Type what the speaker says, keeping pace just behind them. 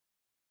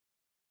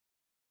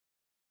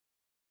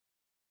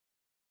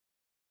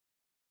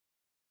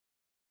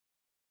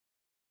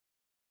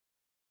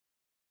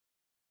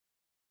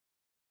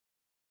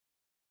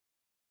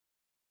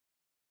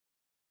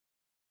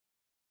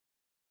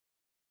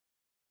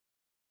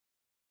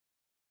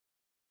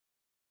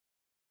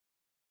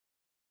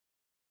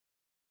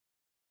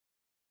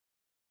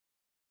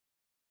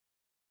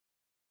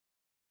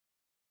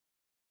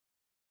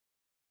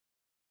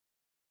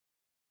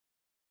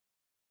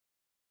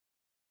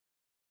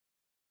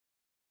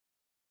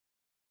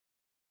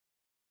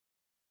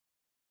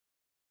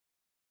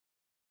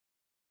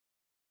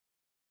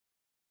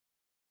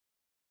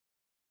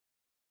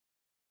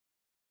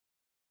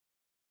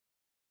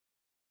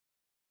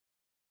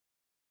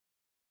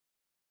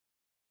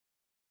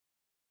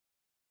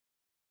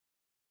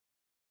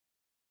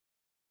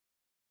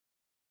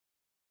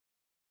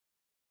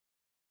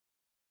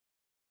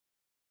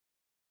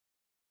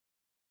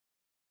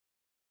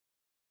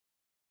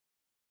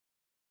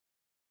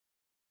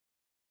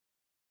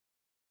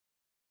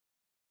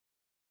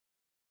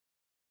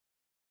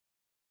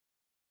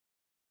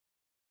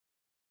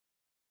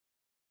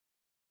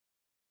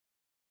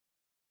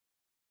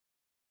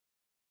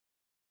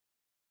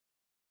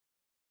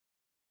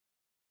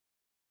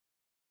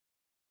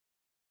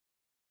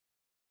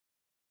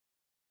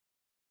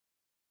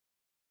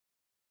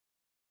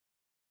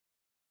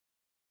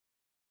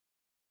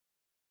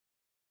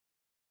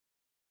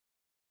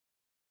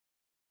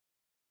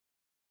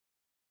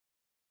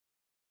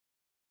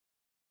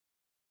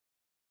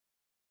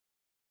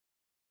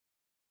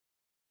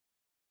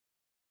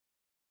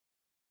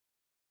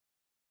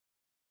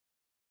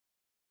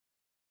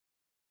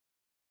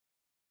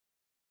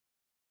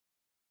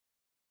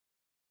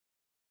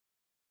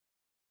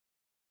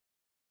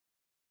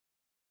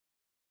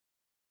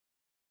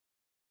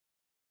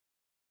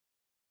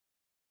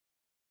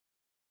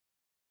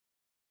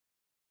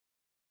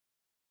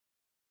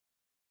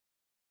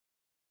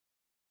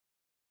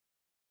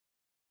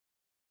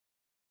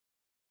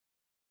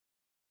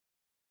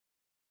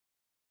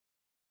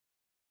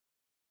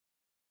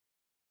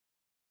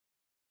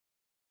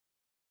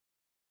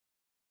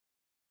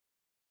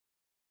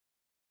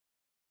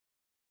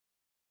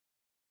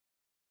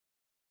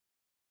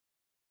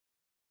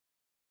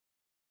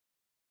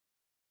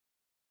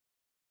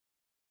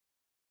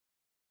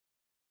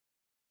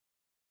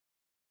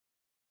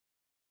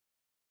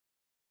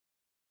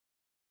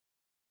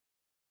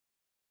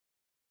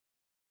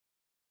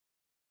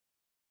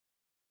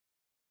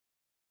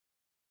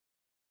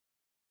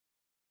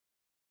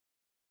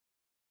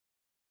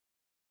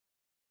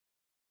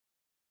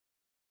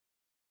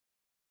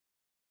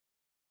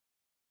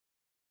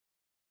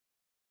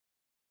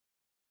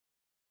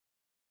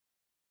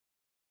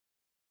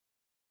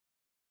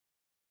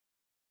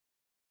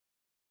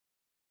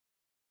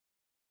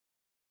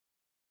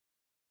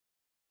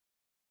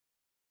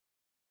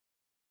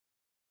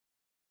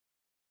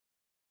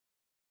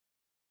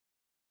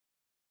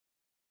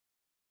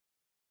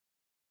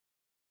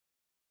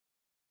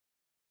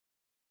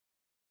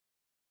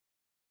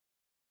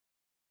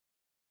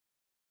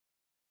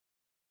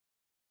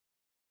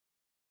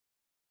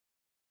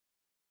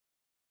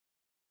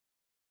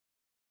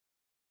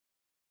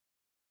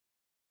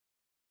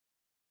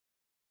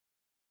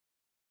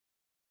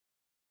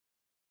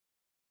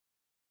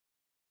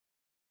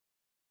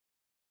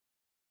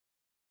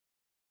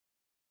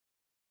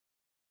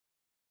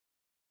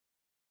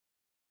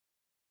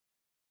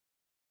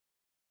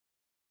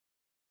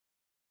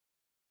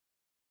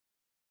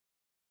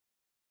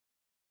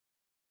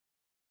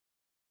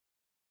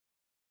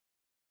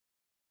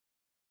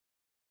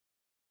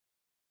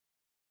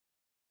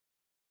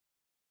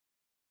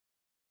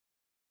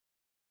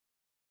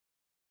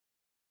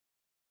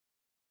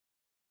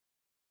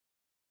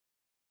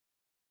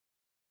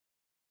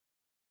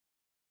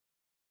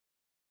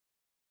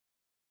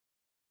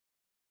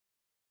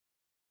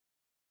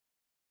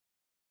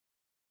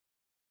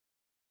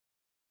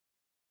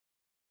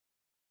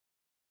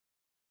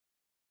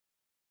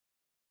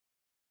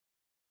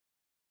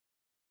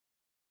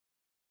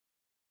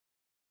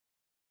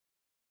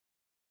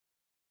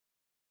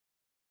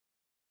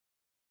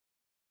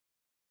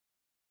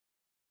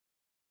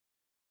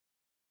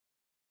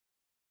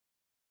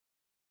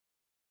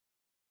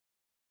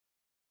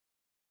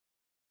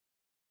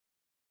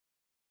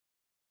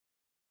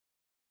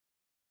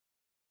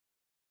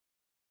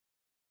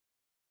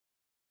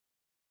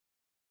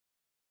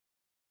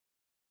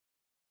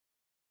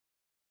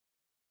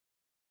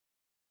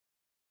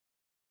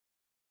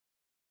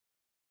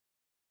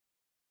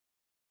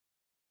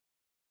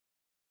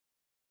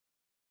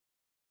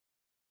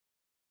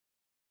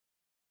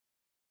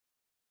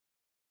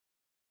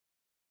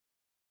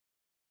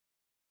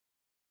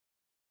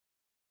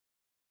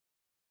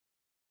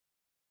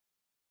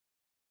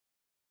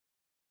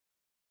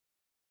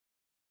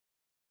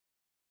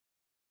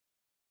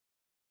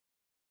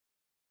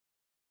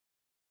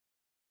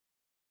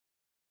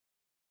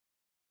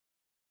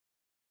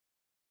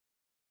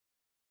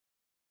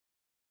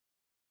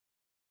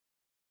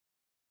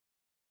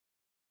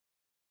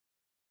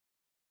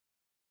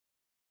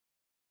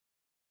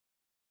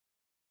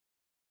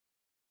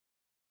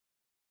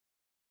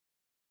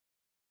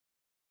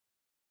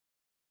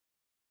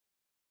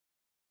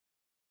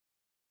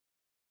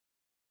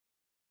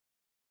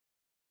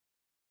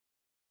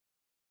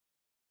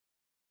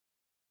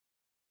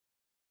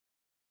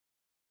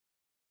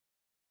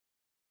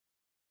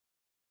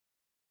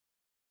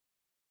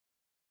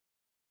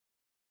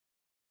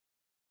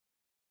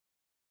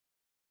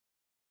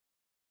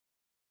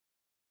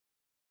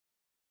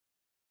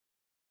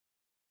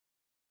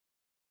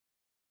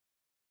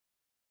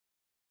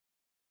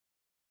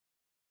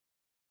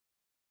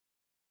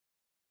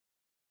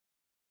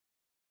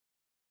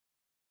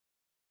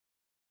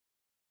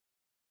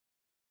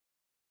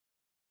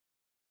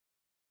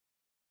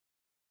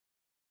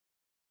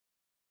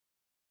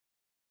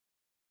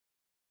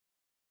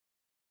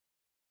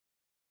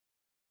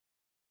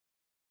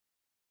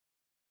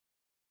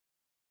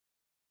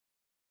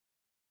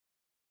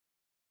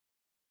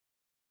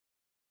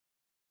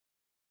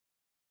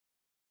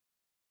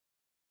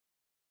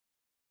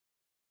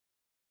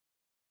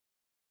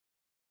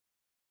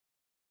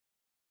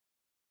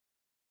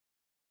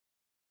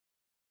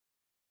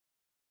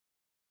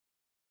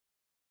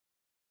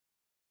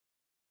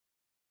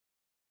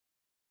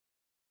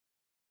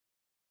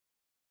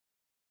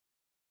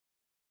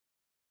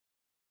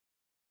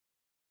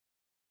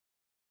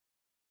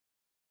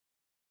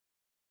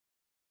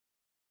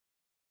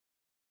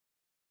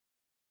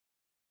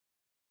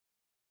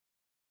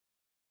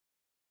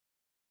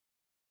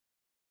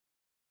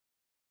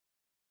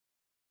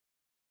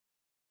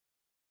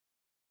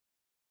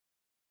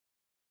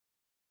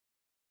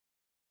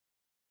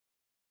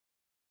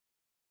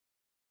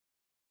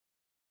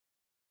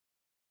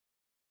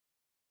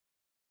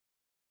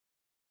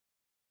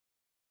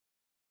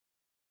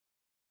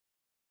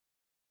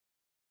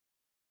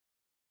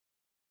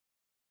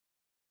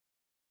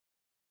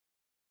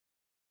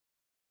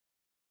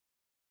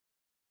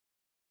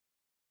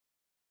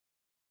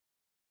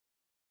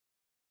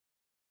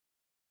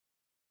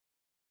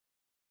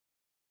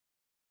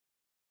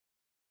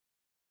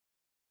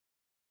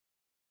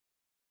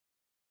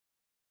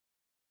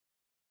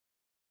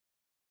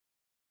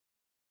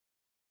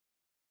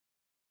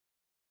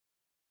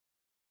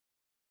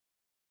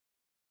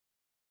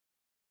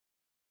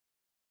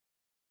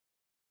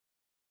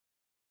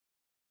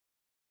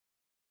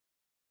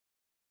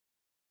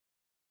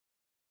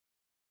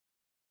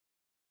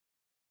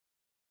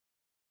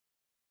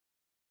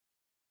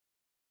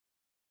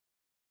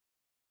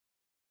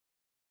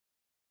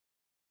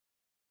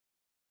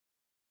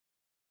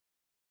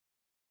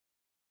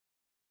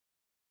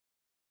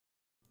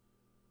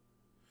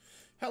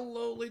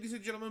Hello, ladies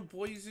and gentlemen,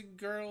 boys and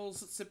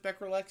girls. Let's sit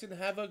back, relax, and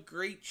have a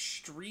great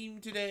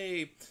stream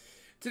today.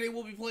 Today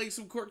we'll be playing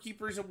some Court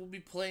Keepers, and we'll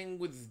be playing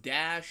with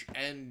Dash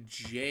and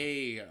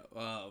Jay,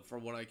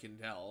 from what I can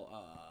tell,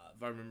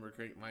 if I remember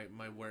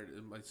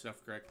my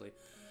stuff correctly.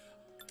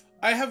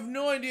 I have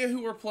no idea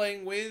who we're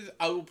playing with.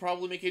 I will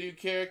probably make a new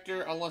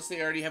character, unless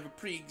they already have a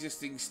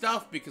pre-existing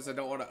stuff, because I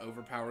don't want to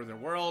overpower their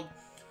world.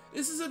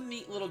 This is a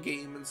neat little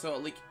game, and so,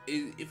 like,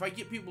 if I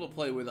get people to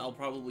play with, I'll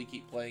probably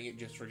keep playing it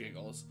just for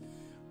giggles.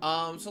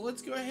 So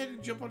let's go ahead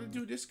and jump on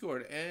into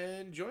Discord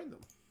and join them.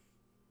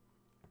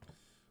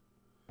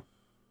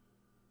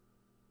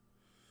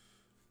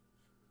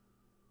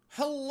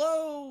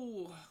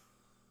 Hello!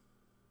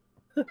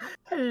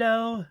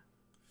 Hello.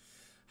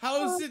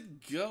 How's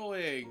it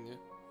going?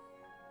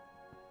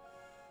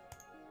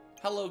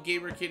 Hello,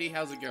 Gamer Kitty,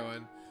 how's it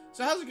going?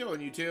 So how's it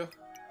going, you two?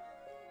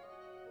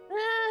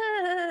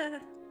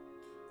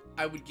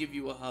 I would give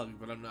you a hug,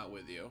 but I'm not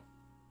with you.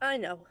 I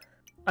know.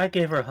 I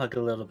gave her a hug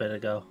a little bit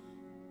ago.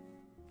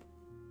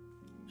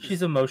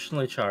 She's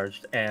emotionally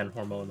charged and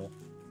hormonal.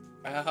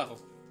 Oh.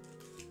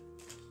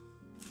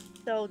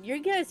 So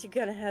you guys are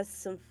gonna have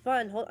some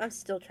fun. I'm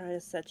still trying to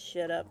set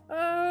shit up.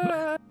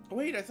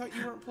 Wait, I thought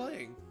you weren't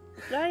playing.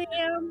 I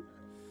am.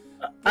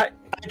 I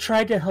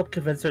tried to help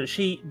convince her.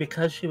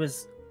 Because she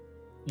was,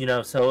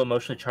 so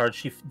emotionally charged,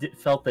 she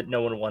felt that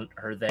no one wanted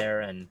her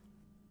there, and...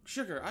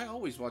 Sugar, I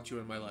always want you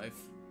in my life.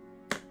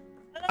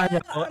 I know.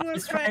 I'm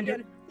gonna cry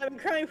again. I've been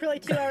crying for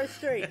like 2 hours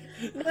straight.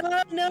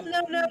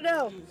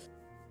 No.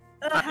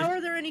 How are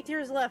there any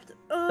tears left?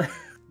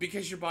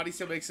 Because your body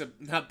still makes it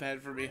not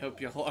bad for me. Hope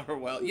y'all are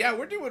well. Yeah,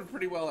 we're doing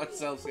pretty well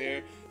ourselves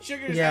here.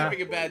 Sugar's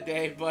having a bad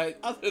day, but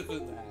other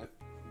than that...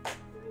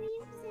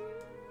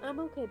 I'm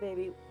okay,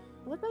 baby.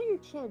 What about your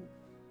chin?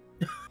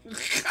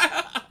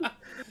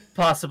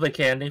 Possibly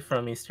candy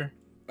from Easter.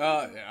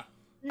 Oh, yeah.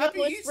 No,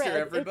 Happy it's Easter, red.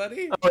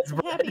 everybody! Oh, it's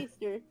red. Happy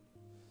Easter.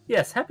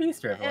 Yes, happy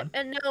Easter, everyone.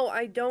 And no,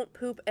 I don't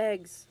poop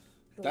eggs.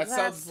 That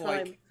sounds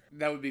like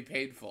that would be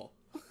painful.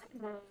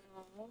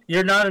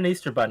 You're not an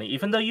Easter bunny,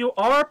 even though you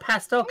are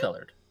pastel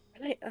colored.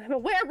 I'm a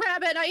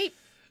were-rabbit. I eat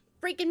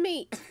freaking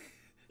meat.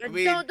 I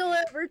mean, don't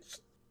deliver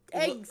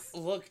eggs.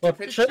 Look, Well,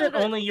 shouldn't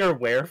only your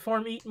were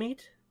form eat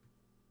meat?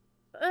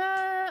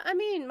 I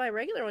mean, my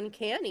regular one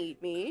can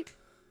eat meat.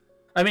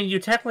 I mean, you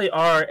technically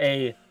are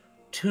a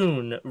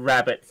toon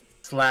rabbit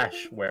 /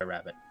 were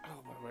rabbit.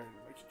 Oh, my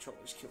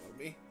controller's killing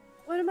me.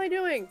 What am I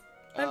doing?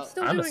 I'm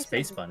I'm a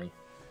space bunny.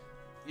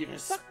 You're a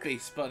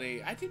space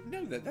bunny. I didn't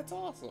know that. That's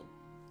awesome.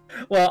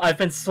 Well, I've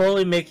been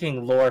slowly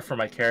making lore for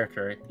my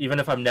character. Even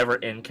if I'm never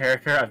in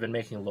character, I've been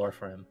making lore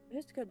for him.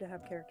 It's good to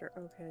have character.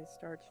 Okay,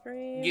 start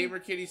stream. Gamer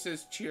Kitty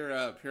says, cheer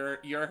up.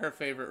 You're her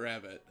favorite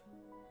rabbit.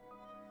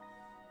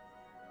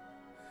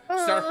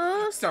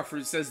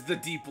 Starfruit says, the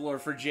deep lore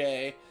for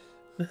Jay.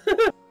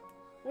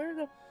 Where's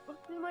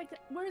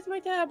my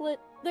tablet?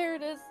 There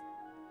it is.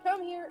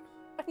 Come here.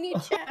 I need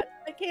chat.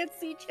 I can't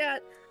see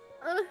chat.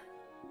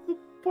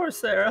 Poor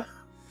Sarah.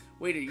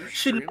 Wait, are you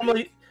She streaming?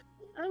 normally...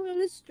 I'm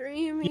gonna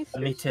stream. Yeah,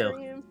 me too.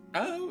 Stream.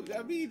 Oh,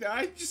 I mean,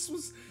 I just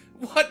was...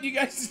 What, you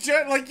guys...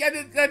 Like, I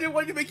didn't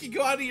want to make you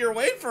go out of your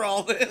way for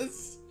all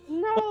this.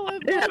 No,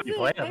 it didn't have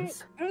wasn't. any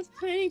plans. I was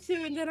planning to,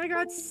 and then I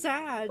got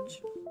sad.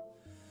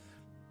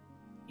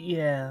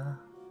 Yeah.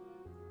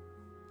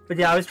 But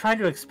yeah, I was trying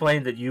to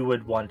explain that you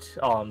would want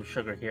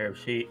Sugar here if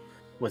she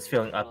was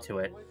feeling up to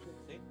it.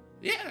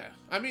 Yeah,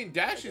 I mean,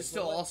 Dash is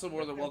still also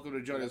more than welcome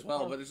to join as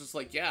well, but it's just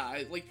like,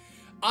 yeah,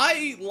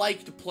 I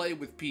like to play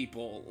with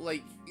people.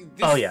 Like,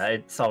 this, Oh yeah,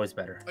 it's always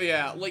better.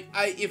 yeah, like,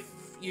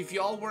 if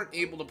y'all weren't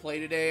able to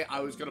play today, I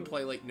was gonna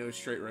play, like, No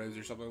Straight Roads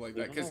or something like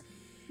that, because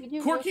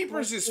Court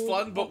Keepers is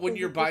fun, but when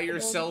you're by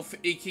yourself,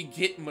 it can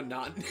get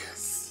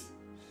monotonous.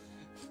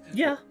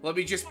 Yeah. Let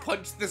me just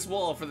punch this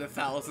wall for the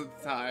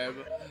 1,000th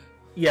time.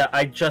 Yeah,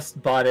 I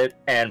just bought it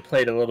and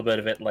played a little bit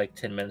of it like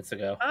 10 minutes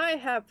ago. I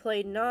have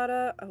played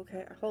Nada.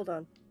 Okay, hold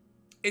on.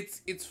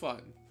 It's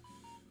fun.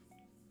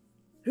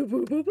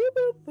 Oh,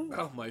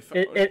 Oh, my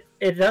phone.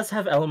 It does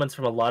have elements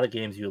from a lot of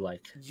games you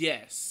like.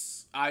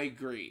 Yes, I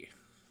agree.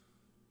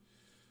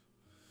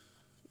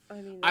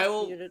 I mean, I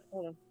will- muted.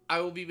 Hold on.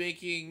 I will be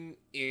making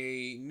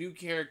a new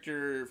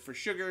character for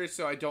Sugar,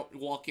 so I don't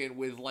walk in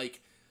with,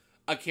 like,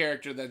 a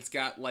character that's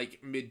got,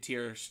 like,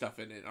 mid-tier stuff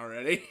in it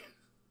already.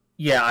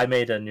 Yeah, I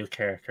made a new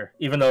character,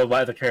 even though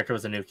my other character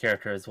was a new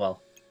character as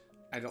well.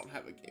 I don't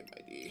have a game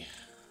ID.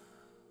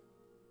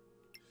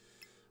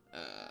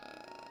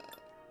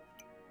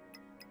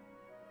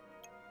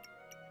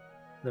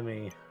 Let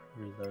me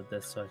reload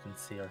this so I can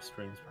see our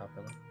streams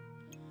properly.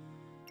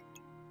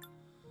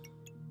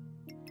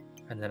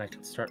 And then I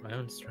can start my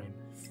own stream.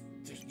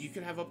 You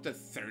can have up to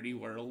 30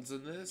 worlds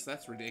in this?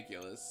 That's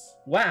ridiculous.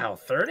 Wow,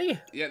 30?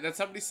 Yeah, that's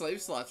how many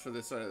slave slots for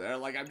this are there.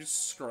 Like, I'm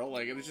just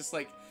scrolling, and it's just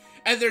like...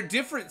 And they're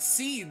different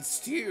scenes,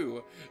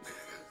 too!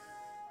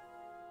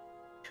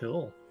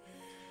 Cool.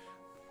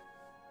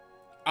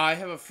 I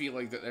have a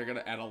feeling that they're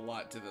gonna add a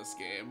lot to this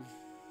game.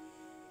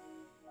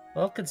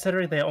 Well,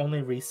 considering they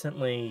only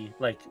recently,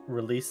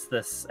 released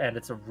this, and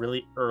it's a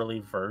really early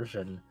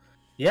version.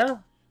 Yeah,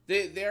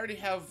 They already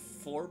have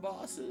 4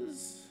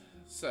 bosses,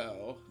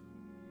 so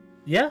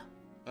Yeah,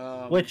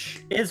 um,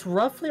 which is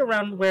roughly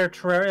around where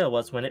Terraria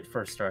was when it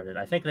first started.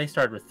 I think they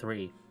started with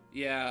 3.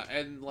 yeah,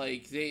 and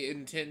like they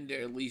intend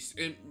to at least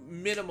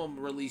minimum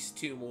release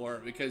 2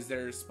 more because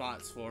there's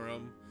spots for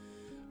them.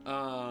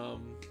 Oh,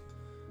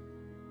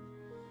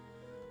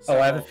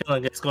 I have a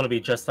feeling it's going to be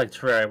just like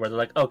Terraria, where they're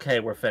like,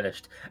 okay, we're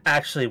finished.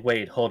 Actually,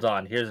 wait, hold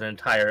on. Here's an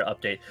entire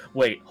update.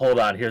 Wait, hold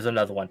on. Here's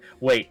another one.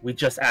 Wait, we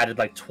just added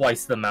like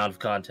twice the amount of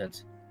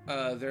content.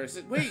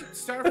 Wait,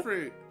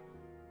 Starfruit.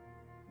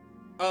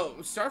 Oh,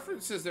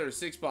 Starfruit says there are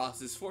 6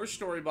 bosses, 4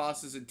 story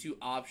bosses, and 2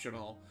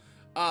 optional.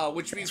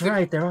 Which means That's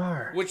right, there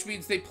are. Which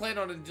means they plan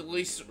on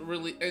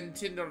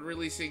intend on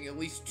releasing at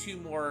least 2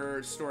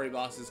 more story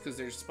bosses because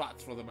there's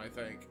spots for them, I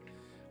think.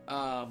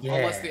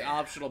 Unless the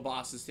optional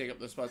bosses take up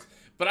the spots.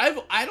 But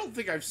I don't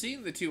think I've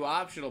seen the 2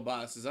 optional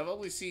bosses. I've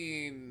only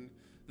seen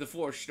the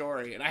 4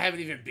 story, and I haven't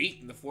even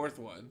beaten the 4th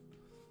one.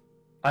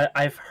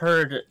 I've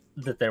heard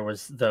that there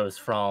was those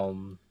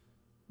from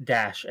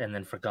Dash and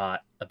then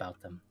forgot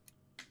about them.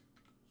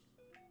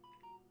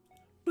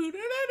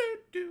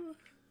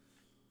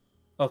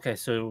 Okay,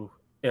 so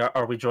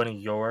are we joining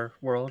your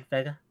world,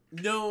 Vega?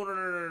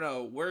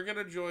 No. We're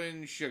gonna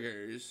join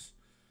Sugar's.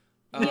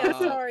 Yeah,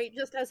 sorry.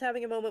 Just as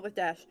having a moment with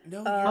Dash.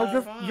 No,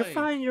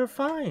 You're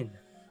fine.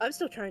 I'm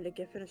still trying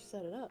to finish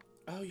set it up.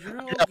 Oh, you're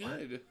all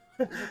good.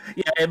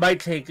 Yeah, it might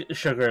take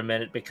Sugar a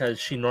minute because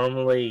she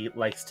normally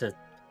likes to.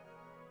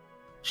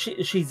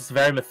 She's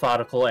very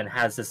methodical and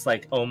has this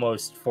like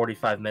almost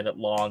 45-minute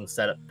long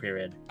setup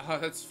period. Oh,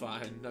 that's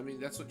fine. I mean,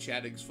 that's what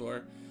chatting's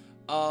for.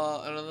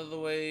 Another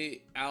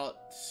way out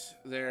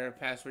there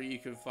past where you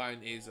can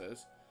find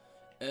Azos.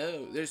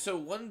 Oh, there's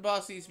one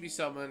boss needs to be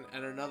summoned,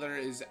 and another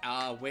is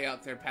way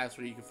out there past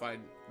where you can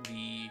find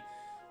the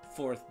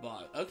 4th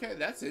bot. Okay,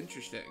 that's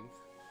interesting.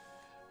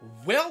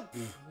 Well,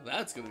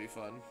 that's gonna be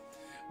fun.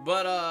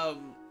 But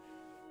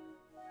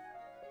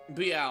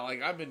yeah,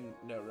 like I'm in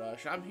no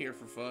rush. I'm here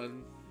for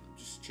fun,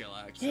 just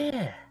chillax.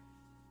 Yeah.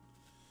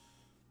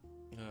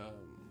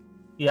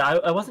 Yeah,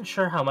 I wasn't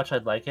sure how much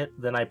I'd like it.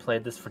 Then I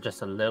played this for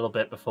just a little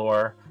bit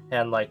before,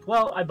 and like,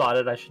 well, I bought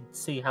it. I should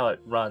see how it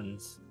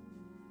runs.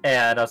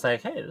 And I was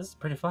like, hey, this is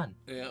pretty fun.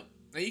 Yeah.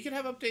 And you can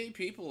have up to 8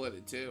 people in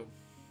it, too.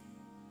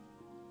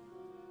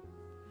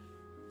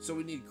 So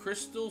we need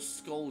crystal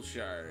skull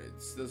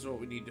shards. Those are what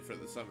we need for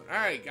the summon.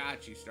 Alright,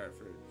 got you,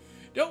 Starfruit.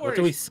 Don't worry. What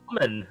do we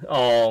summon?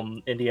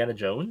 Indiana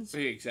Jones?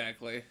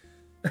 Exactly.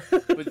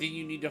 But then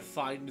you need to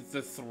find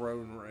the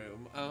throne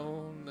room.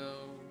 Oh, no.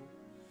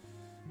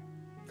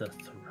 The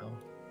throne.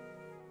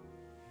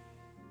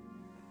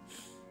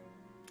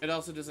 It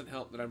also doesn't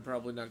help that I'm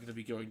probably not going to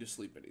be going to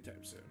sleep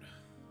anytime soon.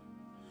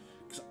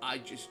 Because I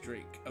just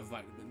drank a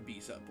vitamin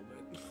B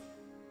supplement.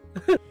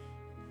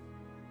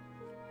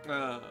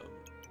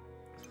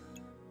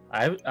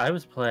 I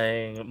was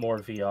playing more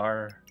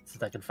VR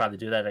since I could finally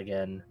do that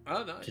again.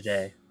 Oh, nice.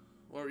 Today.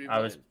 What were you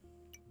playing?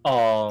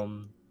 I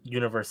was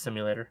Universe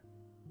Simulator.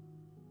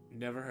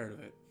 Never heard of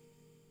it.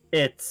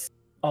 It's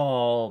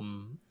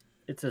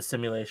a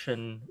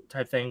simulation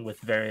type thing with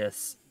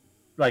various,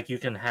 like, you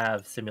can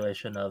have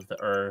simulation of the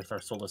Earth,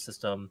 our solar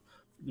system,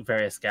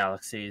 various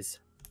galaxies.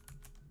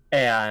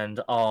 And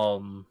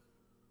one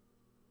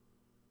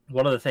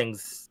of the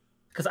things,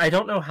 because I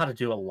don't know how to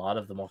do a lot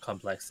of the more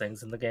complex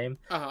things in the game,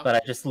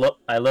 but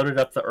I loaded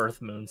up the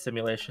Earth Moon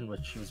simulation,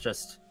 which was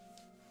just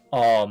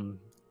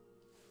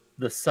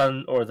the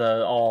sun or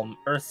the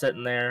Earth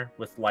sitting there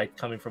with light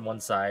coming from one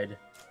side,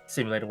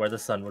 simulated where the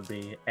sun would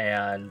be,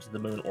 and the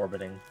moon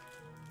orbiting.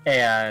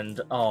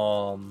 And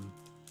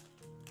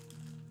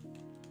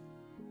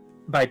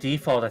by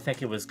default, I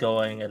think it was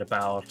going at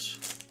about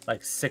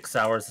like 6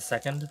 hours a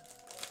second.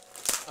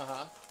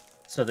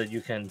 So that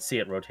you can see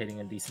it rotating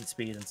in decent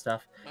speed and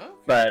stuff. Okay.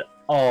 But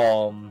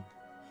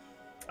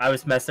I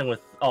was messing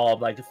with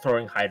like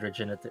throwing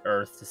hydrogen at the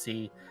Earth to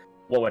see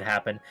what would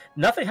happen.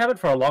 Nothing happened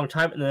for a long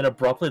time, and then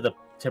abruptly the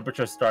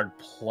temperature started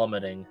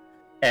plummeting,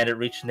 and it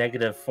reached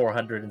negative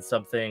 400 and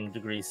something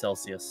degrees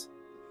Celsius.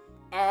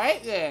 All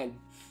right then.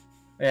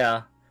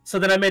 Yeah. So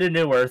then I made a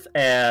new Earth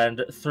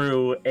and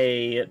threw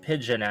a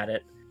pigeon at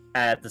it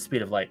at the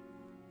speed of light.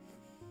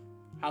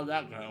 How'd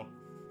that go?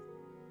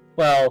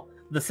 Well,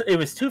 it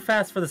was too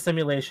fast for the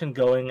simulation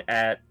going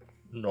at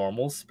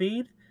normal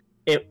speed.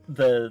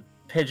 The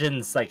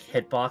pigeon's like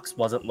hitbox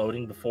wasn't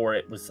loading before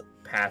it was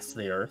past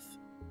the Earth,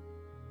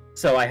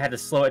 so I had to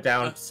slow it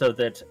down so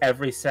that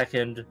every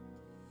second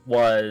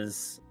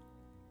was,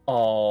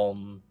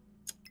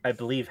 I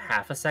believe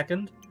half a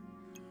second,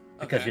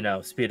 because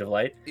speed of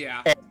light.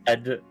 Yeah.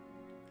 And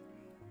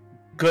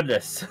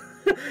goodness,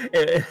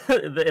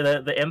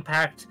 the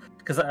impact,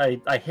 because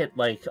I hit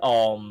like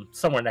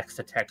somewhere next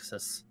to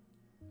Texas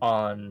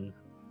on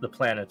the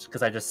planet,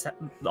 because I just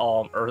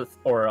Earth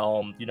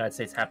or United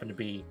States happened to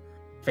be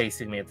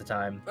facing me at the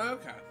time.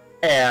 Okay.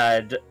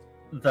 And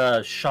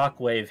the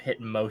shockwave hit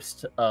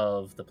most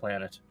of the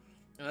planet.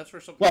 And that's for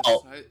something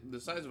the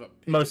size of a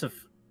pig. It was the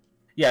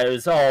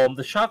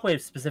shockwave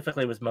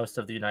specifically was most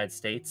of the United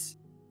States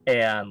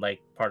and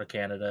like part of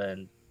Canada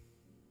and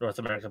North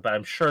America, but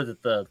I'm sure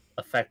that the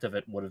effect of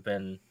it would have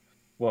been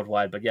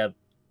worldwide. But yeah,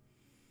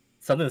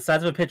 something the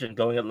size of a pigeon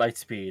going at light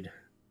speed.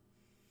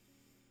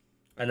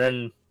 And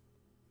then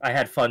I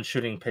had fun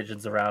shooting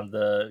pigeons around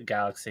the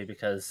galaxy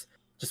because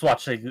just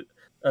watching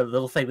a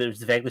little thing that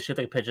was vaguely shaped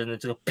like a pigeon and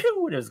it just go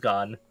pew and it was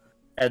gone.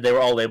 And they were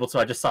all labeled, so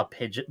I just saw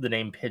the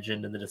name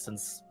pigeon in the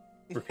distance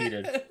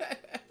repeated.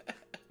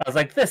 I was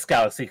like, this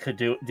galaxy could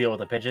deal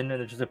with a pigeon,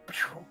 and it just went,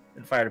 pew,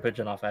 and fired a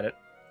pigeon off at it.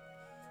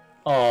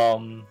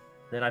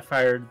 Then I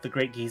fired the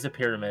Great Giza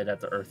Pyramid at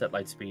the Earth at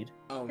light speed.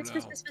 Oh no. Piss,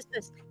 piss, piss, piss,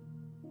 piss.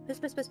 Piss,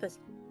 piss, piss, piss.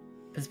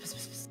 Piss, piss,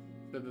 piss, piss.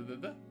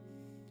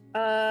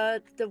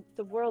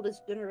 The world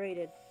is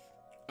generated.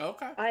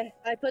 Okay.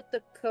 I put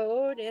the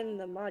code in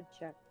the mod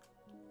check.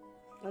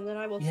 And then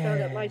I will start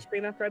at live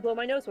stream after I blow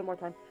my nose one more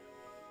time.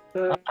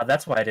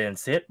 That's why I didn't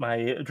see it.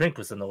 My drink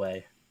was in the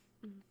way.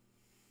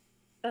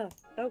 Oh,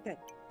 okay.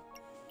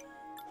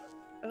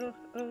 Oh,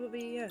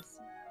 OBS.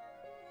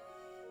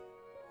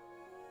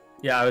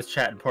 Yeah, I was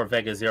chatting poor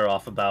Vega Zero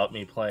off about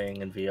me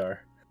playing in VR.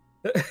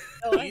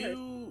 Oh,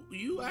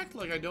 You act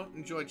like I don't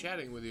enjoy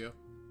chatting with you.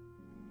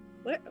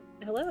 Where?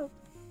 Hello?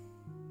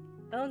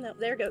 Oh no,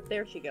 there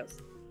she goes.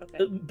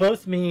 Okay.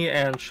 Both me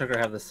and Sugar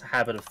have this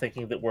habit of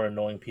thinking that we're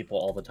annoying people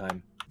all the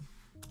time.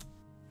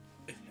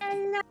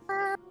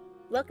 Hello!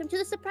 Welcome to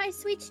the Surprise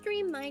Sweet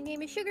Stream. My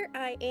name is Sugar.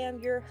 I am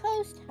your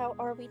host. How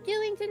are we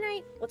doing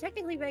tonight? Well,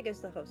 technically Vega's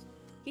the host.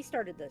 He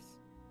started this.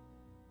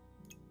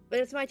 But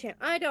it's my channel.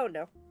 I don't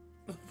know.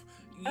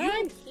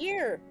 I'm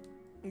here.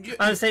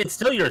 I would say it's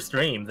still your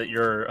stream that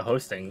you're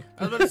hosting.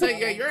 I was about to say,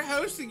 yeah, you're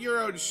hosting your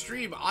own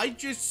stream. I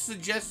just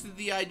suggested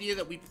the idea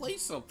that we play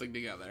something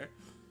together.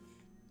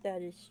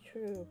 That is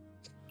true.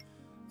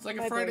 It's like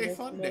a Friday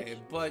fun day,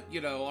 but,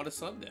 you know, on a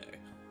Sunday.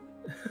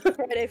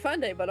 Friday fun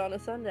day, but on a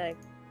Sunday.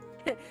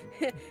 And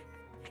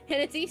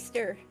it's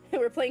Easter, and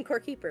we're playing Core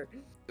Keeper.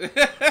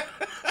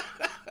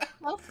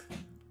 Well,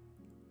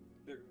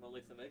 You're gonna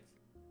lay some eggs?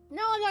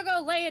 no, I'm not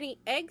gonna lay any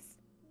eggs.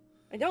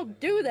 I don't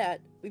do that.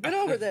 We've been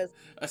over this.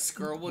 A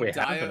squirrel would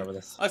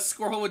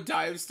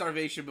die of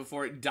starvation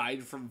before it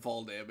died from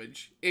fall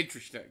damage.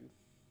 Interesting.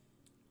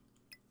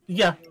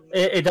 Yeah,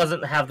 it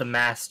doesn't have the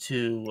mass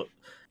to.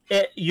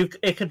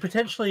 It could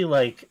potentially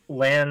like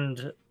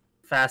land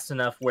fast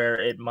enough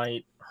where it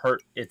might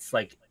hurt its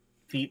like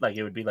feet, like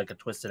it would be like a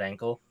twisted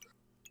ankle.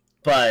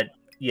 But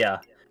yeah.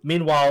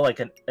 Meanwhile,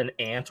 like an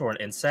ant or an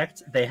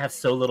insect, they have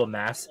so little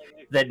mass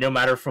that no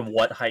matter from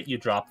what height you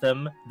drop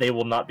them, they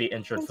will not be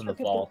injured from the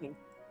fall.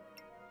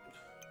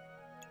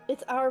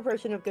 It's our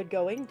version of good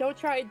going. Don't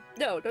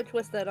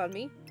twist that on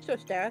me.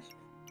 Shush, Dash.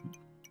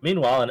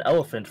 Meanwhile, an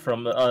elephant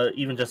from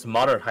even just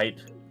moderate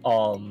height,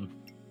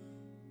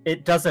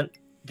 it doesn't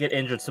get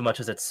injured so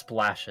much as it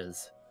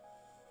splashes.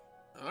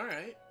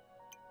 Alright.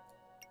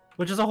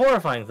 Which is a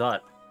horrifying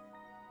thought.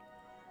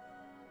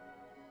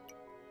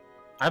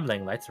 I'm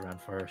laying lights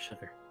around for her,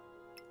 Sugar.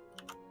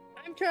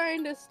 I'm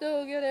trying to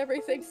still get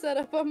everything set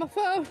up on my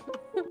phone.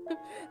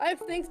 I have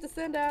things to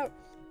send out.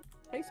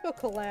 How do you spell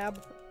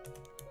collab?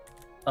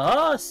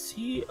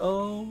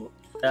 C-O-L-L-A-B,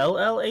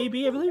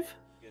 I believe?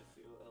 Yes,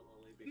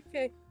 C-O-L-L-A-B.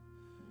 Okay.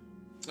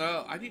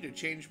 Oh, I need to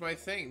change my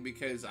thing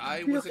because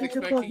I wasn't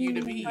expecting you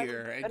to be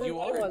here, and you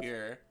are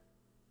here.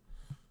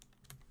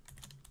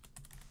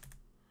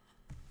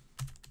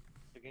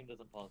 The game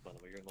doesn't pause, by the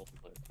way. You're in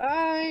multiplayer.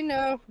 I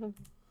know.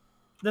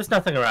 There's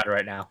nothing around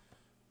right now.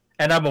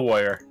 And I'm a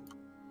warrior.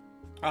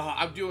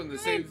 I'm doing the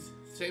same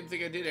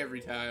thing I did every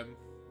time.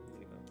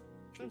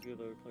 Shows you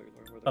the other players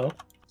are where Oh.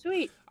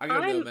 Sweet. I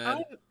gotta go,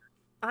 man.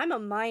 I'm a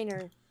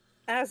miner,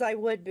 as I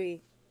would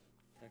be.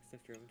 Text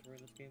shift your inventory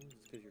in this game,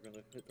 just because you're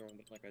gonna hit the wrong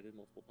button like I did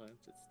multiple times.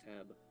 It's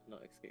tab,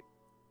 not escape.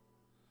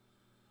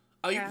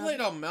 Oh, you played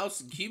on mouse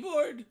and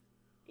keyboard?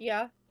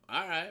 Yeah.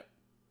 Alright.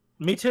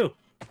 Me too.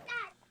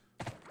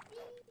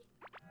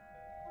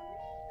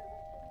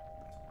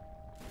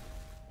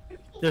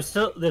 There's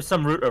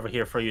some root over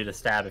here for you to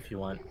stab if you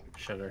want,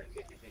 Sugar.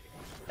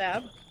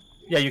 Stab?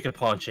 Yeah, you can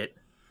punch it.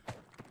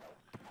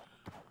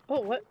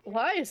 Oh, what?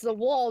 Why is the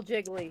wall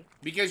jiggly?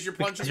 Because you're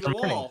punching the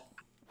wall.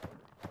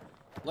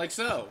 Like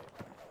so.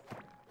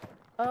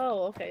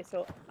 Oh, okay.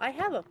 So I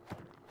have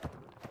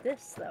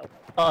this though.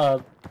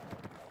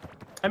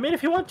 I mean,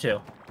 if you want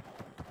to.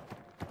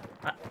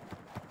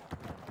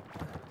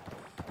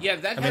 Yeah,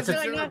 that has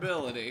a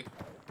durability.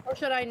 Or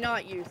should I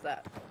not use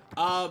that?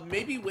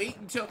 Maybe wait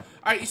until...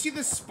 Alright, you see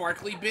this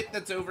sparkly bit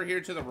that's over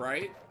here to the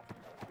right?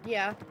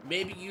 Yeah.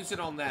 Maybe use it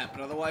on that,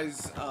 but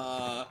otherwise,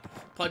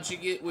 punching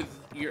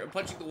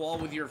the wall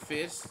with your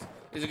fist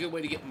is a good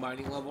way to get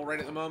mining level right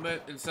at the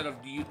moment, instead of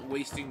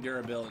wasting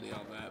durability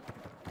on that.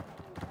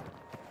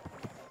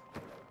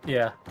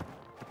 Yeah.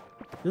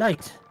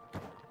 Light.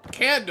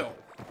 Candle!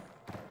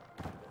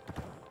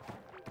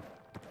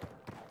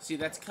 See,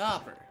 that's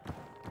copper.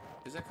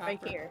 Is that copper?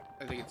 Right here.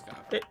 I think it's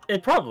copper.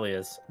 It probably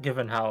is,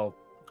 given how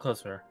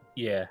close we are.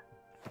 Yeah.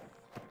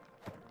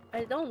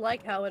 I don't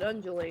like how it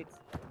undulates.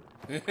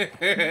 Man,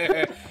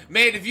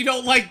 if you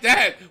don't like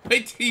that,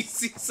 wait till you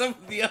see some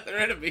of the other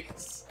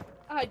enemies.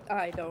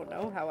 I don't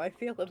know how I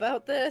feel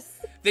about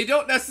this. They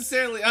don't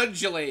necessarily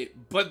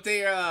undulate, but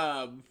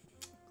they're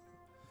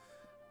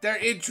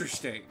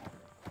interesting.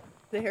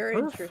 They're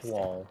Turf interesting.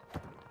 wall.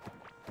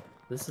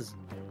 This is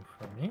new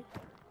for me.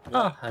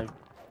 What? Oh,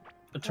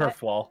 a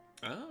turf wall.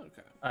 Oh,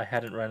 okay. I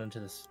hadn't run into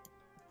this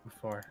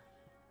before.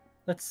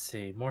 Let's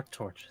see, more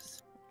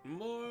torches.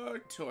 More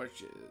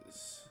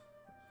torches.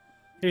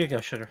 Here you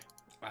go, Sugar.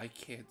 I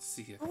can't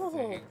see a Oh.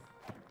 thing.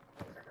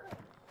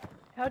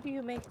 How do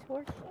you make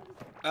torches?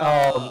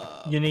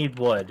 You need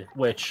wood,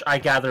 which I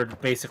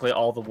gathered basically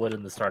all the wood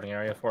in the starting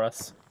area for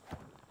us.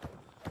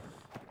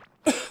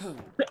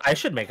 I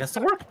should make us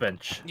a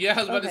workbench. Yeah, I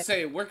was about to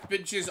say,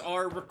 workbenches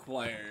are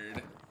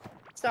required.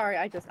 Sorry,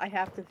 I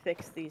have to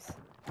fix these.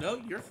 No,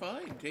 you're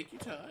fine. Take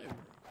your time.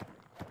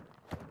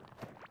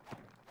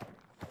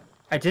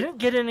 I didn't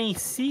get any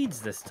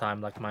seeds this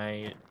time, like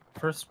my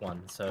first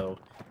one, so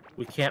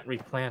we can't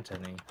replant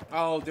any.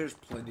 Oh, there's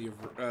plenty of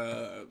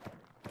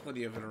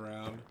it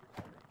around.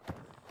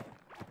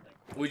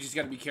 We just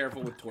gotta be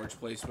careful with torch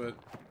placement.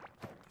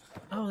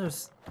 Oh,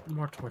 there's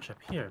more torch up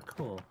here.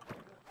 Cool.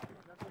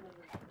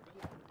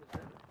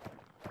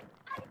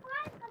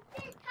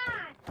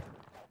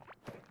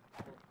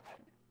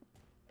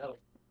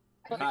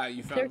 Hi,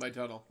 you found my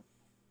tunnel.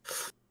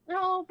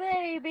 Oh,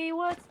 baby,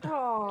 what's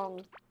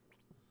wrong?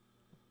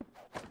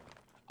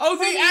 Oh,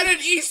 they added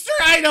Easter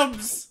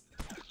items!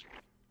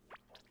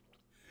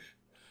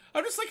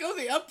 I'm just like, oh,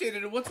 they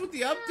updated it. What's with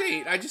the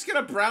update? I just got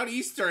a brown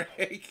Easter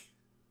egg.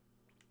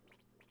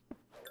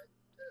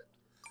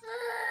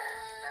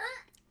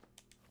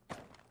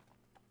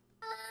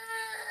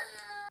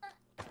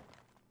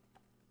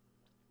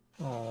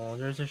 Oh,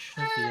 there's a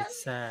Shuggy.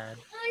 It's sad.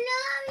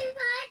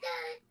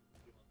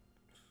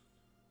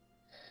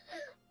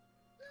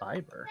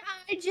 Fiber.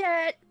 Hi,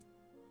 Jet.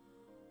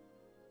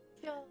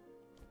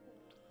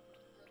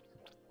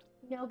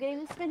 No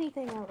getting the spinny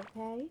thing out,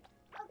 okay?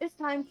 It's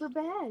time for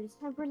bed. It's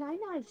time for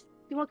night-night.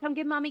 You want to come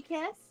give Mommy a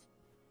kiss?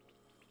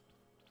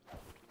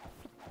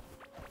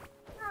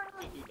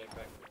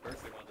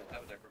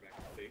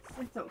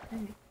 It's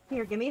okay.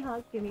 Here, give me a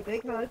hug. Give me a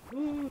big hug.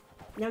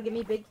 Now give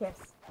me a big kiss.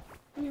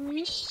 I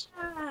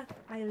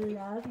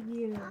love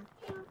you.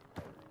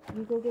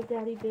 You go get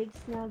Daddy big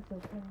snugs,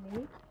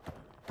 okay?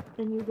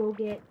 And you go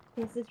get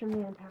kisses from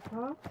me and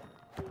Papa.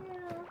 Yeah.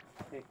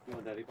 Hey, you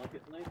want Daddy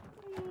blanket tonight?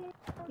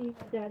 You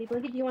want Daddy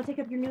blanket? Do you want to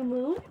take up your new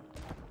moon?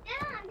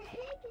 Yeah, I'm taking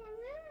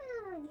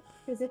moon.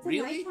 Because it's a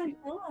Really? nighttime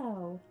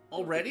pillow.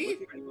 Already?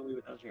 You want to leave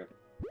it down here?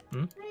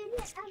 Hmm?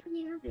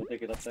 You want to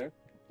take it up there?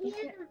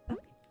 Yeah.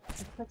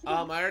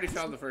 I already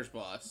found the first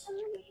boss.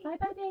 Bye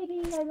bye,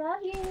 baby. I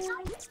love you.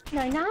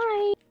 Night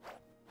night.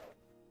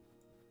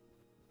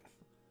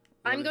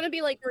 I'm gonna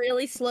be like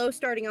really slow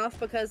starting off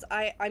because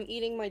I'm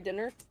eating my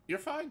dinner You're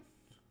fine.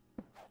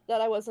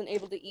 that I wasn't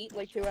able to eat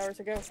like 2 hours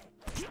ago.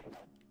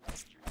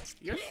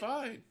 You're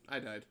fine. I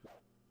died.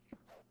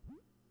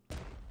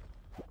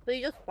 So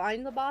you just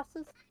find the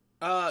bosses?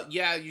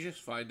 Yeah, you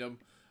just find them.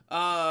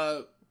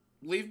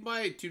 Leave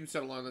my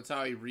tombstone alone. That's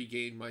how I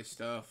regain my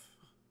stuff.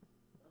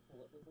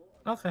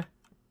 Okay.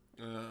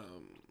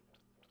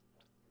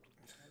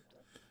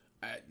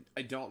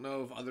 I don't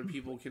know if other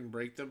people can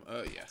break them.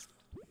 Yeah.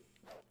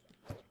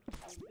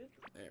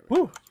 There we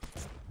Woo!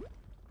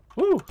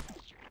 Woo!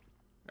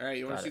 Alright,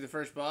 you want to see the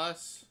first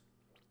boss?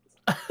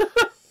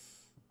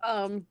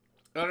 No,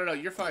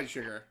 you're fine,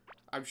 Sugar.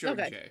 I'm showing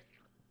Okay. Jay.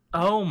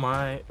 Oh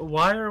my!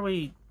 Why are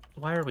we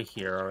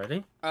here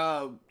already?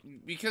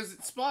 Because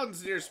it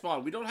spawns near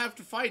spawn. We don't have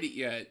to fight it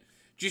yet.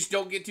 Just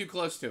don't get too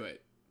close to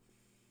it.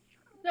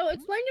 So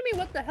explain to me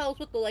what the hell's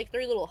with the like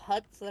 3 little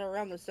huts that are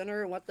around the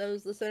center and what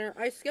those the center.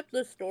 I skipped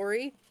the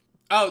story.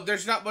 Oh,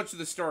 there's not much of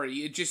the story.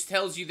 It just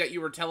tells you that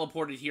you were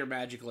teleported here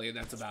magically, and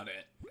that's about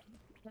it.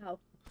 Oh.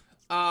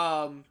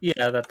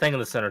 Yeah, that thing in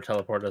the center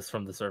teleported us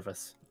from the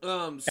surface.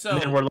 So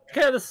And then we're like,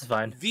 yeah, this is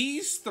fine.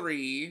 These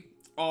 3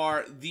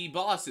 are the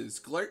bosses.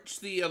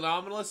 Glurch the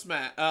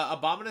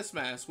Abominous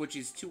Mass, which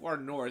is to our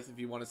north if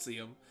you want to see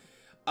him.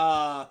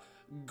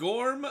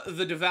 Gorm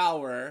the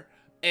Devourer,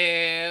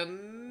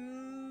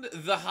 and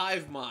the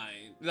Hive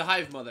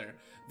Mother.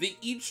 They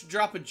each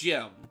drop a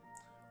gem,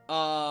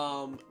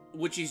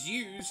 which is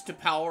used to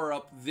power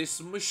up this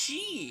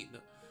machine,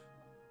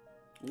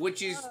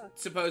 which is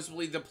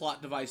supposedly the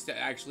plot device to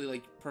actually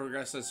like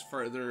progress us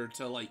further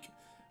to like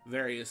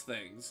various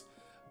things.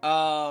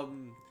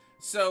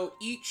 So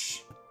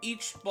each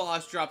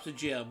boss drops a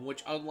gem,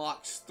 which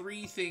unlocks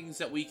 3 things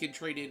that we can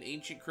trade in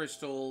ancient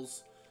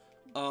crystals,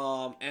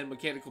 and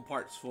mechanical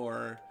parts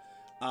for.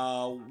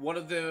 One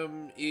of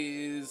them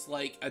is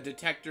like a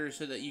detector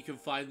so that you can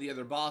find the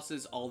other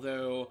bosses,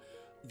 although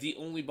the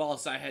only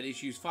boss I had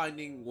issues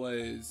finding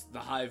was the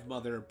Hive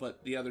Mother,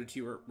 but the other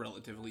 2 are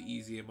relatively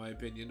easy in my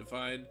opinion to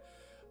find.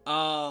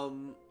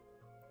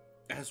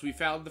 As we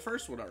found the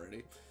first one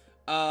already.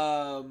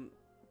 And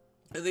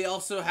they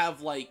also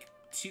have like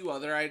 2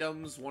 other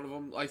items. One of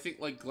them, I think,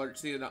 like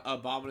Glurch the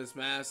Abominous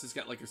Mass has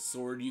got like a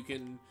sword you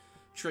can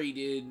trade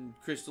in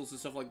crystals and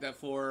stuff like that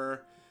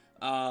for.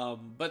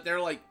 But they're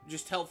like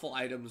just helpful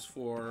items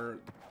for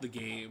the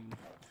game.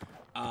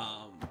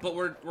 But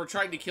we're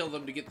trying to kill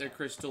them to get their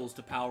crystals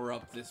to power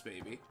up this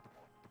baby.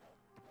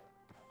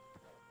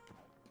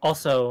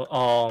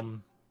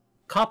 Also,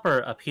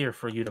 copper up here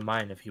for you to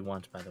mine if you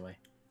want, by the way.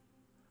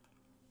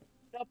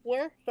 Up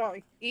where?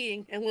 Sorry,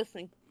 eating and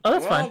listening. Oh,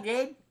 that's fine. All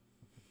good.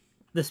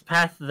 This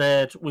path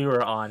that we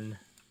were on,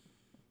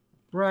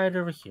 right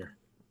over here.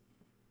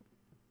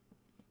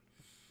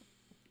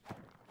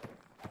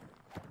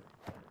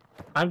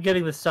 I'm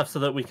getting this stuff so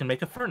that we can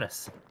make a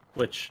furnace,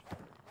 which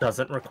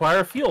doesn't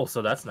require fuel,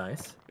 so that's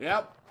nice.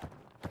 Yep.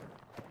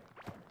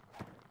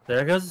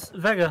 There goes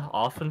Vega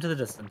off into the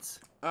distance.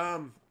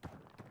 Can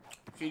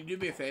you do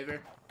me a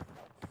favor?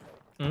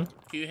 Hmm?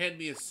 Can you hand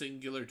me a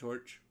singular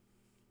torch?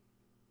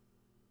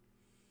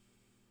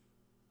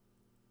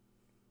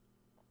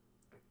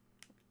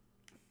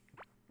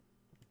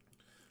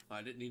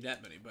 I didn't need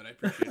that many, but I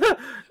appreciate it.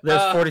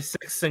 There's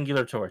 46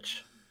 singular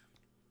torch.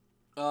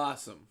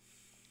 Awesome.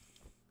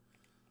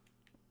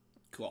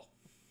 Cool.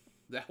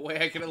 That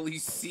way I can at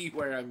least see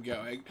where I'm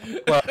going.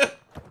 Well,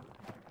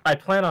 I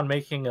plan on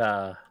making,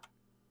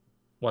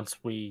 once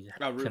we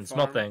can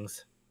smell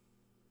things.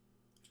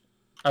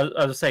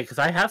 I was saying, because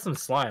I have some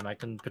slime, I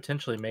can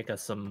potentially make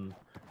us some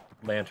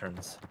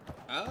lanterns.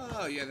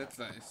 Oh, yeah, that's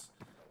nice.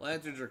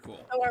 Lanterns are cool.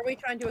 So are we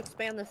trying to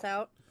expand this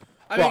out?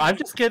 I'm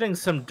just getting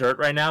some dirt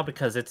right now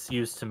because it's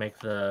used to make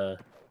the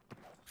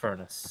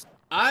furnace.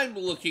 I'm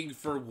looking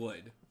for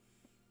wood.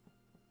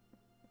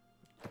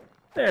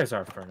 There's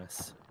our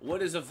furnace.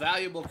 Wood is a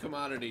valuable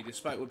commodity,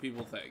 despite what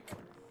people think.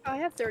 I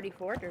have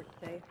 34 dirt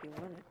today, if you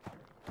want it.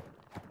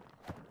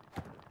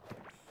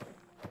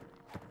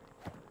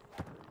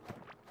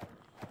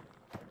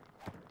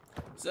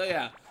 So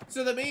yeah,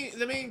 so the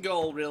main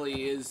goal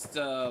really is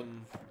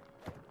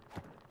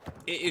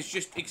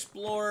just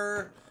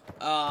explore,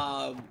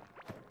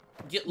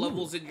 get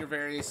levels in your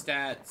various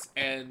stats,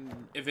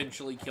 and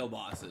eventually kill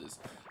bosses.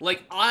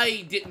 Like,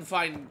 I didn't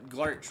find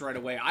Glarch right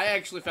away. I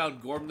actually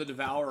found Gorm the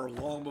Devourer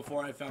long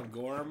before I found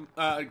Glarch.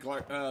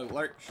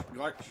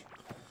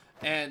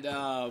 And,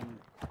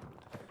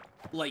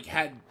 like,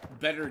 had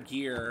better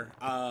gear,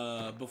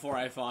 before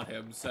I fought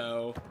him,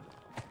 so,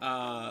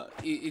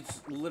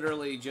 it's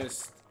literally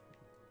just,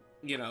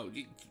 you know,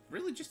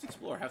 really just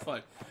explore, have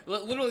fun.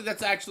 Literally,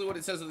 that's actually what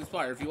it says on the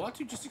Explorer. If you want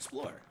to, just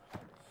explore.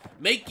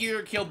 Make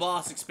gear, kill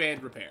boss,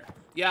 expand, repair.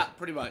 Yeah,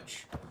 pretty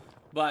much.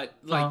 But,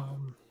 like,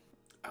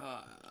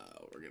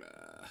 we're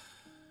gonna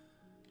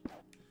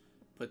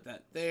put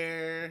that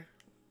there.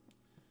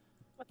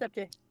 What's up,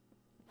 Jay?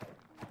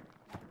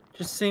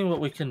 Just seeing what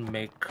we can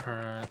make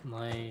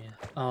currently.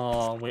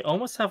 Oh, we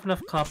almost have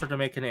enough copper to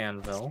make an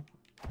anvil.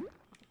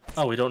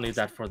 Oh, we don't need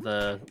that for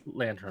the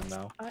lantern,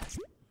 though.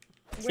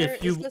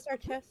 Is this our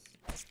chest?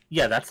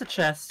 Yeah, that's a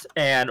chest,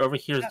 and over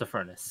here's the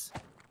furnace.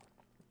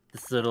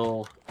 This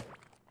little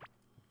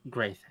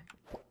gray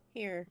thing.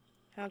 Here,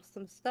 have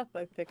some stuff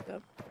I picked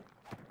up.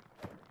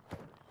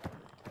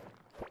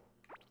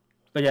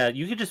 But yeah,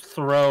 you can just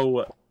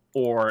throw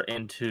ore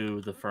into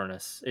the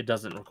furnace. It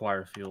doesn't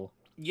require fuel.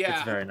 Yeah,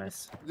 it's very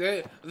nice.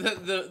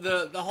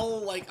 The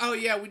whole, like, oh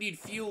yeah, we need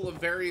fuel of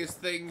various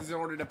things in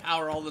order to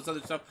power all this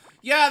other stuff.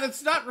 Yeah,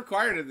 that's not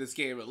required in this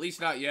game, at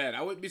least not yet.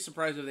 I wouldn't be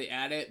surprised if they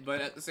add it,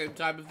 but at the same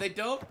time, if they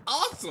don't,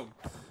 awesome.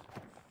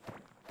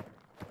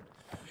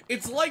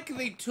 It's like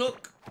they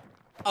took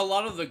a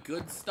lot of the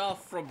good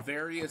stuff from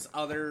various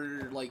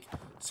other, like,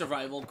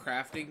 survival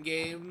crafting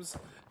games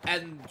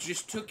and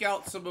just took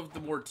out some of the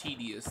more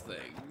tedious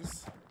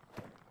things.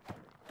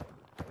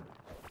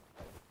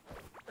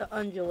 The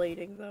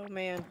undulating, though,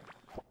 man.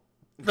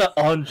 The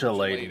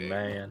undulating,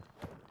 man.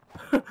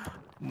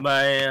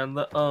 Man,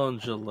 the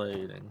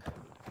undulating.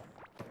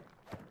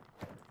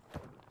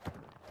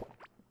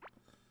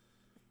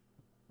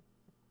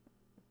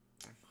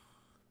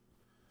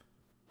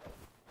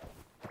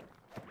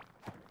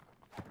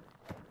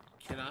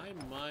 Can I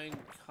mine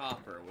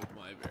copper with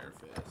my bare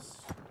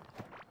fist?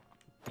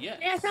 Yes.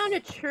 Yeah, I found a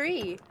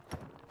tree.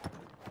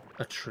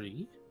 A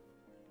tree?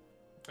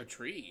 A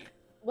tree?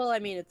 Well, I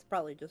mean, it's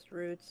probably just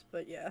roots,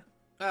 but yeah.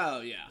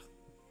 Oh, yeah.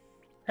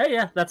 Hey,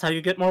 yeah, that's how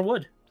you get more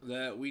wood.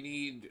 That we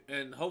need,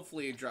 and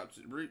hopefully it drops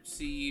root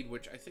seed,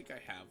 which I think I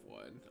have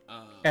one.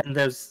 And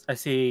there's, I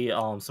see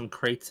some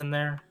crates in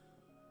there.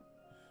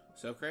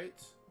 So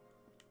crates?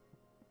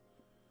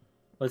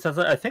 Well,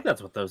 I think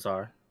that's what those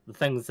are. The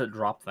things that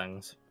drop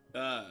things.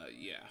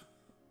 Yeah.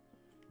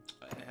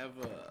 I have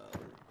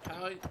a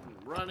point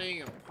in running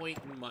and a point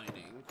in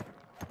mining.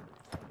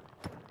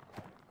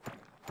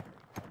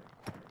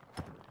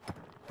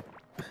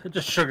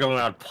 Just sure going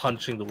out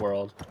punching the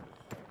world.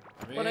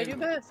 What I do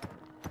best.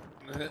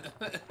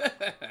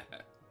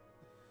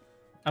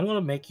 I'm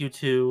gonna make you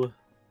two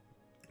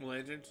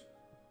lanterns.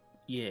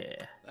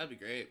 Yeah, that'd be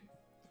great.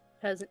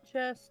 Peasant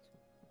chest.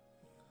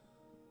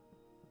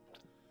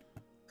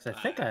 Cause I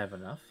think I have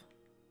enough.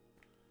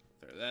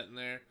 Throw that in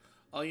there.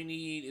 All you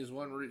need is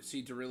one root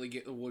seed to really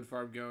get the wood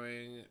farm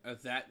going.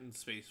 That and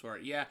space for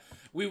it. Yeah,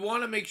 we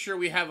want to make sure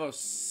we have a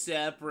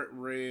separate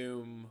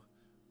room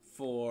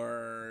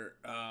for...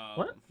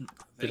 what?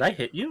 Did I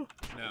hit you?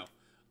 No.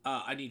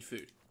 I need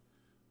food.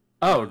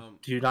 Oh,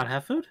 do you not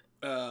have food?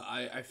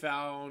 I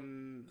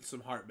found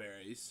some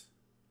heartberries.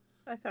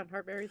 I found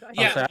heartberries.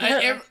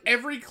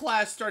 Every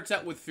class starts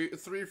out with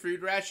 3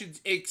 food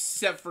rations,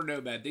 except for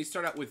Nomad. They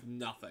start out with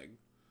nothing.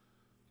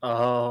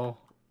 Oh.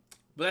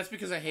 But that's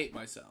because I hate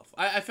myself.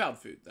 I found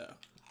food, though.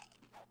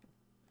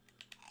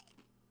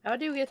 How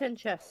do you get in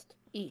chest?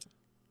 E.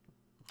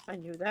 I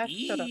knew that.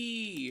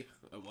 E.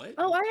 What?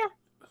 Oh,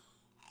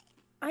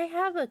 I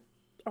have a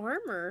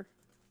armor.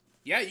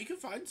 Yeah, you can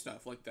find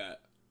stuff like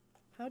that.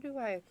 How do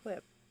I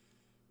equip?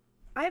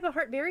 I have a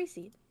heartberry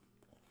seed.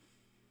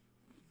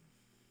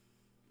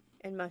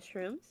 And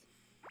mushrooms.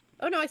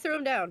 Oh no, I threw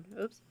them down.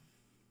 Oops.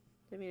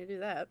 Didn't mean to do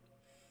that.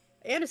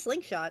 And a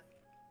slingshot.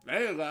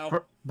 There you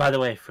go. By the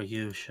way, for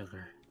you,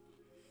 Sugar.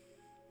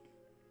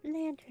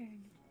 Lantern.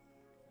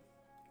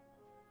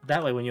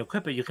 That way, when you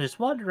equip it, you can just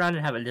wander around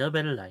and have a little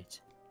bit of light.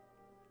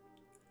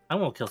 I'm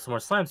gonna kill some more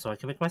slime so I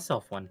can make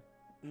myself one.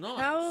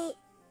 Nice.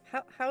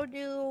 How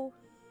do...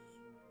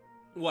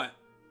 What?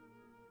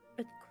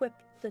 Equip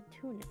the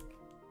tunic.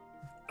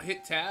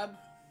 Hit tab.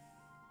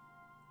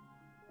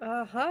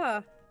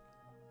 Uh-huh.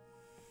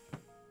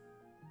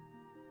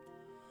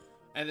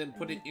 And then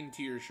put it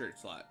into your shirt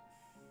slot.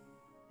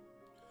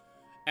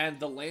 And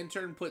the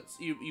lantern puts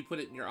you put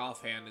it in your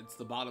offhand. It's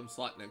the bottom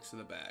slot next to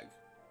the bag.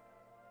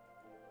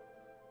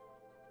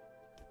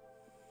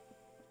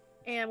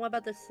 And what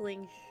about the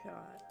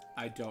slingshot?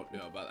 I don't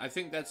know about. I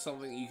think that's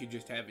something you could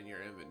just have in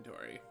your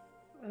inventory.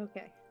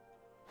 Okay.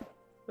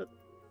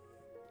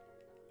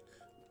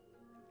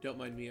 Don't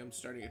mind me. I'm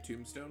starting a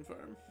tombstone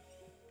farm.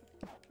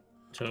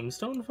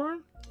 Tombstone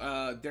farm?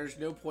 There's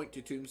no point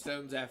to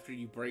tombstones after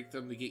you break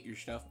them to get your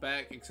stuff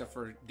back, except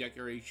for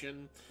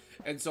decoration.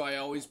 And so I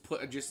always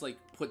put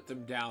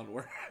them down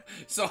where,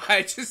 so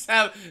I just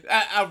have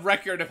a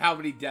record of how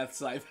many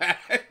deaths I've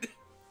had.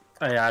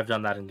 Oh, yeah, I've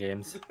done that in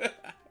games.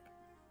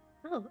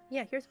 Oh,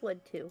 yeah, here's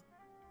wood too.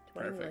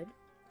 20 Perfect. wood.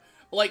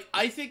 Like,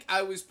 I think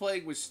I was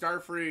playing with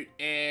Starfruit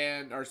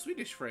and our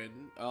Swedish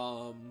friend,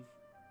 Alva?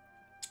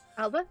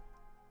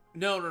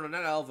 No,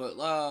 not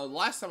Alva.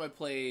 Last time I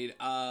played,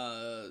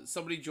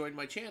 somebody joined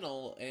my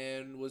channel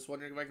and was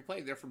wondering if I could play.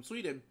 They're from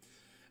Sweden.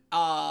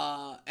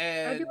 And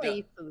how do I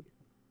eat food?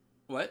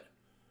 What?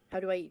 How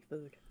do I eat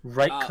food?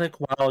 Right-click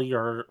while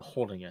you're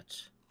holding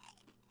it.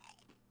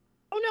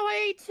 Oh no,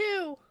 I ate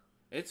 2!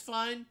 It's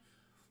fine.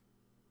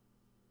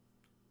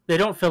 They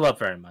don't fill up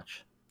very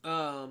much.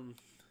 But,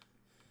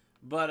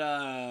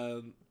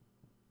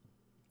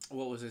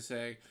 what was I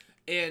saying?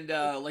 And,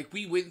 like,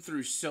 we went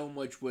through so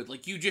much wood.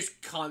 Like, you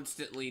just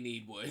constantly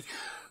need wood.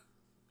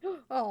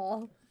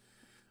 Aw.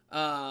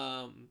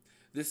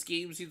 This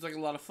game seems like a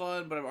lot of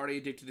fun, but I'm already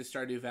addicted to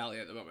Stardew Valley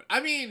at the moment. I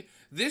mean,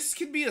 this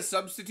could be a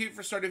substitute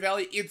for Stardew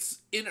Valley. It's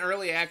in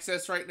early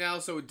access right now,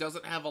 so it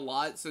doesn't have a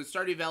lot. So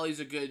Stardew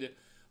Valley's a good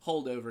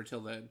holdover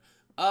till then.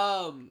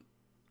 I'm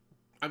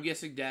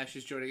guessing Dash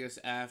is joining us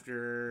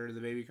after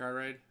the baby car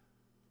ride?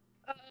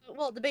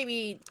 Well, the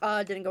baby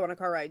didn't go on a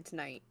car ride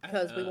tonight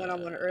because we went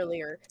on one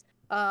earlier.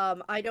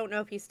 I don't know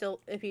if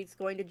he's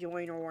going to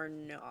join or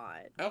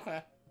not.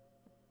 Okay.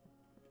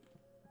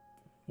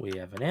 We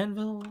have an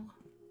anvil.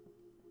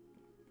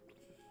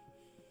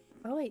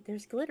 Oh wait,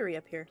 there's glittery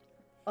up here.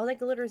 All that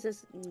glitters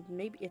is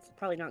maybe it's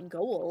probably not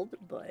gold,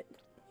 but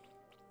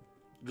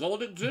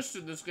gold exists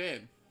in this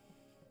game.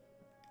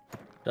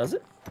 Does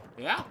it?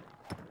 Yeah.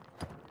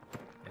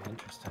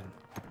 Interesting.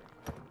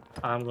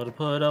 I'm gonna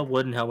put a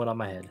wooden helmet on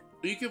my head.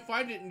 You can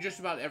find it in just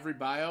about every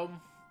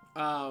biome.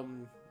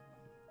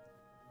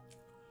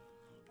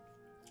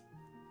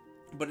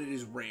 But it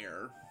is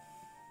rare.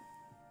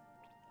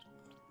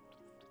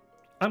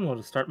 I'm going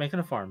to start making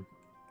a farm.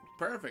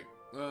 Perfect.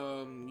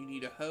 You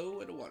need a hoe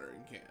and a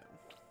watering can.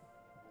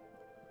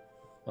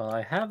 Well,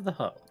 I have the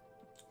hoe.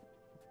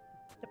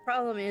 the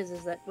problem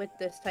is that with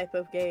this type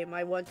of game,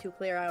 I want to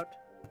clear out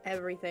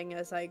everything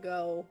as I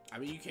go. I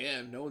mean, you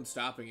can. No one's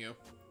stopping you.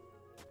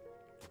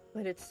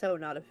 But it's so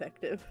not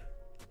effective.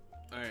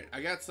 Alright,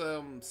 I got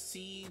some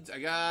seeds. I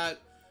got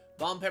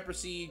bomb pepper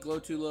seed, glow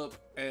tulip,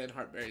 and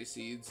heartberry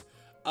seeds.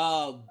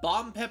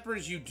 Bomb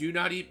peppers you do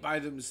not eat by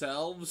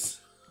themselves.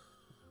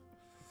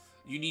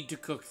 You need to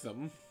cook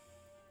them.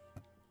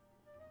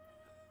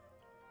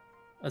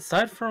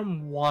 Aside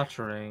from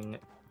watering,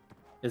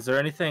 is there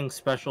anything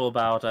special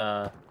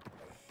about,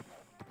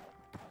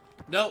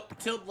 Nope,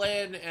 tilled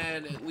land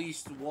and at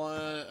least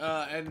one,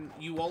 and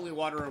you only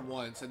water them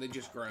once, and they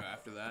just grow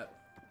after that.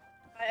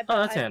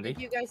 Oh, that's handy.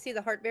 Did you guys see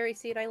the heartberry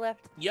seed I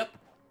left? Yep.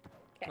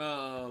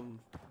 Okay.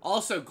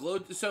 Also,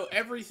 so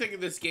everything in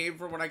this game,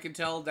 from what I can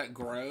tell, that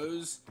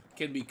grows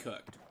can be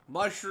cooked.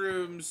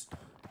 Mushrooms,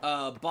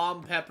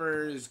 bomb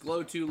peppers,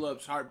 glow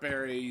tulips,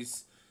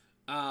 heartberries.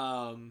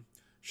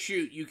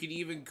 Shoot, you can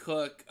even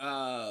cook,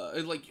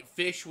 like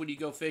fish when you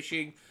go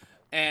fishing.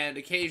 And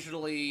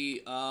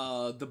occasionally,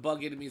 the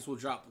bug enemies will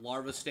drop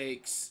larva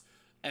steaks,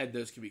 and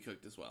those can be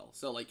cooked as well.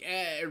 So, like,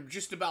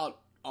 just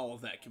about all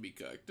of that can be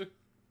cooked.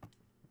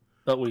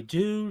 But we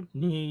do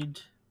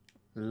need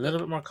A little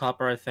bit more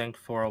copper, I think,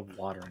 for a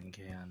watering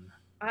can.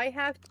 I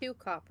have 2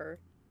 copper.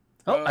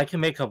 Oh, I can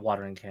make a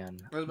watering can.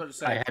 I was about to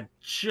say. I had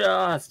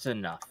just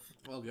enough.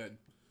 Well, good.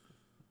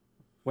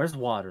 Where's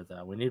water,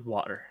 though? We need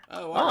water.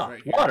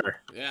 Right water.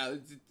 Yeah,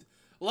 it's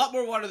a lot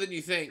more water than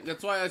you think.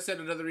 That's why I said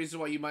another reason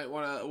why you might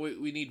want to...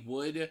 We need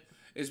wood,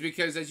 is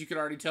because, as you can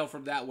already tell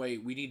from that way,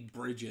 we need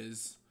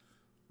bridges.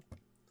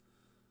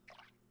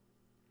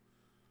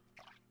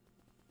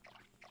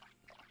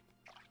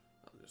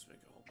 I'll just make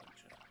a whole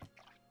bunch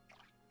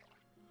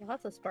of...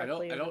 Lots of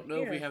sparkly. I don't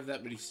know if we have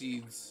that many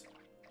seeds.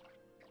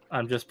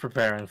 I'm just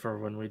preparing for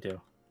when we do.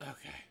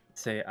 Okay.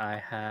 Say I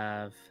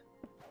have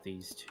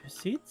these 2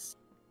 seeds.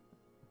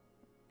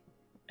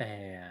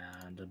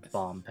 And a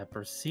bomb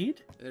pepper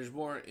seed. There's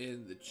more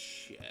in the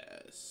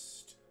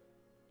chest.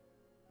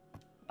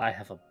 I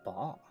have a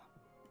bomb.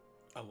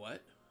 A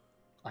what?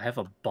 I have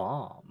a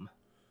bomb.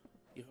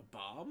 You have a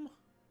bomb?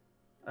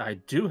 I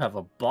do have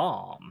a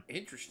bomb.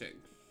 Interesting.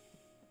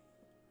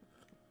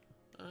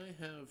 I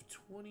have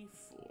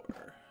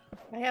 24.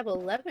 I have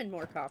 11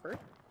 more copper.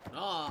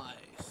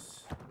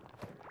 Nice.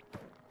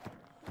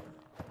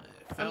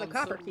 I'm the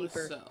copper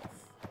keeper. Myself.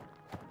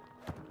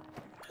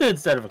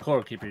 Instead of a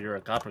core keeper, you're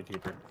a copper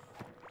keeper.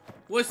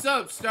 What's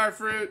up,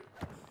 Starfruit?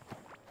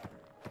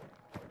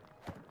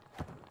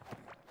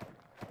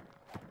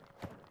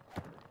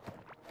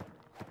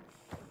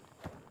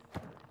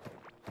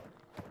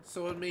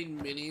 Someone made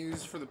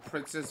minis for the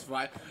Princess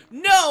Vi.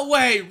 No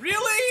way!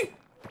 Really?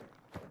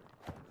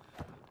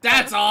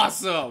 That's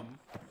awesome!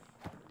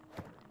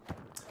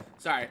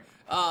 Sorry.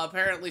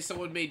 Apparently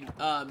someone made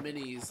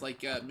minis,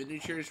 like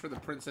miniatures for the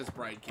Princess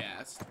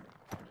Bridecast.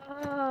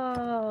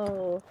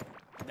 Oh.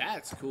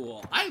 That's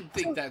cool. I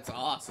think that's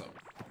awesome.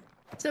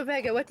 So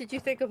Vega, what did you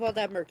think of all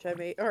that merch I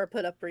made or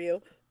put up for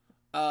you?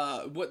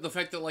 What the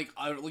fact that like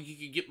you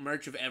could get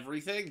merch of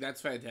everything? That's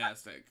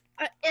fantastic.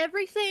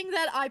 Everything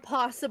that I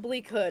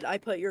possibly could, I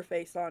put your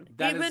face on,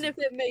 even if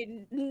it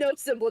made no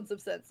semblance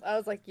of sense. I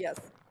was like, yes.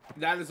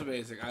 That is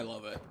amazing. I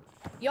love it.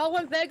 Y'all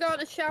want Vega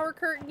on a shower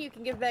curtain? You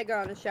can get Vega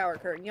on a shower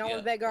curtain. Y'all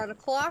want Vega on a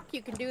clock?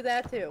 You can do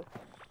that too.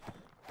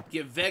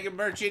 Get Vega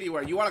merch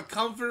anywhere. You want a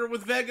comforter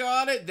with Vega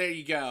on it? There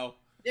you go.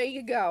 There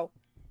you go.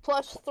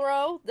 Plush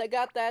throw, they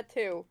got that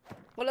too.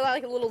 What about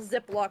like a little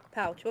Ziploc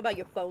pouch? What about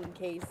your phone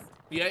case?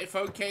 Yeah,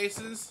 phone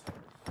cases.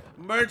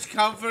 Merch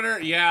comforter,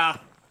 yeah.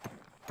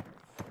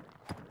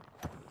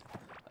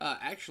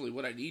 Actually,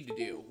 what I need to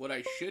do, what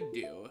I should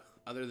do,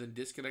 other than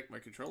disconnect my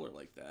controller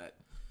like that,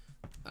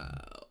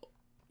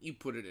 you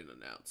put it in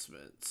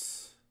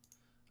announcements.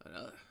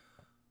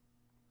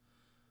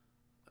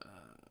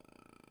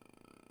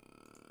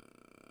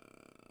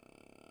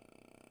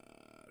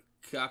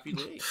 Copy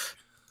link.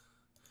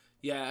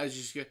 Yeah, I was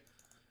just gonna...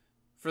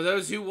 For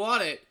those who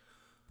want it,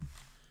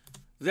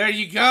 there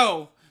you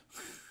go.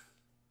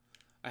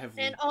 I have...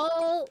 And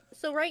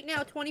so right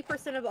now,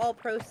 20% of all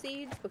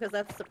proceeds, because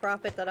that's the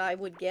profit that I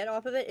would get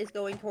off of it, is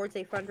going towards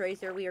a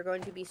fundraiser we are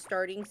going to be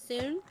starting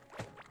soon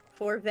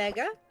for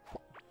Vega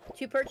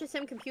to purchase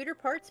him computer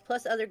parts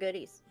plus other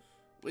goodies.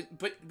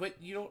 But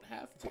you don't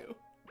have to.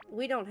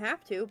 We don't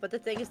have to, but the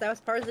thing is that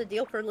was part of the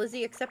deal for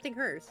Lizzie accepting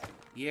hers.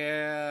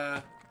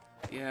 Yeah.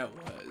 Yeah, it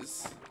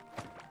was.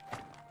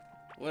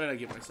 What did I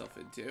get myself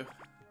into?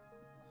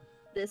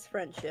 This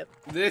friendship.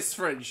 This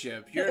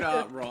friendship. You're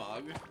not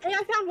wrong. Hey,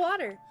 I found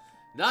water.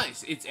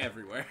 Nice. It's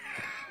everywhere.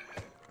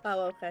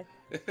 Oh, okay.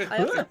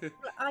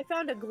 I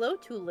found a glow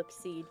tulip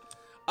seed.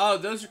 Oh,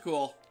 those are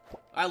cool.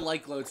 I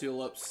like glow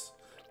tulips.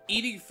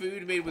 Eating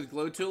food made with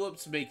glow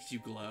tulips makes you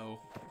glow.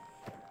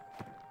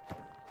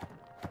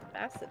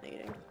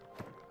 Fascinating.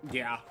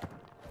 Yeah.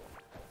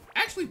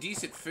 Actually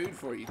decent food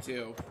for you,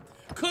 too.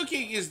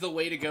 Cooking is the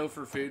way to go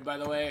for food, by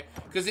the way,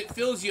 because it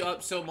fills you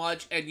up so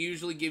much and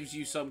usually gives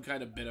you some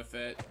kind of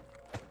benefit.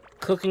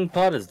 Cooking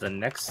pot is the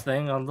next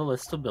thing on the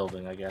list of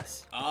building, I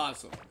guess.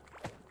 Awesome.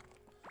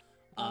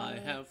 I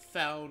have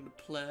found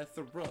a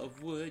plethora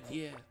of wood,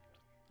 yeah.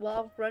 Well,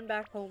 I'll run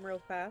back home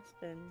real fast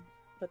and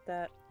put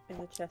that in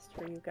the chest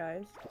for you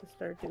guys to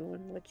start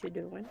doing what you're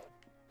doing.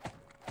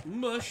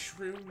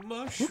 Mushroom.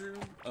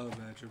 Oh,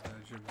 magic.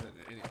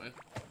 Anyway.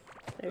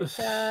 There's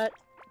that.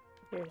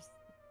 Here's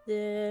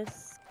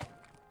this.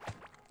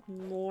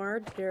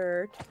 More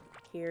dirt.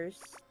 Here's...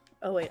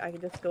 Oh, wait, I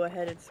can just go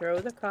ahead and throw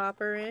the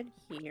copper in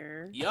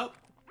here. Yep.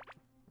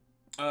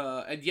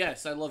 And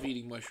yes, I love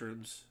eating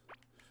mushrooms.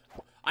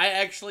 I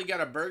actually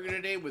got a burger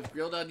today with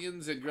grilled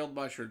onions and grilled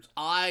mushrooms.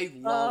 I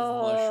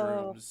love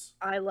mushrooms.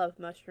 I love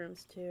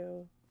mushrooms,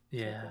 too.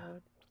 Yeah.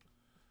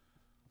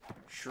 Oh,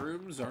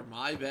 shrooms are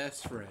my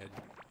best friend.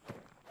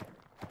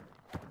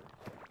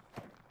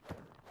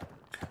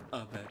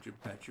 Badger.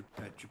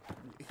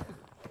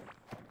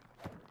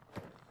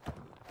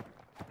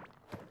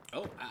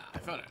 Oh, I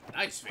found a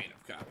nice vein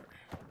of copper.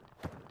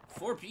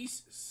 4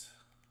 pieces.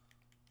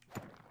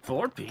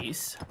 4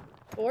 piece?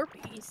 4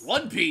 piece.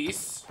 1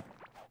 piece.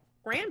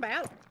 Grand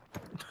bat.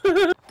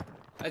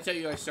 I tell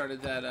you, I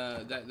started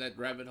that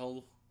rabbit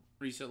hole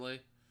recently.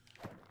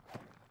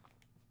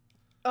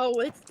 Oh,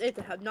 it's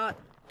not.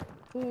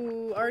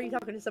 Ooh, are you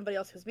talking to somebody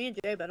else? Because me and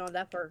Jay have been on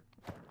that for...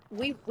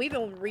 We've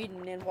been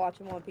reading and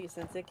watching One Piece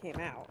since it came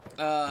out.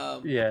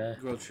 Yeah.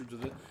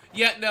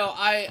 Yeah, no,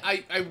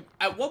 I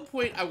at one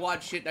point I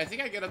watched it, and I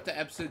think I got up to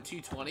episode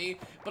 220,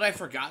 but I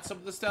forgot some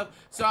of the stuff.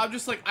 So I'm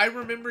just like, I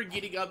remember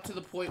getting up to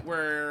the point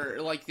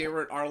where, like, they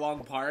were at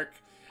Arlong Park,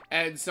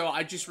 and so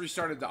I just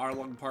restarted the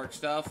Arlong Park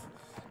stuff.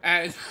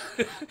 And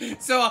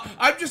so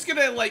I'm just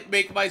gonna, like,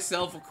 make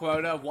myself a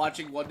quota of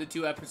watching 1 to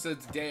 2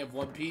 episodes a day of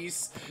One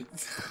Piece.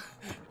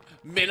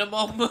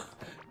 Minimum.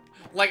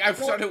 Like,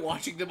 I've started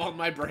watching them on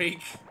my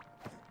break.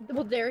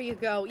 Well, there you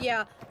go.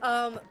 Yeah,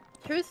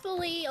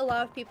 truthfully, a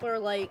lot of people are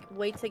like,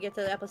 wait to get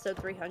to episode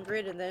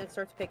 300 and then it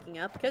starts picking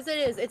up. Because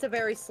it's a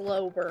very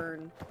slow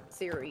burn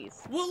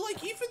series. Well,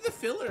 like, even the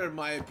filler, in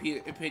my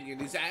opinion,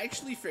 is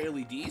actually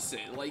fairly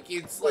decent. Like,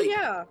 it's, like,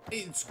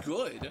 it's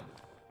good.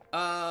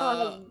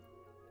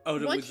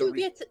 Once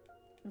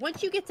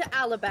you get to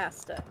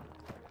Alabasta,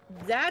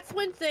 that's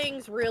when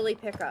things really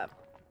pick up.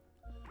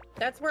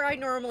 That's where I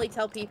normally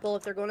tell people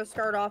if they're going to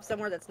start off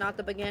somewhere that's not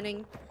the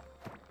beginning,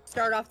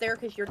 start off there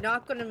because you're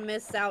not going to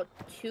miss out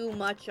too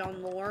much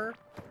on lore.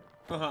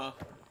 Uh-huh.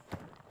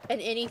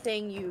 And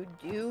anything you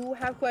do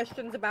have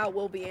questions about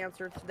will be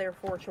answered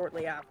therefore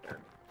shortly after.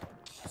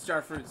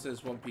 Starfruit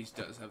says One Piece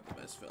does have the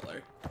best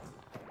filler.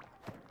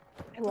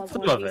 I love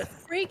One Piece.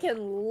 Freaking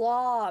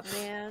law,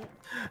 man.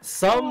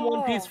 Some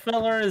One Piece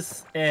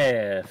fillers,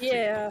 yeah.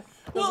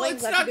 Well,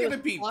 it's not going to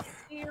be...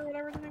 Foxy or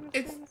whatever the name of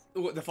it's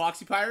what, the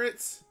Foxy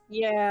Pirates?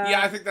 Yeah.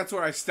 Yeah, I think that's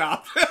where I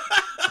stopped.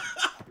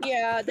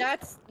 Yeah,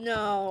 that's...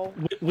 No.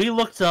 We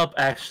looked up,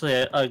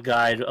 actually, a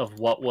guide of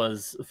what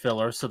was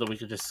filler so that we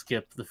could just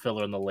skip the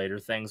filler and the later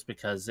things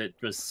because it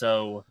was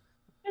so...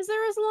 Is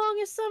there as long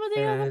as some of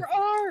the other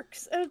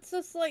arcs? It's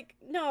just like,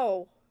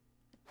 no.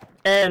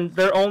 And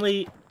they're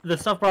only... The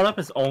stuff brought up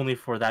is only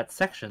for that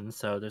section,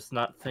 so there's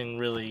nothing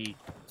really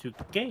to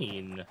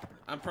gain.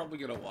 I'm probably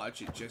gonna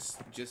watch it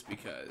just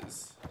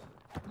because.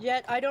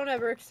 Yet, I don't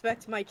ever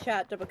expect my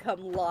chat to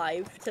become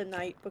live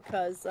tonight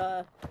because,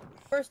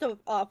 first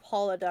off,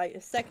 holiday.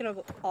 Second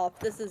of off,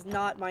 this is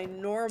not my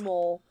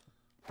normal,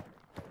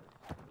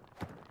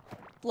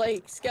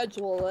 like,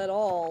 schedule at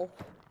all.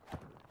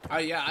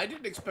 Yeah, I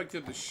didn't expect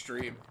him to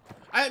stream.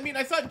 I mean,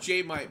 I thought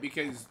Jay might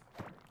because,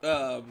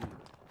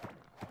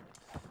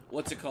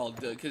 what's it called?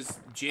 Because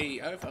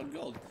Jay, I found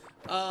gold.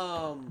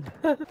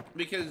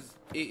 Because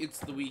it's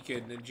the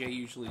weekend and Jay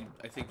usually,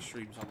 I think,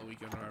 streams on the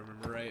weekend, if I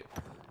remember right.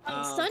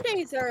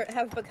 Sundays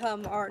have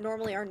become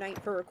normally our night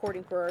for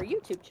recording for our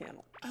YouTube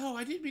channel. Oh,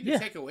 I didn't mean to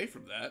take away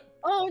from that.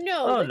 Oh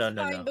no, it's no,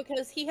 fine no.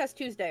 because he has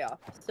Tuesday off,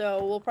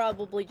 so we'll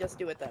probably just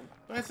do it then.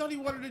 But I thought he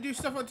wanted to do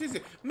stuff on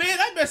Tuesday. Man,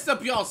 I messed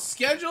up y'all's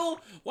schedule.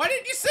 Why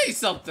didn't you say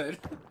something?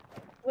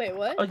 Wait,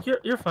 what? Oh,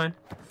 you're fine.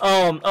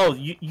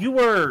 You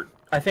were,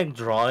 I think,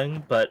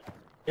 drawing, but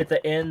at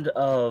the end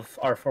of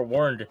our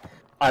Forewarned,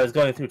 I was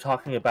going through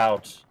talking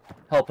about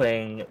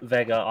helping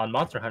Vega on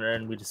Monster Hunter,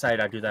 and we decided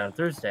I'd do that on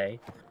Thursday.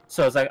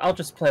 So I was like, I'll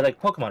just play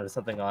like Pokemon or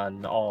something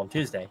on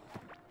Tuesday.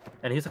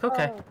 And he's like,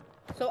 okay. Oh,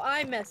 so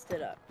I messed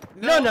it up.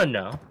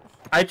 No.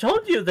 I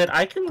told you that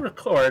I can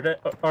record,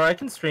 or I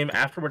can stream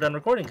after we're done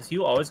recording, because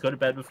you always go to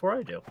bed before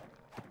I do.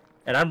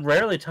 And I'm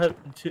rarely tired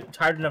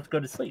enough to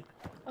go to sleep.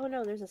 Oh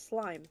no, there's a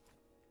slime.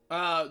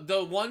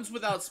 The ones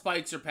without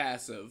spikes are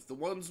passive. The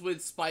ones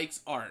with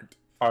spikes aren't.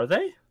 Are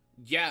they?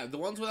 Yeah, the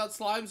ones without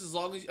slimes, as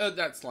long as...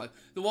 not slime.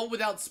 The one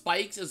without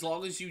spikes, as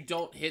long as you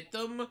don't hit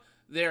them,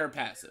 they're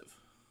passive.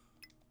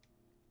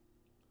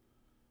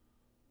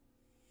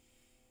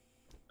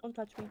 Don't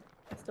touch me.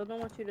 I still don't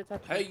want you to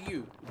touch me. Hey,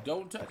 you.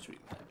 Don't touch me.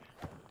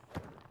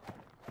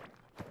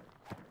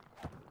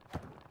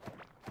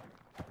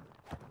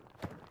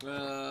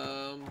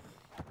 Well,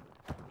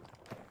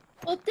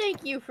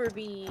 thank you for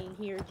being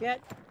here,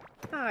 Jet.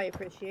 I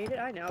appreciate it.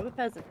 I now have a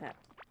peasant hat.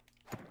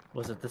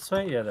 Was it this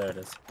way? Yeah, there it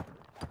is.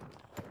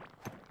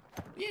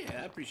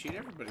 Yeah, I appreciate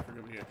everybody for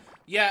coming here.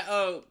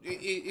 Yeah,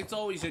 it's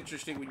always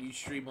interesting when you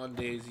stream on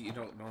days that you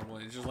don't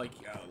normally. It's just like,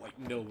 like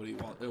nobody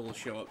will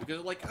show up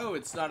because like, oh,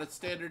 it's not a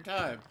standard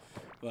time.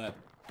 But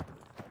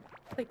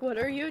like, what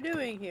are you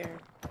doing here?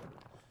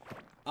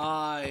 Do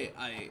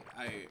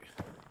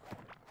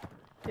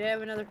you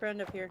have another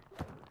friend up here?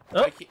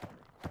 Oh.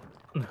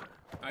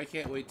 I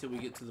can't wait till we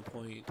get to the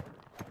point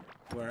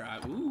where I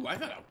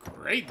got a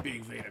great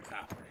big vein of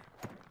copper.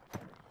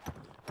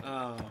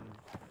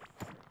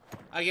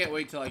 I can't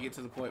wait till I get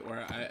to the point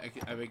where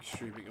I make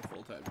streaming a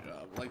full-time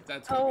job. Like,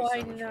 that's gonna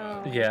be so much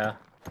fun. Yeah.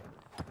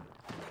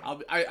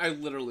 I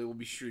literally will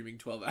be streaming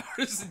 12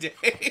 hours a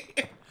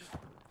day.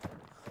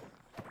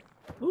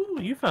 Ooh,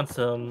 you found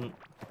some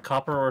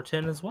copper or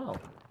tin as well.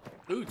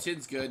 Ooh,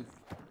 tin's good.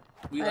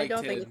 I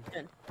don't think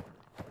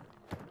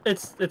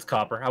it's tin. It's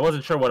copper. I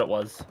wasn't sure what it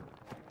was.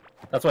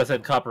 That's why I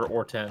said copper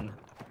or tin.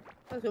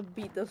 I was gonna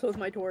beat this with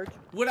my torch.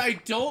 What I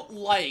don't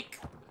like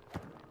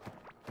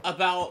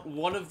about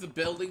one of the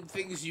building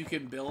things you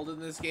can build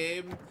in this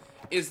game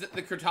is that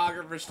the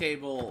cartographer's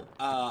table,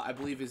 I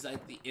believe, is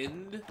at the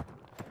end.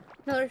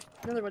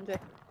 Another one, Jay.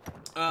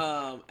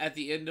 At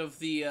the end of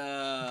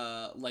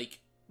the, like,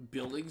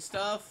 building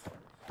stuff.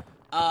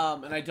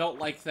 And I don't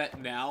like that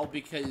now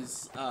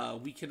because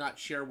we cannot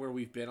share where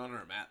we've been on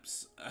our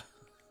maps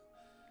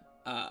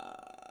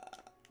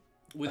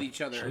with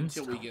each other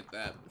until we get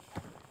that.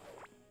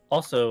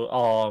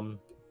 Also,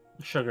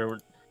 Sugar,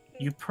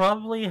 you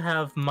probably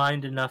have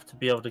mined enough to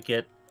be able to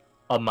get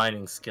a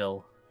mining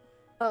skill.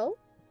 Oh?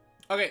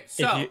 Okay,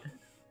 so...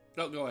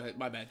 Oh, go ahead.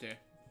 My bad, there.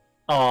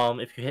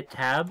 If you hit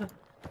tab,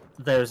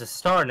 there's a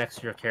star next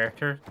to your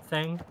character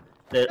thing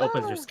that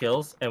opens your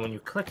skills, and when you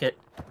click it,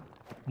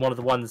 one of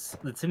the ones...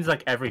 It seems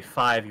like every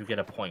 5 you get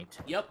a point.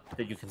 Yep.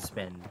 That you can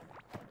spend.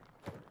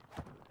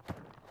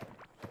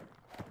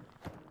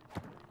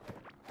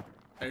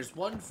 There's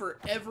one for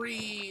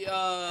every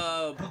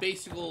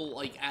basic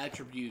like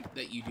attribute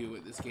that you do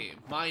in this game: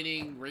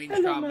 mining, range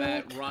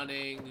combat,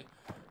 running,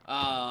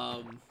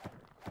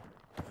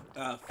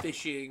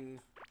 fishing.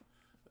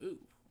 Ooh,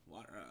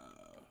 water.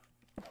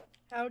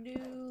 How do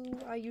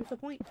I use a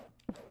point?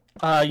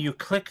 You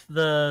click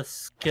the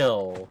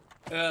skill.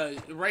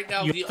 Right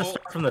now you have to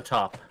start from the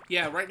top.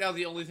 Yeah, right now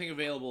the only thing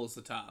available is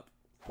the top.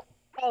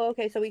 Oh,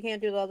 okay. So we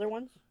can't do the other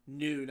ones.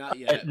 No, not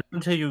yet.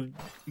 Until you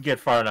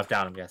get far enough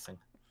down, I'm guessing.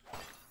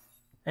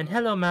 And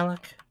hello,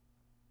 Malik.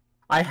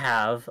 I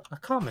have a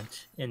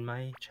comment in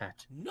my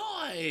chat.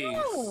 Nice!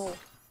 Oh.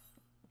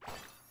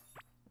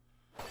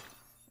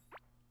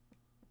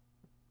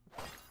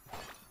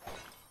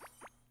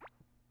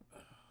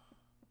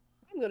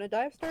 I'm gonna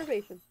die of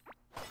starvation.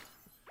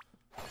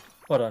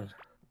 Hold on.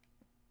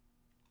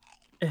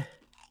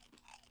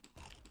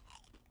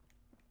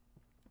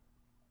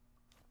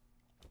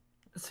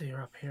 So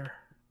you're up here.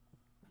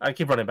 I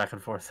keep running back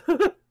and forth.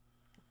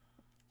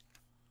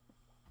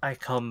 I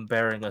come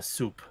bearing a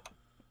soup.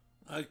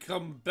 I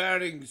come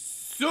bearing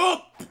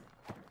soup!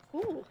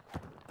 Ooh.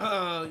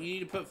 You need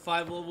to put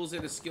 5 levels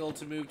in a skill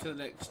to move to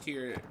the next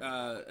tier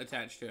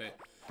attached to it.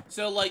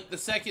 So, like, the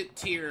second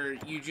tier,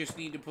 you just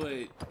need to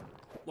put,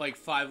 like,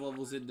 5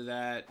 levels into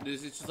that.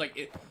 It's just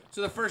like,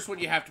 so the first one,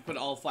 you have to put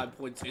all 5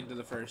 points into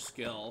the first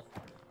skill.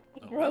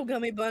 Bro,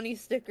 Gummy Bunny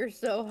sticker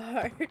so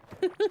hard.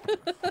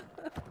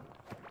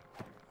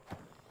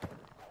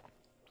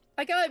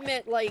 I gotta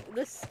admit, like,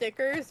 the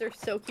stickers are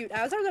so cute,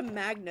 as are the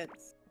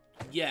magnets.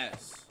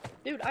 Yes.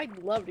 Dude, I'd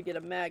love to get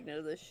a magnet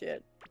of this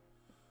shit.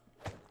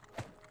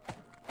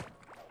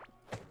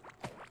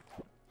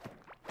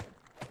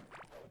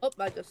 Oh,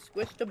 I just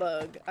squished a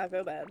bug. I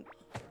feel bad.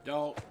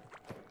 Don't.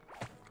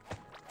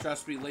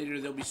 Trust me,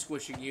 later they'll be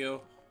squishing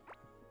you.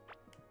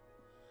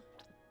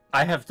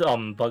 I have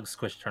bug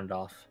squish turned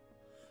off.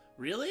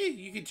 Really?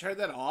 You can turn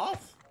that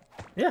off?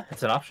 Yeah,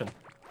 it's an option.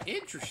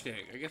 Interesting.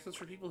 I guess that's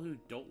for people who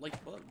don't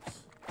like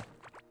bugs.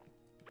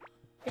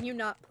 Can you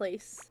not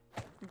place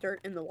dirt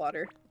in the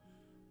water?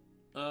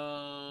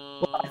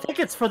 Well, I think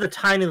it's for the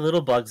tiny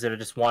little bugs that are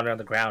just wandering on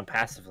the ground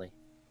passively.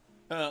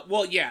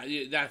 Well, yeah,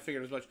 I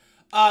figured as much.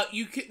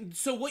 You can.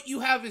 So what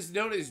you have is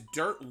known as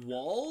dirt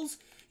walls.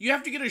 You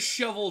have to get a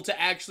shovel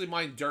to actually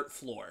mine dirt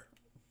floor.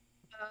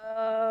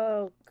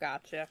 Oh,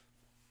 gotcha.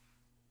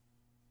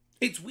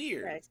 It's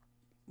weird, right.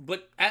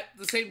 But at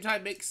the same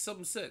time makes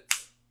some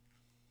sense.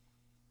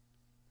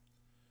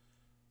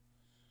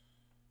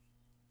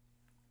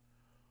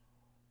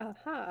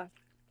 Aha.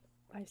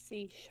 I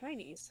see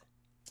shinies.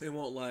 I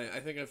won't lie. I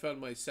think I found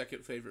my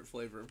second favorite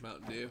flavor of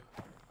Mountain Dew.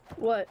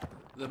 What?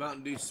 The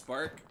Mountain Dew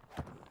Spark.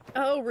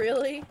 Oh,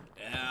 really?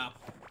 Yeah.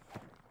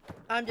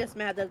 I'm just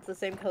mad that it's the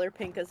same color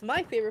pink as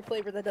my favorite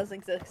flavor that doesn't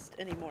exist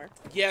anymore.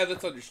 Yeah,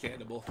 that's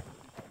understandable.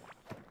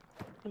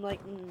 I'm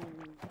like,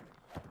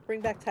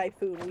 bring back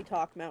Typhoon. We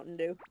talk Mountain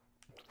Dew.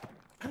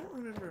 I don't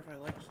remember if I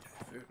liked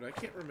Typhoon. I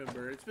can't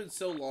remember. It's been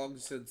so long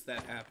since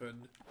that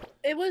happened.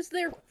 It was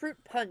their fruit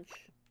punch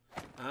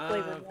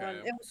flavored okay. one.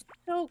 It was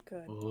so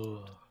good. Ooh.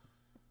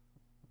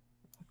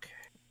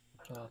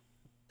 Okay.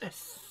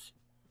 This.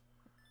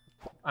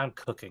 I'm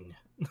cooking.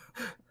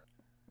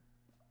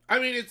 I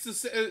mean,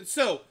 it's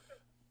so.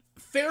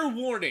 Fair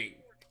warning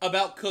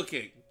about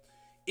cooking.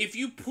 If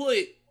you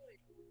put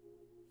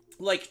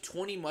like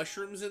 20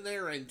 mushrooms in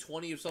there and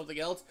 20 of something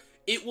else,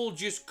 it will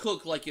just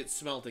cook like it's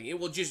smelting. It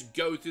will just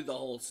go through the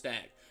whole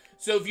stack.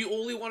 So if you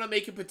only want to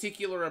make a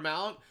particular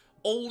amount,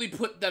 only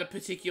put that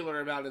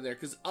particular amount in there,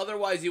 because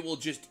otherwise it will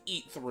just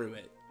eat through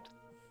it.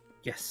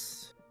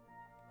 Yes.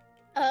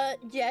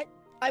 Jet,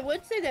 I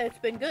would say that it's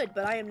been good,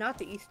 but I am not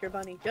the Easter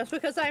Bunny. Just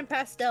because I am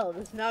pastel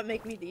does not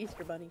make me the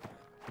Easter Bunny.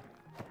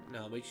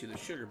 No, it makes you the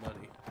Sugar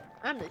Bunny.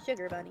 I'm the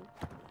Sugar Bunny.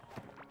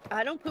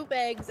 I don't poop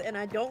eggs, and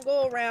I don't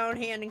go around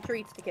handing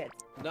treats to kids.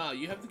 Nah,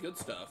 you have the good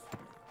stuff.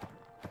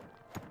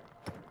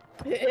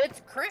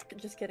 It's crack.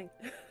 Just kidding.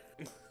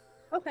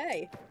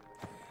 Okay.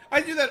 I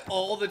do that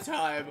all the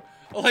time.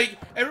 Like,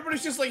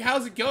 everybody's just like,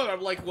 how's it going?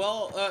 I'm like,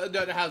 well,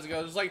 no, how's it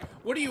going? It's like,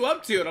 what are you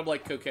up to? And I'm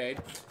like, cocaine.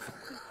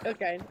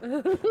 Okay.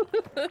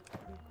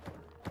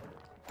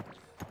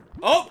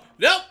 Oh,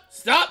 no,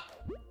 stop.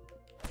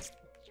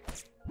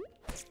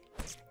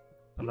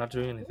 I'm not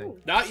doing anything.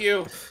 Ooh. Not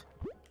you.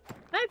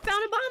 I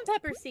found a bomb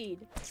pepper seed.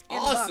 And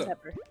Awesome. a bomb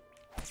pepper.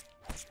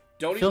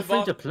 Don't eat Feel the free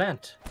bomb. to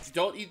plant.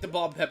 Don't eat the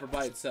bomb pepper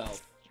by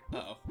itself.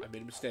 Uh-oh, I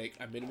made a mistake.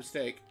 I made a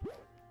mistake.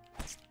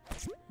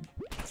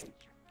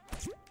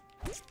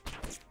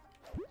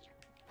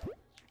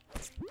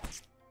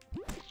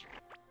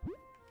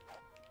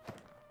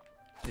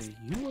 Okay,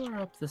 you are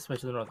up this way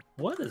to the north.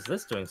 What is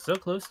this doing so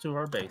close to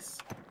our base?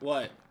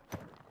 What?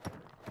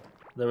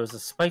 There was a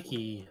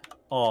spiky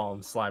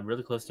alm slime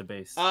really close to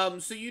base.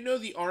 So you know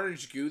the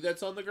orange goo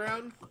that's on the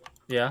ground?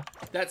 Yeah?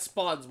 That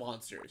spawns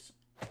monsters.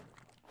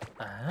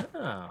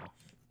 Oh.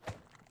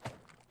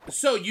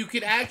 So you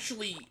could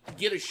actually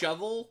get a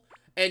shovel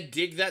and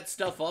dig that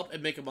stuff up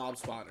and make a mob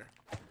spawner.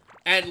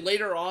 And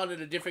later on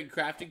in a different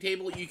crafting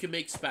table, you can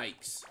make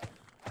spikes.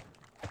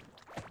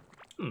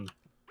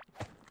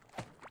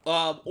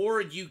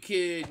 Or you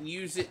can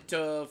use it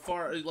to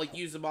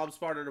use the mob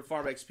spawner to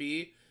farm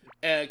XP.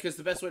 Because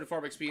the best way to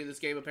farm XP in this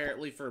game,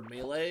 apparently, for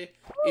melee,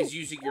 is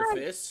using your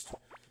fist.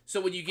 So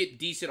when you get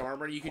decent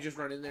armor, you can just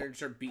run in there and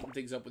start beating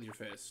things up with your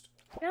fist.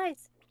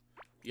 Guys.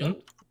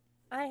 Yep.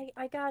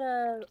 I got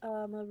a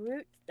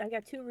root. I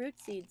got 2 root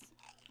seeds.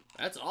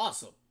 That's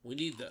awesome. We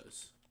need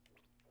those.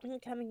 I'm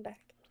coming back.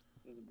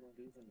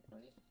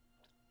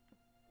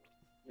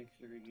 Make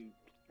sure you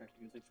try to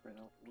use spread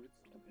outwards.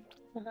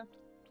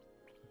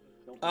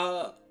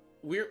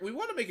 We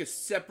want to make a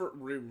separate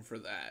room for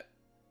that.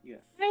 Yeah.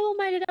 I will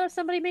mind it out if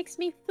somebody makes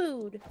me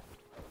food.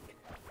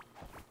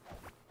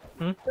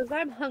 Because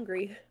I'm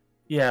hungry.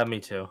 Yeah, me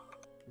too.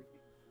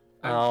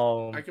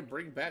 I can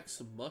bring back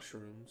some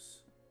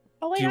mushrooms.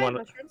 Oh wait, Do you I have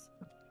wanna- mushrooms.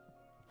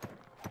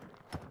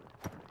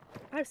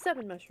 I have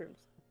 7 mushrooms.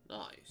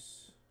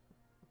 Nice.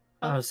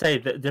 I would say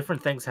that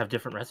different things have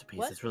different recipes.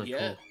 What? It's really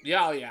Yeah. cool.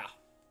 Yeah, oh, yeah.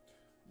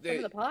 Some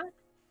in the pot?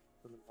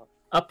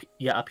 Up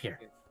here.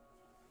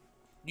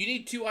 You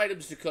need 2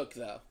 items to cook,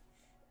 though.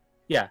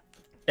 Yeah.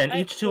 And I-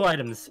 each 2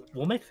 items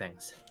will make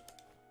things.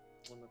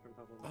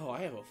 Oh,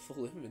 I have a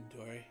full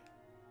inventory.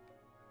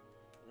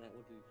 That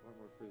will do far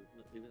more food.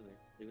 No, leave it in there.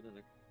 Leave it in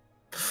there.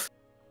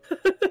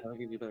 I'll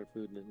give you better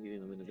food than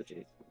eating them in a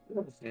day.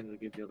 And it'll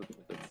give you other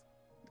benefits.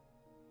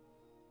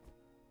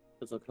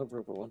 Because I'll cover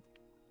over one.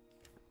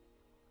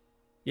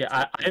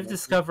 Yeah, I've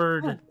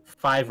discovered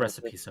 5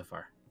 recipes so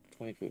far.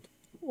 20 food.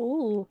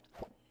 Ooh.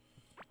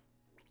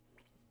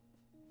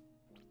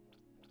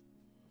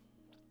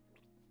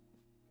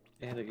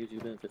 And it gives you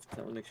benefits because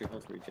that one makes your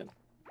health regen.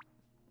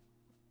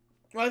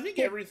 Well, I think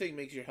everything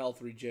makes your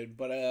health regen,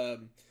 but,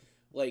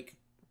 like,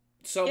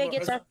 some Yeah,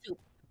 get that soup.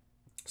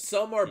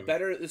 some are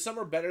better. Some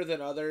are better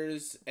than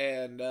others,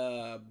 and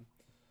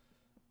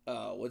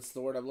what's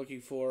the word I'm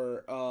looking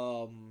for?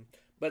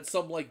 But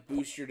some like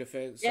boost your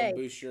defense, some Yay.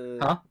 boost your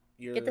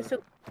your. Get the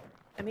soup.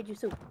 I made you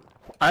soup.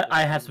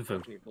 I have some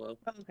food. Oh,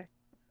 okay.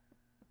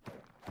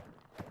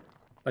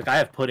 Like, I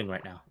have pudding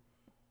right now.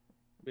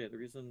 Yeah, the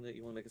reason that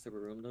you want to make a separate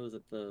room, though, is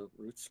that the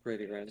roots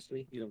spread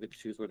erratically. You don't get to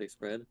choose where they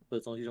spread, but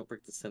as long as you don't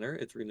break the center,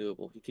 it's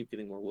renewable. You keep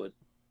getting more wood.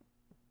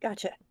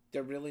 Gotcha.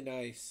 They're really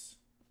nice.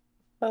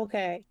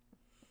 Okay.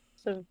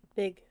 So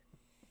big.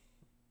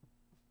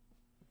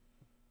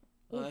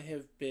 I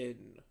have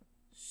been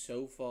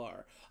so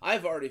far.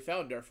 I've already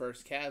found our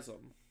first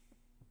chasm.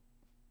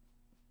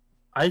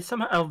 I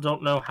somehow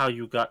don't know how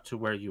you got to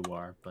where you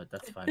are, but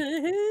that's fine.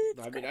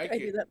 I mean, I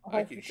do that I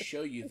all can the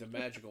show you the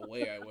magical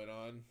way I went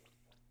on.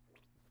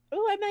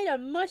 Oh, I made a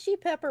mushy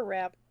pepper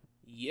wrap.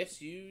 Yes,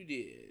 you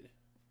did.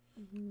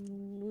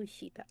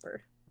 Mushy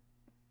pepper.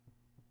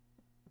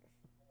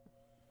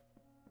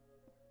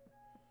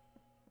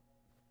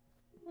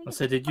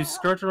 So did you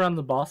skirt around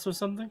the boss or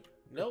something?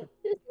 Nope.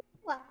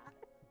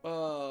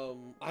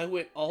 I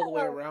went all the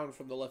way around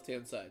from the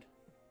left-hand side.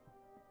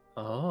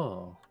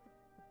 Oh.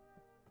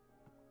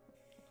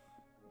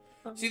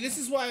 See, this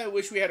is why I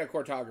wish we had a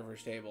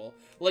cartographer's table.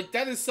 Like,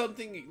 that is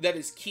something that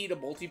is key to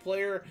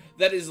multiplayer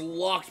that is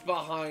locked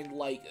behind,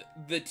 like,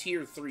 the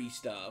tier 3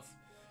 stuff.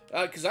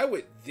 Because I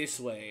went this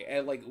way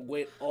and, like,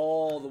 went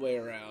all the way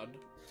around.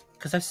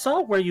 Because I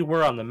saw where you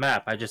were on the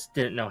map, I just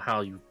didn't know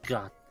how you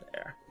got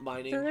there.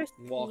 Mining, So there's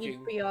walking.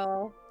 seed for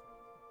y'all.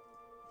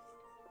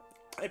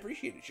 I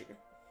appreciate it, Sugar.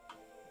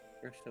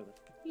 Fresh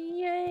toast.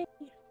 Yay.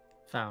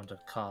 Found a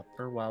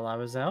copper while I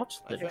was out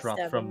that Okay. dropped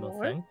 7 from the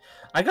more. thing.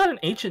 I got an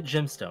ancient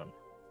gemstone.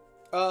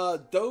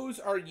 Those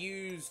are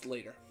used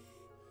later.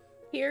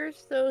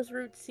 Here's those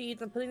root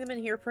seeds. I'm putting them in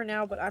here for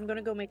now, but I'm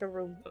gonna go make a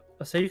room.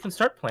 So you can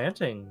start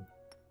planting.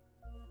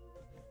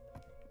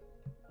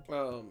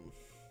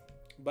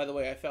 By the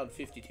way, I found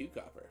 52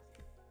 copper.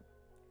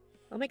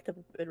 I'll make the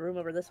room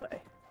over this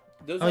way.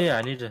 Those Oh are, yeah,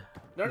 I need to.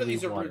 none of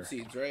these are leave water. root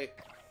seeds, right?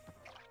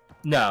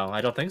 No,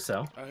 I don't think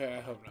so. Okay,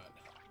 I hope not.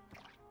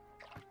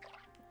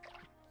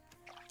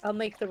 I'll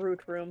make the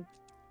root room.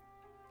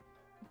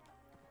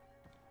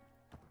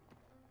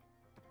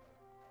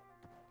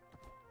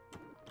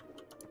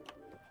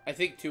 I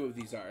think 2 of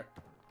these are.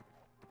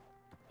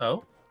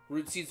 Oh?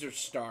 Root seeds are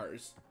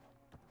stars.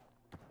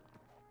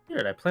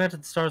 Weird, I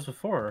planted stars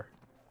before.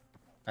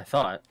 I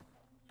thought.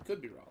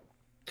 Could be wrong.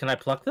 Can I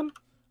pluck them?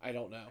 I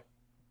don't know.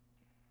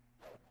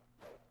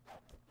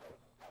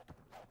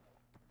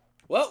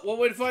 Well, one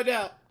way to find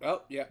out.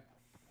 Oh, yeah.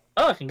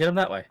 Oh, I can get them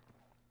that way.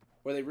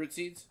 Were they root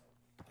seeds?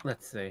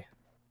 Let's see.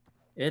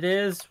 It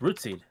is root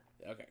seed.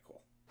 Okay,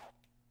 cool.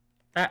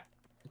 Ah,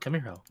 come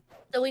here, Ho.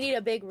 So we need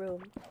a big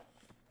room.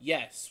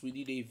 Yes, we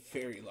need a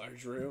very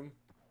large room.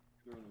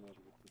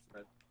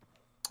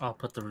 I'll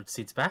put the root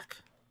seeds back.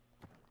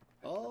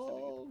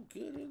 All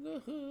good in the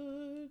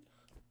hood.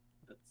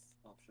 That's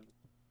optional.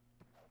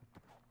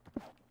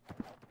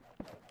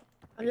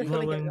 I'm just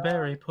gonna Glowing get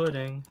berry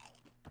pudding.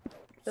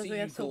 Does See we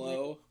you have some-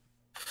 glow.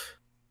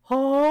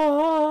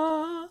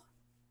 Ah!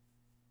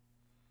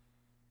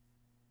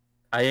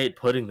 I ate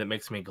pudding that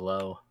makes me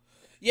glow.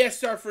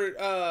 Yes, Starford.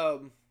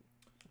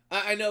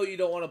 I know you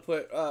don't want to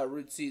put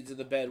root seeds in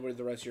the bed with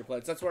the rest of your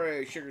plants. That's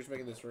why Sugar's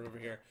making this room over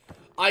here.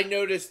 I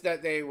noticed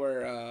that they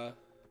were.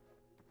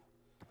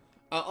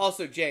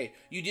 Also, Jay,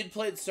 you did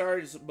plant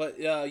stars, but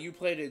you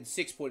planted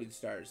 6-pointed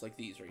stars like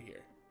these right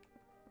here.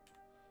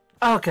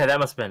 Okay, that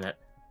must have been it.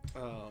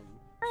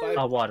 Five,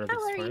 I'll water How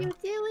this are for you you.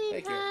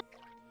 doing? Thank you.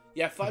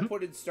 Yeah,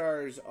 5-pointed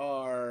stars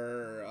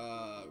are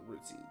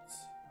root seeds.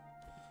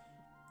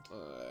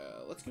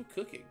 Let's go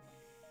cooking.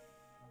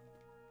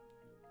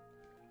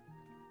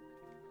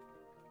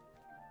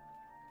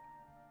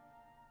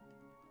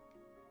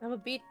 I'm gonna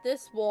beat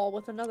this wall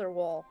with another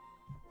wall.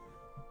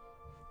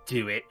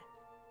 Do it.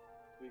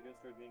 Will you guys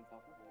start getting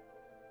copper?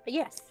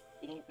 Yes.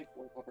 You don't take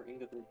 1 copper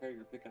ingot to repair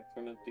your pickaxe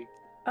from empty.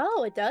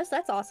 Oh, it does?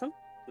 That's awesome.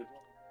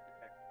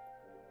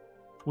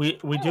 We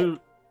do,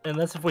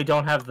 unless if we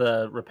don't have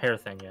the repair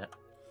thing yet.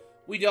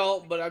 We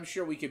don't, but I'm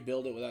sure we can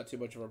build it without too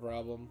much of a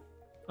problem.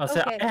 I'll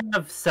say Okay. I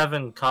have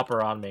 7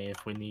 copper on me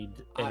if we need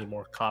any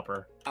more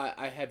copper.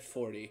 I had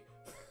 40.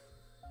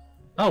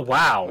 Oh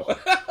wow!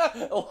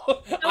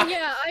 Oh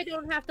yeah, I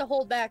don't have to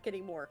hold back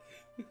anymore.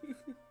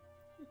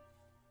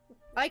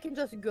 I can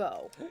just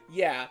go.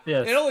 Yeah,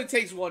 Yes. it only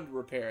takes 1 to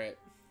repair it.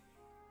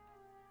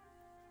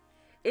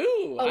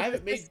 Ooh, Oh, I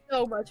haven't this made is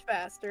so much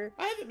faster.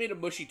 a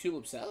mushy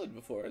tulip salad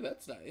before.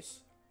 That's nice.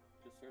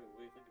 Just sort of, what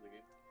do you think of the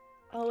game?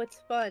 Oh, it's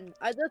fun.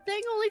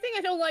 Only thing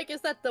I don't like is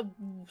that the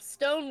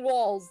stone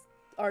walls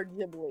are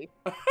gibbly.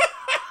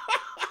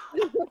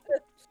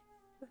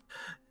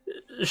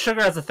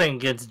 Sugar has a thing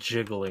against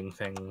jiggling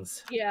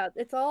things. Yeah,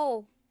 it's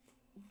all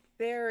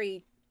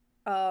very,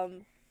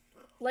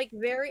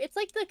 it's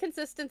like the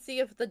consistency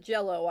of the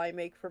Jello I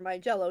make for my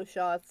Jello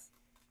shots.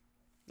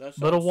 That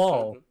But a sounds so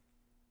wall.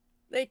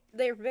 good.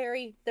 They're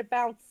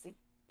bouncy.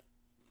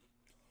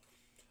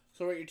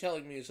 So what you're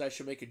telling me is I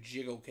should make a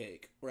jiggle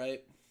cake,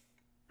 right?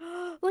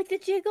 Like the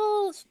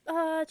Jiggle,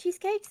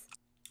 cheesecakes?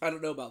 I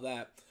don't know about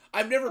that.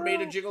 I've never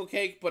made a Oh. jiggle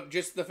cake, but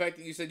just the fact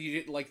that you said you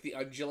didn't like the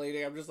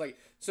undulating, I'm just like,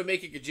 so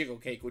making a jiggle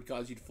cake would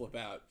cause you to flip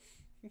out.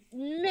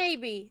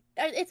 Maybe.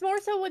 It's more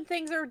so when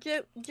things are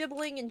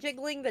gibbling and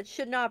jiggling that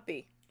should not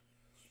be.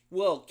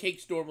 Well,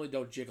 cakes normally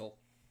don't jiggle.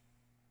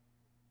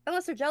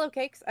 Unless they're Jello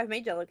cakes. I've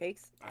made Jello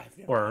cakes. I've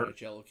never Or- had a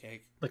jello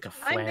cake. Like a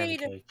I flan made-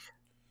 cake.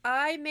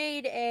 I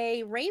made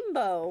a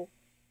rainbow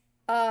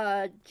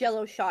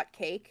Jello shot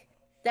cake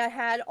that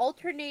had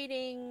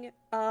alternating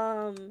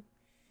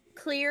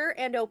clear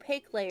and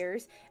opaque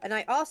layers, and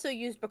I also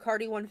used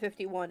Bacardi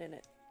 151 in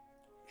it.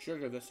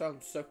 Sugar, that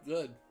sounds so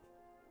good.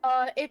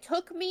 It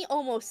took me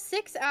almost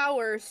 6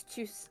 hours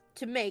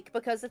to make,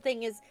 because the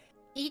thing is,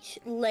 each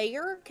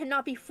layer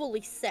cannot be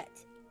fully set.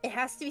 It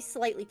has to be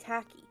slightly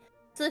tacky.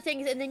 So the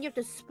thing is, and then you have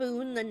to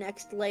spoon the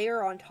next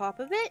layer on top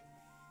of it.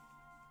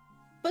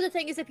 But the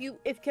thing is, if you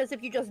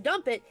just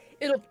dump it,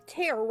 it'll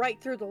tear right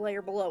through the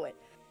layer below it.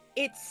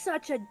 It's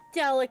such a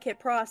delicate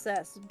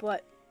process,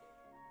 but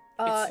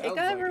It sounds it got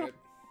like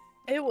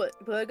everyone,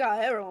 it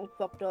got everyone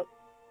fucked up.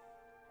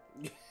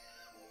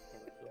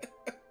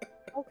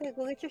 Okay,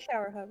 go get your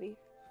shower, hubby.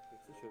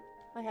 What's the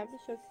show? I have the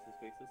sugar. His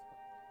faces?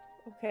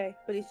 Okay,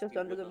 but he's just You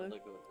under would the not moon.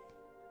 let go.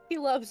 He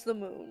loves the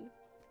moon.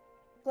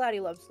 Glad he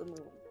loves the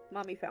moon.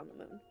 Mommy found the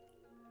moon.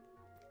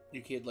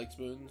 Your kid likes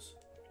spoons?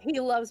 He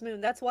loves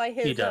moon. That's why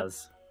his He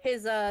does.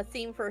 his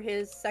theme for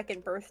his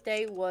second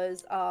birthday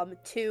was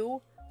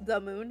to the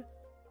moon.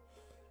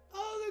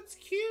 Oh, that's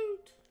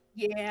cute.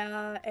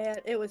 Yeah, and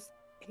he was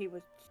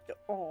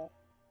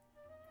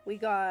we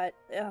got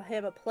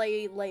him a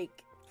play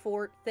like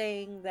fort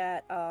thing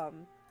that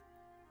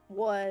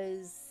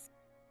was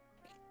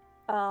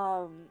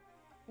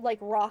like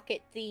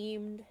rocket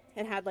themed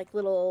and had like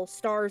little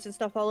stars and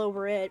stuff all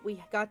over it.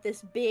 We got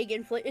this big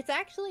it's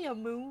actually a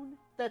moon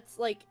that's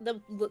like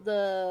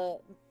the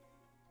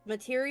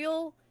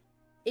material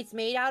it's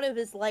made out of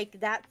is like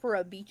that for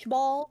a beach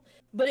ball,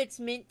 but it's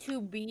meant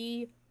to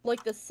be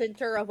like the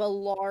center of a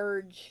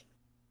large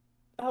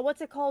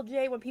what's it called,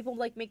 Jay, when people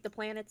like make the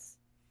planets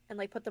and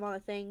like put them on a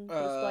thing to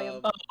display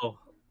them? Oh,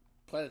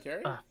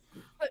 Planetarium?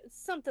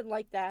 Something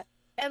like that.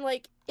 And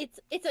like it's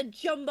a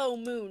jumbo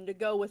moon to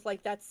go with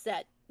like that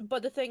set.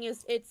 But the thing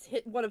is, it's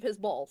one of his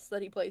balls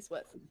that he plays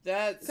with.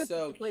 That's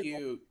so Playable.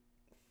 cute.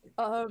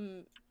 Yeah,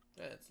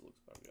 That looks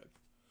probably good.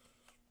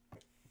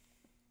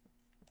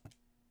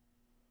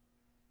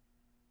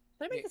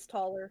 should I make Yeah. this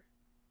taller?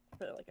 I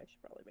feel like I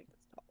should probably make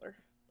this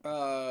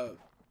taller.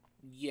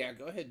 Yeah,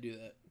 go ahead and do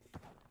that.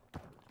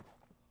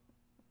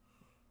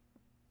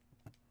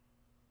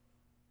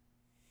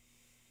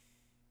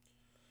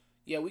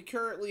 Yeah, we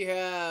currently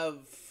have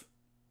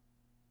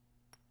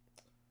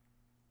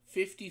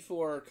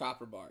 54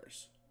 copper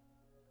bars.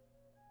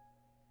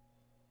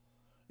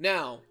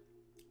 Now,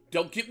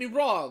 don't get me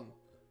wrong.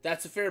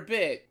 That's a fair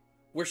bit.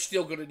 We're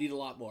still going to need a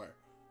lot more.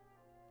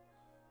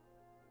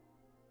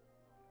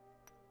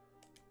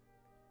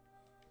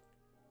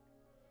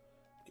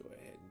 Go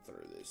ahead and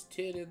throw this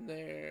tin in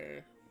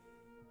there.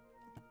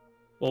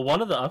 Well,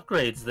 one of the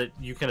upgrades that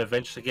you can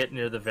eventually get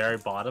near the very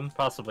bottom,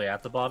 possibly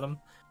at the bottom,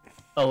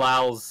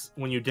 allows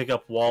when you dig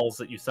up walls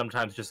that you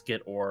sometimes just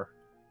get ore.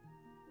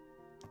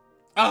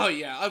 Oh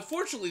yeah,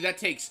 unfortunately that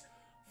takes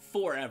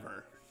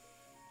forever.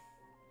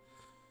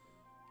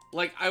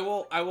 Like I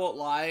won't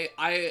lie,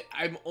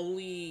 I'm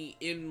only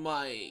in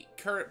my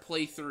current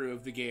playthrough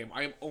of the game.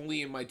 I'm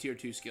only in my tier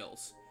 2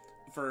 skills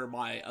for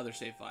my other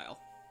save file.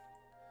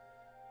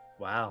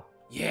 Wow.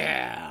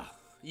 Yeah.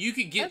 You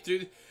could get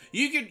through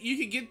you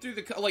can get through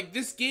the like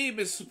this game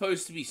is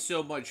supposed to be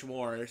so much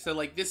more. So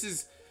like this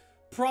is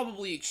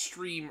probably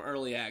extreme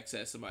early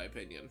access in my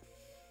opinion.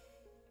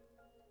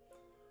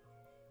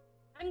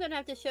 I'm gonna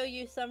have to show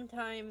you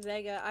sometime,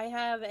 Vega. I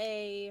have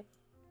a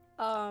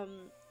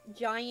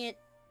giant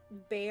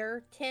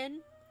bear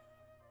tin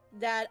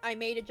that I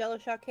made a Jello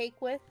shot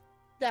cake with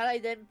that I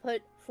then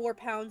put 4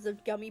 pounds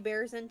of gummy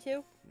bears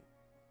into.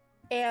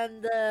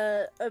 And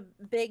the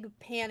big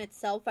pan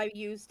itself I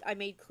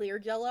made clear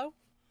Jello.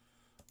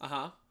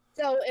 Uh-huh.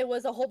 So it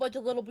was a whole bunch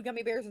of little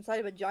gummy bears inside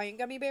of a giant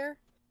gummy bear.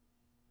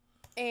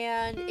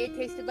 And it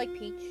tasted like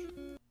peach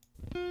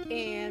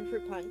and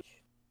fruit punch.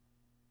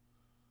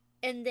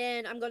 And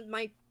then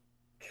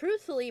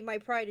truthfully, my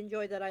pride and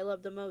joy that I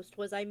love the most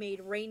was I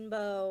made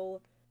rainbow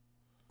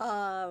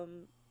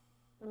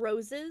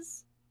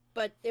roses,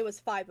 but it was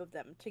 5 of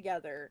them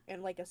together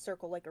in like a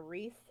circle, like a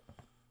wreath.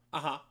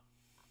 Uh-huh.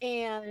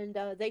 And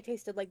they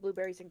tasted like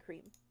blueberries and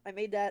cream. I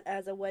made that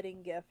as a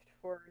wedding gift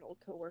for an old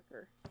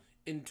coworker.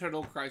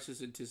 Internal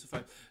crisis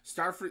intensified.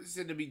 Starfruit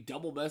sending me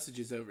double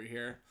messages over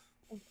here.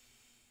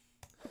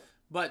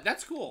 But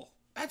that's cool.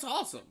 That's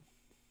awesome.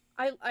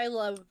 I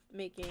love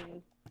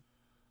making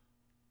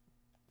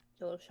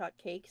Jello shot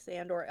cakes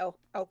and or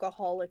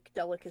alcoholic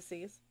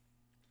delicacies.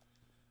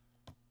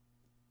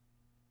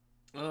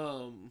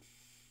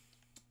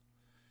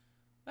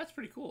 That's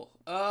pretty cool.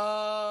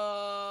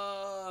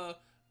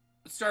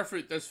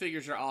 Starfruit, those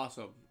figures are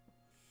awesome.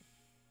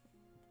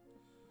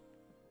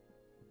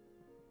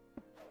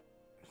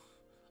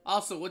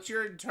 Also, what's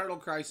your internal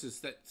crisis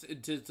that's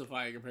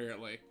intensifying,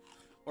 apparently?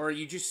 Or are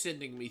you just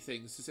sending me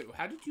things to say,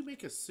 how did you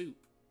make a soup?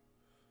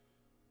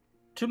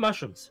 2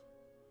 mushrooms.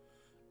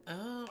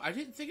 Oh, I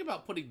didn't think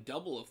about putting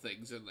double of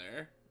things in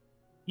there.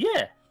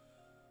 Yeah.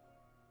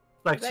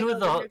 Like, two of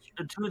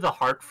the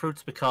heart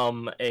fruits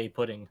become a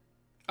pudding.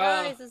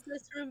 Guys, is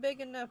this room big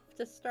enough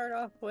to start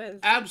off with?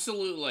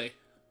 Absolutely.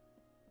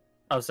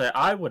 I would say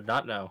I would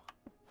not know.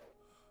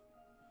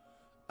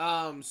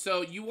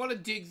 So you want to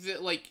dig the,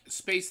 like,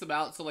 space them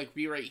out, so, like,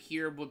 be right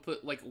here, would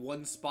put, like,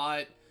 one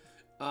spot,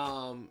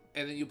 and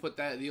then you put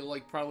that, you'll,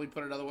 like, probably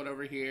put another one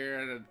over here,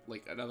 and,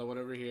 like, another one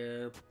over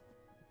here.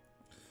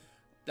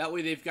 That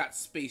way they've got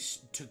space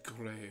to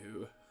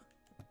grow.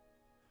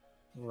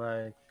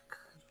 Like,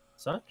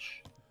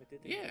 such?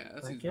 Yeah,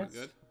 that seems pretty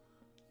good.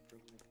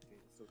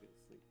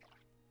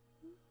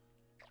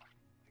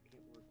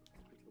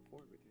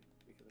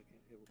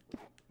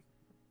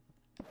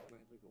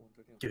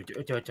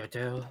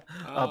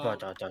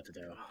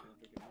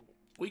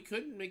 We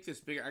couldn't make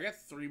this bigger. I got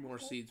 3 more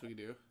seeds we can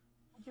do.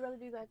 Would you rather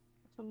do that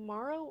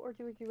tomorrow, or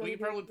would you rather we could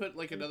probably put,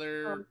 like,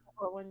 another...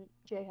 Or when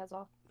Jay has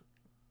off?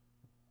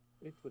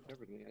 It's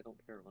whatever to me. I don't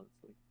care,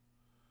 honestly.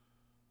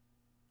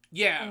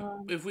 Yeah,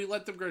 if we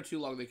let them grow too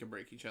long, they can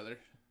break each other.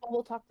 Well,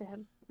 we'll talk to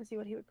him and see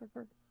what he would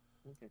prefer.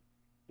 Okay.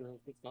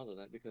 It's not of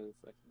that, because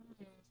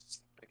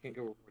I can't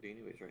go recording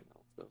anyways right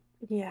now, so...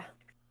 Yeah.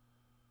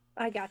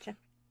 I gotcha.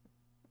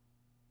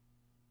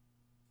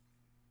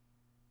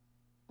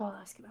 Oh, I'll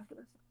ask him after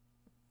this.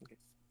 Okay.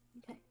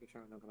 Okay. Good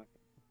try, no, come back.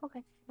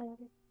 Okay. I love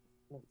you.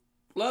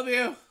 Love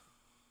you!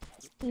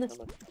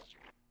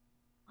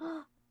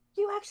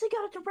 You actually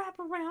got it to wrap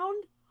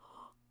around?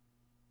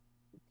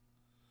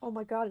 Oh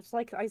my god, it's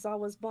like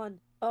Aizawa's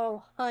bun.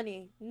 Oh,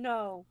 honey,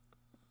 no.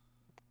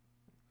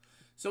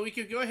 So we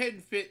could go ahead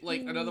and fit, like,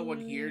 another one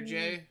here,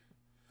 Jay.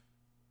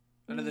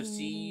 Another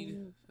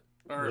seed.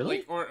 Or, really?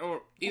 like,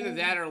 or either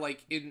that or,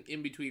 like,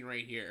 in between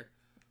right here.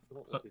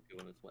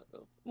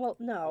 Well,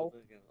 no.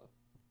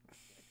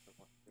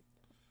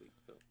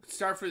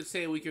 Starfruit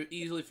say we could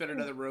easily fit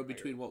another row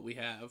between what we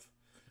have.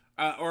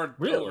 Or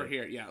really? Over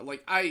here, yeah.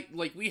 Like,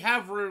 we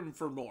have room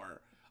for more.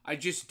 I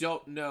just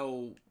don't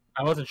know...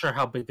 I wasn't sure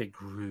how big they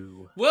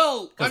grew.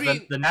 Well, I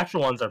mean... the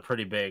natural ones are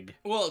pretty big.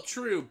 Well,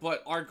 true,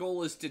 but our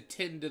goal is to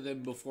tend to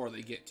them before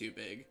they get too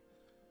big.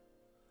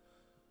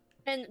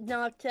 And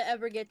not to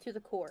ever get to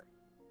the core.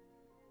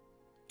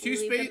 2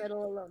 spaces.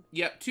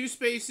 Yep, 2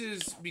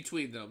 spaces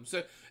between them.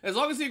 So, as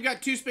long as they've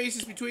got 2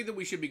 spaces between them,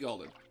 we should be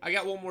golden. I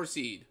got 1 more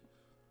seed.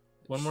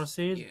 One more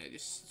seed? Yeah,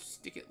 just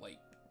stick it, like,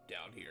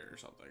 down here or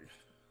something.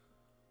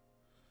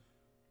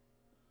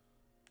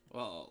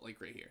 Well, like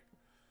right here.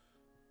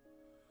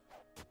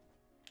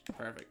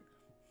 Perfect.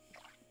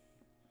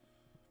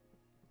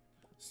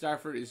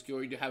 Starford is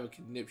going to have a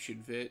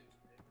conniption fit.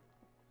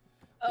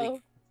 Oh.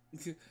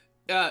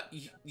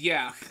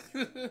 Yeah.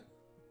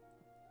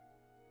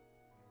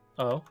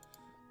 Oh?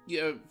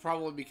 Yeah,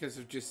 probably because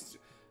of just...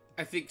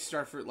 I think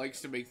Starford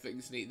likes to make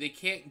things neat. They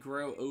can't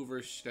grow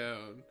over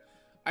stone.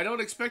 I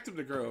don't expect them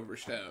to grow over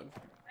stone.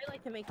 I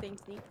like to make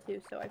things neat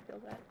too, so I feel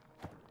bad.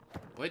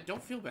 What?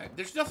 Don't feel bad.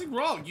 There's nothing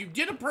wrong. You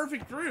did a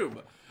perfect room.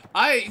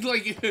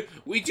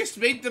 We just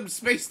made them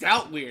spaced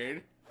out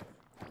weird.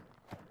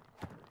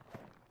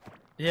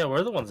 Yeah,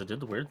 we're the ones that did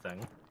the weird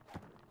thing.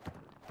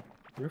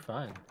 You're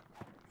fine.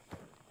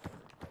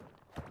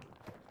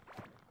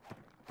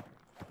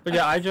 But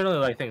yeah, I generally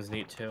like things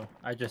neat too.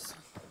 I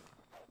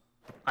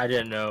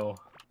didn't know.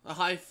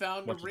 I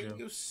found a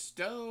ring of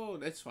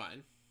stone. It's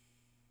fine.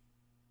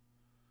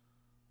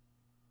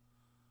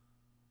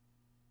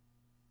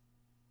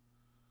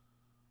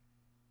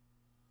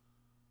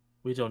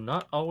 We do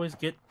not always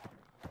get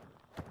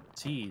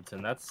seeds,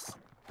 and that's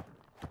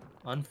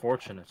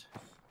unfortunate.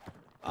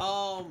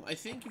 I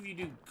think if you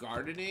do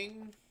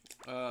gardening,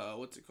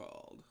 what's it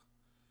called?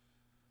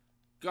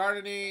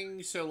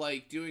 Gardening, so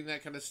like doing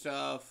that kind of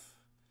stuff.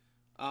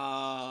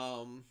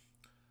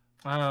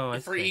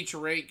 For each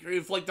rank,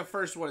 if like the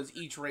first one is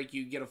each rank,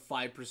 you get a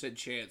 5%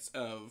 chance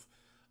of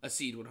a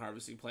seed when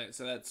harvesting plants.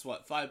 So that's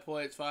what, 5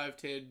 points, 5,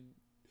 10.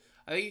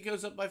 I think it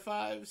goes up by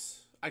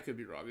 5s. I could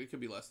be wrong. It could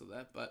be less than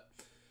that, but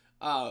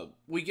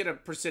we get a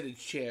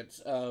percentage chance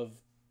of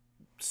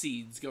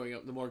seeds going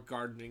up the more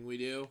gardening we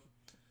do.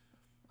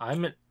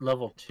 I'm at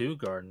level 2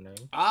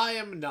 gardening. I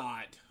am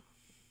not.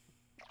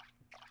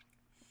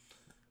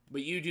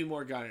 But you do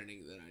more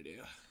gardening than I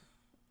do.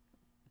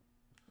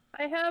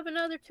 I have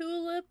another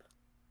tulip.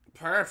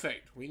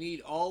 Perfect. We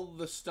need all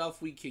the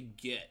stuff we can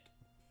get.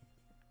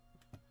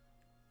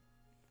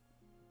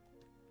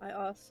 I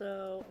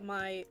also...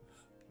 My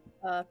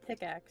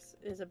pickaxe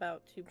is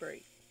about to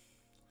break.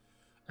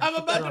 I'm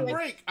about to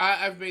break!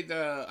 I made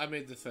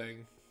the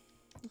thing.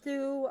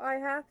 Do I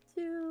have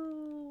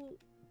to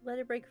let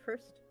it break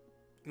first?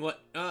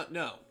 What?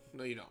 No.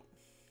 No, you don't.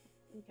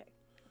 Okay.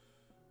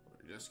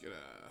 We're just gonna...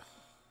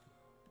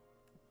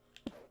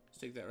 Let's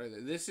take that right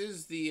there. This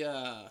is the,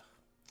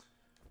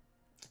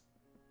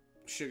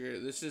 Sugar,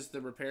 this is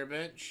the repair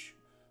bench.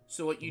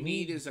 So what you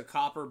need is a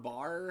copper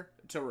bar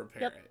to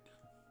repair it.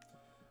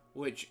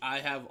 Which I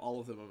have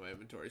all of them in my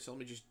inventory, so let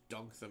me just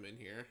dunk them in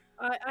here.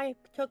 I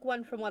took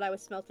one from what I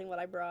was smelting, what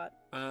I brought.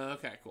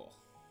 Okay, cool.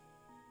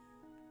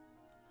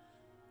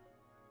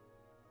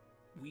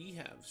 We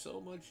have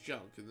so much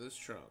junk in this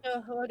trunk.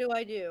 What do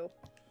I do?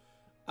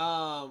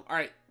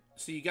 Alright.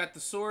 So you got the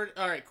sword.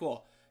 Alright,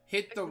 cool.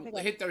 Hit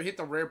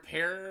the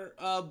repair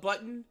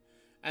button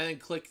and then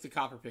click the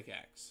copper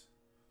pickaxe.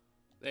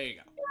 There you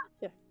go.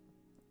 Yeah.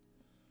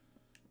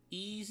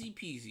 Easy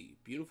peasy.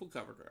 Beautiful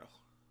cover girl.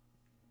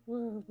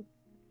 Whoa.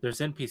 There's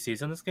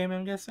NPCs in this game,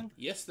 I'm guessing?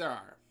 Yes, there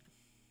are.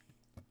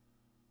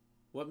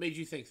 What made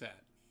you think that?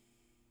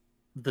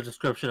 The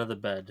description of the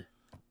bed.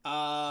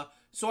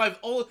 So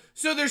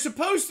there's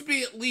supposed to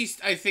be at least,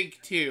 I think,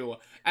 2.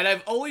 And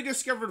I've only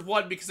discovered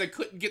 1 because I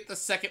couldn't get the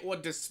second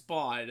one to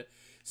spawn.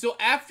 So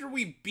after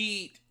we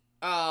beat,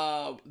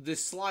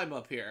 this slime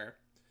up here,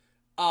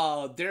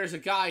 there's a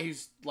guy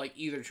who's, like,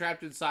 either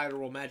trapped inside or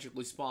will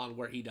magically spawn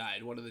where he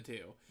died. One of the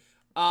two.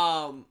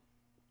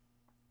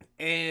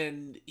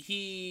 And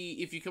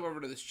if you come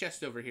over to this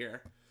chest over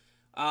here,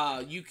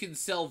 you can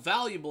sell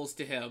valuables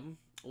to him,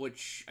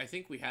 which I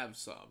think we have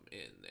some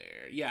in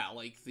there. Yeah,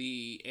 like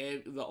the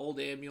old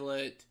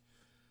amulet.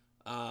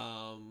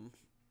 Oh.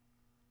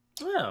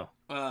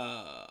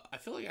 I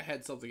feel like I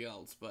had something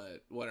else,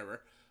 but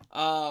whatever.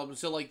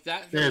 So like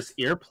that. There's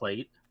ear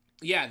plate.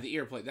 Yeah, the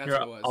ear plate. That's Here,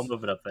 what it was. I'll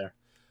move it up there.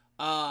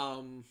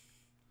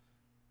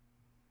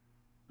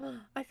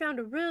 I found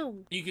a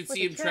room. You can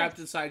see him trapped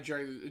inside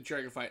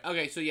during a fight.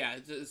 Okay, so yeah,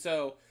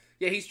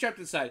 he's trapped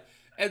inside,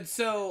 and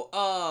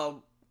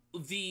so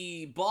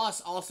the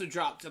boss also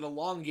dropped an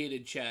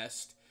elongated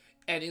chest,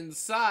 and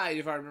inside,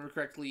 if I remember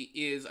correctly,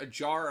 is a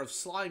jar of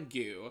slime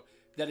goo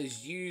that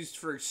is used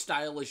for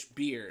stylish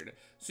beard.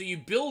 So you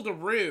build a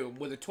room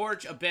with a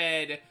torch, a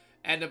bed,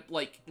 and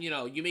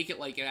you make it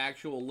like an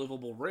actual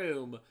livable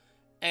room,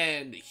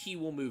 and he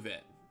will move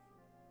in.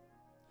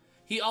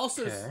 He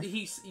also,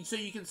 so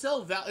you can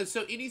sell,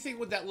 so anything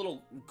with that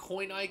little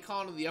coin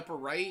icon on the upper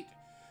right,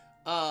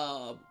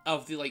 of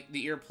the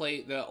ear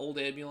plate, the old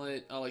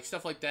amulet, like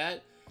stuff like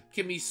that,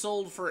 can be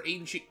sold for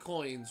ancient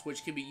coins,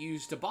 which can be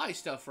used to buy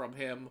stuff from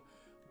him,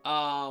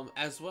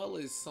 as well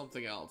as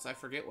something else. I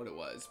forget what it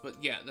was, but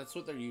yeah, that's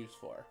what they're used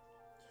for.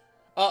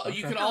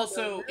 You can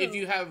also, if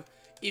you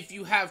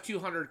have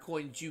 200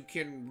 coins, you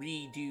can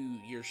redo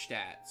your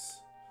stats.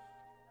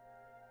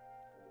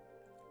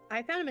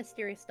 I found a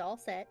mysterious doll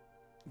set.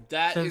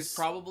 That is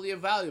probably a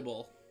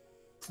valuable.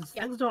 Since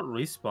things don't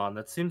respawn,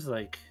 that seems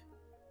like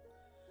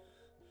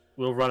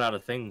we'll run out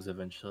of things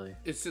eventually.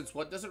 Since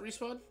what doesn't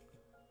respawn?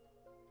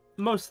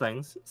 Most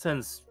things,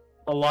 since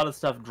a lot of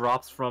stuff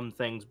drops from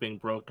things being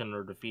broken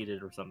or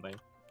defeated or something.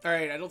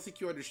 Alright, I don't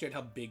think you understand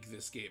how big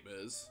this game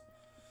is.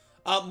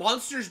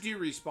 Monsters do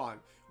respawn.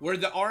 Where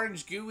the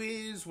orange goo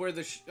is, where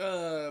the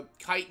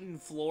chitin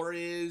floor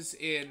is,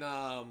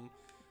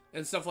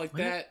 and stuff like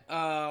that.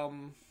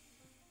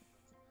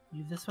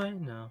 You this way?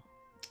 No.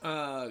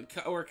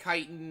 Where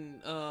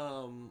chitin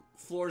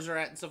floors are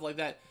at and stuff like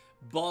that.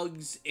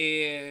 Bugs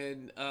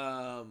and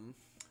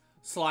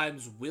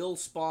slimes will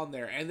spawn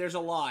there, and there's a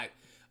lot.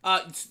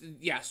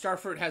 Yeah,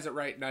 Starfruit has it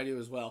right, and I do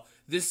as well.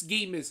 This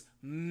game is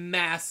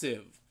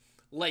massive.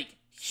 Like,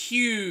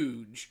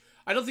 huge.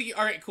 I don't think...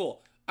 Alright,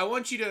 cool. I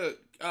want you to...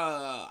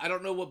 I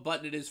don't know what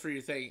button it is for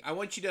your thing. I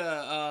want you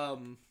to,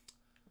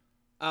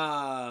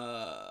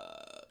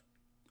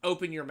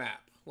 open your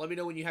map. Let me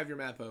know when you have your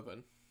map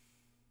open.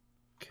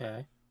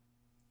 Okay.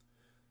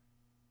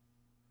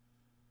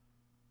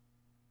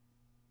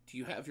 Do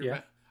you have your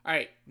map?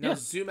 Alright, now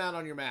zoom out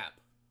on your map.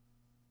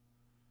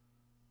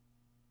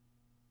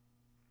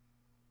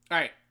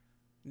 Alright.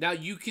 Now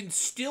you can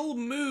still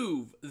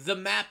move the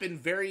map in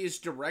various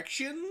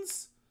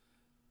directions,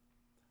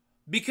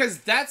 because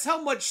that's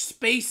how much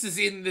space is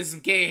in this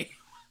game.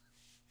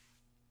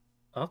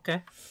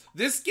 Okay.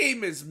 This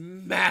game is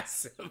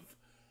massive.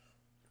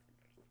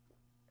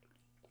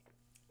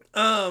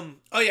 Oh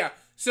yeah.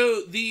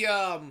 So the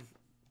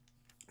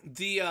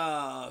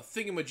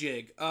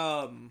thingamajig,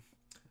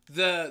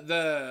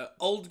 the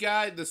old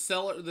guy, the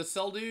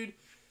sell dude,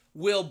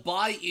 will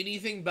buy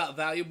anything but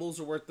valuables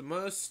are worth the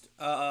most.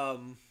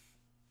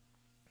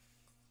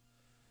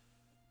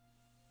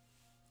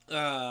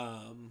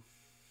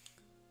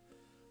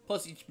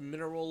 Plus each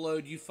mineral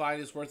load you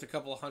find is worth a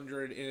couple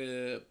hundred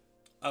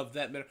of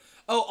that mineral.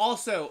 Oh,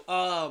 also,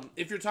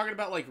 if you're talking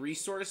about like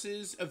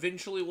resources,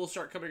 eventually we'll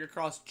start coming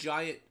across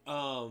giant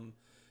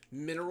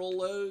mineral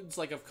loads,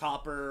 like of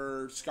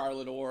copper,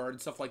 scarlet ore, and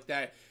stuff like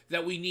that,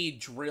 that we need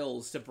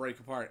drills to break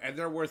apart, and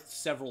they're worth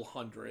several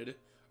hundred.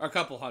 Or a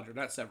couple hundred,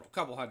 not several,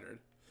 couple hundred.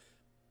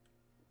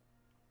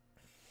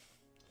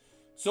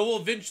 So we'll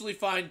eventually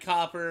find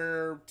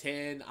copper,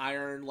 tin,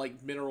 iron,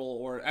 like mineral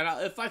ore,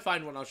 and if I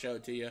find one, I'll show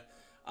it to you.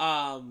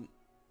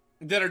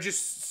 That are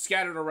just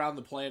scattered around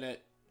the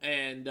planet,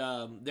 and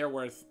they're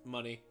worth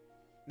money.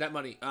 Not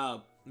money,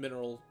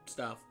 mineral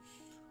stuff.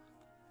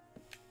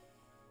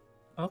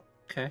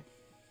 Okay.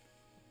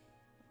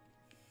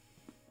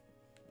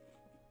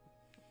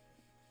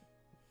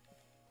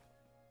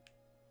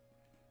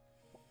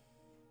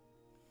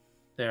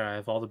 There, I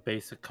have all the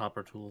basic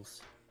copper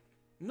tools.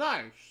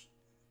 Nice.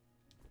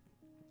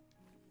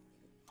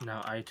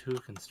 Now I too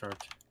can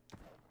start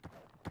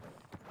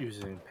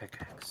using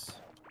pickaxe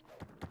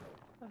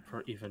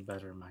for even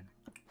better mining.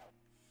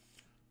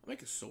 I'll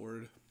make a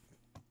sword.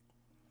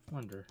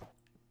 Wonder.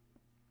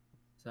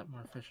 Is that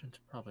more efficient?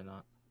 Probably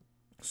not.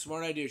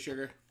 Smart idea,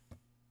 Sugar.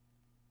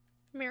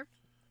 Come here.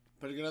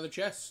 Putting another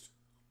chest.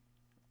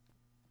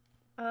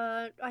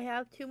 I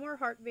have 2 more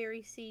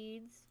heartberry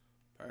seeds.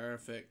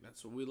 Perfect.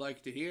 That's what we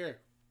like to hear.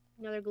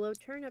 Another glow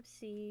turnip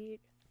seed.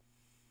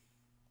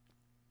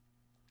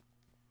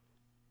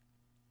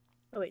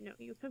 Oh wait, no,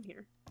 you come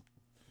here.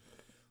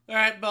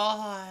 Alright,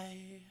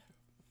 bye.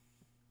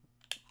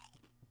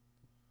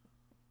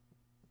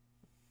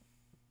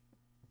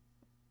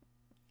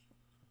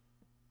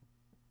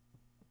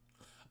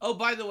 Oh,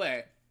 by the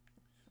way,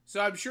 so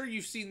I'm sure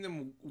you've seen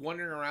them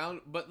wandering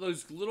around, but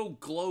those little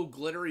glow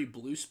glittery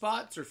blue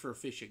spots are for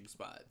fishing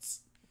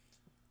spots.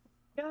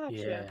 Gotcha.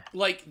 Yeah.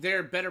 Like,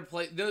 they're better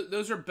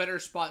those are better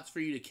spots for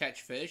you to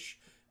catch fish,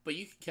 but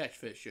you can catch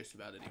fish just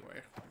about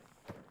anywhere.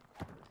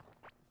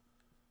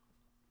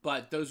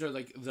 But those are,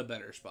 like, the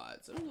better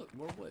spots. Oh, look,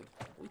 more wood.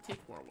 We take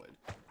more wood.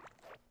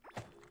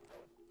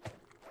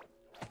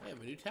 I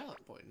have a new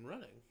talent point in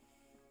running.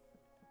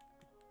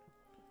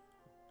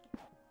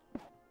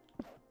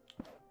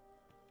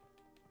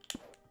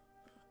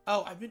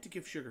 Oh, I meant to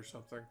give Sugar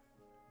something.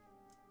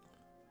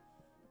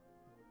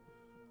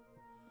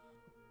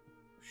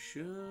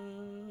 Sugar.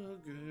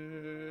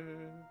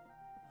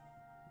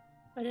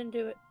 I didn't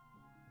do it.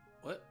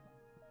 What?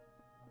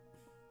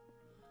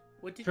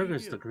 What did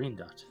Sugar's you do? the green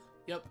dot.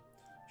 Yep.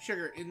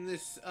 Sugar, in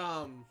this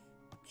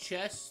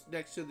chest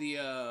next to the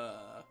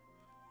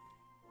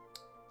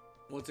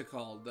what's it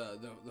called?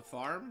 The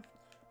farm?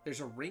 There's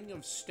a ring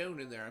of stone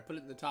in there. I put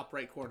it in the top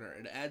right corner.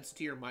 It adds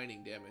to your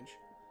mining damage.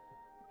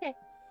 Okay.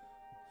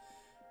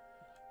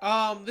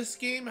 This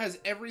game has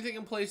everything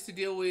in place to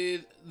deal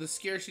with the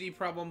scarcity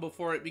problem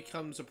before it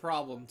becomes a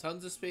problem.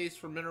 Tons of space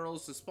for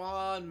minerals to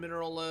spawn,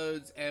 mineral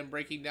loads, and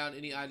breaking down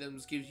any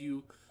items gives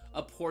you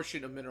a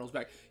portion of minerals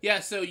back. Yeah,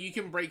 so you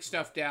can break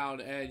stuff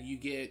down and you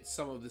get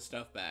some of the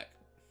stuff back.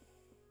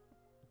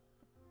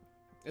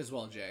 As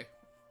well, Jay.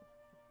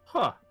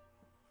 Huh.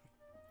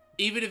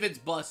 Even if it's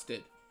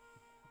busted.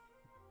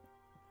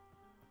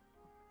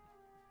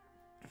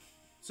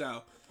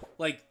 So,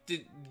 like,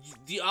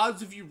 the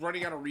odds of you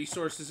running out of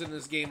resources in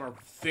this game are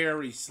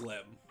very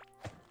slim.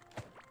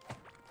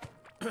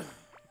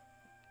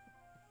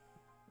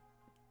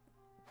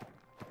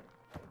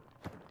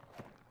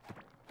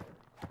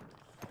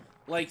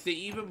 Like, they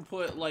even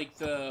put, like,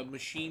 the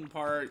machine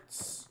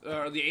parts,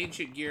 or the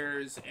ancient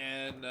gears,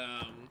 and,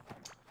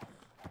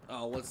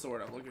 oh, what's the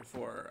word I'm looking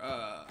for?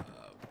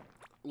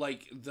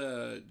 Like,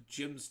 the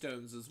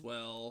gemstones as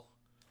well.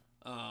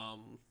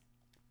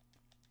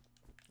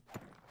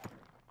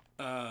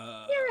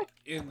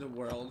 In the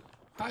world.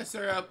 Hi,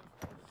 Syrup.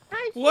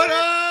 Hi, Syrup. What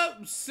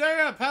up,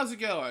 Syrup? How's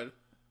it going?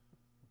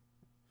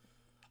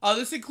 Oh,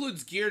 this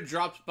includes gear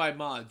dropped by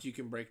mods you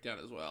can break down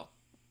as well.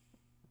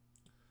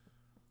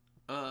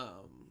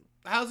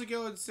 How's it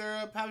going,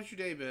 Syrup? How's your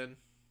day been?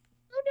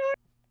 Oh,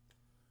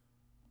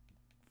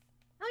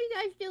 how you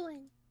guys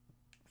doing?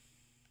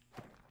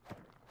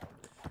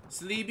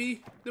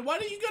 Sleepy? Then why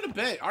don't you go to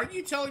bed? Aren't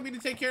you telling me to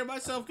take care of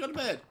myself? Go to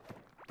bed.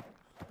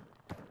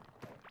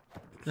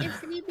 If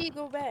sleepy,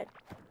 go bed.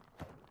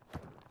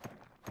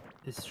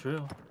 It's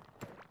true.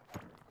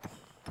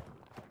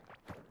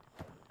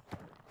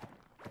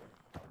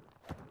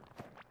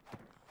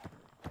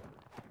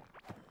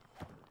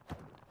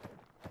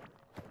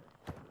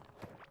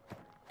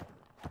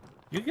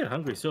 You get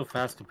hungry so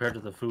fast compared to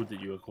the food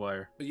that you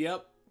acquire.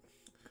 Yep.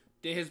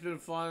 Day has been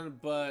fun,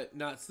 but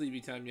not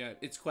sleepy time yet.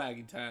 It's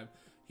quagging time.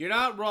 You're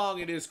not wrong,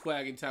 it is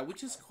quagging time. We're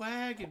just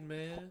quagging,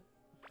 man.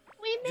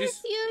 We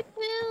miss you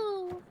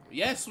too.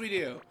 Yes, we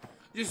do.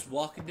 Just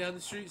walking down the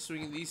street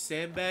swinging these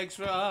sandbags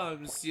for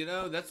arms. You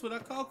know, that's what I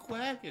call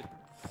quagging.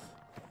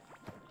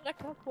 I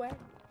call quack.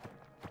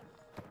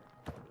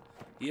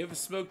 You ever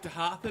smoked a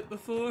hoppet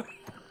before?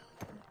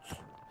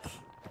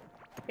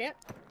 Yep.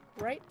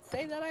 Right?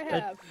 Say that I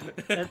have.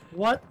 At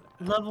what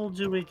level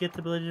do we get the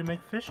ability to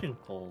make fishing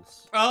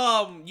poles?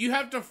 You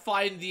have to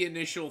find the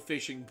initial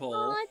fishing pole.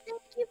 Oh,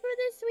 thank you for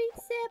the sweet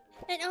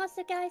sip. And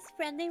also, guys,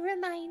 friendly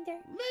reminder.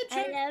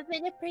 Legend. I love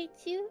and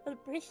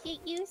appreciate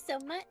you so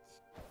much.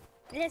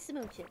 Les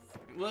smooches.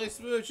 Les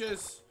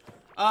smooches.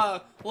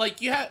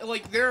 Like you have,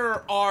 like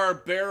there are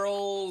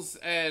barrels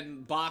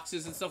and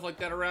boxes and stuff like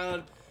that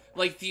around.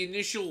 Like the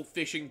initial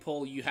fishing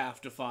pole you have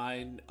to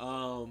find,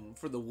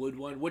 for the wood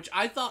one, which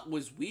I thought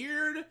was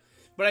weird,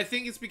 but I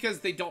think it's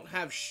because they don't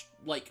have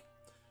like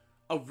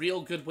a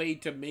real good way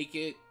to make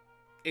it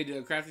into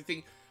a crafting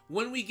thing.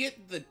 When we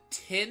get the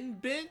tin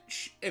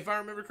bench, if I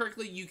remember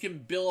correctly, you can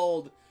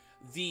build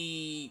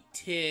the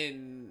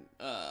tin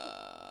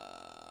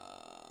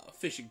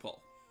fishing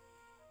pole.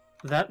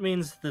 That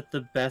means that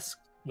the best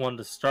one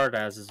to start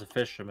as is a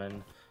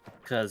fisherman,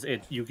 because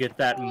you get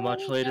that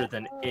much later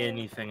than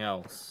anything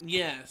else.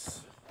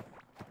 Yes.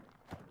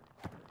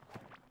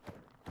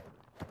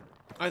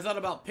 I thought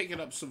about picking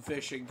up some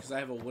fishing because I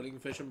have a wooden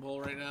fishing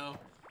pole right now,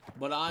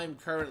 but I'm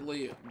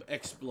currently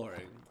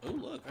exploring. Oh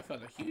look, I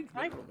found a huge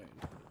mineral vein.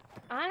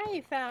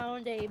 I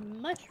found a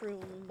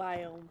mushroom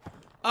biome.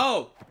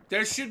 Oh,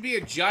 there should be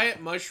a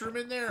giant mushroom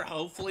in there.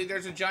 Hopefully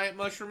there's a giant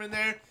mushroom in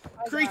there.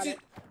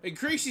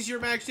 Increases your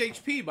max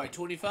HP by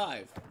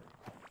 25.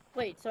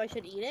 Wait, so I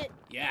should eat it?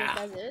 Yeah. Just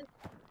as is?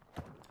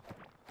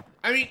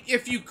 I mean,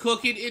 if you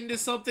cook it into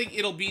something,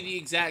 it'll be the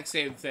exact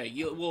same thing.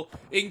 It will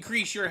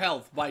increase your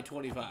health by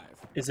 25.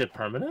 Is it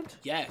permanent?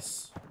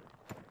 Yes.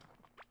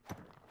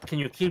 Can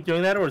you keep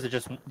doing that, or is it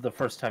just the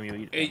first time you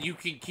eat it? You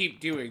can keep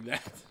doing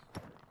that.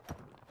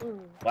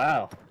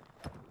 Wow.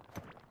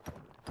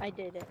 I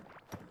did it.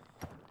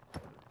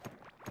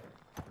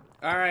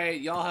 Alright,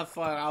 y'all have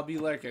fun. I'll be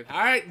lurking.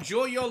 Alright,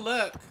 enjoy your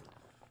luck.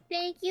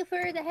 Thank you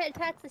for the head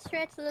pats, the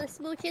stretch, the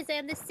smooches,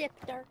 and the sip,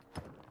 Dark.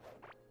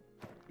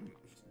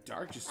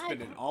 Dark just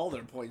spending all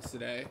their points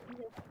today.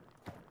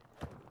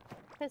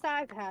 Because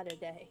I've had a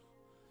day.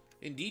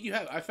 Indeed you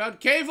have. I found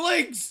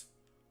cavelings!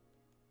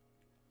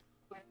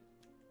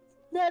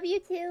 Love you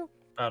too.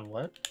 Found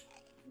what?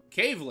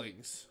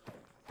 Cavelings.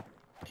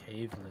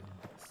 Cavelings.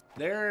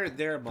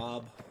 They're a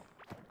mob.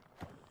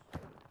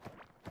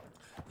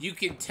 You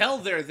can tell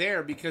they're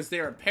there because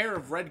they're a pair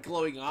of red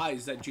glowing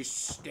eyes that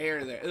just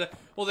stare there.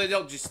 Well, they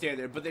don't just stare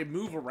there, but they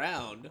move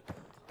around.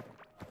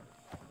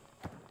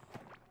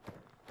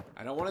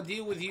 I don't want to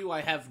deal with you.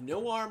 I have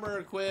no armor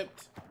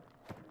equipped.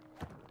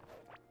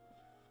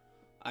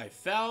 I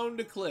found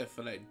a cliff,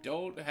 and I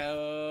don't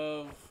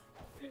have...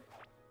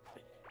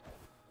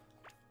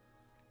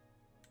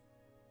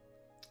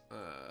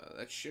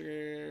 That's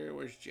Sugar.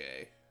 Where's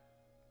Jay?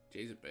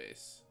 Jay's at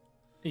base.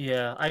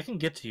 Yeah, I can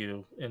get to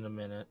you in a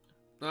minute.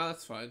 No,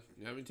 that's fine.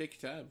 I mean,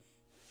 take your time.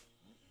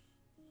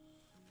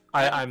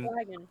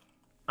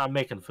 I'm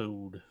making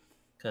food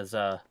because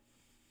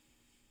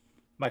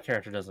my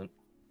character's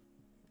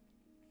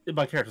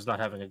not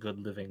having a good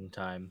living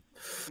time.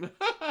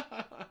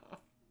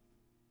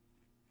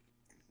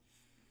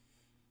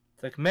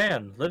 It's like,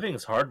 man, living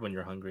is hard when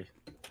you're hungry.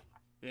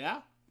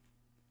 Yeah.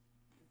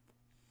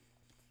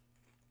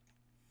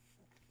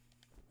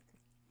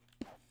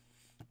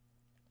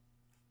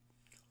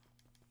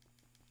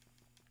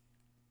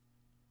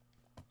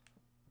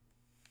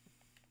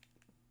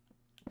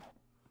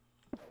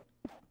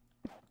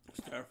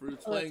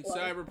 Starfruit's playing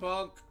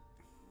Cyberpunk.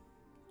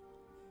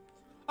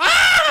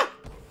 Ah!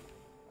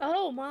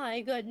 Oh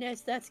my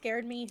goodness, that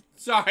scared me.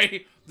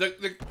 Sorry.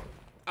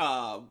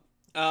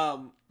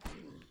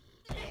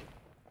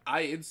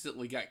 I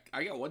instantly got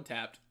one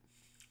tapped.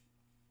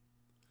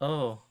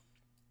 Oh.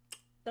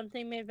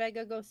 Something made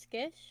Vega go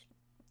skish?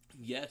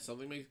 Yes,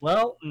 something made...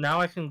 Well, now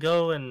I can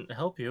go and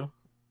help you.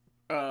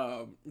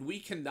 We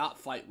cannot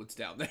fight what's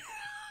down there.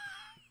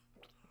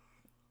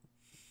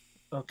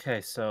 Okay,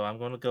 so I'm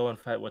going to go and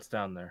fight what's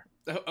down there.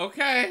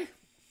 Okay.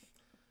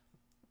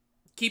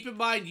 Keep in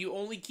mind, you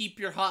only keep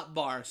your hot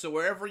bar, so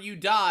wherever you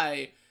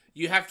die,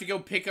 you have to go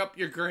pick up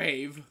your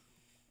grave.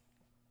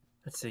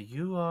 Let's see,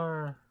 you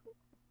are...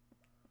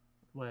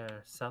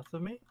 Where? South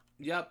of me?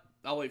 Yep,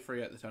 I'll wait for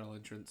you at the tunnel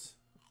entrance.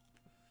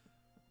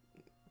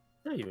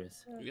 There you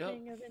is. Yep.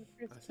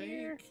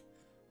 I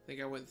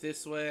think I went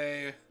this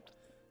way,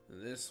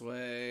 this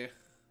way,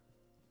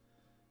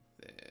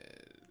 then...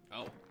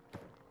 Oh.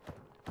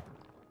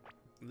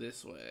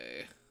 This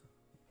way.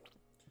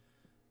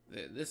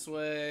 Then this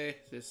way,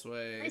 this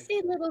way. I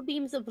see little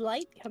beams of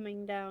light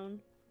coming down.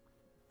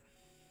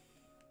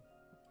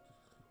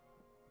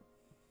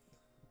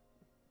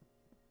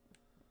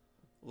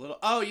 Little.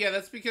 Oh yeah,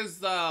 that's because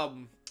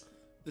the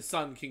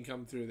sun can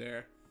come through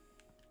there.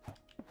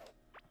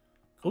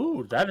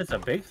 Ooh, that is a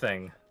big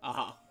thing.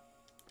 Uh-huh.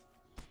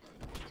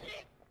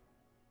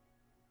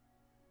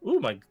 Ooh,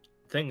 my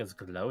thing is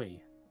glowy.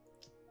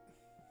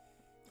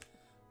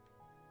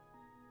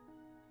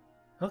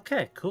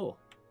 Okay, cool.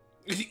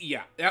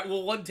 Yeah, that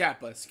will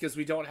one-tap us, because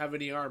we don't have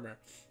any armor.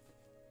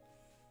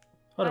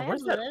 Hold on,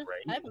 where's that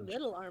I have a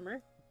little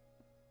armor.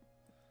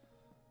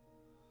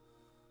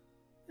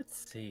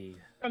 Let's see.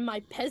 From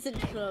my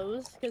peasant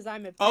clothes, because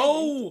I'm a peasant.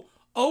 Oh!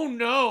 Oh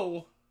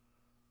no!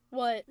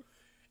 What?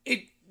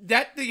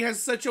 That thing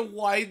has such a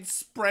wide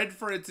spread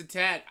for its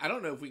attack. I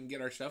don't know if we can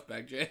get our stuff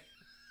back, Jay.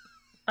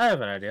 I have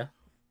an idea.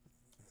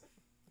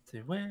 Let's see,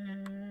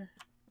 where...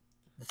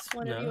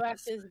 One of you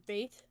act as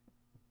bait?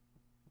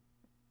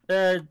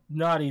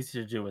 Not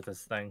easy to do with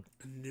this thing.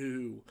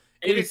 No.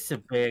 It's so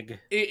big.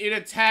 It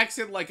attacks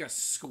in like a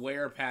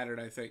square pattern,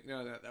 I think.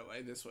 No, not that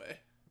way. This way.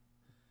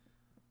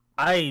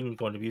 I'm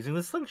going to be using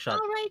the slingshot.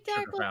 All right,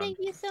 Darkle, thank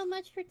you so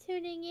much for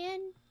tuning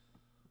in.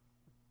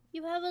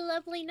 You have a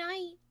lovely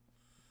night.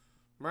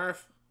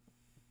 Murph.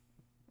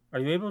 Are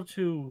you able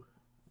to...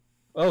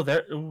 Oh,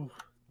 there... Ooh.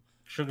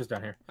 Sugar's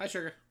down here. Hi,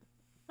 Sugar.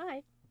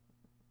 Hi.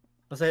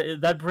 Let's say,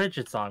 that bridge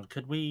it's on,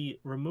 could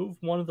we remove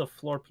one of the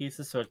floor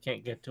pieces so it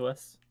can't get to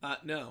us?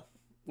 No.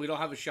 We don't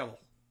have a shovel.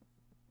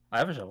 I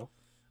have a shovel.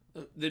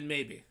 Then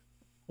maybe.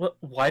 What?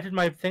 Why did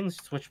my things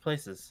switch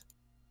places?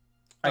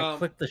 I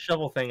clicked the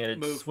shovel thing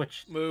and it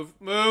switched.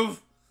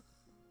 Move!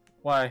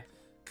 Why?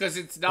 Because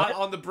it's not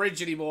on the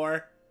bridge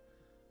anymore.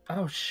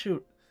 Oh,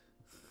 shoot.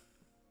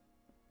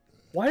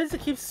 Why does it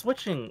keep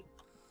switching?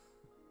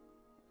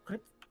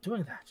 Quit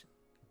doing that.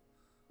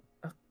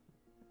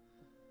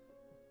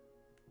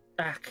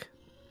 Back.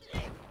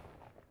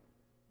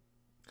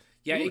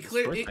 Yeah, Ooh,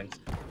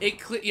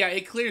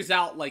 it clears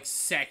out like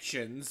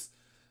sections.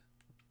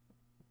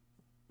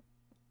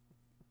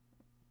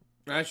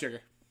 Hi,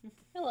 Sugar.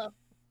 Hello.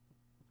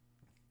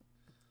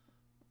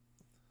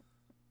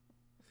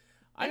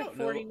 I don't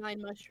know.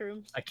 49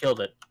 mushrooms. I killed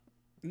it.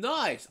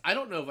 Nice. I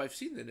don't know if I've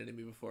seen that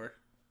enemy before.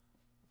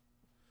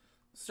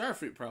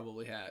 Starfruit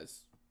probably has,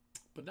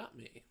 but not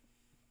me.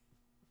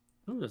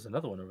 Ooh, there's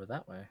another one over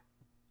that way.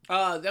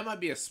 That might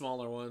be a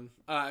smaller one.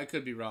 I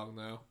could be wrong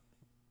though.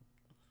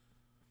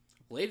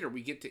 Later,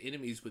 we get to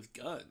enemies with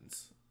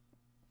guns.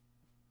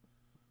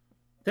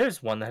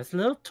 There's one that has a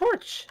little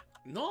torch.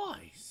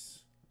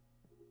 Nice.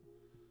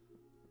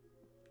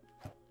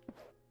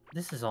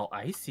 This is all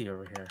icy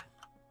over here.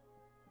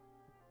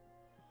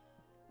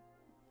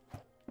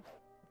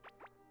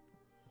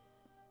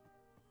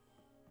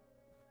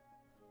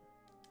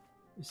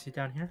 You see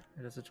down here?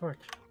 It is a torch.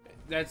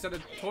 That's not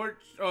a torch.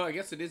 Oh, I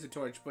guess it is a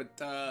torch, but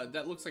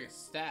that looks like a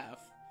staff.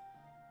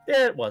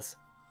 Yeah, it was.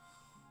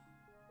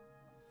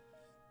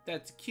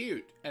 That's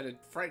cute and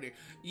frightening.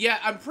 Yeah,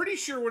 I'm pretty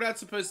sure we're not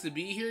supposed to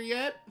be here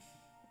yet.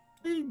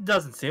 It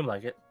doesn't seem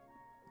like it.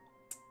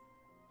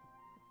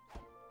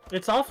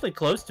 It's awfully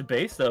close to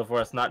base, though,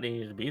 for us not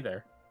needing to be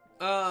there.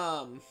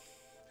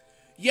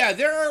 Yeah,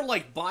 there are,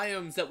 like,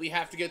 biomes that we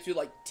have to get to.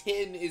 Like,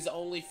 tin is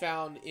only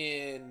found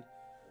in,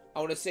 I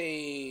want to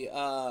say,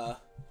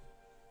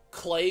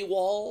 clay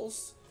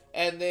walls.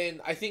 And then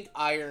I think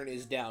iron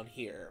is down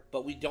here.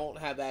 But we don't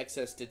have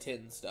access to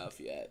tin stuff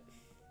yet.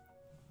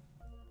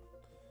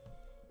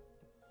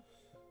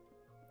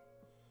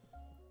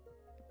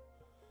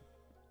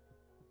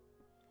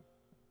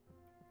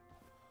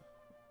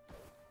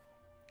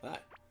 Hi.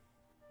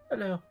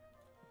 Hello.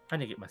 I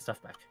need to get my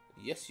stuff back.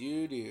 Yes,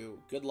 you do.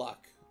 Good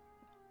luck.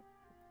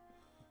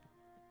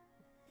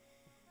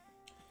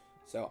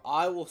 So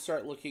I will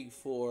start looking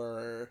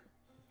for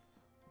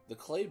the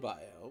clay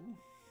biome.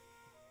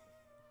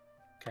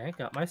 Okay,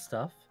 got my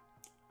stuff.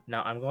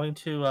 Now I'm going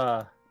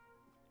to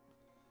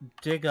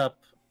dig up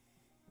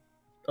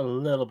a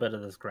little bit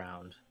of this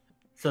ground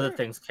so that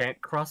things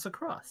can't cross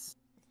across.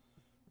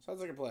 Sounds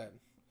like a plan.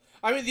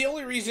 I mean, the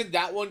only reason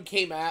that one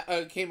came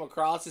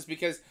across is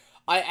because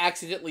I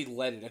accidentally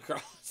led it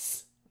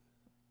across.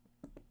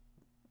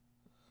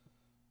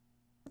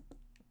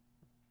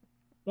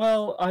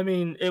 Well, I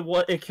mean,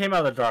 it came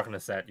out of the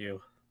darkness at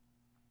you.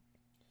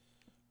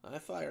 I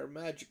fire a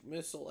magic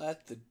missile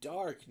at the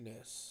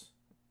darkness.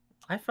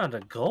 I found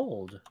a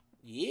gold.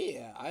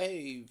 Yeah,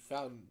 I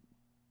found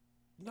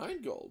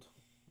 9 gold.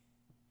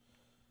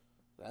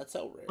 That's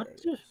how rare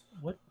it is.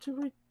 What do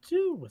we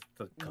do with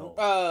the gold?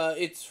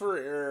 It's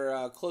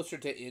for closer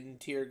to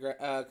in-tier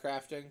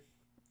crafting.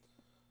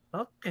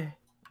 Okay.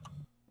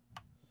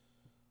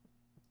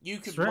 You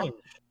can Strange.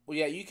 Well,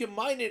 yeah, you can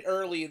mine it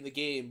early in the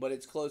game, but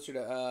it's closer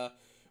to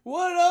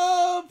what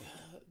up,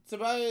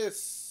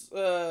 Tobias?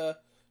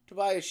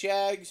 Tobias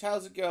Shags,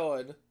 how's it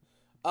going?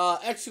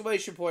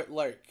 Exclamation point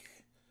lurk.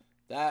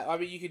 That, I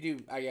mean, you could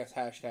do, I guess,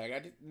 hashtag. I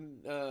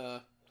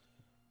didn't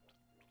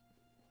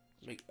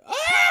make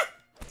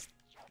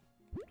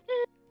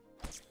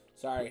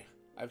Sorry,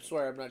 I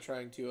swear I'm not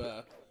trying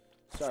to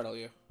startle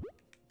you.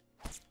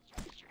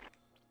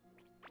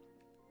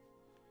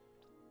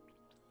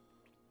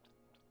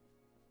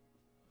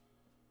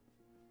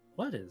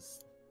 What is?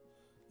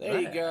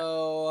 There you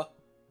go.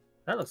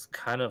 That looks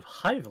kind of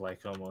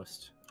hive-like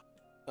almost.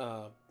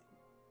 Oh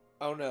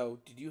no!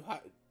 Did you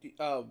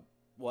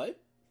what?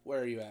 Where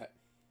are you at?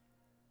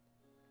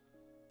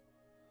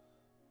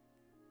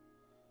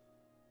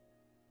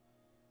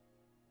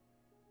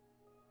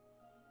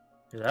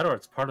 Either that or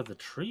it's part of the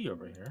tree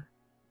over here.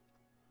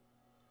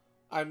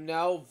 I'm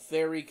now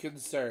very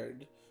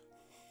concerned.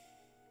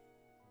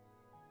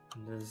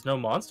 There's no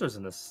monsters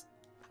in this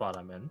spot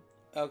I'm in.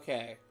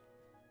 Okay.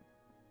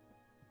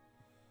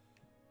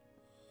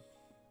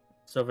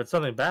 So if it's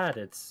something bad,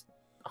 it's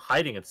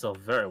hiding itself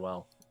very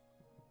well.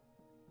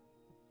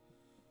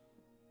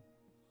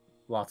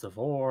 Lots of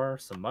ore,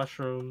 some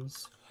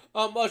mushrooms.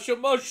 A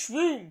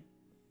mushroom!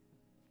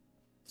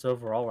 It's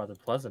overall rather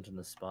pleasant in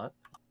this spot.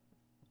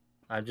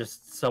 I'm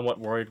just somewhat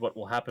worried what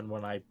will happen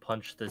when I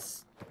punch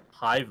this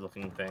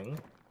hive-looking thing.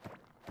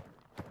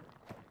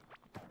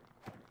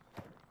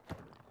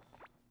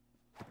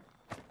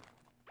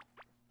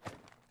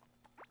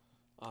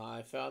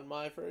 I found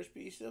my first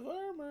piece of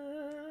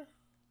armor.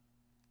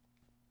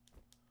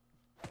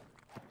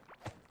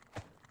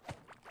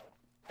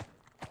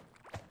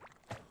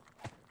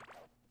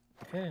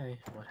 Okay,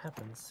 what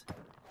happens?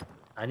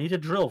 I need a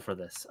drill for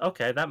this.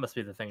 Okay, that must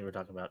be the thing you were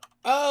talking about.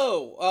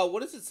 Oh,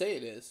 what does it say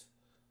it is?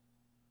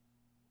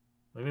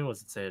 What do you mean, what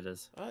does it say it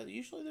is?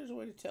 Usually there's a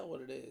way to tell what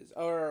it is.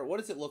 Or,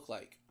 what does it look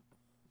like?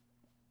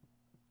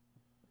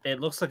 It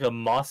looks like a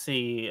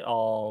mossy,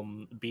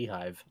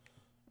 beehive.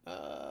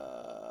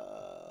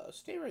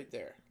 Stay right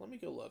there. Let me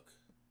go look.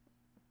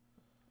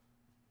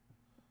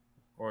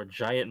 Or a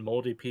giant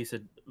moldy piece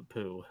of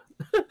poo.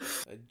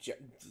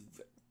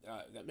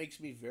 That makes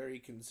me very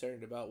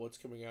concerned about what's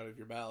coming out of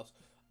your bowels.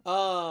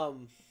 Huh?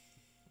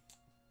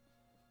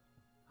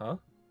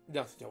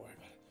 Nothing, don't worry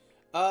about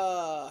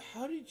it.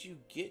 How did you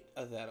get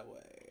that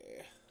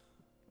away?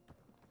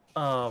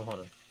 Hold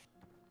on.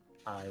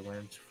 I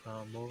went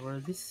from over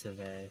this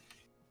way.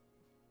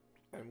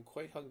 I'm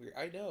quite hungry.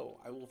 I know.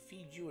 I will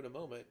feed you in a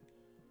moment.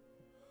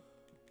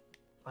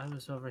 I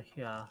was over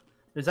here.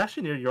 It's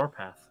actually near your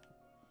path.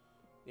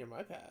 Near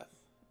my path?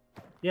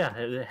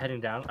 Yeah, heading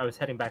down. I was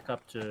heading back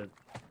up to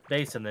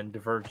base and then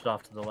diverged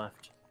off to the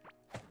left.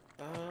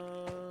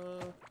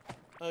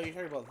 Oh, you're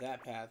talking about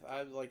that path.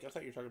 I thought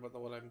you were talking about the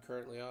one I'm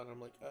currently on. I'm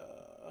like,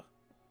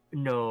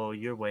 No,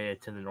 you're way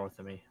to the north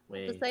of me.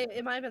 Way. Just say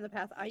it might have been the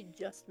path I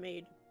just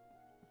made.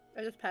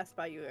 I just passed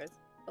by you guys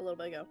a little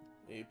bit ago.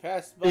 You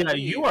passed by Yeah,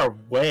 me. you are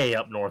way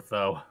up north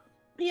though.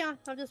 Yeah,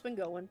 I've just been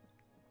going.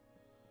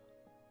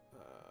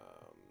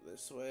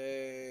 This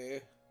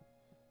way.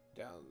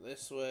 Down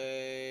this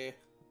way.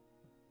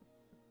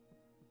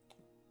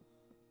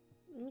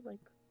 Ooh, like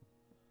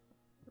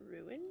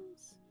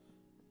ruins?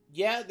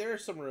 Yeah, there are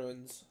some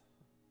ruins.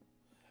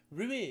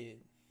 Ruin.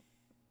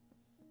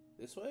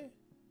 This way?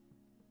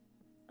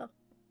 Oh.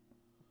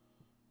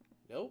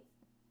 Nope.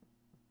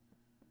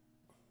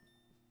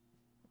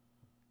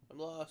 I'm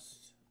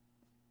lost.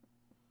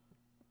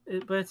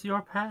 But it's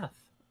your path.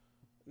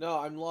 No,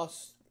 I'm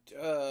lost.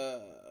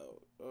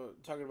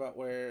 Talking about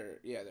where...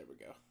 Yeah, there we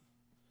go.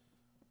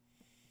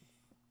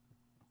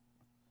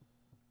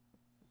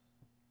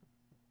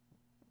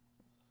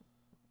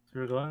 So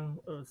we're going...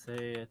 Let's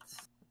say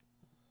it's...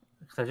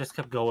 Because I just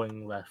kept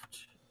going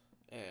left.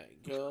 And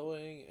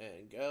going,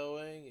 and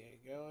going,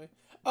 and going.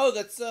 Oh,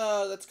 that's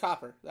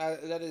copper.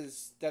 That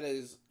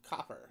is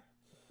copper.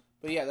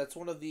 But yeah, that's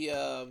one of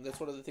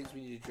the things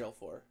we need to drill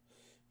for.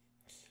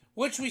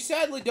 Which we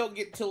sadly don't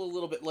get till a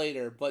little bit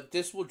later, but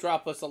this will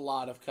drop us a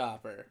lot of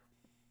copper.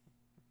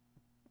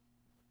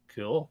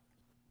 Cool.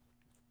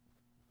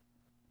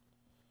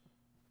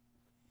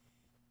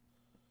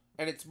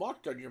 And it's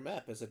marked on your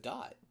map as a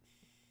dot.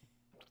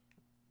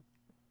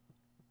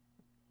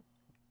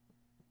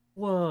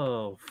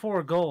 Whoa,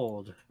 4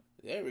 gold.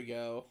 There we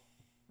go.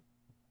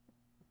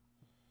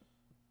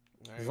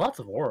 All There's right. lots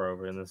of ore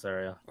over in this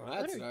area. Well,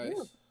 that's What are nice.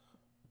 you?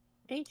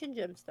 Ancient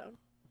gemstone.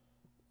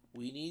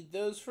 We need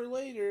those for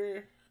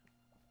later.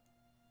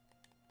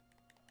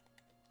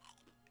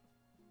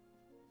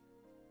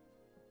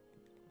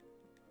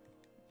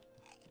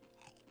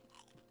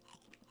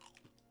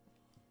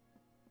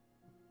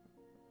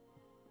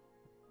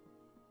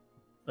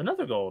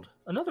 Another gold.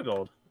 Another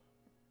gold.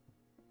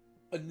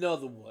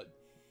 Another one.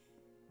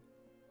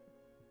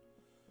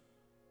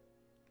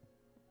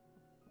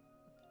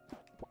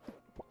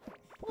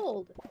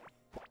 Gold.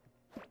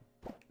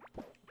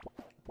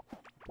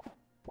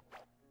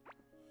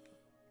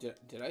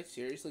 Did I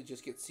seriously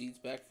just get seeds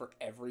back for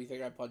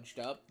everything I punched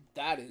up?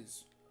 That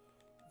is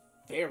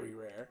very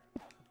rare.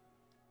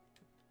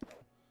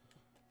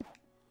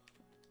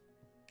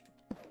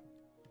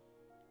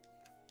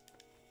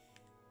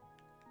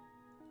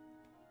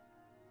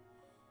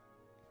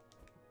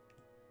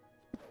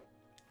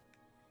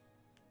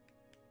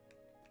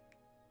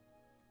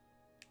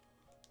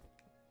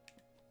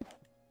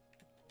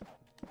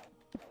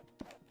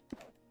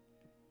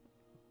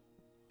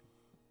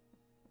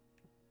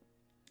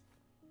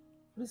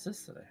 What is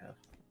this that I have?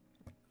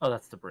 Oh,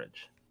 that's the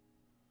bridge.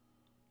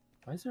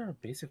 Why is there a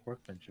basic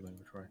workbench in my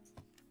inventory?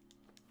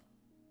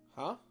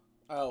 Huh?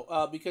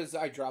 Oh, because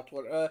I dropped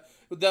one.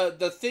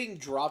 The thing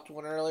dropped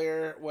one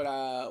earlier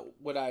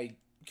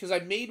because I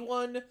made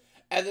one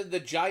and then the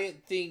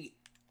giant thing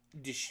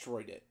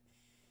destroyed it.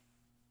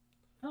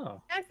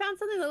 Oh. I found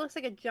something that looks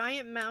like a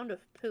giant mound of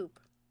poop.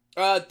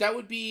 That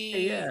would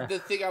be Yeah. the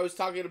thing I was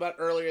talking about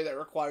earlier that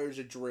requires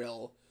a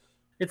drill.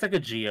 It's like a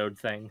geode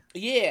thing.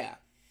 Yeah.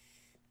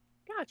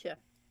 Gotcha.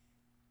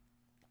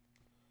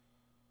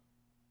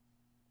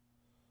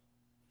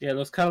 Yeah, it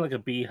looks kind of like a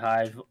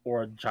beehive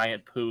or a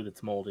giant poo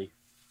that's moldy.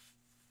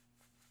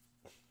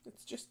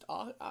 It's just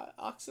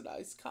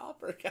oxidized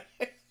copper,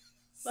 guys.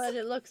 But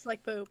it looks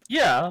like poop.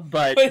 Yeah,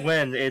 but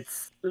when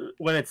it's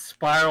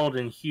spiraled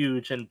and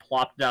huge and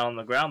plopped down on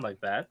the ground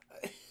like that.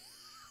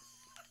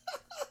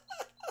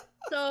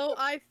 So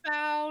I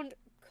found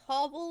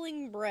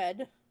cobbling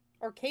bread,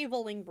 or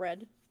caveling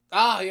bread.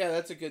 Ah, yeah,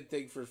 that's a good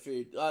thing for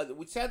food.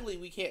 Sadly,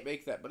 we can't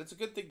make that, but it's a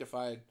good thing to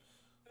find.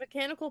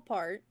 Mechanical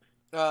part.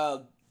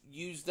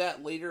 Use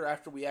that later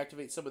after we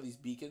activate some of these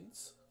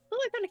beacons. Oh,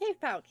 I found a cave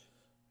pouch.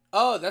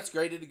 Oh, that's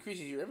great. It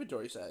increases your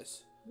inventory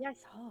size. Yeah, I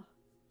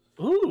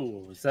saw.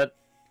 Ooh, is that...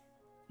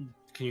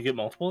 Can you get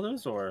multiple of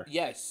those, or...?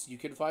 Yes, you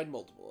can find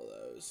multiple of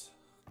those.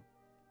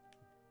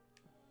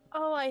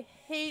 Oh, I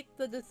hate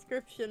the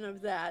description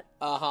of that.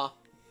 Uh-huh.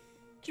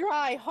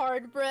 Dry,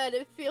 hard bread.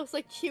 It feels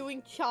like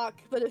chewing chalk,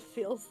 but it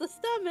fills the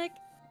stomach.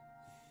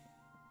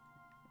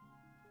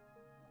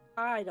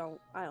 I don't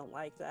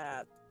like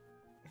that.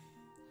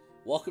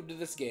 Welcome to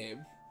this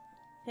game.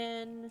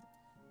 Pen.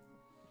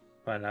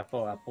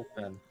 Pineapple, apple,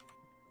 pen.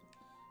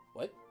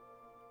 What?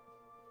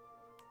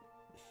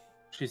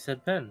 She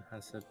said pen.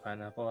 I said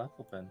pineapple,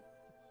 apple, pen.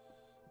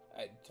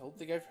 I don't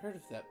think I've heard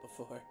of that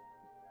before.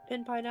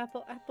 Pen,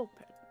 pineapple, apple,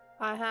 pen.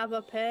 I have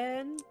a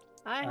pen.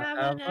 I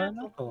have an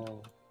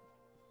apple.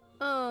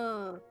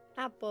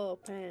 Apple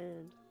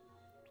pen.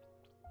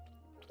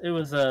 It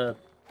was a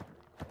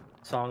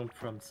song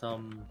from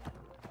some...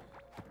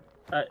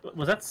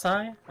 was that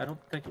Psy? I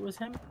don't think it was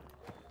him.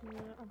 Yeah,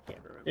 I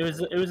can't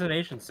remember. It was an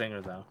Asian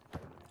singer though,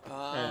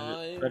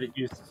 but it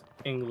used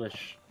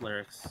English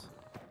lyrics.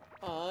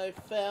 I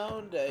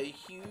found a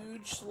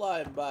huge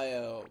slime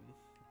biome.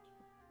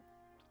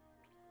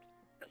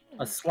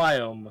 A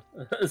sliome,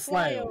 a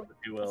sliome, if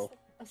you will.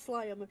 A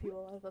sliome, if you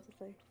will. I was about to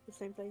say the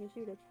same thing as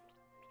you did.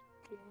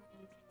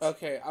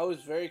 Okay, I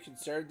was very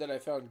concerned that I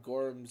found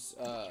Gorm's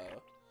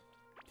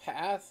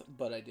path,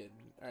 but I didn't.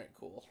 Alright,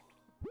 cool.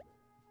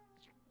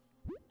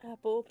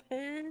 Apple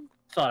pen.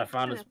 Thought I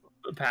found his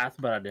path,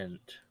 but I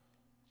didn't.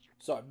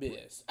 So I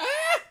missed.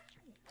 Ah!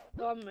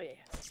 So I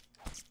missed.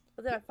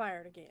 But then I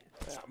fired again.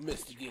 I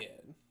missed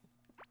again.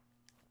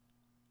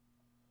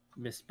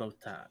 Missed both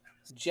times.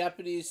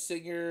 Japanese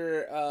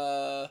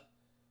singer,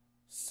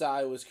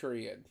 Psy was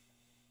Korean.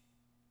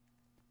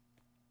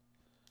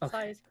 Okay.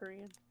 Psy is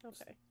Korean.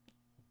 Okay.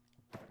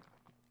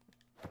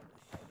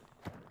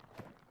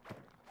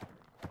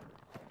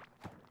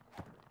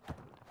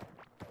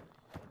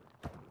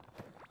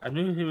 I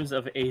knew he was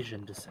of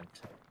Asian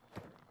descent.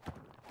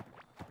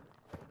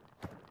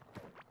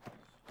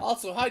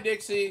 Also, hi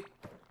Dixie.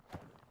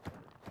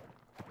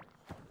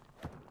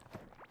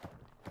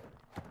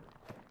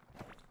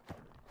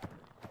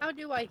 How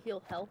do I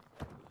heal health?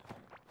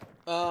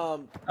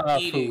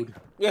 Eating.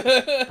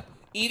 Food.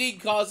 Eating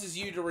causes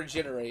you to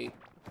regenerate.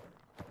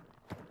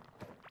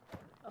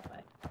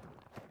 Okay.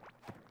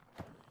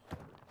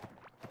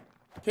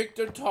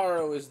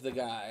 Pictotaro is the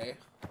guy.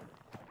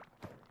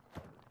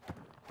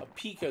 A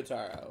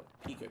Picotaro.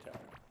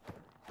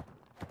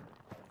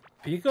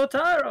 Pico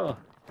Taro!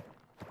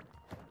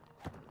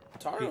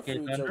 Taro PK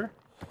foods Thunder? are...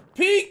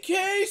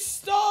 PK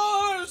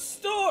Star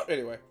Store!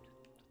 Anyway.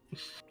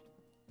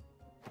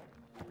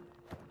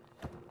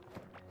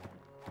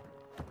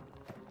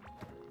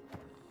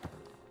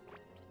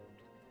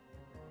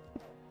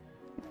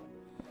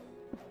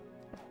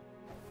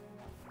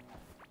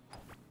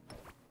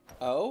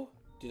 Oh?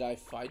 Did I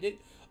find it?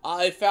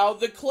 I found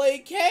the clay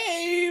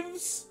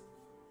caves!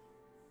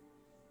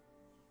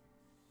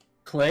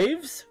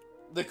 Claves?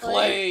 The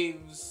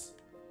claves!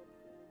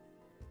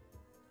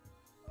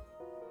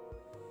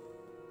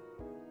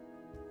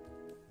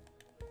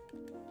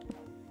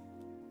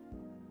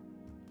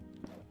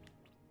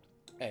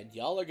 And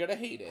y'all are gonna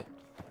hate it.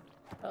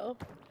 Oh.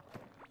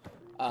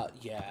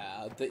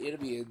 Yeah, the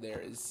enemy in there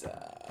is,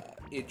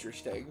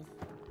 interesting.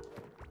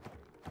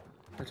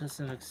 Let us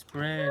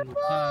explain.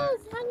 Jubals,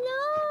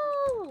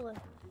 hello!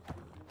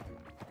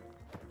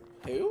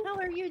 Who? How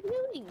are you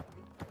doing?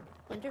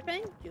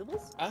 Winterfang?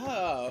 Jubals?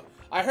 Oh,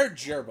 I heard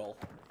gerbil.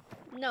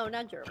 No,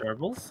 not Gerbil.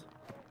 Gerbils?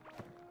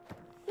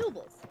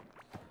 Jubals.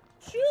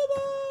 Jubals!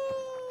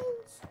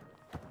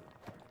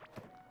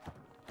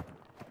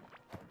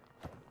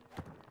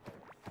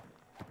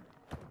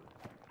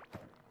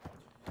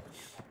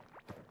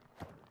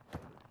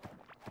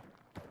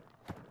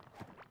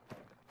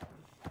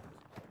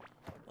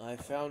 I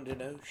found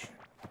an ocean.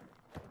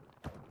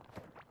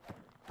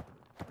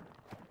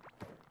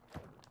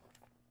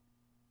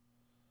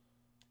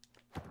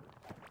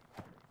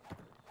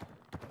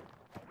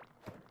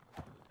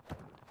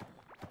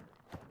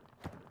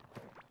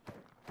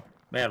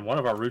 Man, one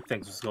of our root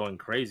things was going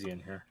crazy in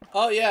here.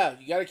 Oh yeah,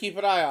 you gotta keep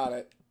an eye on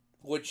it.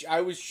 Which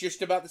I was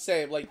just about to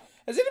say. I'm like,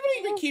 has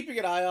anybody been keeping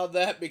an eye on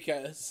that?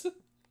 Because...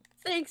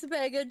 Thanks,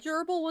 Vega.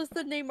 Gerbil was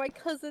the name my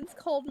cousins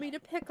called me to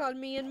pick on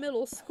me in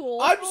middle school.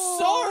 I'm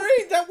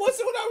sorry! That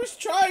wasn't what I was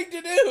trying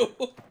to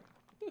do!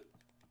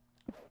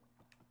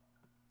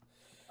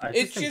 I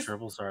just think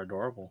gerbils are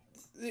adorable.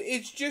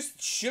 It's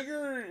just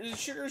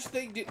Sugar's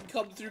thing didn't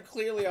come through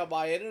clearly on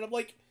my end, and I'm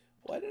like,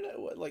 why did I,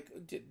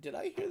 did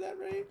I hear that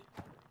right?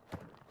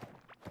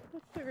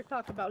 Let's Sugar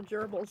talk about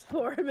gerbils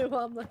for me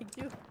while I'm like,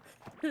 dude.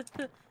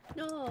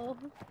 No.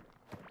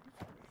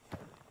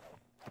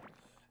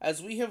 As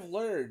we have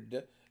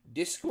learned,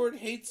 Discord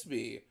hates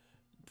me,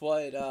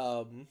 but,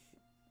 alright,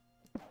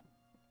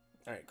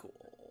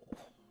 cool.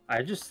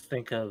 I just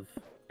think of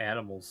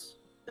animals,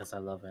 because I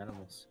love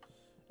animals.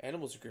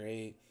 Animals are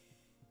great.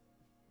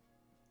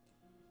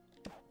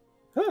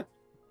 Huh.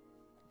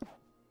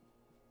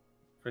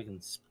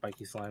 Freaking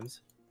spiky slimes.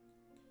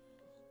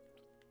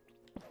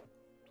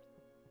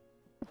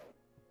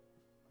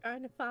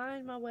 Trying to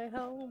find my way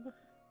home.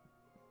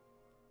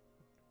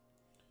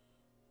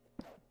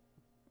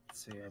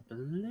 Let's see, I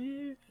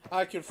believe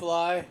I can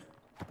fly.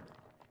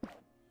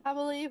 I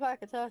believe I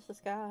can touch the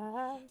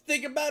sky.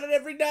 Think about it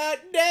every night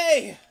and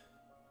day.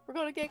 We're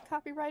gonna get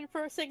copyrighted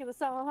for singing the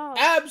song.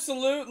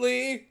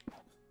 Absolutely.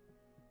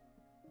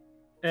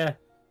 Eh.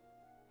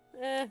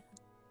 Eh.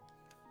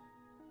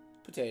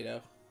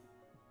 Potato.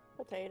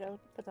 Potato.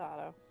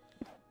 Potato.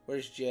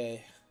 Where's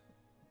Jay?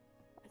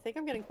 I think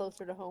I'm getting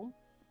closer to home.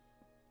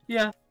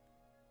 Yeah.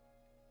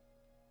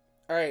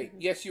 Alright,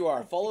 yes you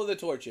are. Follow the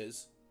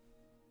torches.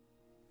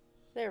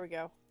 There we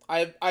go.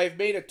 I've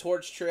made a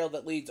torch trail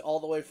that leads all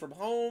the way from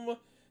home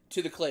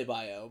to the clay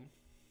biome.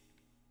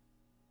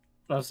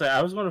 I'll say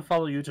I was going to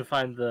follow you to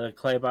find the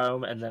clay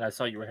biome, and then I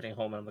saw you were heading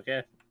home, and I'm like,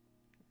 eh.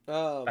 Back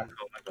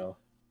home I go.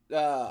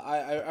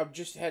 I'm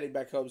just heading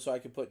back home so I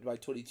can put my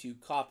 22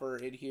 copper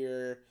in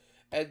here,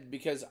 and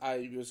because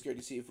I was going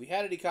to see if we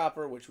had any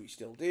copper, which we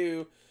still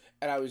do,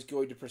 and I was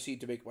going to proceed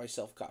to make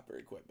myself copper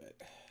equipment.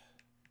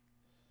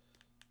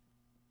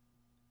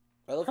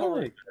 I love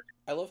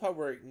how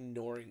we're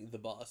ignoring the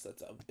boss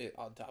that's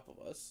on top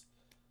of us.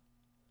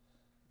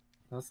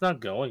 Well, it's not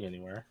going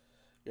anywhere.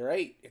 You're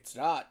right, it's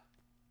not.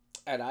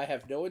 And I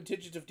have no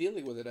intentions of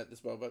dealing with it at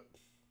this moment.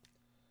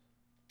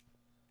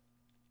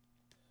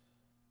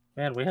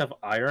 Man, we have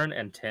iron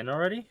and tin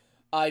already?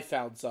 I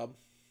found some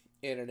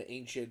in an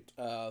ancient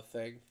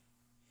thing.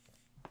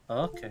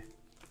 Okay.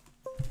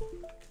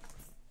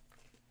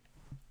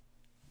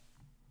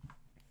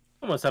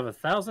 Almost have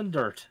 1,000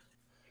 dirt.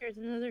 Here's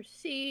another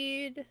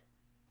seed.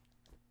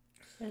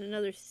 And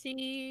another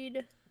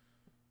seed.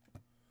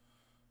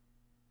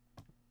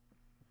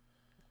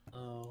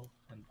 Oh,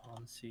 and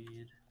pond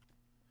seed.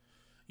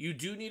 You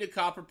do need a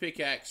copper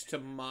pickaxe to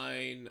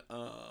mine,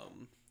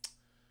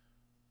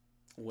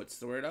 what's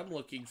the word I'm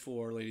looking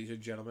for, ladies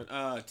and gentlemen?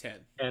 10.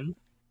 10?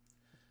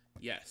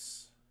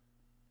 Yes.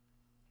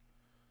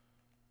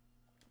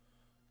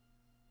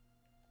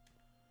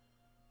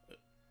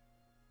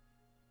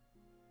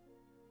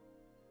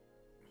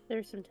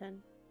 There's some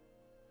 10.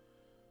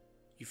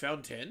 You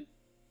found 10?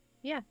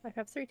 Yeah, I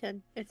have 3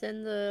 10. It's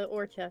in the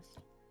ore chest.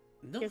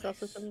 Nice. Here's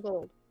also some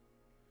gold.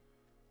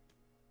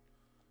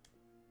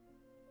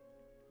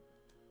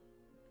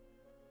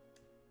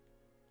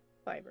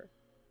 Fiber.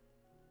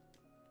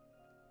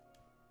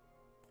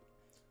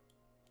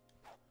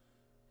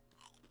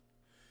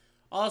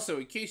 Also,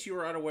 in case you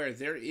were unaware,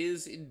 there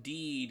is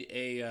indeed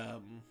a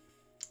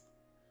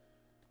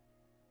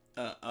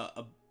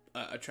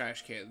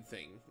trash can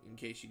thing in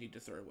case you need to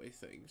throw away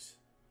things.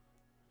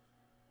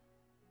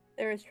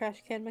 There is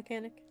trash can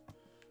mechanic.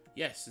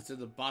 Yes, it's in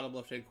the bottom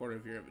left-hand corner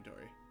of your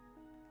inventory.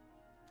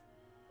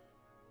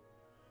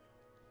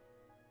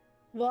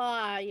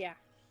 Blah, yeah.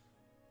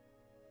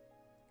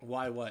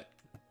 Why what?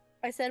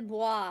 I said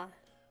blah.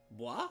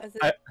 Blah?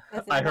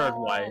 I heard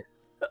why.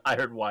 I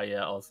heard why,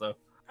 yeah, also.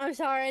 I'm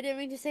sorry, I didn't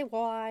mean to say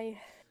why.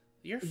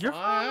 You're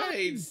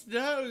fine.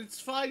 No,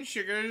 it's fine,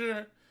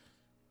 sugar.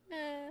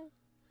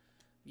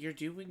 You're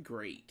doing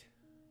great.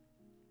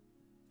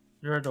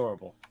 You're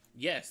adorable.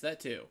 Yes, that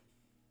too.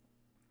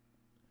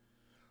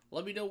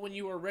 Let me know when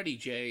you are ready,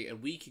 Jay,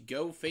 and we can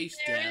go face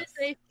There death. is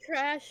a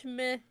trash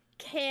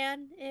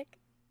mechanic.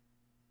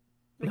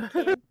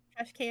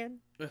 Trash can.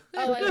 Oh,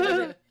 I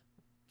love it.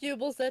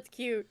 Jubles, that's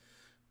cute.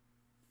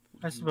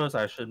 I suppose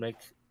I should make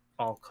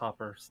all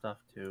copper stuff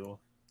too.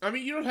 I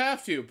mean, you don't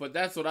have to, but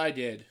that's what I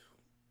did.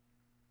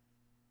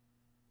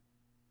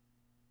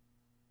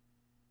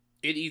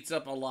 It eats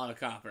up a lot of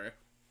copper.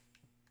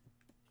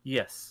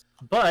 Yes,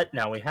 but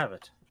now we have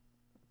it.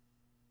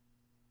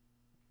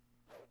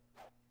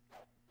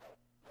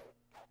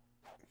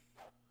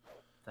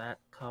 That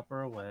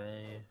copper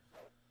away.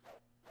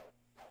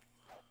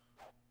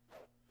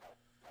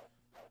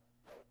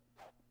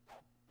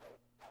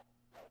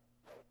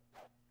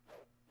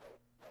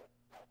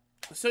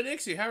 So,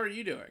 Nixie, how are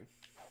you doing?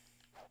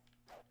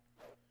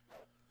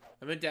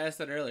 I meant to ask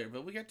that earlier,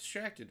 but we got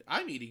distracted.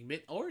 I'm eating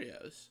mint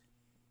Oreos.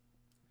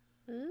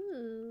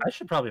 Ooh. I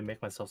should probably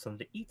make myself something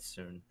to eat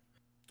soon.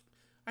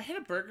 I had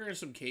a burger and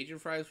some Cajun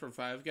fries from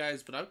Five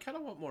Guys, but I kind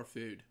of want more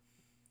food.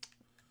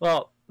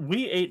 Well,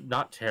 we ate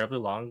not terribly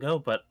long ago,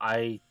 but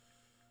my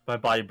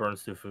body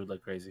burns through food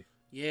like crazy.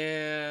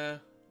 Yeah.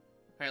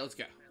 All right, let's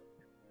go.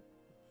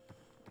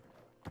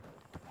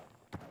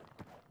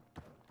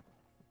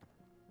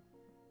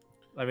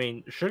 I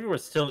mean, Sugar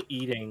was still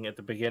eating at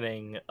the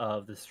beginning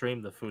of the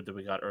stream the food that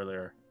we got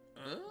earlier.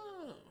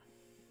 Oh.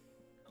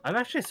 I'm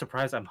actually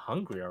surprised I'm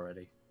hungry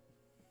already.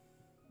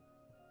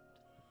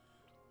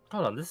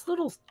 Hold on, this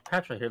little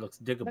patch right here looks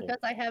diggable. Because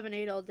I haven't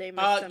ate all day.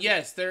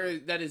 Yes,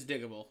 that is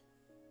diggable.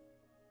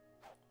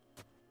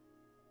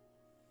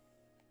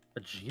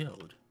 A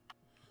geode.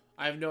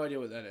 I have no idea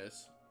what that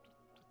is.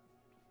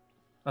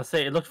 I'll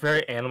say it looked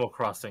very Animal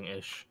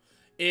Crossing-ish.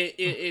 It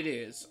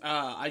is.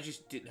 I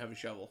just didn't have a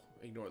shovel.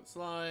 Ignore the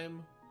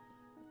slime.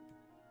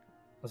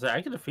 I'll say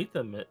I can defeat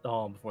them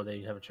before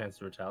they have a chance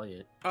to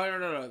retaliate. Oh,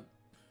 no.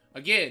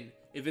 Again,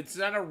 if it's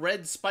not a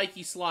red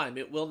spiky slime,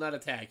 it will not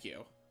attack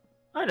you.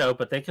 I know,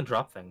 but they can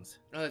drop things.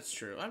 Oh, that's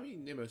true. I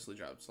mean, they mostly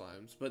drop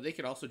slimes, but they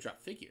can also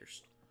drop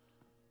figures.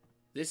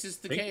 This is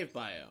the cave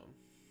biome.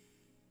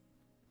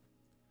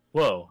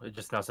 Whoa, it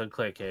just now said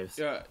clay caves.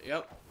 Yeah,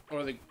 yep.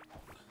 Or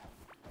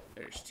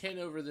there's 10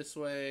 over this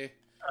way.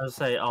 I would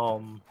say,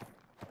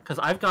 because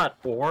I've got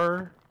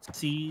ore,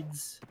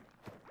 seeds,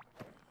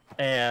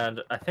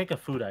 and I think a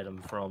food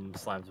item from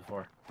slimes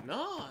before.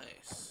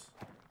 Nice.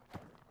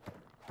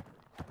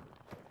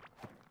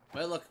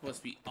 My luck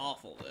must be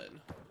awful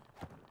then.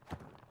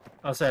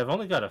 I'll say I've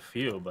only got a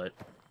few, but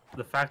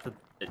the fact that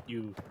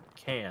you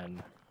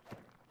can.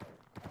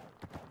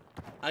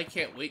 I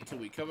can't wait till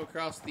we come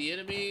across the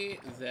enemy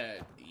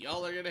that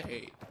y'all are gonna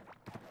hate.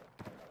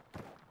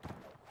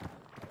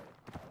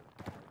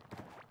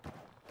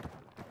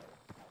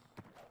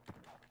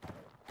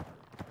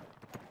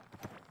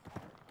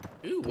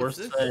 Ooh, worse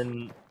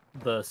than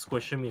the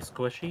Squishimy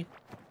Squishy?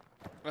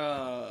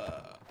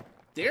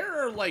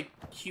 There are like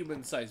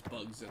human-sized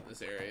bugs in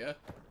this area.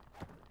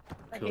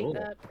 I Cool.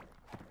 hate that.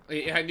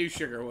 Yeah, I knew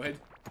Sugar would.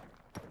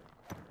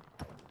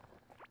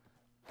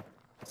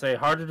 Say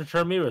hard to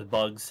deter me with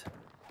bugs.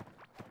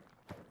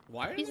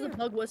 Why are He's the there...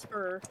 bug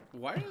whisperer.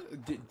 Why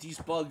these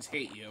bugs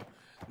hate you?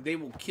 They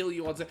will kill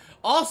you on sight.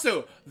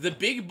 Also, the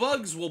big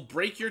bugs will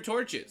break your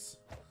torches.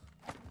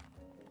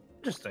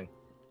 Interesting.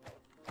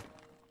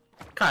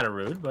 Kind of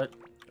rude, but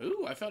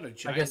Ooh, I found a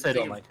giant I guess I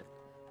thing don't like it.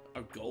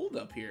 of gold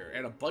up here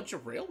and a bunch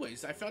of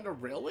railways. I found a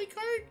railway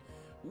cart.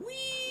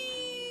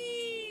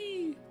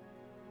 Whee!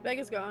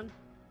 Vega's gone.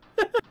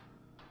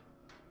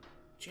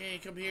 Jay,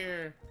 come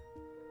here.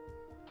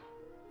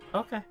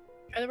 Okay.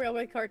 Try the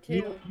railway car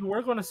too. You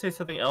were going to say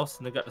something else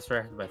and they got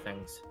distracted by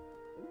things.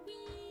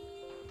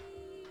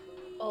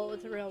 Oh,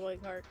 it's a railway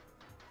cart.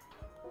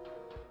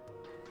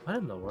 What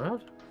in the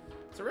world?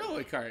 It's a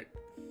railway cart.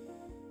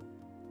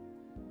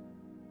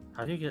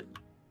 How do you get?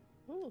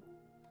 Ooh.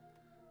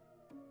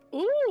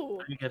 Ooh!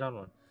 How do you get on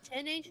one?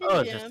 10 ancient Oh,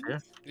 it's just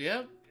gems, here.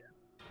 Yep.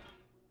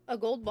 a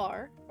gold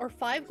bar, or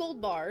 5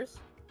 gold bars,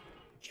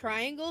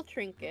 triangle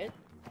trinket,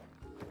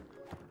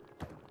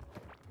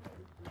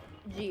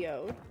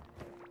 geode,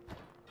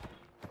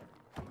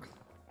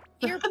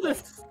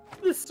 earplug.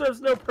 This serves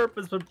no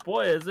purpose, but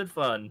boy, is it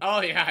fun.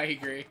 Oh yeah, I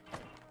agree.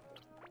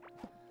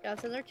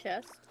 That's in their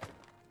chest.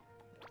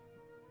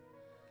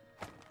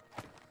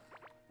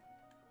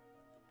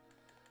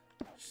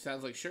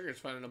 Sounds like Sugar's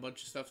finding a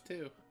bunch of stuff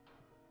too.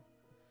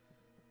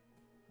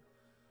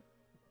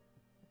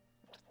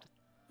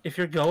 If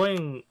you're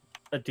going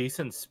a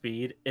decent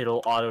speed,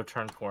 it'll auto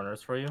turn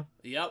corners for you,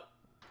 Yep.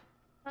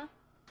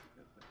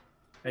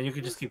 and you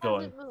can just keep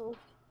going.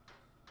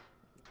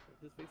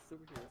 His face is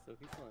over here, so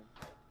he's fine.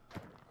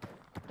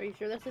 Are you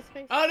sure that's his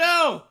face? Oh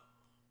no!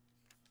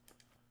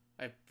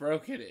 I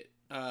broken it.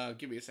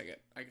 Give me a second.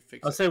 I can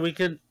fix I'll it. say we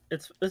could.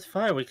 It's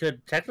fine. We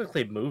could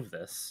technically move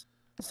this,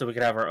 so we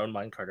could have our own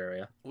minecart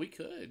area. We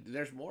could.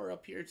 There's more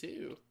up here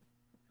too.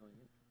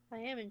 I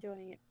am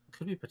enjoying it.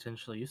 Could be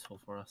potentially useful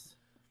for us.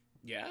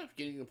 Yeah,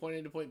 getting the point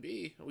A to point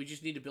B. We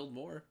just need to build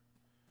more.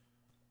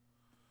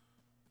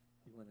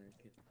 You want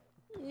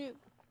to kid?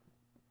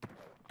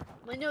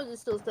 My nose is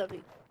still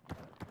stuffy.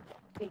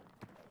 Wait.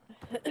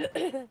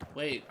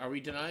 Wait, are we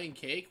denying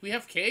cake? We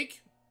have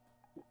cake?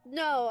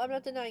 No, I'm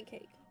not denying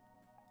cake.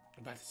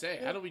 I'm about to say,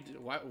 how do we?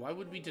 Why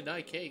would we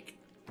deny cake?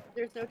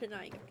 There's no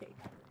denying cake.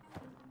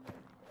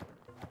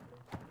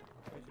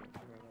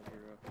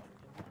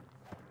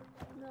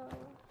 No.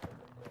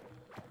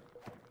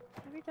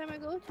 Every time I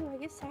go to, I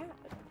get sad.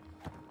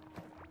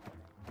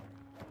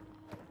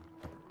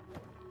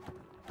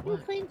 You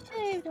clean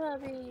shaved,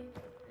 hubby.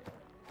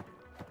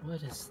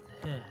 What is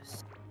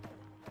this?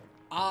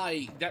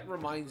 That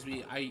reminds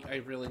me,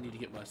 I really need to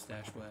get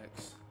mustache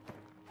wax.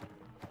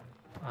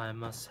 I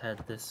must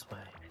head this way.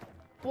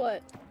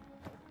 What?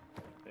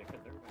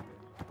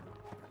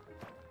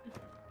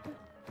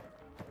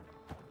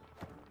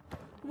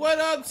 What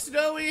up,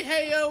 Snowy?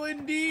 Heyo,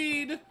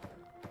 indeed!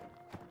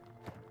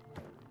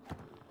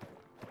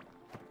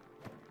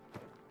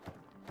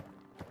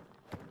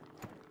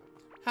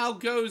 How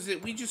goes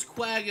it? We just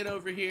quagging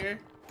over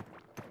here.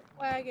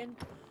 Wagon.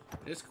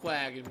 Just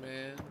quagging,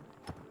 man.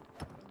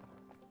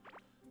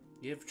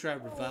 You ever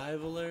tried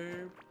Revival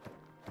Herb?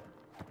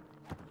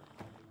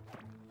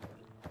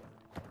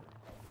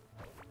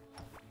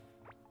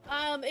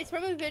 It's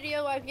from a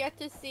video I've yet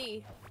to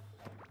see.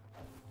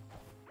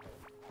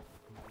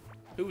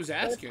 Who was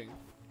asking?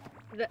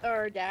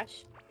 Or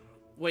Dash.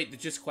 Wait, the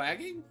just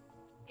quagging?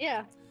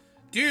 Yeah.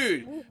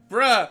 Dude,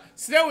 bruh,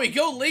 Snowy,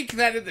 go link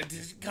that in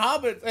the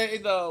comment,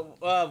 in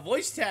the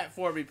voice chat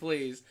for me,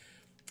 please.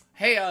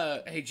 Hey,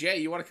 hey Jay,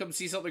 you want to come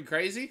see something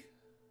crazy?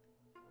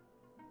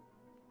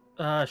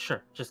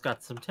 Sure. Just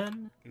got some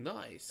tin.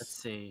 Nice. Let's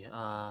see.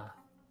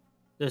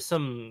 There's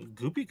some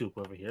goopy goop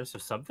over here, so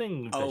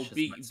something. Oh,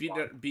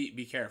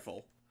 be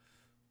careful.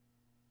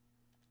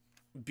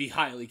 Be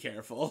highly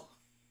careful.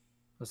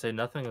 I'll say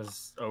nothing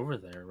is over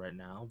there right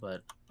now,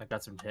 but I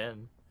got some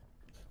tin.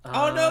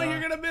 Oh no,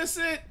 you're gonna miss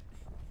it.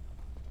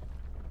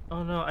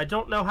 Oh no, I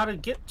don't know how to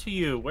get to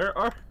you. Where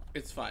are?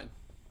 It's fine.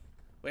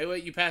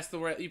 Wait, you passed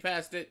you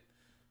passed it.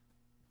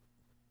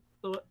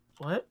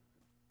 What?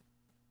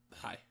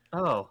 Hi.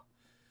 Oh,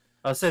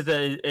 I'll say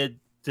that it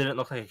didn't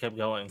look like it kept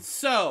going.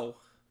 So,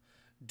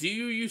 do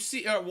you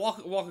see?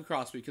 Walk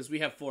across me because we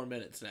have 4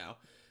 minutes now.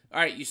 All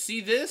right, you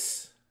see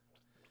this?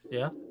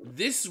 Yeah.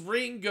 This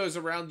ring goes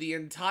around the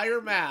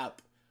entire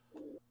map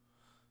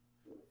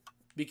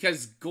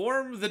because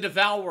Gorm the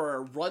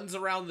Devourer runs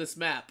around this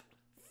map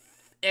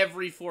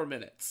every 4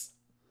 minutes.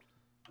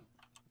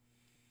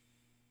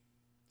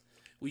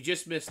 We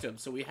just missed him,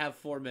 so we have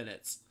 4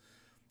 minutes.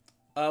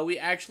 We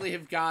actually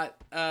have got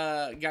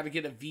to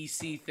get a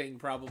VC thing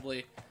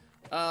probably.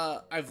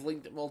 I've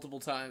linked it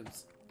multiple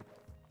times.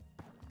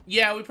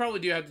 Yeah, we probably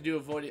do have to do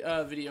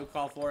a video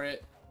call for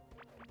it.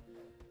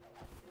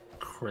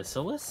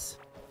 Chrysalis?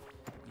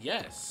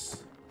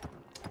 Yes.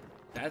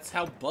 That's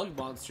how bug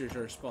monsters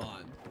are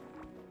spawned.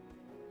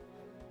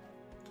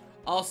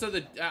 Also,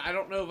 I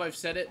don't know if I've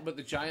said it, but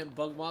the giant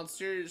bug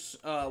monsters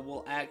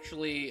will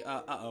actually...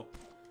 uh-oh.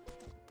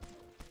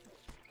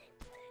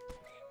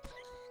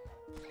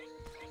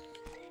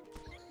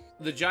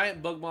 The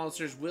giant bug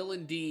monsters will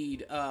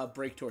indeed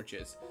break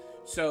torches.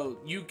 So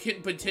you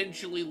can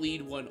potentially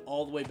lead one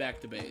all the way back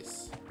to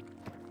base.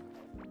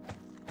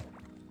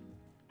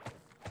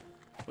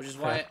 Which is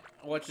why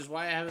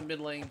I haven't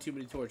been laying too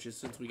many torches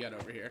since we got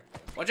over here.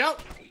 Watch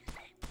out!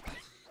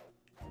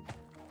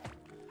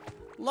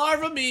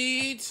 Larva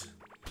meat!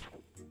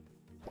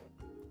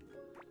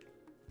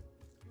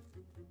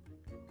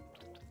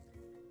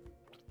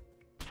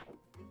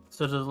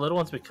 So do the little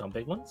ones become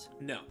big ones?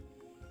 No.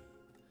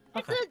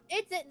 Okay.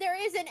 There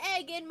is an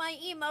egg in my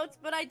emotes,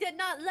 but I did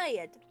not lay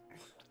it.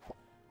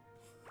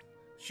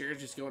 Sure,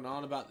 just going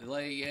on about the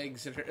laying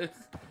eggs and her...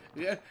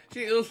 Yeah,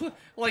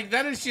 like,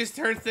 that is just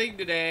her thing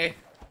today.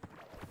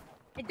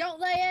 I don't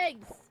lay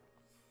eggs.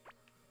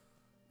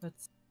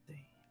 Let's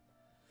see.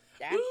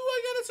 Dash? Ooh,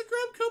 I got us a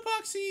grub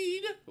copox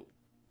seed.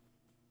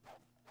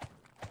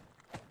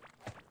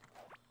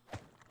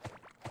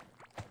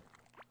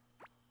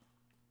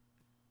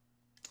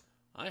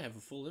 I have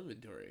a full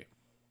inventory.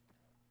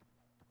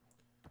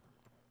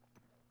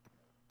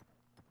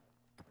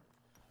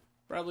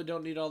 Probably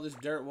don't need all this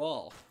dirt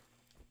wall.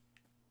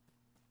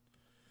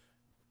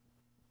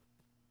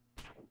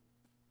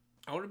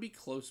 I want to be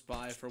close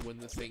by for when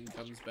the thing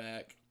comes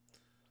back.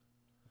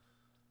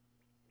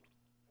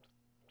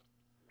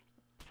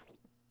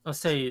 I'll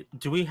say,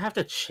 do we have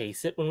to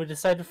chase it when we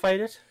decide to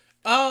fight it?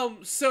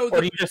 So...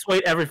 Or do you just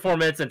wait every 4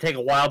 minutes and take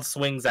wild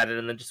swings at it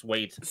and then just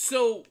wait?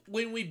 So,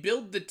 when we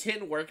build the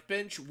tin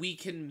workbench, we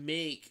can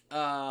make,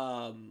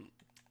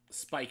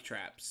 spike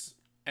traps.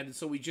 And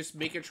so we just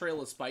make a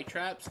trail of spike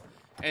traps,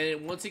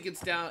 and once it gets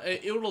down,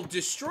 it will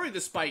destroy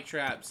the spike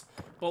traps,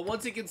 but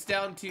once it gets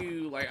down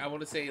to, like, I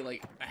want to say,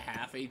 like, a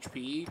half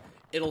HP,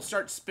 it'll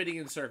start spinning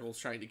in circles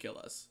trying to kill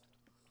us.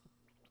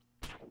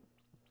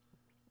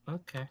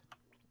 Okay.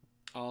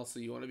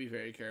 Also, you want to be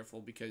very careful,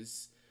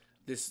 because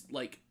this,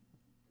 like,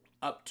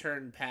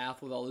 upturned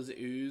path with all his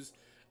ooze,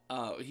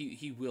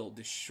 he will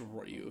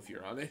destroy you if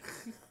you're on it.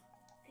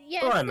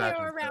 Yes,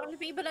 they're around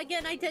me, but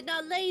again, I did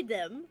not lay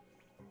them.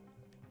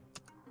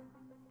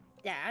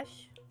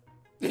 Dash.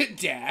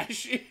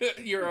 Dash,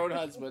 your own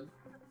husband.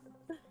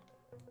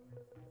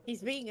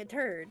 He's being a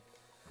turd.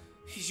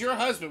 He's your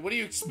husband. What do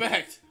you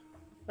expect?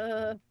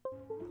 I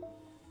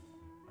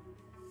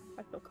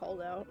feel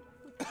called out.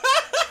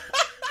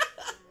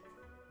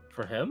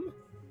 For him?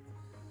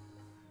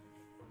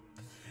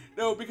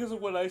 No, because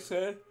of what I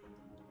said.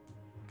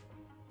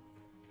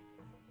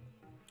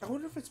 I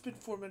wonder if it's been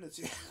 4 minutes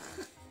yet.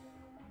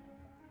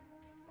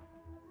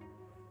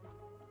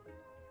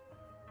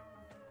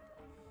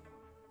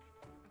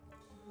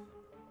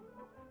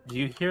 Do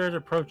you hear it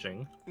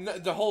approaching? No,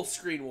 the whole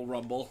screen will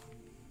rumble.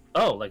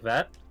 Oh, like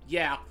that?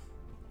 Yeah.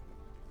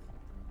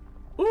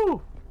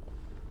 Ooh!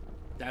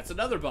 That's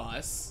another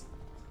boss.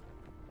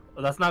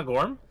 Oh, that's not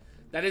Gorm?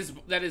 That is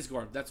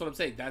Gorm. That's what I'm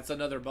saying. That's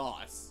another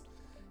boss.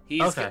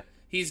 Okay.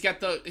 He's got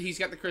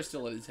the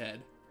crystal in his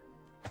head.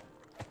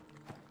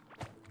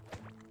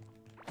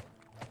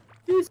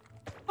 He's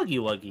buggy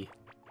wuggy.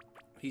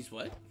 He's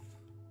what?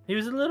 He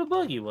was a little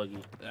buggy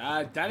wuggy.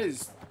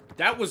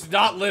 That was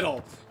not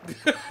little.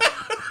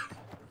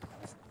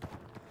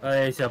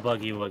 It's a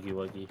buggy wuggy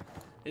wuggy.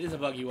 It is a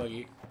buggy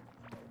wuggy.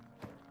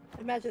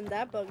 Imagine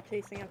that bug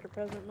chasing after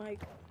President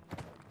Mike.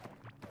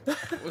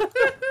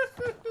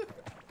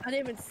 I didn't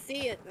even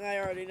see it, and I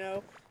already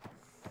know.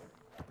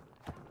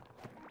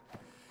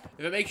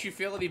 If it makes you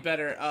feel any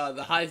better,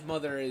 the Hive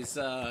Mother is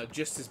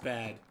just as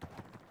bad.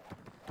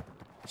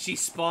 She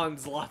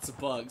spawns lots of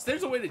bugs.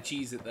 There's a way to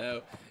cheese it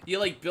though. You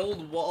like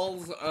build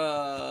walls,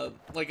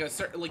 like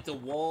the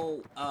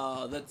wall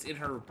that's in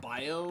her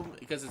biome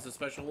because it's a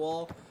special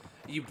wall.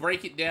 You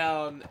break it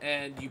down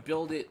and you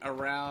build it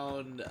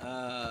around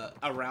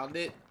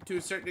it to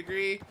a certain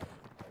degree,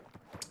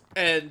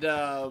 and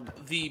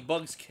the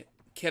bugs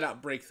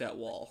cannot break that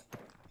wall.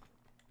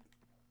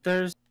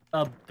 There's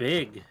a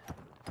big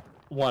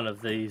one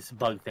of these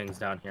bug things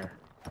down here.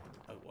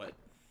 What?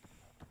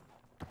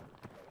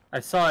 I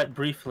saw it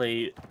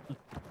briefly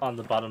on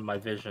the bottom of my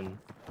vision.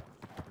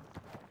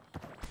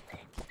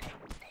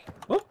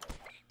 Whoop.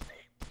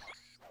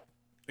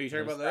 Are you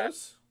talking about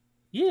those?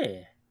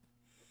 Yeah.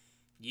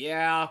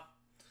 Yeah.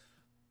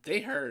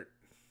 They hurt.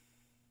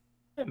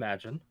 I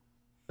imagine.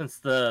 Since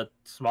the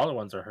smaller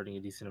ones are hurting a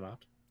decent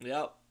amount.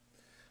 Yep.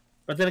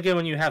 But then again,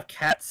 when you have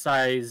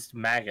cat-sized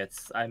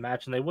maggots, I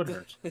imagine they would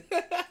hurt.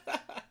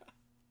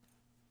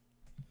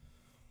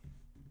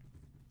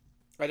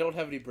 I don't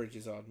have any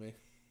bridges on me.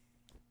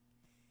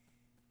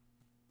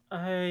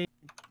 I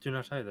do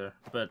not either,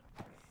 but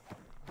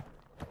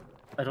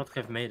I don't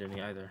think I've made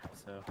any either,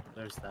 so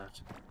there's that.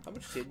 How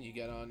much tin you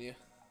got on you?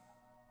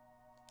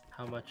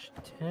 How much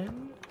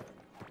tin?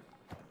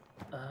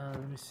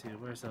 Let me see,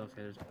 where's that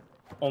located?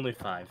 Only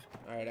 5.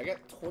 Alright, I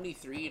got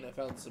 23 and I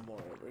found some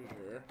more over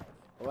here.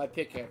 Well, my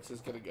pickaxe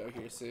is gonna go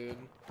here soon.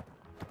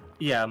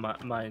 Yeah,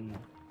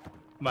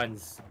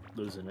 mine's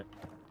losing it.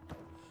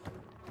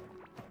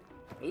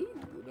 Ooh,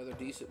 another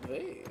decent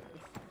vein.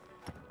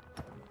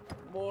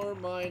 More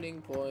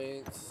mining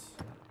points.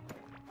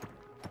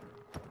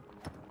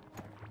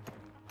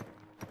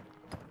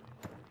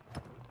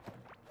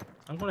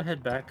 I'm gonna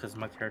head back because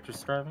my character's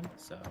starving,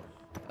 so...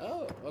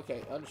 Oh,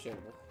 okay,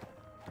 understandable.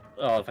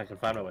 Oh, if I can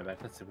find my way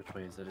back. Let's see which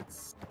way is it.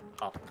 It's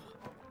up.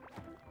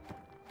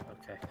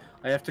 Okay.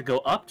 I have to go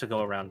up to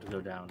go around to go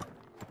down.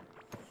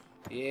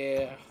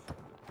 Yeah.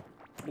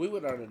 We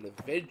went on an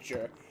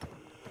adventure.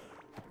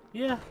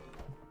 Yeah.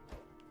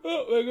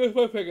 Oh, there goes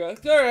my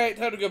pickaxe. Alright,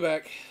 time to go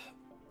back.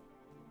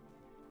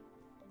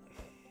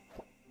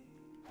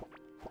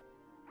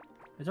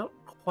 I don't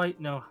quite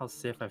know how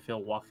safe I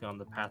feel walking on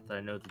the path that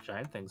I know the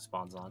giant thing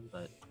spawns on,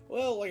 but...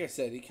 Well, like I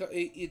said,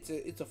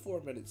 it's a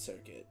 4-minute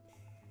circuit.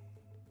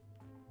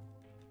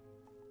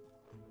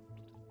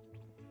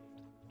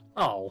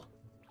 Oh.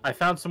 I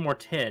found some more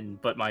tin,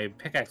 but my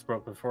pickaxe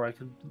broke before I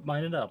could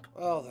mine it up.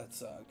 Oh, that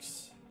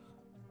sucks.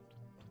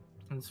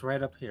 It's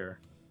right up here.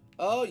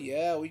 Oh,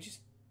 yeah,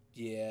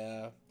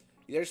 yeah.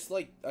 There's,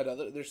 like,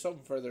 there's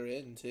something further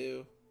in,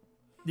 too.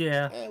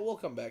 Yeah. We'll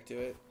come back to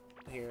it.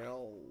 Here,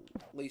 I'll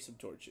lay some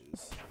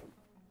torches.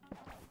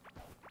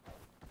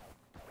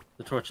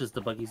 The torches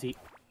the buggies eat?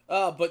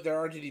 But there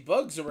aren't any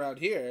bugs around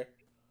here.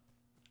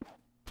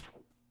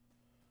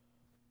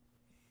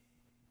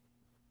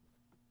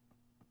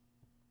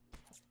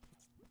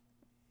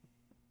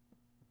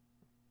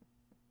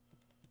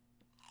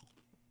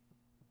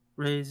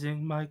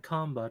 Raising my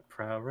combat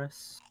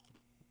prowess.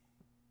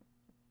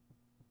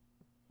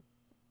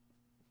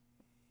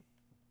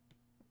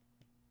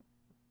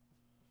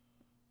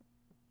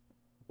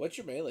 What's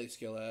your melee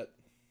skill at?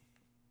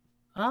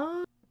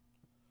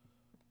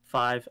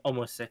 5,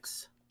 almost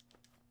 6.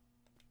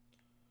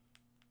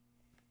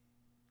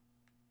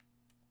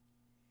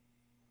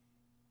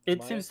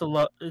 It seems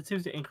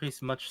to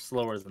increase much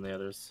slower than the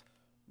others.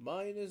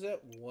 Mine is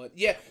at 1.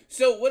 Yeah,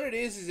 so what it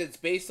is it's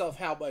based off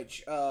how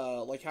much,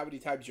 like how many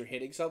times you're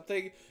hitting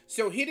something.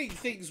 So hitting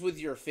things with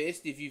your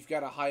fist, if you've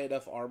got a high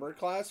enough armor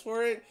class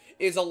for it,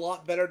 is a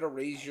lot better to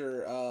raise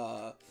your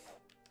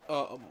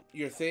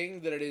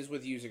thing than it is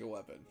with using a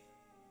weapon.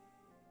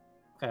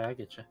 Okay, I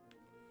get you.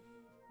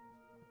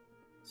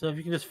 So if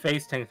you can just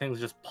face tank things,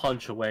 just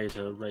punch away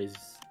to raise...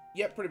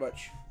 Yep, pretty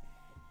much.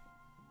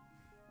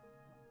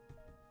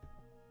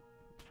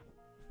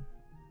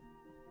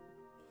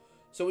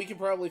 So we can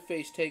probably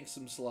face tank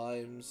some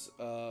slimes,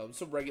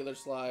 some regular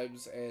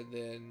slimes, and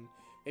then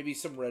maybe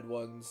some red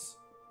ones.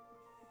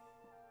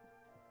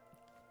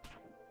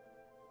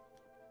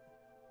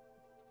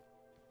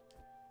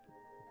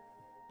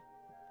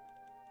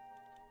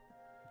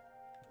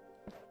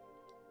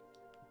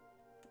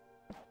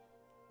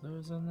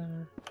 Those in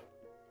there.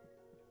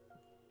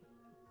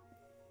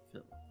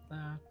 Fill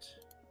that.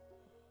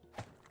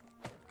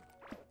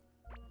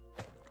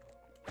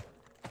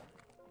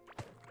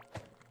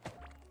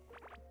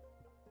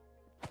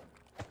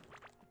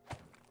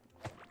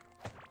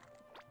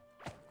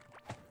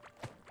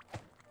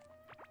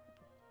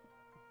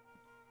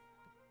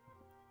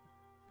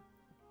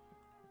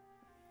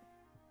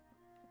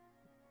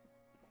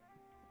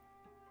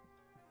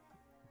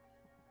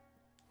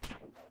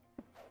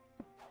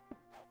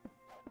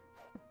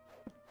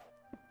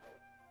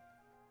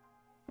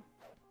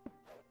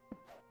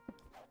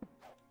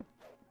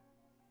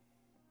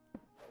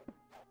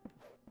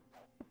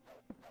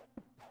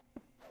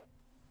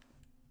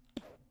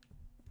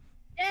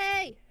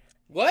 Yay!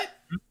 What?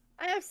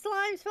 I have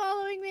slimes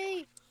following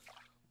me!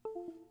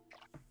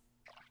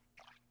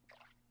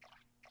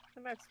 I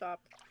might have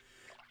stopped.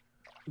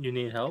 You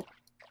need help?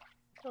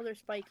 Well, they're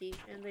spiky,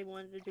 and they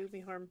wanted to do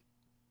me harm.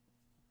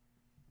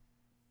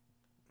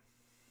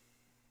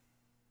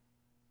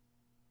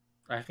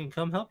 I can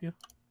come help you.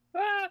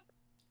 Ah!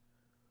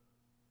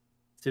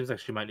 Seems like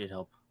she might need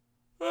help.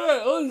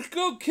 Alright, let's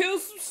go kill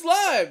some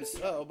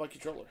slimes! Uh-oh, my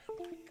controller.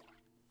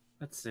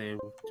 Let's see.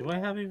 Do I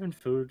have even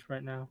food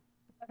right now?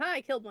 Aha,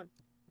 I killed one.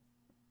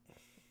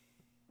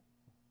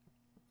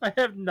 I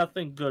have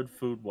nothing good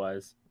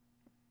food-wise.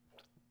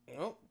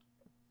 Well,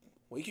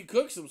 we can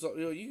cook some stuff.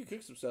 You can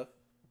cook some stuff.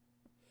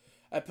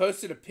 I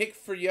posted a pic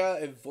for ya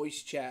in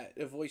voice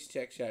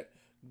text chat.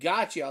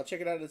 Gotcha. I'll check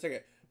it out in a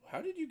second.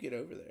 How did you get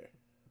over there?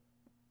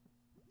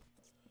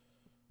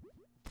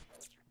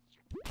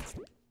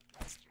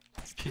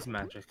 She's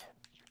magic.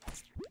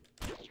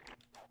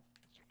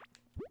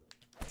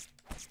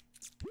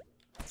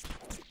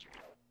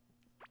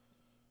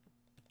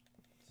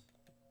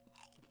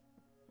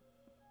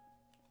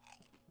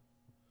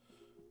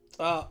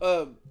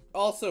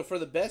 Also, for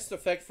the best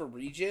effect for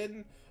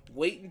regen,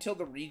 wait until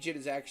the regen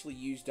is actually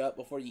used up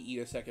before you eat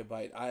a second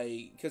bite.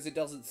 Because it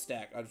doesn't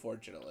stack,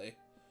 unfortunately.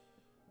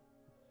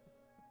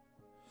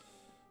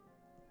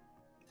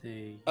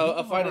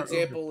 A fine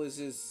example is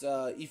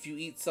if you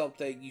eat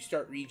something, you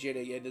start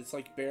regenning, and it's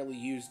like barely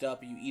used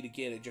up, and you eat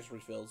again, it just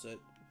refills it.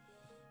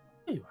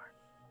 There you are.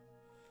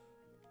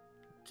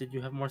 Did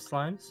you have more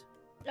slimes?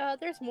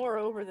 There's more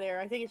over there.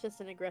 I think it's just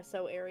an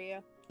Aggresso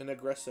area. An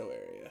Aggresso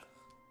area.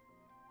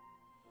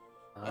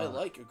 I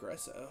like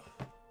Aggresso.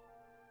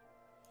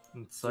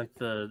 It's like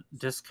the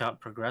discount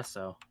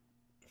Progresso.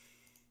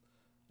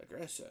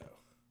 Aggresso.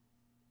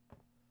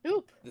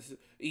 Soup.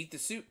 Eat the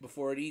soup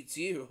before it eats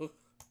you.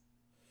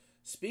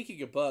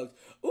 Speaking of bugs,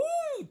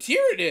 ooh,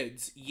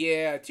 Tyranids.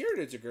 Yeah,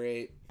 Tyranids are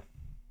great.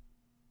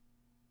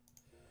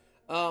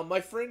 My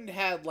friend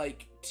had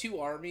like 2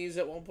 armies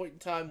at one point in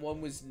time.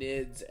 One was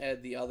Nids,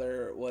 and the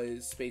other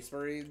was Space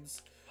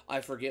Marines.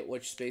 I forget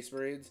which Space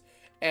Marines.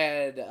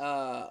 And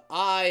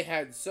I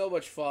had so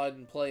much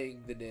fun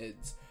playing the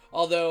Nids.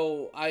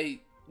 Although I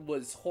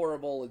was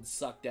horrible and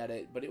sucked at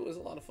it, but it was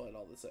a lot of fun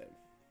all the same.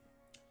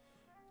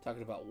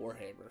 Talking about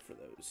Warhammer for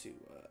those who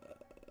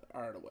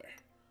aren't aware.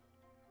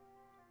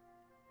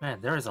 Man,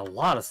 there is a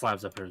lot of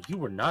slimes up here. You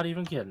were not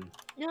even kidding.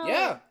 No.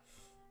 Yeah.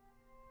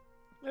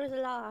 There's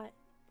a lot.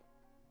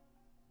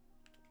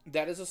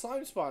 That is a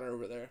slime spawner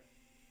over there.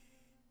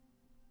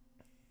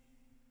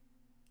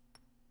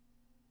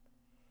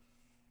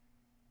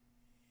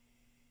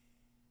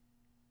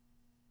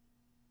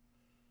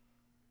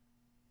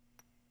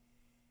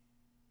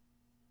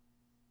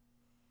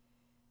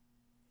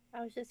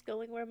 I was just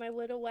going where my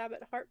little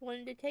rabbit heart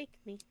wanted to take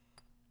me.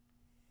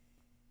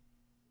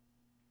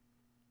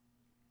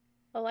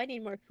 Oh, I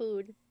need more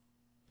food.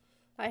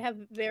 I have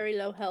very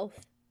low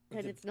health,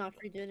 and it's not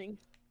regening.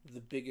 The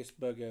biggest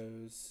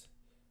buggos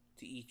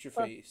to eat your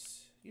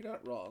face. You're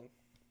not wrong.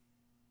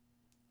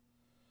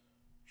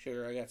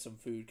 Sugar, I got some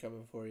food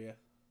coming for you.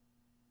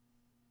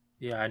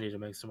 Yeah, I need to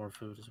make some more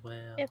food as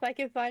well. If I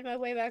can find my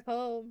way back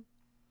home.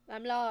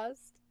 I'm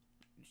lost.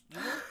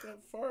 You're not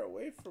that far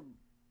away from...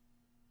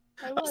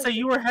 I'll say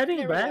you were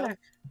heading back.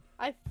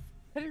 I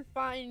couldn't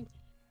find...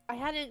 I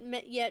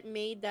hadn't yet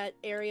made that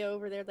area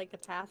over there, like the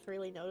path,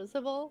 really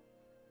noticeable.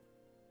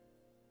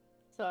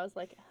 So I was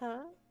like,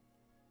 huh?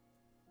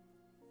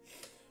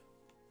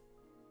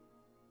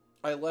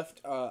 I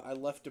left a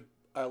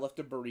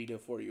burrito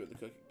for you in the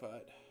cooking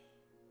pot.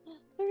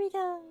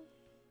 Burrito.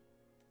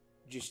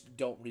 Just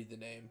don't read the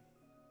name.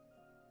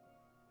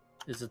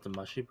 Is it the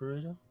mushy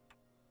burrito?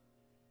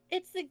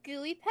 It's the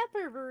gooey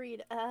pepper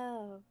burrito.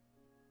 Oh.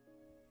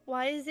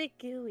 Why is it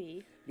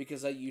gooey?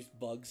 Because I used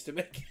bugs to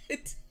make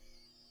it.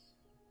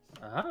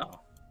 Oh.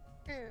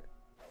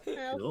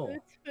 Well, Cool.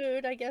 food's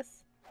food, I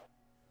guess.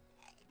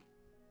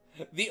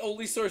 The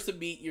only source of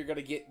meat you're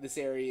gonna get in this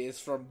area is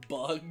from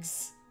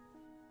bugs.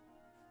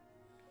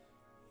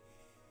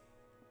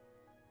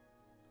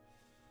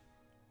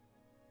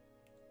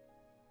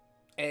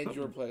 And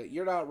your planet.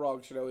 You're not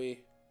wrong, Shinoe.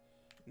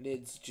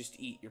 Nids just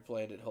eat your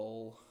planet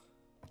whole.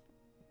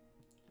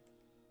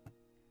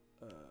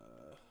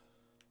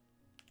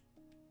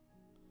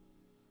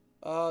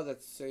 Oh,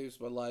 that saves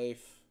my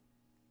life.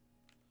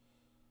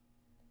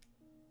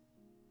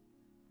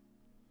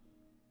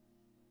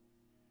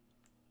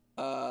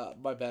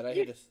 My bad. I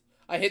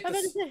hit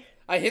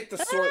the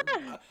sort.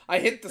 I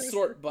hit the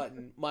sort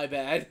button. My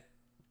bad.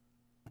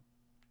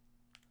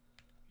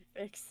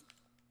 Fix.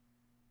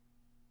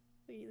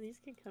 These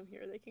can come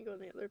here. They can go in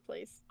the other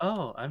place.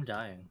 Oh, I'm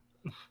dying.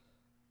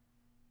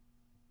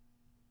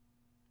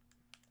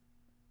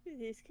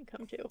 These can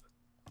come too.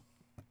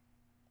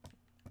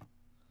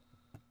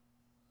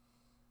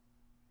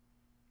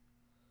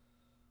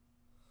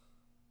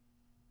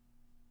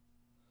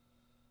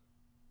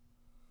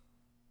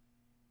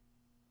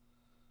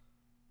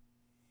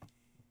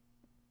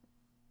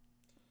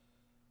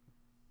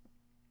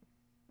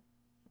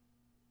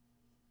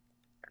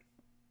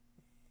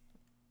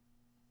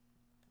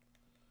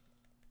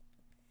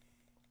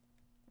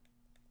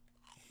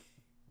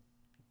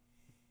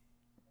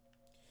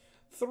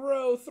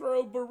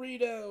 Throw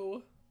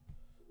burrito.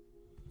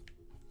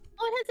 Oh,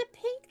 it has a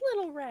pink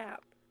little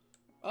wrap.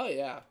 Oh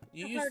yeah,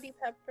 you use Hardy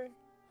pepper.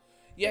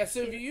 Yeah,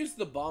 so if you use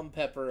the bomb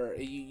pepper,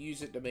 you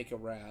use it to make a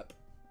wrap.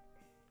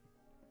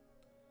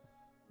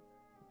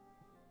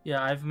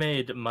 Yeah, I've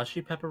made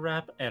mushy pepper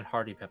wrap and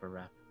hearty pepper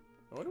wrap.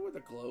 I wonder what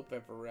the glow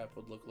pepper wrap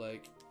would look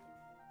like.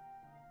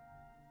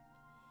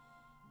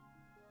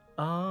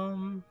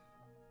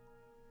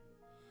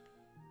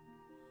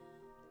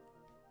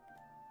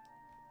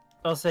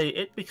 I'll say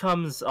it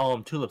becomes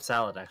tulip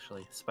salad,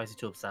 actually. Spicy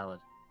tulip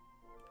salad.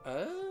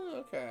 Oh,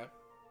 okay.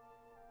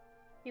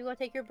 You gonna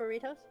take your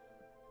burritos?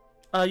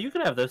 You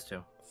can have those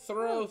too.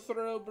 Throw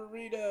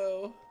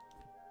burrito.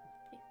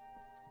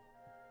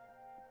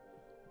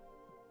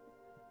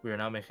 We are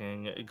now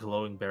making a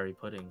glowing berry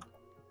pudding.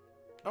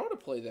 I want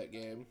to play that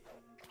game.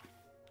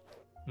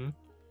 Hmm?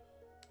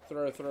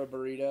 Throw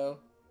burrito.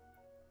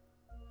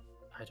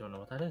 I don't know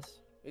what that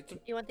is.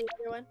 You want the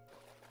other one?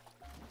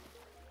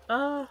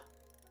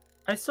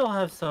 I still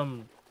have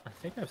some... I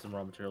think I have some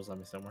raw materials on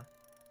me somewhere.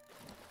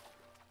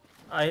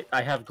 I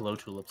have glow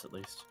tulips, at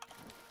least.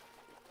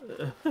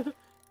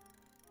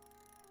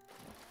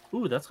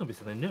 Ooh, that's gonna be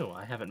something new.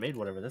 I haven't made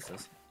whatever this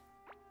is.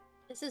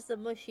 This is the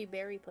mushy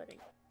berry pudding.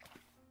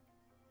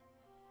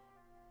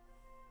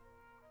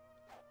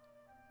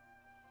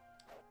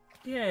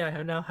 Yay,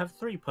 I now have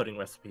 3 pudding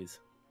recipes.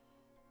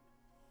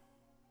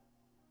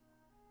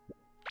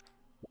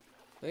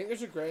 I think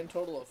there's a grand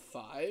total of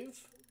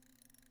 5.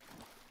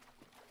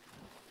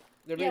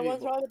 Yeah,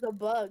 what's wrong with the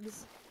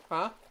bugs?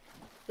 Huh?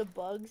 The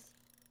bugs?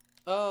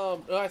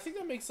 I think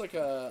that makes like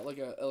a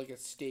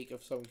steak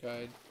of some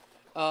kind.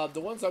 The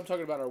ones I'm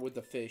talking about are with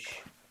the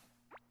fish.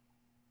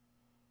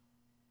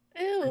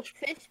 Ooh,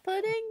 fish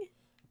pudding?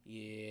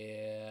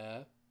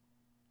 Yeah.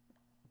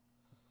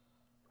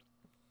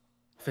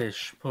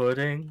 Fish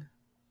pudding.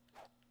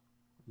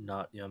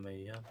 Not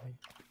yummy.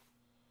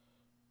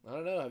 I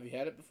don't know. Have you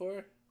had it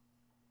before?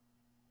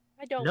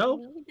 I don't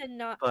need to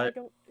not. But I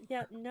don't.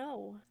 Yeah,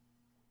 no.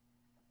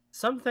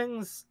 Some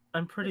things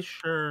I'm pretty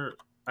sure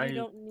You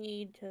don't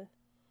need to.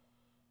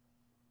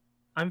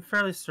 I'm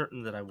fairly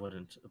certain that I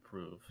wouldn't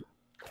approve.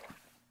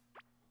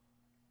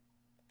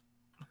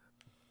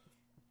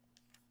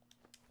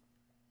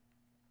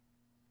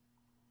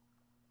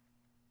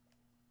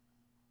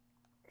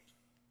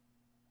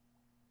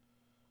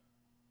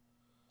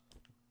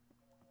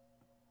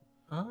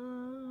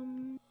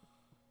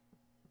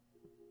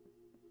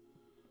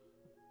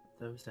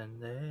 Those in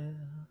there.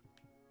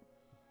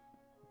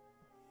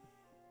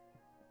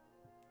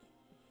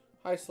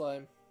 Hi,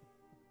 slime.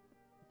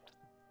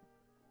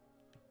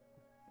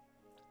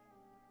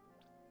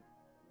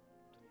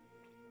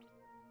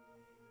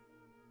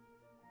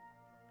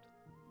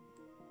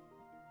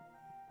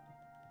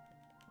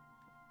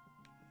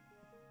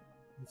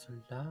 It's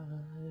alive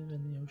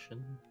in the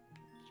ocean.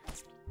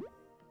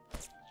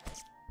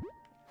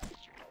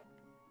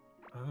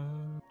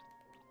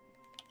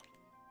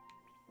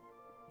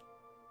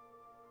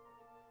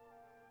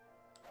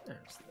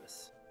 There's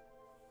this.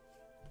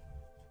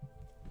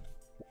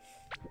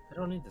 I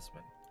don't need this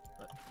many,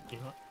 but you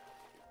know what?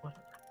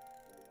 Whatever.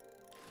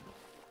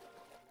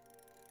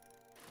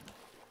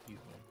 You in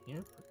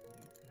here? Put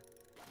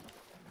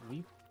you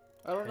here.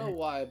 I don't know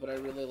why, but I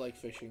really like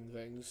fishing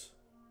things.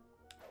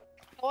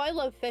 Oh, I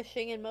love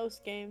fishing in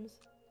most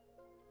games.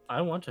 I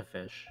want to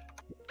fish.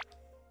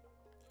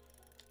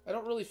 I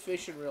don't really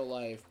fish in real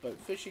life, but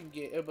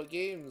but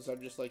games,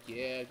 I'm just like,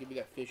 yeah, give me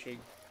that fishing.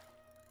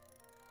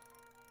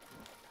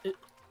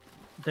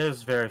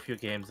 There's very few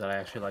games that I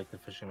actually like the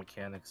fishing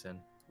mechanics in.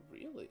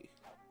 Really?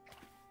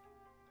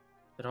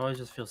 It always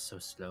just feels so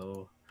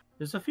slow.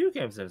 There's a few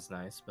games that it's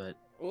nice, but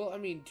Well, I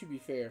mean, to be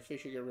fair,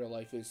 fishing in real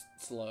life is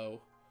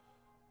slow.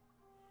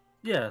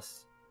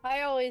 Yes.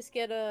 I always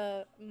get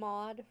a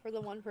mod for the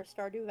one for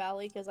Stardew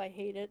Valley because I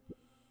hate it.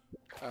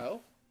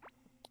 Oh?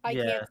 I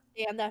can't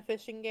stand that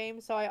fishing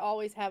game, so I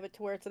always have it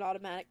to where it's an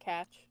automatic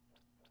catch.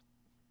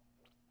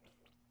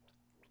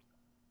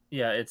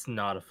 Yeah, it's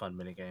not a fun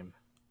minigame.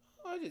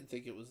 I didn't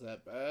think it was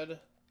that bad.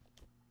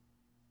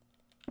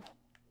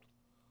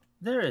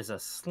 There is a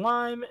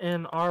slime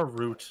in our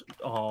root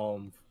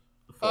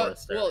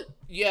forest. Well,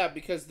 yeah,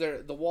 because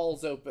the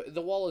wall's open.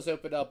 The wall is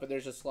open up, and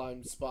there's a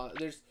slime spawn.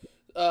 There's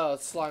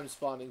slime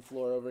spawning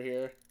floor over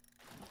here.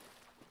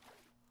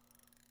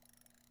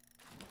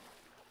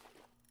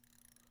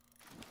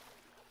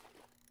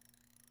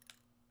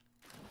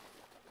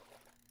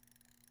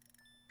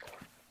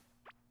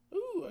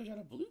 Ooh, I got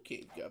a blue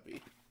cave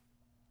guppy.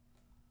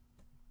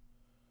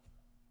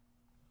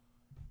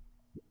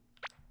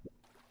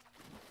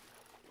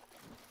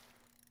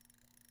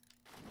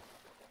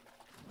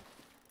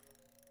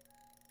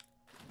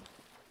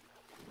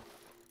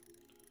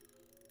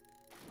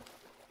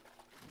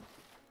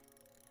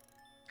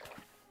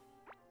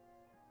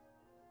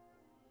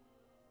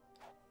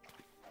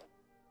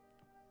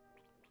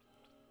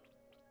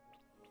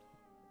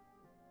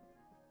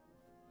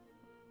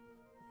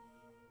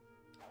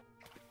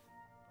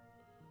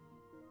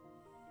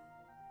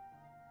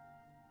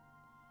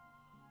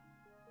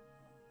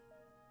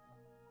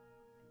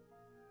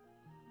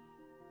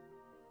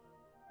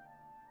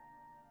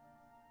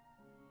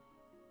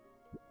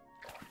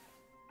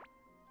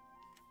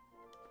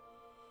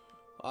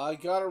 I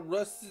got a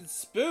rusted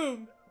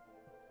spoon.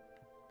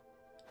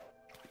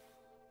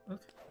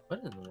 Okay.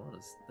 What in the world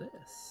is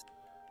this?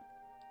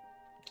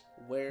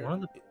 Where?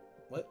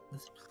 What?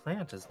 This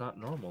plant is not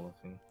normal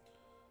looking.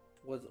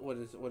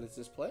 What is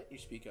this plant you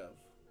speak of?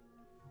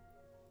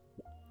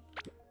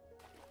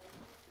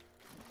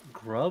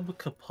 Grub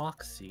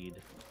kapok seed.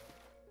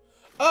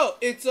 Oh,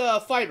 it's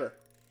fiber.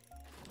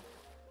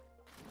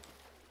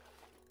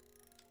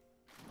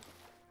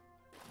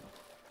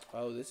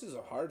 Oh, this is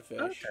a hard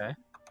fish. Okay.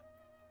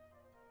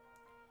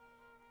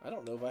 I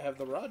don't know if I have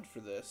the rod for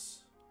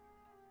this.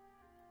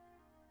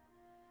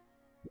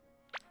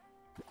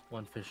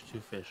 One fish, two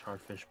fish,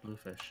 hard fish, blue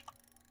fish.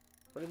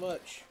 Pretty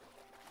much.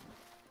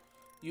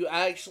 You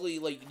actually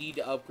like need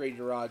to upgrade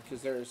your rod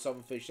because there are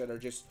some fish that are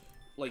just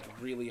like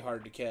really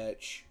hard to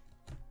catch.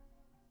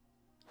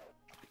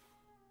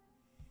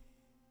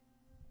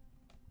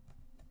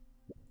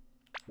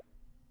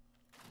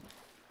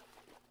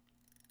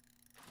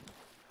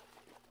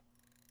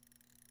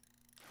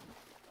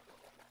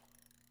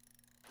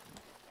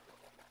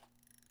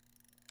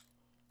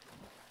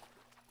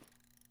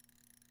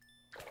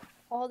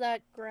 All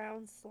that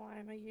ground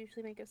slime, I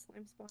usually make a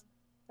slime spawn.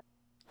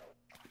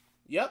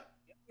 Yep.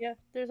 Yeah,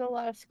 there's a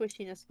lot of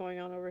squishiness going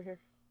on over here.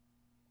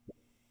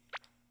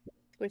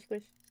 Squish,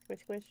 squish, squish,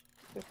 squish,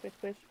 squish, squish,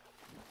 squish.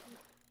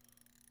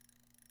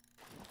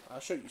 I'll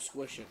show you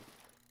squishing.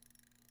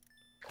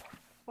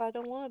 Well, I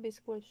don't want to be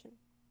squishing.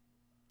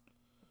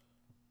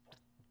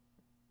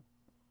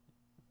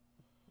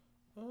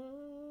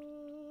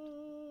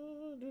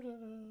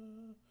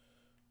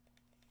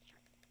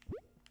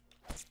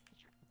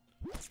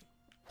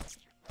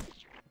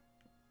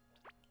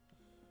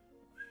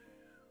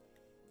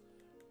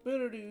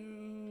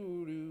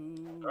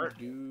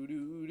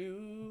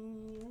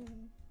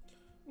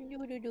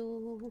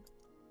 Do-do-do.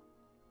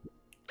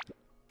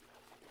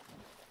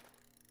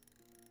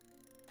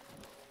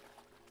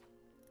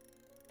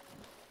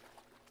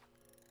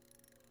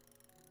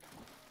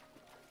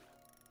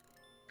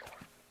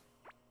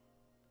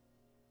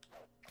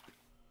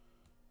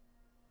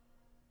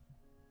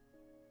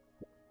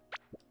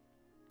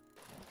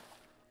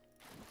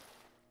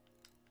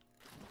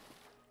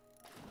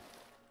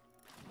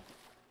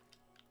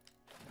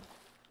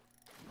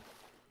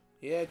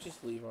 Yeah,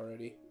 just leave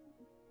already.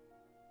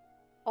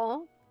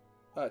 Oh?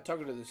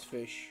 Talking to this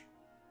fish.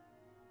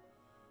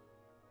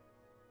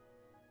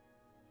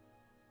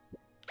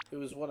 It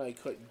was one I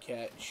couldn't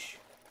catch.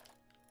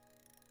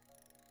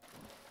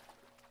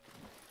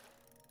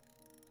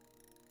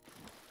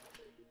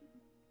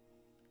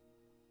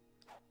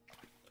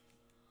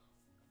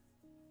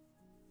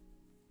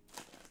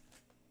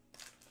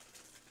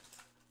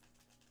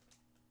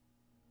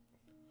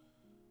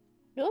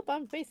 Nope,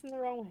 I'm facing the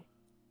wrong way.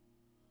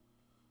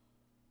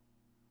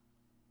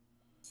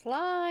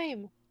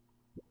 Slime!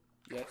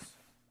 Yes.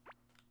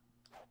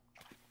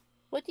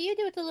 What do you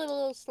do with the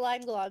little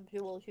slime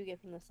globules you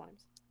get from the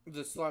slimes?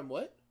 The slime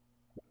what?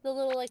 The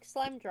little, like,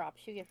 slime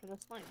drops you get from the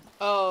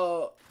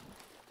slimes.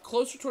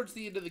 Closer towards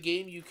the end of the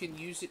game, you can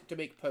use it to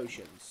make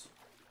potions.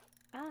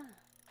 Ah.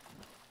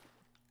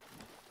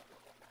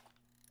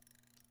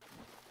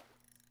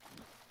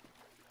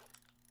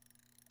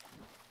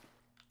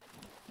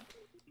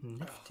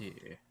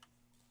 Nifty.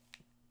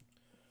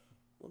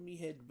 Let me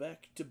head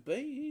back to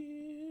base.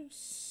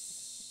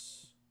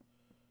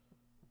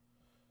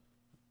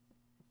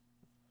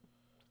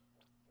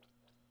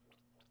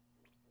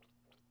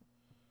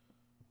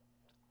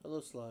 Hello,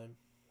 slime.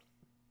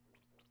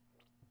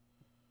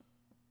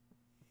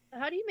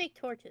 How do you make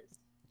torches?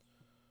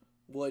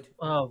 Wood.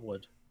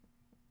 Wood.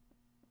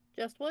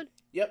 Just wood?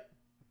 Yep.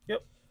 Yep.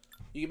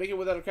 You can make it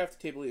without a crafting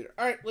table either.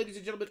 Alright, ladies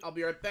and gentlemen, I'll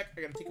be right back.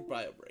 I gotta take a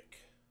bio break.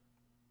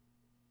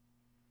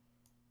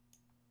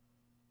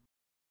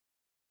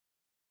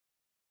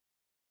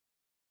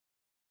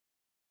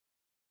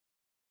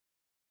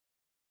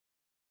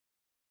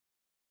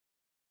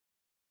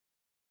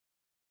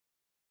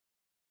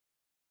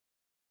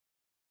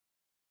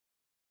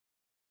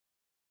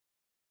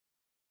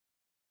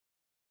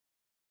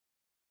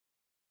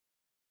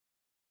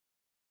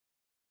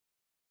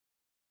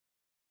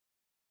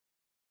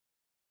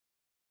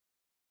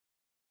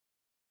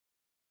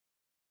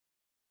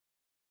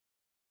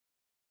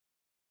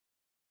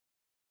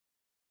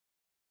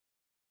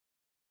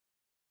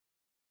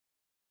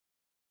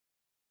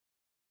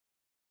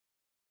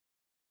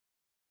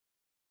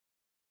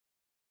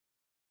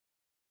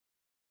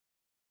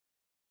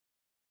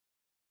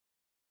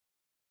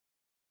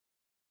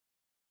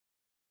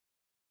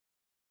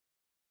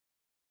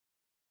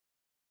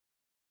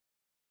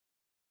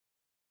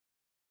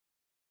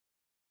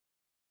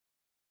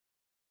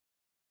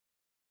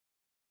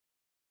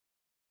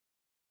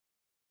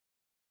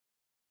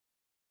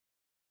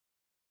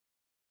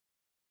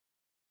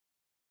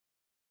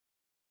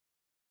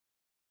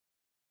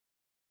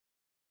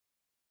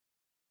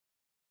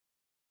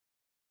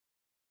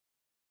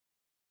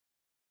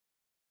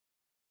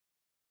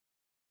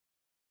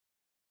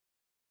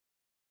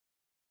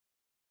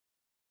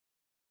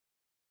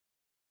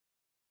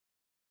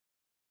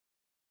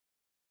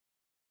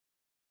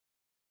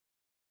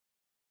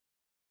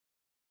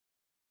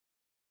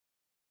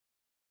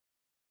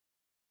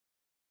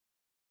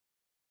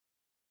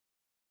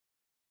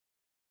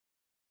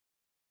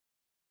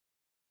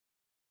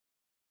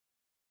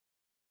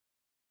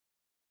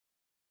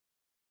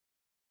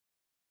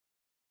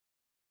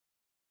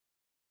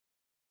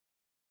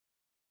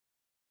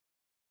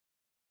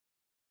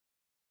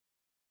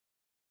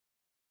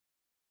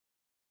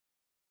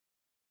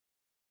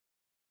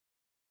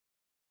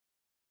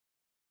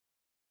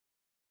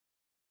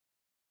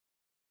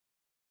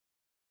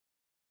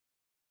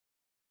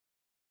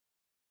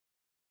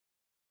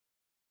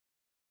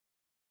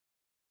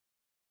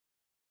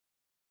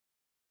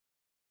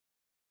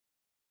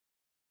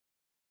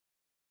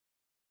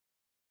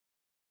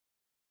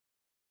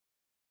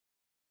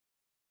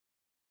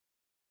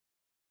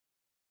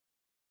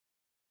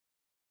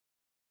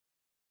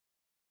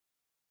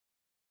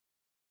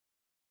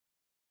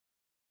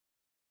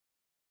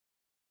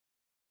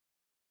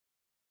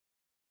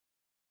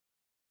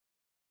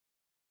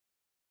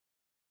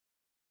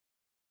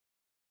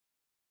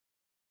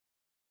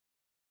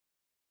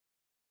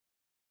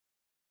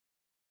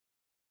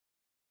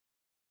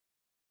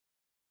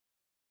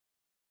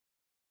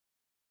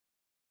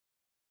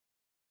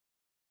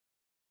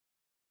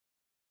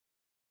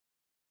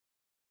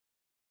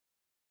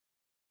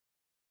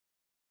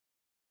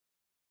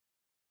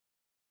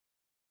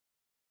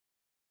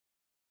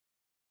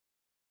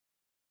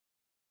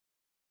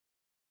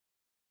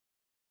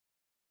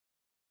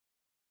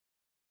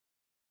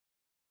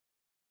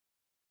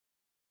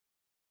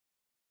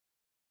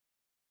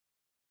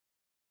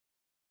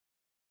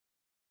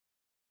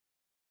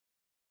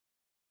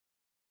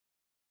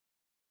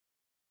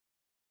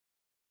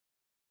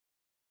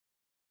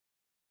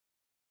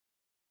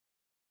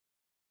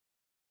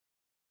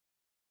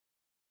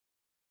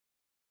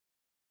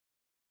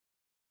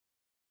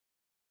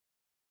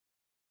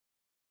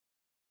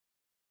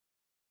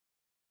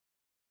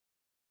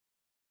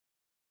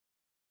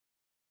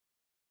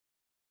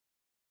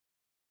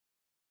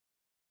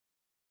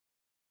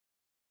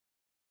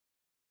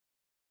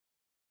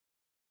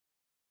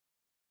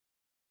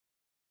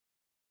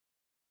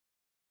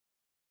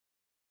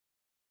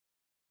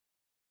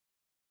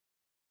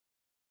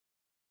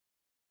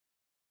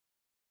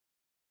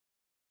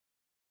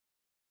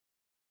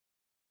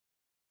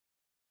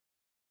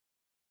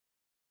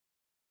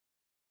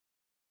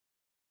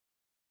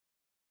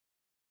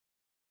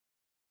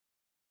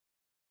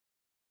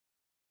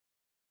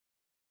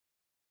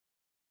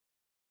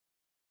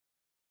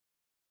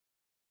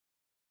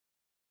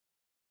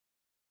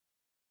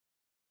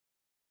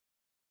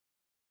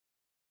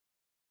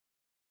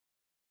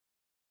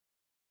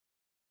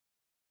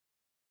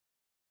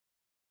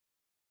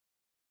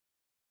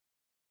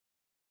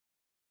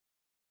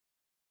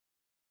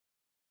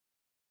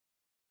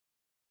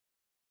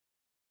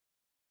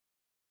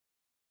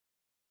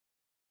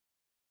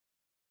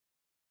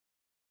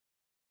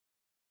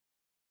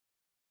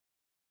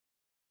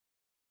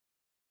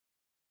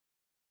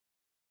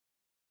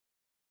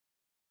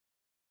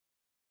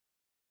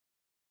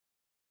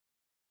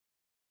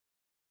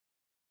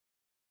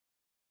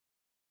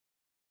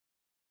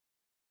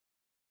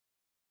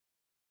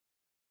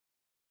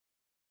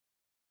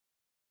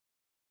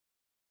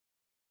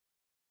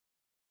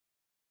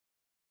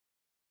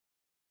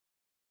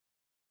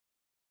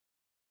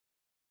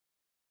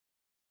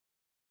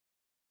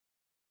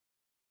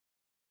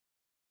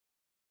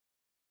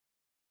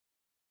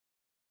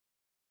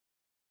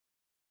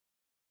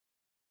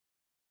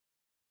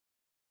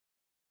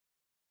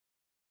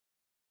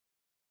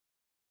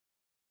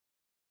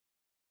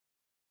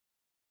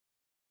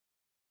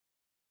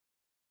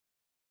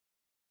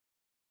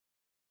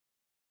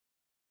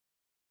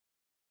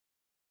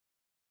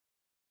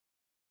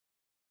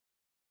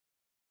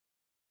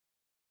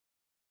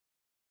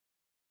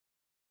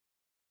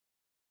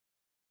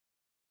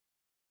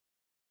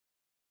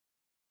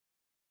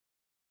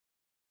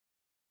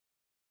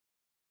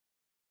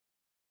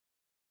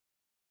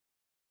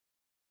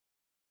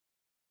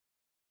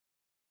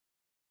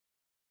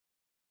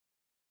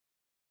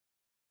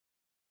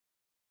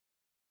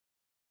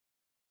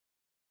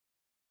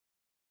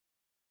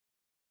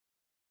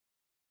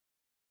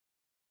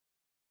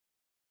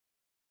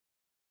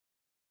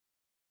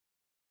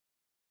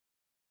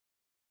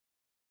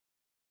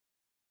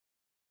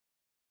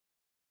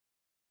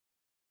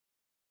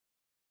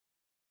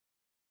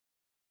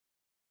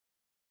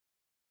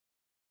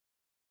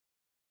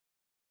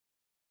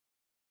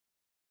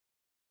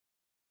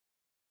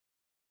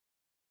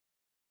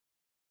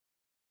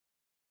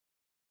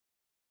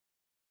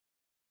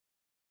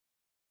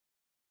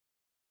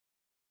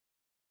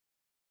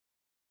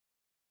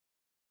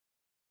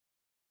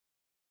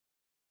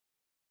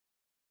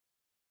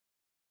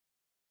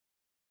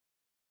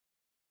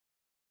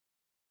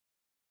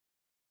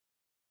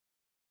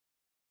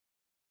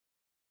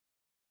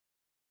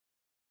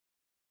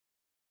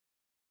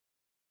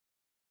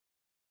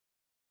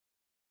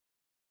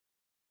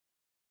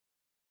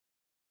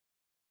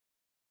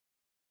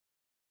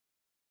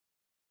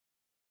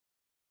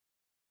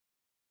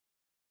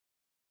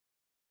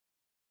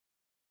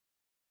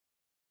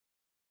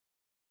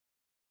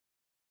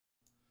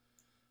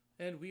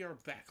 And we are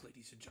back,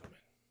 ladies and gentlemen.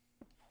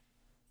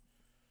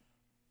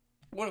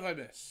 What have I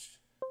missed?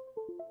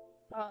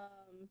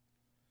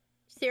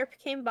 Syrup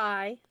came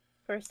by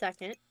for a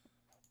second.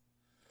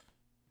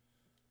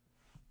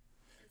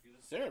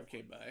 Syrup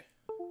came by?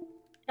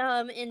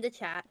 In the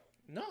chat.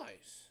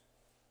 Nice.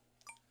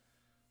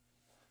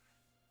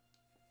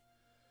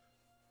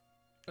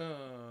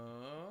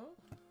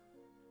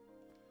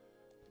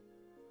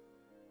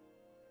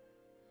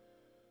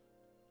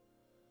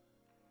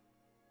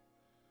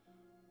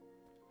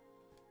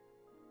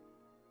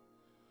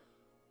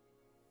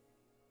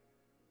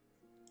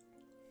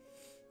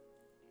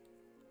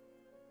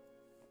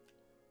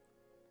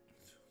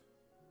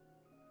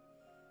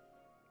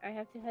 I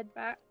have to head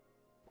back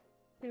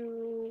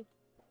to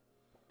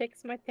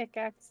fix my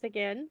pickaxe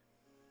again.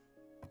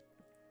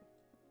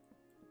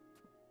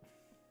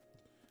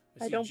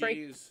 I don't break.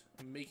 Is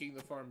making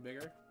the farm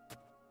bigger.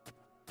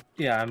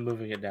 Yeah, I'm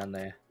moving it down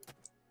there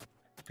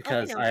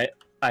because I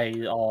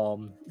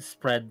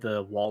spread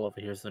the wall over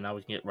here, so now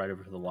we can get right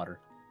over to the water.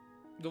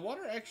 The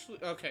water actually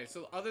okay.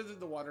 So other than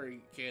the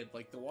watering can,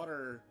 like the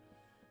water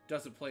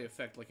doesn't play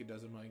effect like it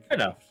does in Minecraft. I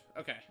know.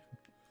 Okay.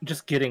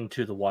 Just getting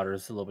to the water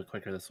is a little bit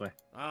quicker this way.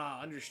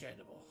 Ah,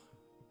 understandable.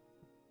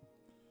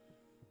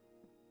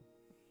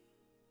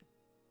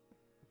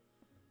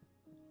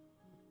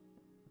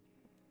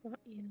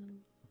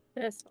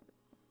 This one.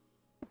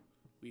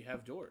 We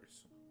have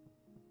doors.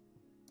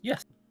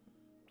 Yes.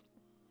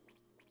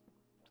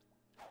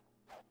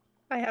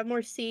 I have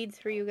more seeds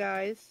for you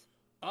guys.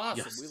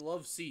 Awesome. Yes. We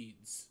love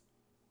seeds.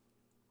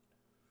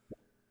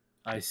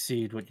 I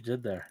seed what you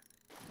did there.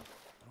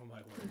 Oh my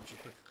word, Jay.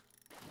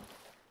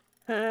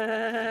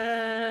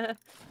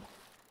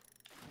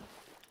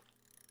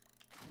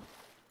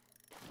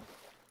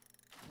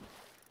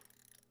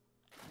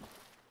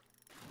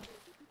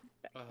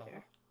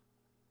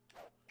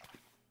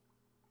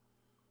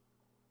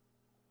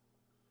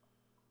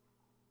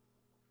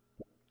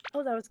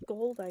 Oh, that was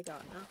gold I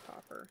got, not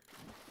copper.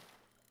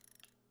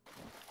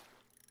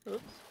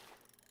 Oops.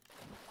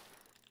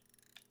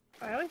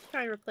 I always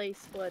try and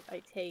replace what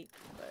I take,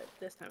 but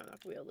this time I'm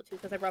not going to be able to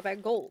because I brought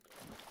back gold.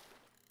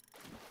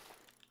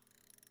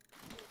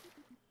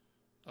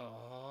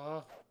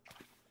 Aww.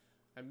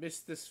 I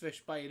missed this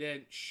fish by an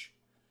inch.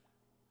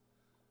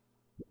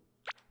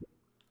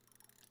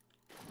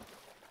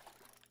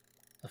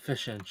 A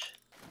fish inch.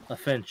 A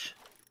finch.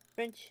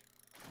 Finch.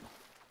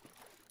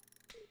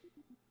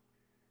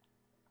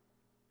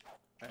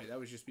 Alright, that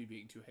was just me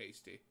being too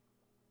hasty.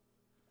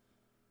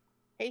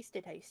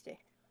 Hasty. Hasty.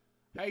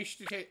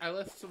 I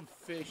left some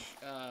fish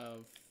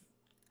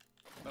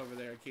over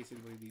there in case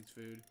anybody needs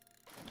food.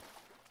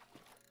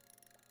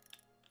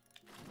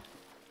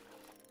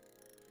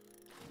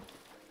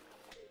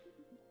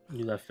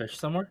 You left fish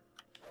somewhere?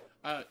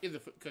 In the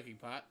cooking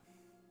pot.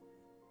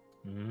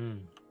 Mmm.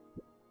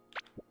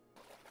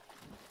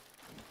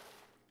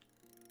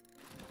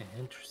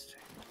 Interesting.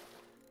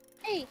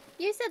 Hey,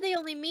 you said the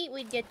only meat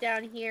we'd get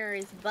down here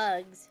is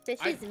bugs. Fish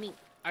is meat.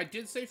 I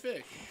did say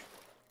fish.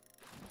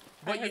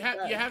 But you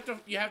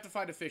have to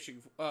find a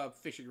fishing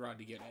rod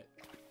to get it.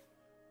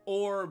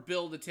 Or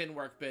build a tin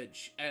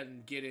workbench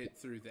and get it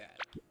through that.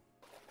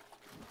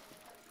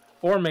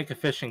 Or make a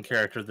fishing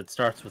character that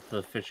starts with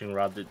the fishing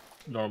rod that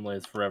normally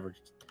is forever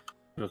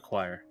to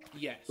acquire.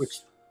 Yes.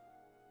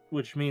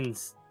 Which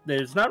means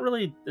there's not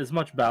really as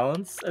much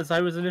balance as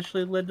I was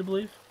initially led to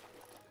believe.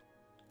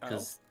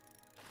 Because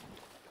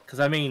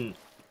I mean,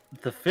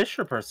 the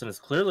fisher person is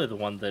clearly the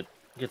one that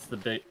gets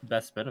the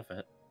best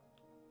benefit.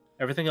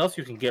 Everything else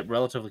you can get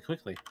relatively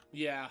quickly.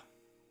 Yeah.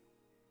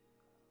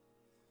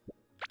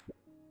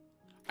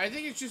 I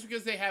think it's just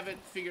because they haven't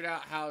figured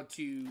out how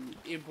to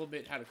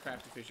implement how to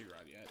craft a fishing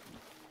rod yet.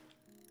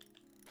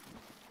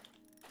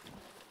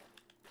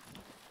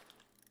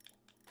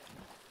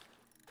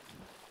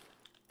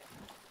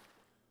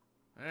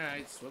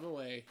 Alright, swim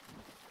away.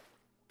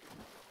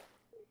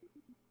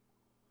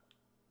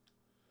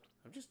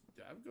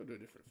 I'm going to a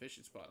different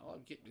fishing spot. All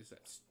I'm getting is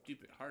that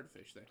stupid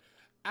hardfish there.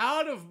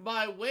 Out of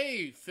my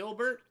way,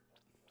 Filbert!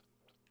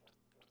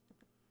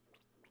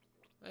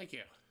 Thank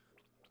you.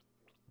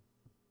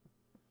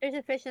 There's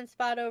a fishing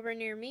spot over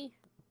near me.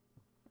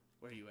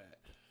 Where are you at?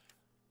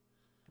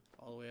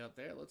 All the way out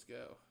there? Let's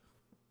go.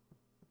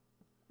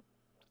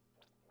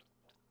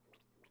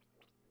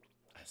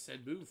 I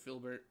said move,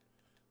 Filbert.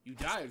 You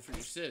died for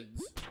your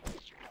sins.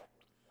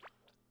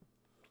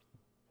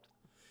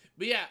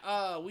 But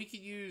yeah, we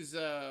could use,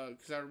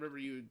 because I remember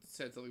you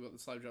said something about the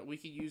slime drop. We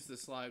could use the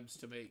slimes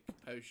to make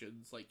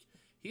potions, like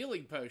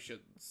healing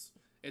potions.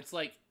 It's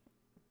like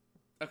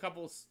a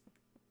couple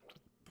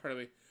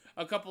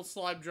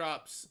slime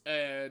drops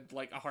and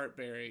like a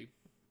heartberry.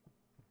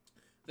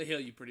 They heal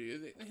you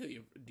they heal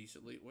you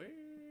decently. Where?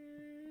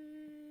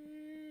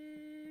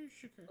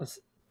 Sugar.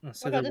 So I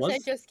was about to say,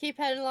 just keep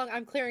heading along.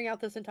 I'm clearing out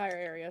this entire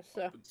area,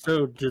 so.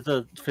 So do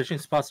the fishing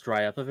spots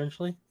dry up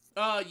eventually?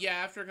 Yeah,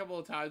 after a couple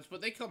of times,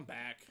 but they come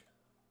back.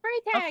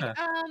 Right tag.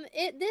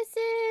 Okay. This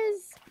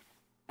is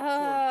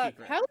Core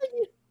Keeper. how would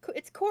you?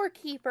 It's Core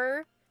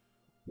Keeper.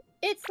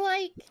 It's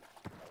like...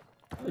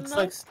 It's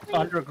like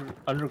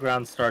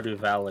underground Stardew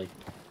Valley.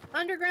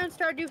 Underground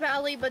Stardew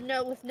Valley, but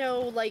with no,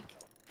 like,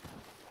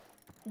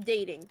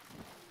 dating.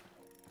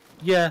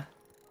 Yeah.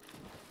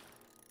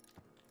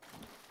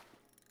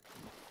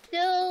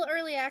 Still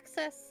early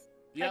access,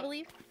 yep. I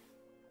believe.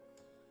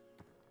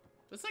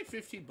 That's like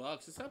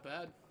 $15. It's not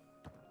bad.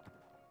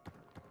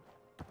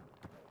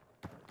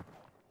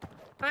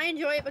 I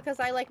enjoy it because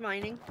I like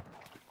mining.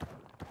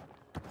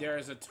 There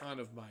is a ton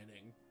of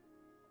mining.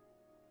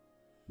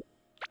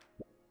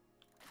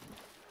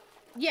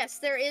 Yes,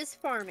 there is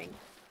farming.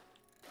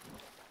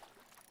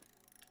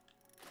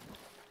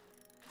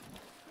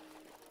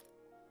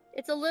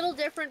 It's a little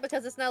different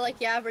because it's not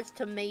like your average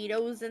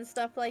tomatoes and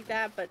stuff like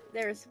that, but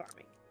there is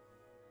farming.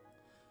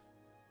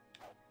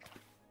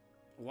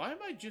 Why am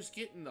I just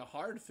getting the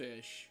hard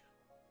fish?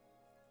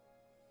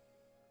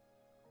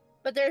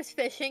 But there's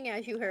fishing,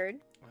 as you heard.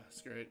 Oh,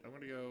 that's great. I'm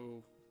gonna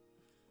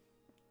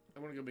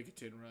go make a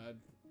tin rod.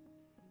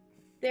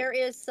 There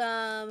is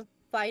some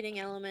fighting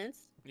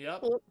elements.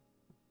 Yep.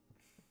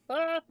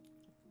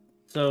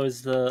 So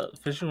is the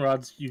fishing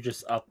rods, you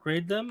just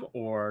upgrade them,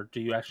 or do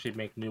you actually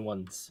make new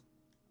ones?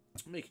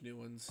 Make new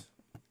ones.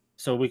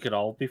 So we could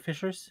all be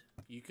fishers?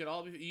 You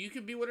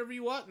could be whatever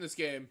you want in this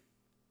game.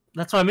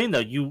 That's what I mean,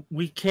 though.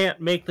 We can't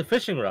make the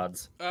fishing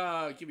rods.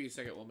 Give me a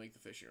second. We'll make the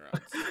fishing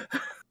rods.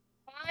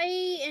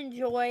 I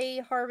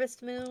enjoy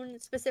Harvest Moon,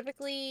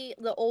 specifically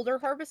the older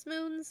Harvest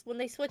Moons, when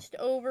they switched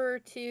over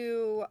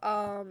to,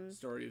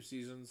 Story of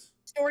Seasons.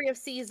 Story of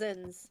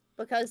Seasons,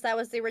 because that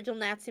was the original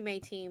Natsume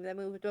team that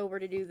moved over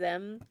to do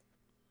them.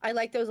 I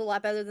like those a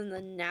lot better than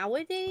the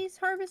nowadays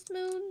Harvest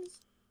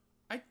Moons.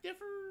 I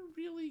never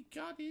really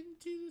got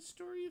into the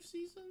Story of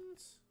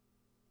Seasons.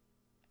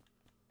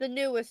 The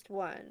newest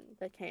one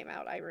that came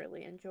out, I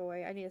really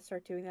enjoy. I need to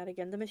start doing that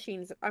again. The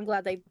machines, I'm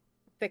glad they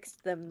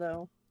fixed them,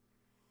 though.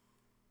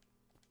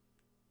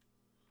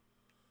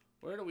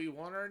 Where do we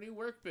want our new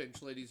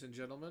workbench, ladies and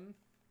gentlemen?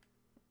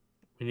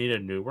 We need a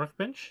new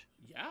workbench?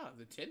 Yeah,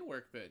 the tin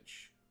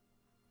workbench.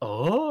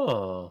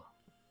 Oh.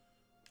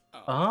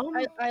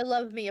 I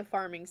love me a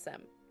farming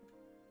sim.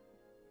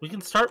 We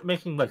can start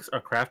making like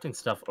our crafting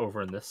stuff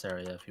over in this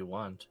area if you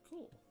want.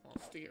 Cool. I'll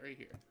stick it right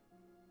here.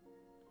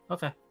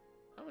 Okay.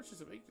 How much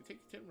does it make to take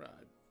a tin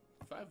rod?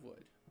 5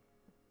 wood.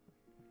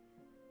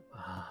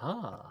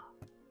 Aha.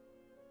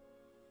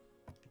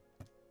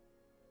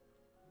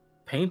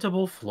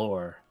 Paintable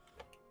floor.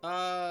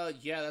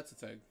 Yeah, that's a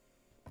thing.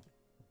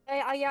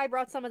 I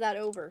brought some of that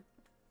over.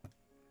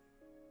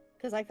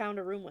 Because I found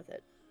a room with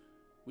it.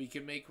 We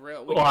can make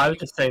I was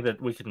just saying that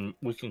we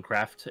can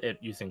craft it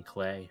using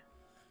clay.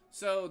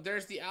 So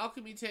there's the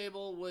alchemy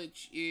table,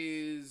 which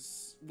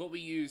is what we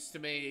use to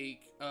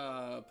make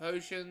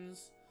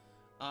potions.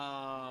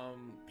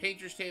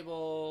 Painter's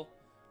table.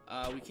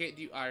 We can't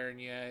do iron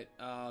yet.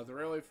 The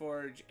railway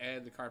forge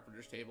and the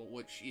carpenter's table,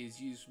 which is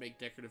used to make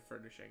decorative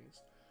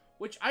furnishings.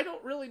 Which I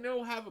don't really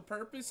know have a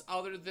purpose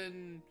other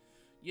than,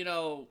 you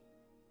know...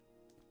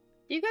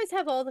 Do you guys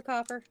have all the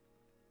copper?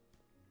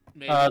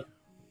 Maybe.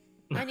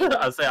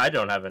 I'll say I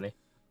don't have any.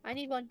 I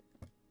need one.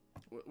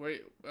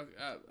 Wait,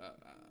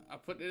 I'll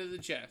put it in the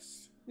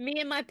chest. Me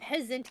and my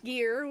peasant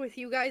gear with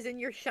you guys in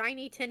your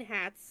shiny tin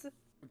hats.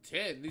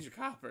 Tin? These are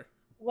copper.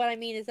 What I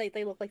mean is like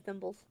they look like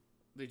thimbles.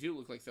 They do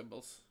look like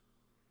thimbles.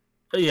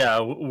 Yeah,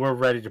 we're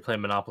ready to play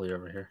Monopoly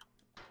over here.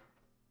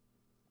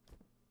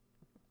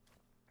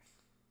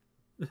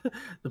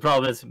 The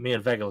problem is, me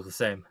and Vega look the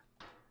same.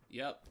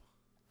 Yep.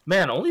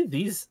 Man, only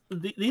these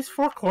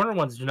 4 corner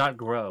ones do not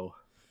grow.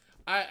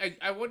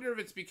 I wonder if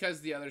it's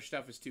because the other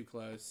stuff is too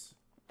close.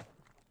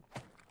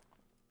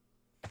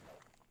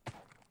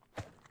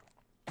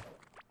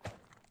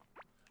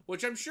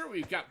 Which I'm sure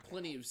we've got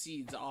plenty of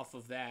seeds off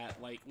of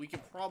that. Like, we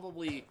could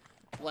probably,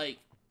 like,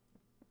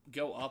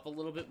 go up a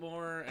little bit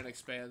more and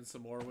expand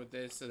some more with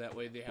this, so that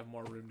way they have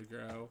more room to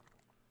grow.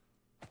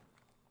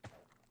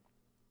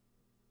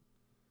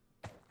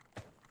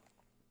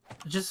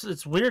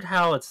 It's weird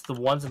how it's the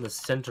ones in the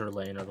center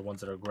lane are the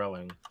ones that are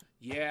growing.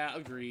 Yeah,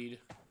 agreed.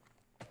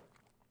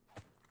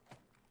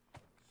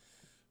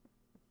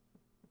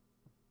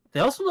 They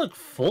also look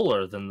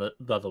fuller than the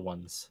other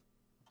ones.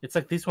 It's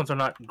like these ones are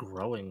not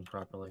growing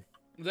properly.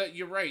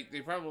 You're right,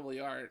 they probably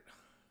aren't.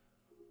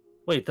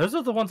 Wait, those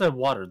are the ones I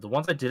watered. The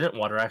ones I didn't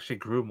water actually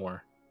grew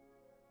more.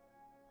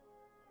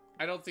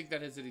 I don't think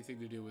that has anything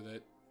to do with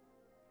it.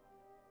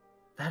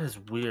 That is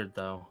weird,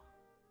 though.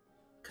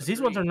 Because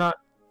these ones are not...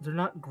 They're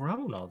not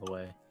grown all the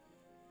way.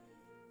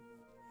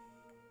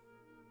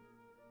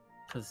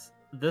 Because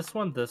this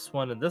one,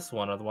 and this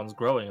one are the ones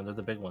growing, and they're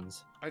the big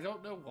ones. I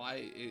don't know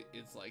why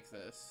it's like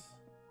this.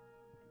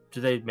 Do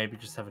they maybe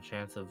just have a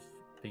chance of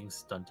being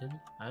stunted?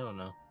 I don't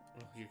know.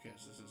 Oh, your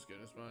guess is as good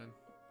as mine.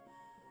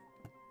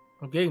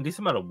 I'm getting a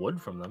decent amount of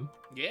wood from them.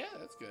 Yeah,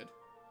 that's good.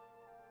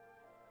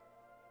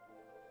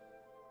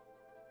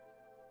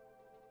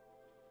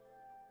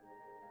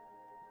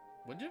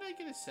 When did I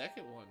get a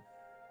second one?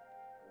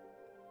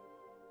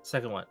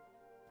 Second one.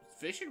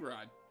 Fishing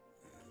rod.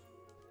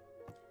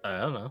 I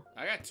don't know.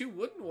 I got 2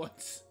 wooden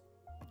ones.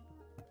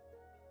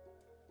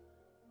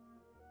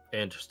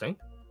 Interesting.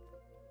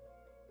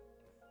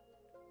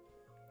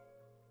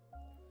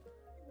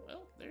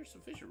 Well, there's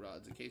some fishing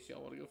rods in case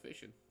y'all want to go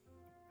fishing.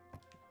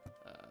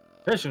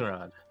 Fishing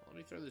rod. Let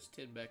me throw this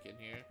tin back in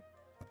here.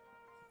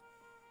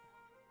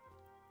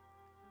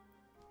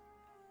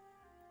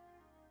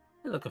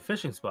 Hey, look, a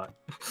fishing spot.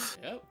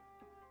 Yep.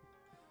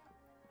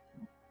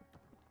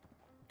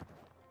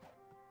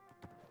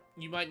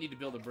 You might need to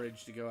build a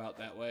bridge to go out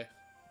that way.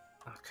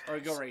 Okay. Or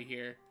go right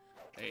here.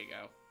 There you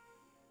go.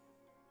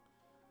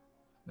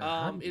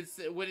 Now, It's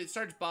when it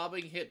starts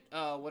bobbing, hit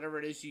whatever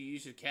it is you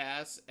use to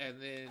cast, and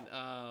then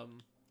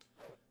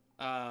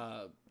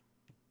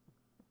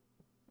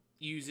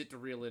use it to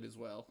reel it as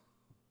well.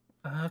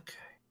 okay.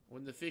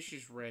 When the fish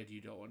is red,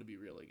 you don't want to be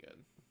reeling in.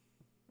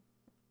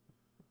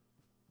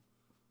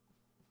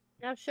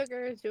 Now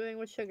Sugar is doing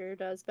what Sugar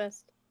does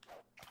best.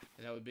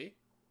 And that would be?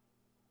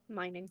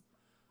 Mining.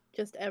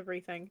 Just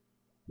everything.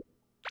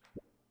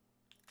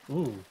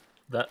 Ooh,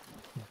 that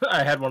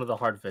I had one of the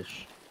hard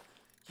fish.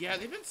 Yeah,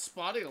 they've been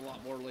spawning a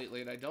lot more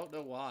lately, and I don't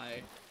know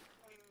why.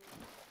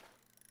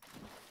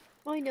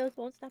 My nose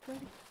won't stop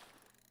running.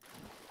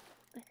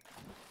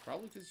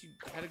 Probably because you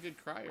had a good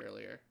cry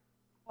earlier.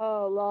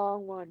 Oh,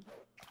 long one.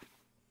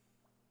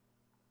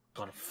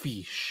 Got a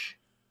fish.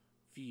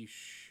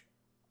 Fish.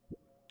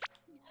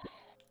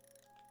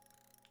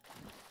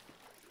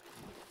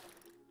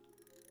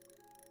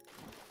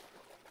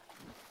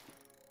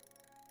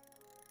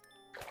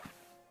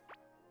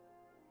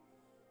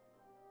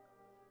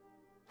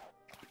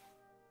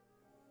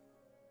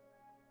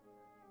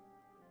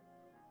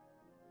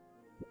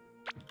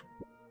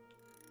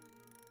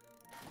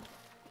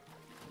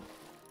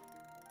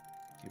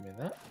 Give me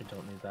that. I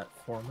don't need that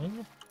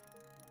forming.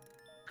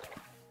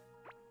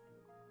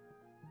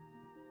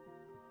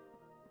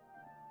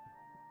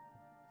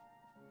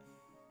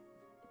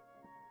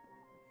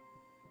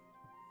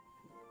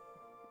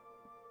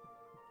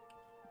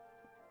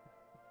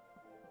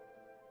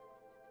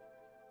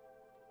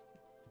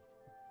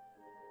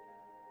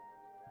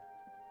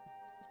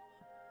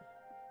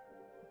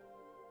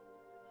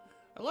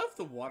 I love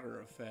the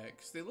water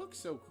effects. They look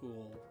so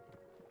cool.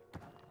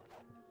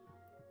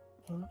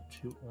 1,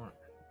 2 orange.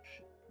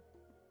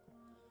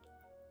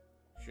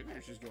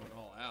 Sugar's just going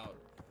all out.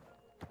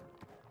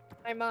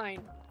 I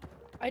mine.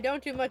 I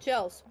don't do much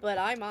else, but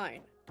I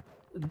mine.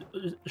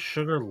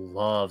 Sugar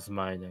loves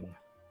mining.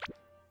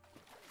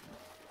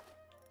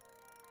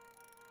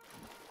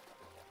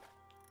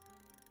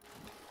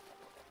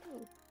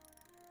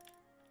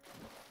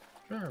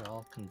 Sure,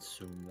 I'll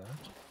consume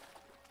that.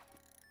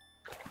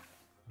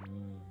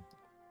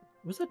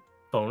 Was it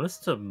bonus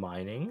to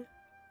mining?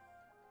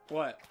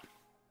 What?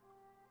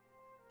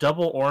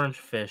 Double orange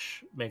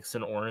fish makes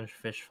an orange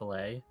fish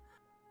fillet,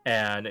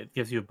 and it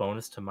gives you a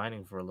bonus to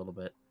mining for a little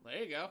bit.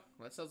 There you go.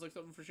 That sounds like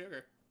something for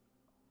Sugar.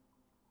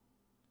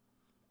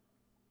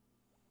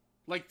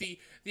 Like the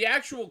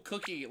actual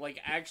cookie,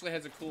 like actually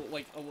has a cool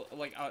like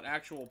an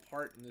actual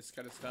part in this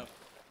kind of stuff.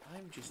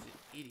 I'm just an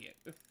idiot.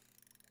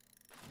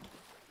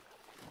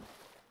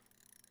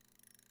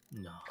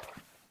 No.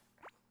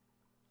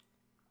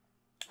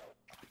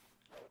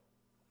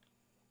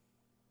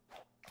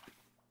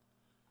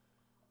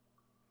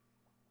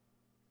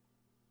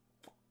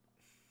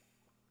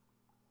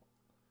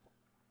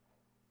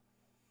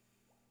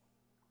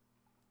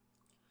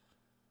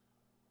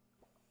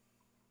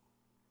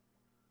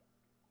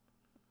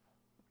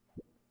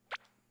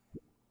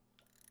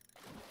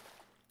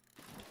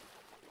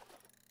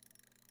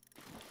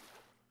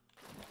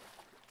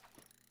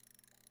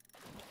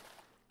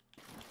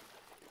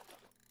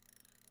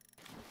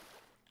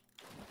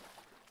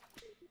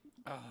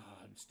 Ah,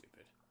 I'm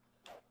stupid.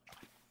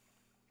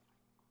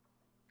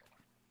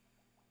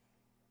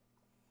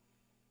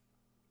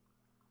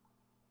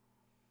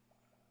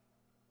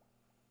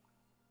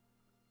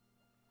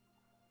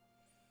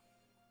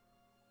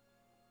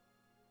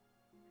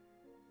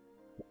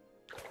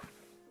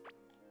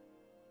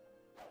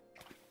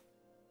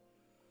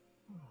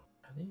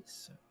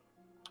 So.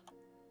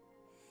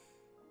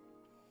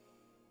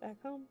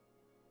 Back home.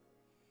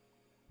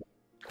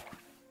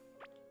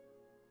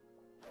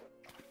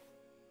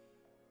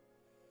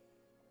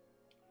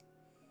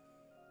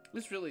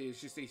 This really is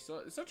just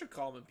such a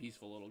calm and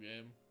peaceful little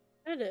game.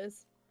 It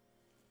is.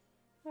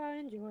 I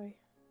enjoy.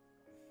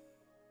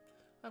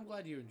 I'm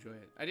glad you enjoy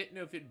it. I didn't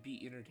know if it'd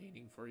be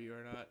entertaining for you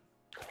or not.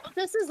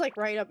 This is like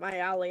right up my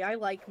alley. I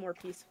like more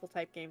peaceful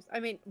type games. I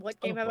mean, what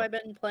game have I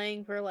been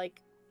playing for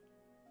like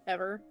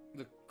ever?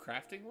 The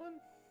crafting one?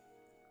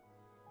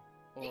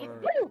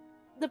 Or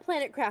the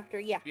Planet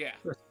Crafter, yeah. yeah.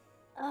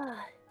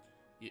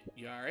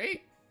 You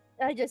alright?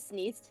 I just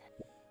sneezed.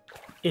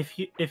 If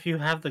you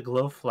have the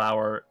glow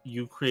flower,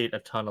 you create a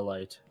ton of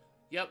light.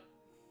 Yep.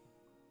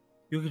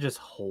 You can just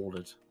hold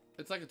it.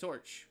 It's like a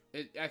torch.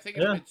 I think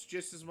Yeah. it's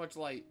just as much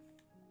light.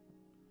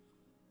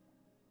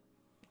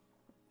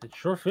 It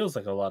sure feels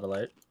like a lot of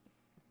light.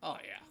 Oh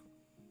yeah.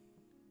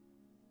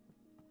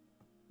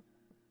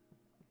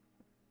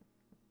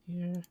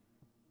 Here.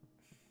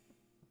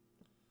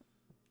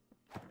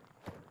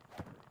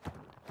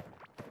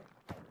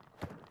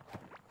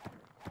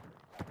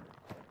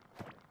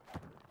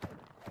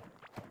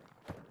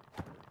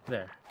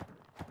 There.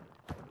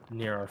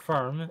 Near our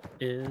farm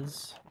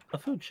is a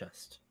food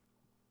chest.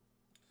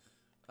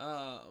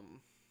 I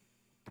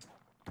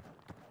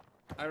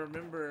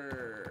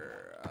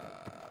remember,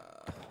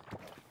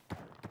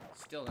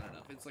 still not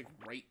enough. It's like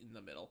right in the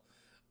middle.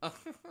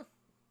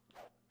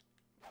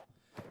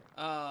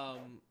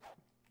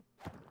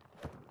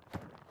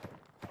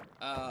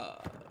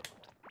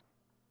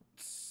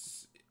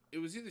 It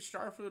was either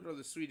Starfood or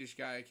the Swedish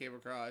guy I came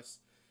across.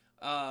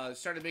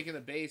 Started making the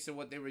base, and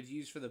what they would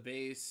use for the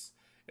base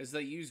is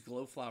they use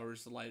glow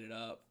flowers to light it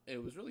up.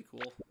 It was really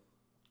cool.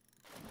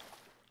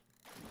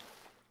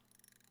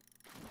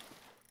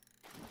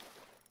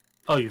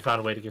 Oh, you found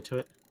a way to get to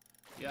it?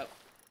 Yep.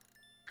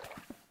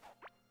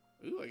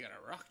 Ooh, I got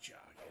a rock jog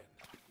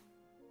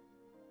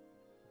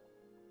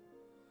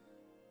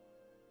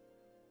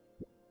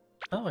in.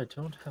 Oh, I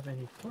don't have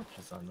any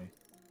torches on me.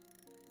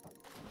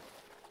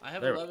 I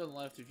have 11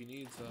 left if you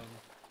need some.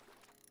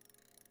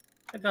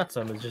 I got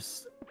some, it's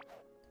just...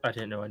 I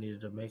didn't know I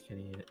needed to make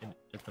any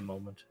at the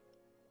moment.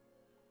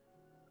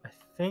 I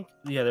think...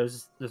 Yeah,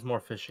 there's more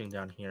fishing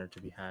down here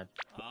to be had.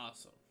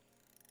 Awesome.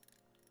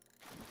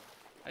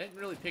 I didn't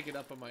really pick it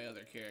up on my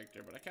other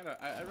character, but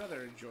I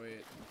rather enjoy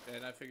it,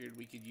 and I figured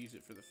we could use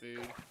it for the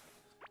food.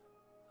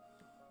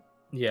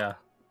 Yeah.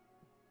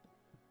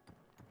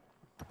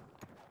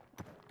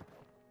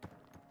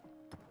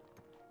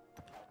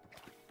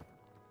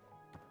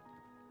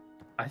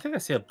 I think I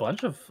see a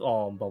bunch of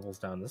bubbles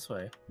down this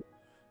way.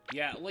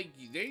 Yeah, like,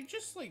 they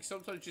just, like,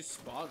 sometimes just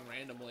spawn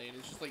randomly, and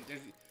it's just, like, there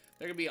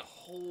gonna be a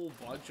whole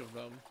bunch of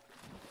them.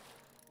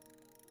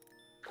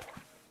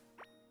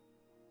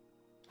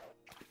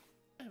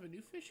 I have a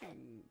new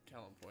fishing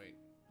talent point.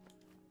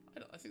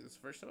 I think that's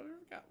the first time I've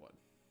ever got one.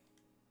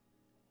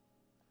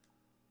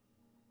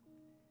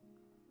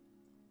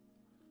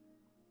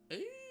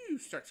 Ooh,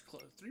 starts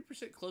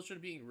 3% closer to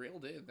being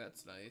reeled in.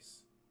 That's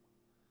nice.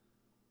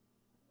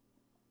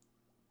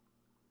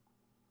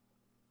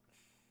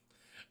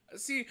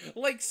 See,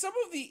 like, some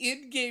of the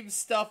in-game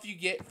stuff you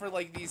get for,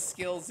 like, these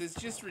skills is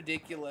just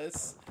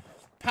ridiculous.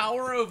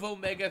 Power of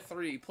Omega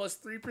 3, plus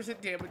 3%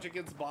 damage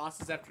against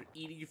bosses after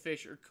eating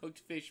fish or cooked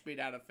fish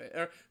made out of fish,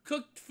 or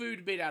cooked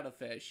food made out of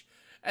fish.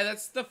 And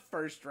that's the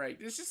first rank.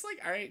 It's just like,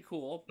 alright,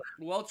 cool.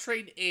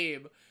 Well-trained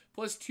aim,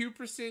 plus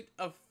 2%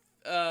 of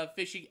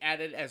fishing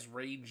added as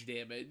range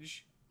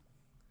damage.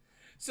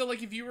 So,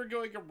 like, if you were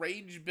going a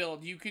range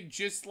build, you could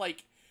just,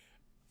 like,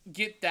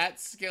 get that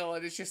skill,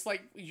 and it's just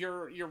like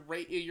your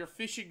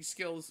fishing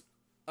skills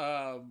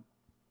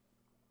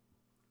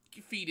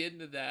feed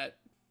into that.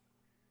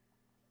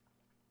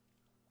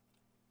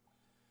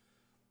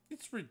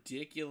 It's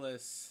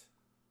ridiculous.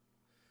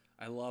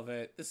 I love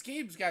it. This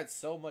game's got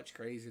so much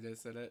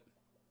craziness in it.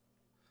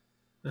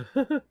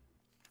 Oh,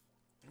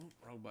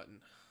 wrong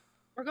button.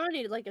 We're gonna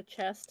need like a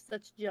chest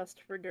that's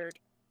just for dirt.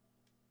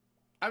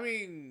 I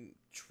mean,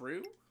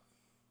 true.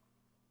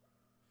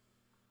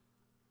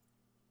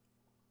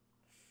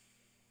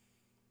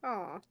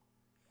 Aw.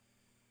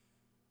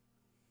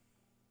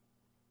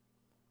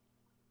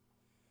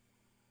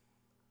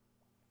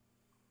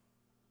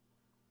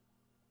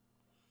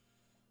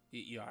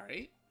 You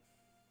alright?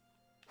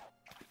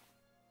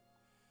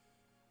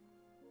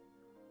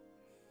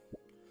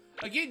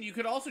 Again, you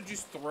could also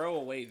just throw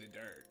away the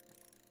dirt.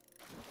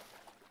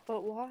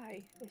 But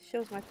why? It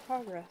shows my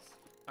progress.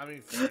 I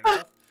mean, fair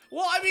enough.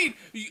 Well, I mean,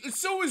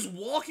 so is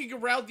walking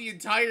around the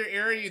entire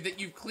area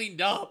that you've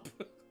cleaned up.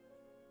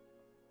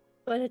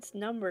 But it's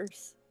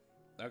numbers.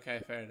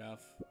 Okay, fair enough.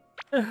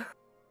 It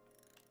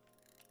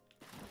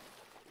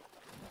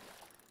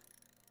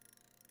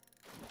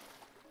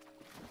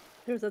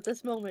was at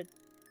this moment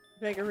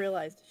Vega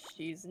realized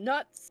she's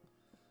nuts.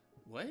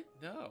 What?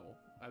 No.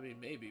 I mean,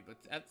 maybe, but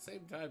at the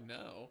same time,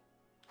 no.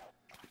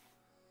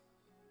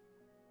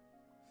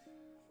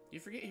 You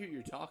forget who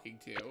you're talking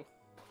to.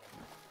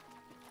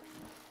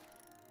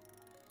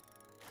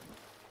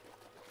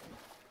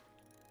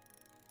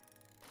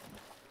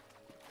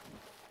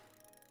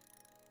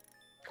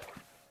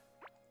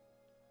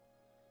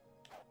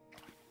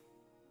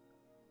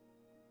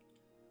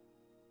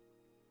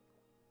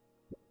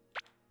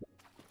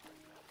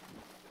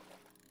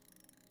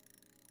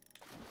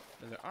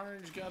 Another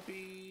orange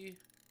guppy.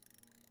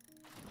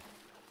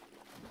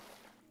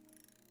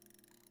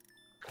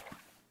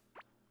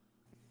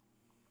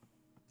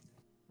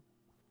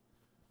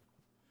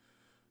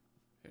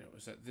 And it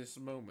was at this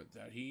moment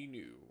that he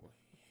knew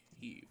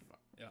he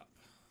fucked up.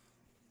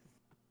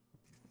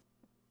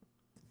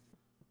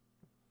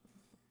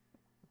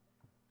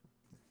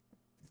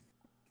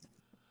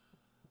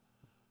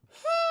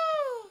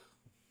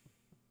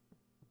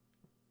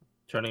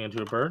 Turning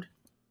into a bird?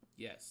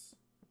 Yes.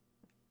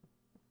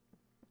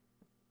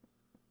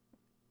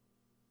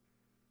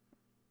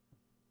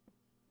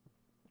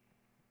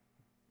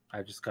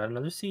 I just got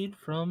another seed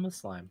from a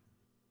slime.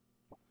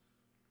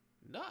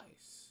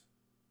 Nice.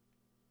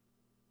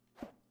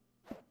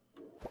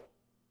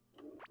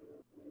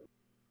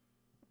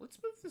 Let's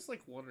move this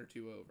like 1 or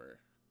 2 over.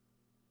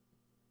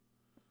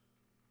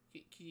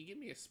 Can you give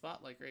me a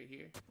spot like right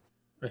here?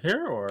 Right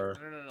here or?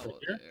 No.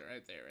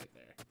 Right there.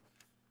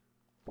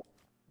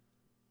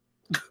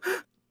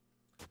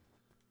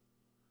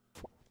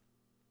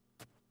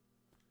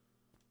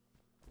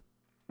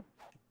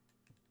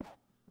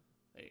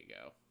 There you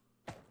go.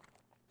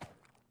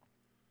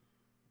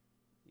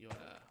 You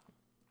wanna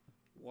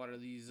water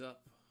these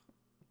up?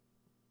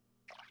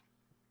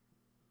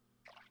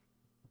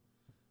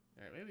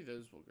 Alright, maybe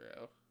those will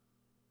grow.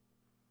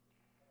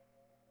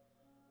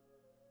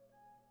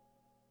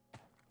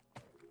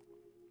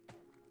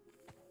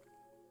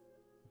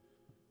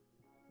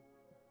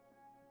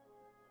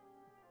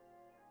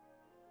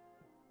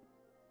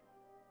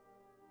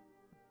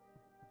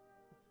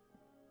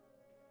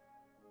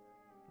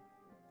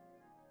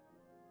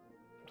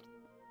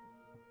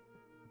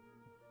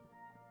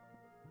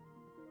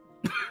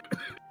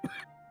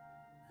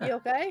 You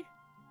okay?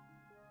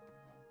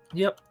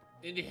 Yep.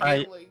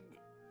 Inhaling.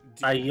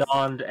 I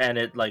yawned and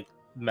it like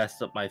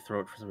messed up my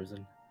throat for some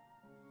reason.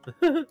 Let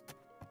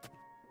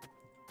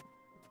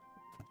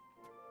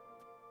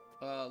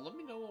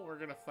me know when we're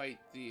gonna fight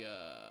the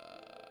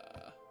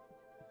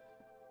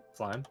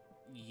slime.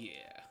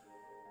 Yeah.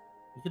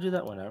 You can do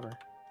that whenever.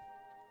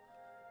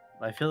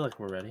 I feel like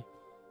we're ready.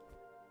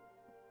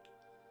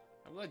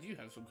 I'm glad you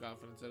have some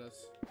confidence in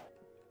us.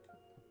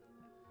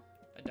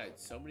 I died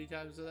so many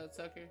times to that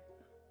sucker.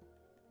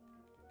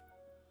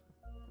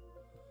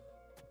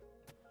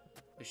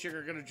 Is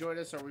Sugar gonna join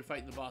us, or are we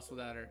fighting the boss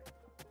without her?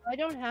 I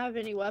don't have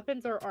any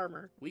weapons or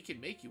armor. We can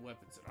make you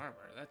weapons and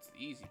armor. That's the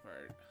easy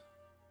part.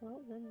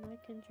 Well, then I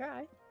can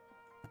try.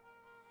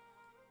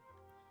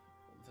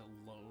 The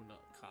lone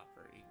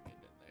copper ingot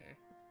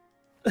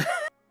in there.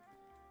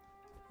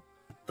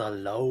 The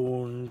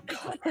lone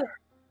copper.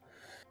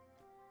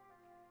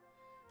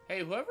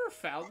 Hey, whoever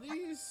found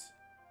these,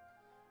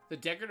 the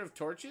decorative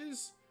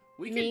torches,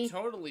 we Me.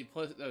 can totally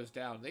put those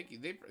down. They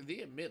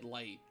emit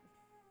light.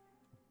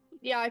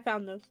 Yeah, I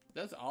found those.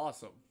 That's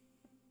awesome.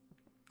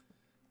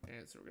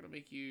 And so we're gonna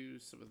make you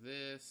some of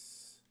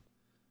this,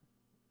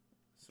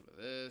 some of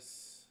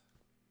this,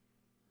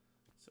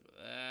 some of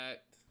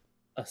that.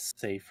 A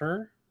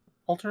safer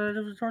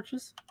alternative to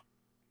torches?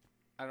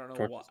 I don't know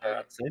Torches what.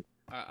 are unsafe?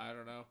 I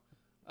don't know.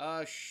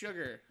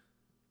 Sugar.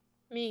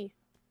 Me.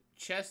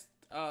 Chest.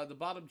 The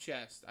bottom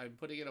chest. I'm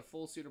putting in a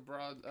full suit of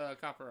bronze,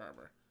 copper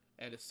armor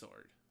and a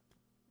sword.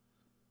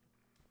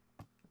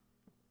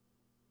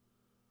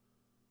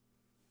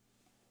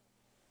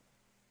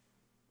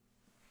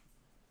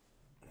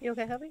 You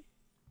okay, hubby?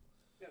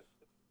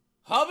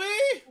 Hubby?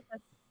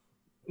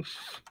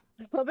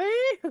 Hubby?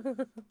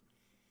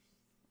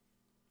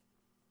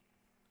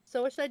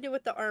 So what should I do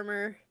with the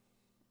armor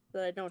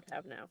that I don't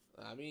have now?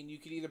 I mean, you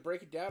can either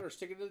break it down or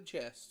stick it in the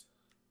chest.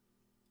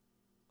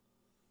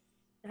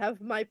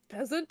 Have my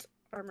peasant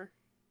armor.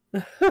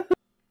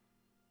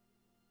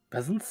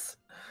 Peasants?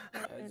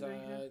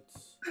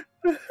 Peasants.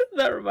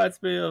 That reminds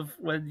me of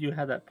when you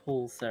had that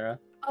pool, Sarah.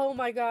 Oh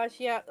my gosh,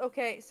 yeah.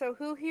 Okay, so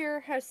who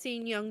here has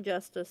seen Young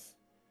Justice?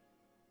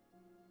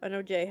 I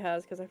know Jay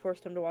has, because I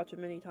forced him to watch it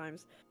many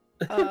times.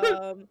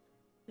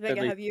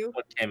 Vega, have you?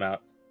 What came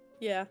out?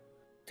 Yeah.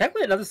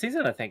 Technically, another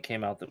season, I think,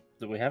 came out that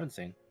we haven't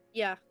seen.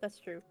 Yeah, that's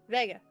true.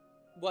 Vega,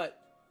 What?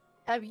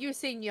 have you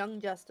seen Young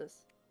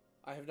Justice?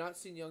 I have not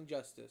seen Young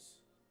Justice.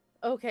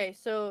 Okay,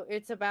 so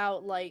it's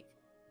about, like,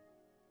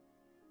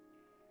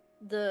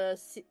 the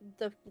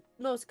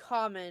most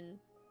common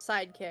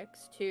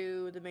sidekicks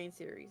to the main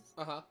series.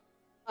 To,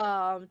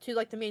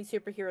 like, the main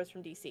superheroes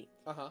from DC.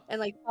 And,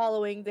 like,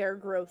 following their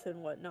growth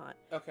and whatnot.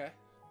 Okay.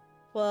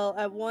 Well,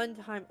 at one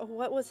time... Oh,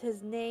 what was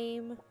his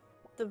name?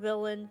 The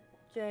villain,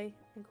 Jay?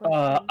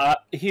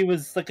 He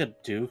was like a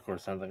duke or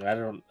something. I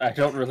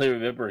don't really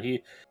remember.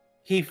 He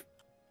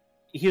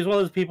was one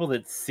of those people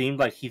that seemed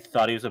like he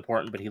thought he was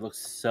important, but he looked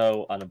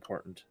so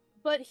unimportant.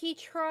 But he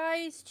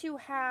tries to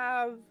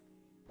have...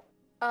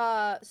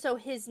 So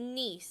his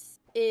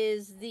niece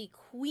is the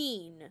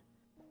queen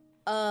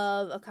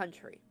of a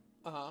country.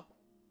 So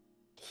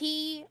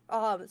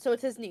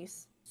it's his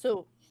niece.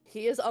 So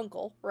he is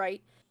uncle,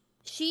 right?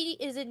 She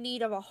is in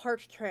need of a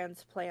heart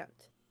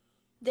transplant.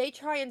 They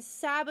try and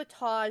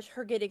sabotage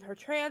her getting her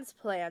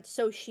transplant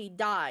so she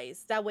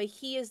dies. That way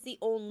he is the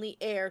only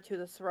heir to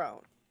the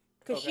throne.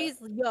 Because she's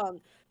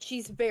young.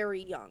 She's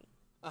very young.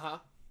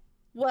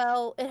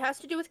 Well, it has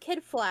to do with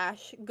Kid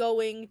Flash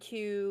going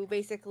to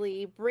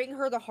basically bring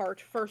her the heart,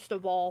 first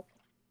of all,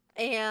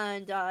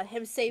 and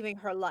him saving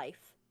her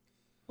life.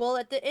 Well,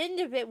 at the end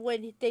of it,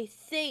 when he thinks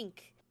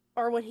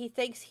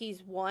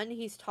he's won,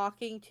 he's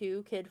talking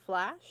to Kid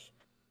Flash.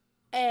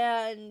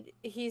 And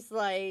he's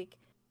like,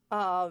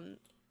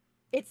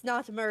 it's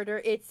not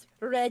murder, it's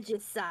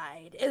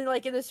regicide. And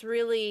like in this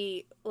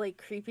really like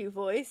creepy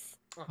voice.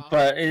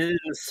 But it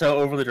is so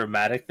overly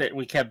dramatic that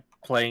we kept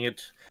playing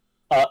it.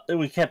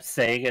 We kept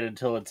saying it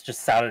until it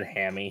just sounded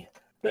hammy.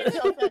 And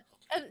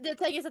the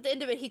thing is, at the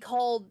end of it, he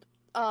called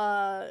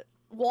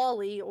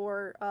Wally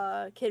or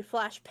Kid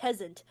Flash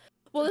peasant.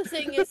 Well, the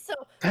thing is, so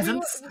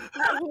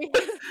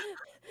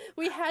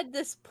we had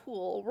this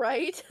pool,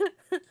 right?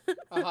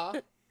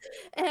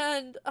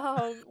 And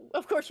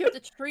of course you have to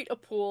treat a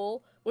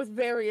pool with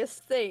various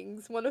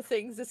things. One of the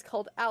things is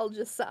called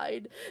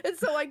algicide. And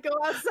so I go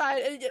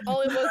outside and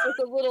all it was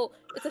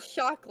it's a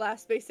shot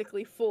glass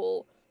basically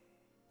full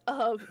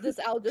of this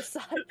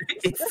algicide.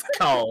 It's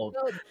called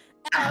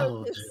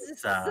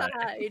algicide.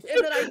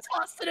 And then I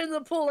tossed it in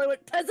the pool. I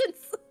went,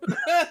 peasants!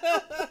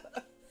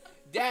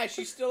 Dash,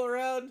 you still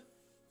around?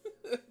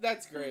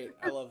 That's great.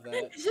 I love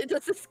that.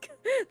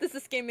 Does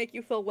this game make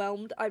you feel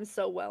whelmed? I'm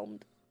so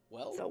whelmed.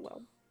 Well, so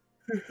whelmed.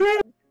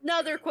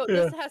 Another quote.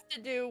 Yeah. This has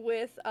to do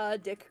with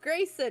Dick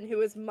Grayson,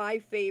 who is my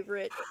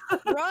favorite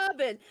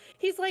Robin.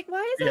 He's like,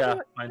 why is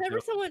whenever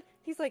someone?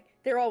 He's like,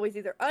 they're always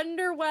either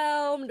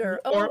underwhelmed or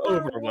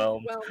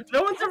overwhelmed.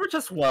 No one's ever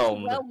just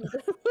whelmed.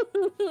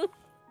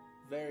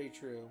 Very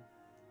true.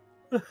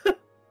 All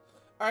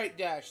right,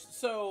 Dash.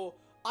 So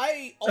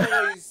I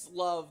always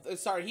loved.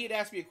 Sorry, he had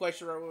asked me a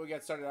question right when we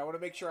got started. I want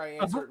to make sure I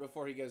answer it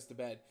before he goes to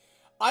bed.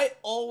 I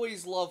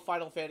always love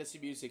Final Fantasy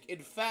music. In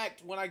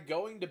fact, when I'm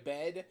going to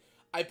bed,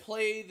 I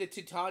play the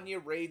Titania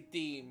raid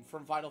theme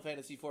from Final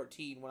Fantasy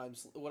XIV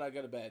when I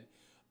go to bed.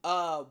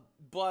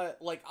 But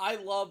like, I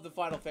love the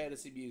Final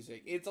Fantasy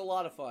music. It's a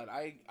lot of fun.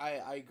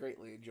 I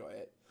greatly enjoy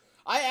it.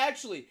 I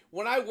actually,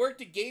 when I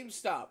worked at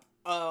GameStop,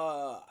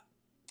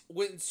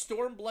 when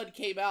Stormblood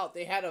came out,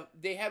 they had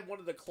one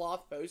of the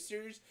cloth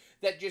posters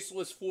that just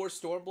was for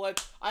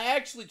Stormblood. I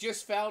actually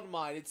just found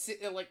mine. It's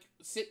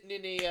sitting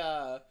in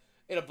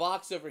a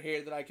box over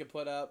here that I can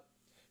put up.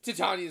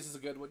 Titania's is a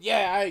good one.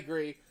 Yeah, I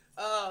agree.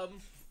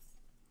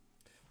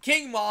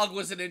 King Mog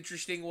was an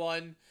interesting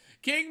one.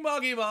 King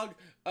Moggy Mog.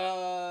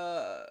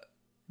 But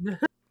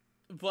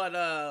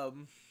I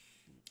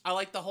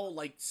like the whole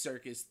like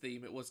circus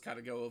theme it was kind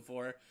of going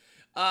for.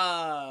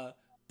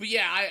 But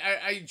yeah,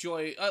 I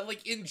enjoy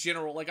like in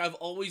general, like I've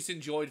always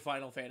enjoyed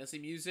Final Fantasy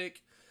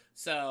music.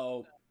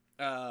 So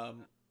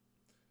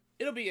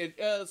it'll be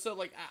so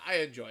like I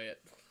enjoy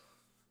it.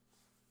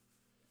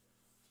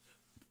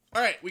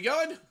 All right, we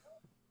going?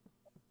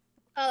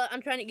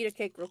 I'm trying to eat a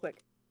cake real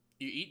quick.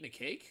 You eating a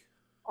cake?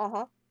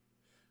 Uh-huh.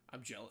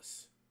 I'm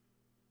jealous.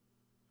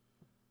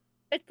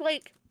 It's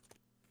like...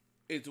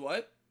 It's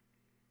what?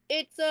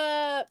 It's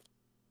a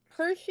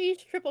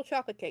Hershey's triple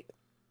chocolate cake.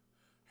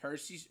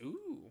 Hershey's?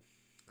 Ooh.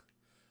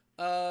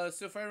 So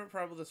if I remember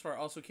probably this far,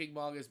 also King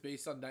Mog is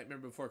based on Nightmare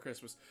Before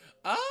Christmas.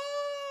 Ah,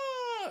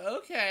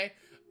 okay.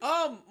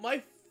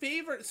 My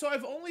favorite... So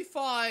I've only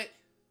fought...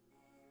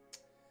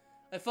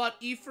 I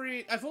fought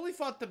Ifrit. I've only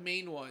fought the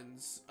main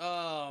ones.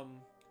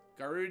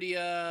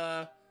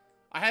 Garudia.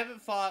 I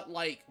haven't fought,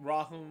 like,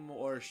 Rahum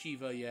or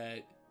Shiva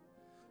yet.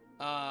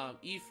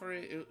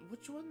 Ifrit.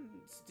 Which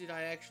ones did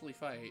I actually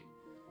fight?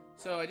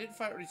 So I didn't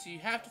fight... So you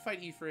have to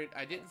fight Ifrit.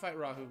 I didn't fight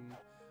Rahum.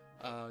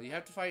 You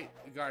have to fight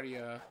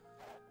Guardia.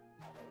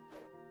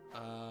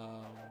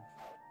 I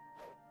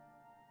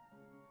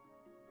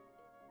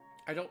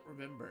don't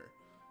remember.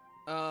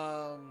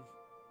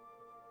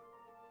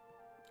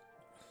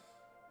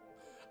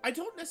 I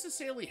don't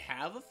necessarily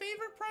have a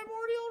favorite Primordial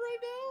right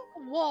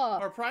now.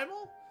 What? Or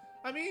Primal?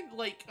 I mean,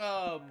 like,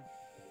 I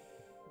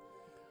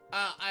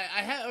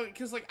have,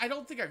 because, like, I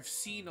don't think I've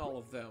seen all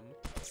of them.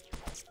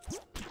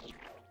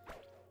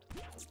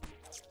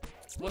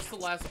 What's the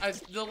last,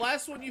 the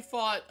last one you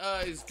fought,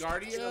 is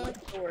Guardia?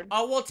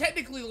 Well,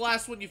 technically the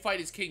last one you fight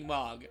is King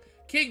Mog.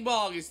 King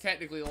Mog is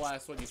technically the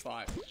last one you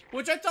fought,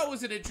 which I thought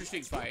was an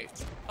interesting fight.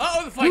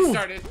 Uh-oh, the fight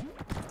started.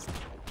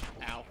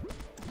 Ow.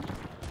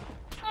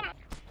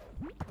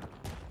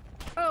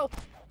 Oh.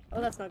 Oh,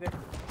 that's not good.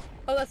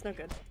 Oh, that's not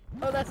good.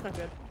 Oh, that's not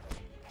good.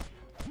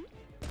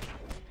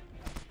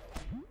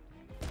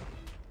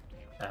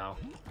 Ow.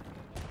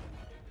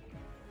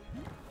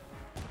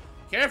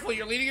 Careful,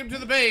 you're leading him to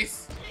the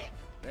base.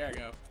 There I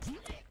go.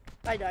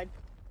 I died.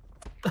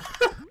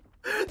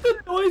 The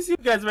noise you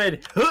guys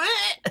made.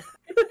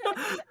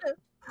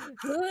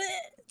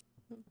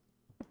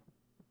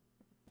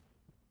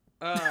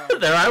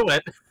 There I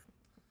went.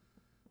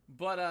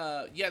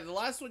 But, yeah, the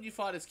last one you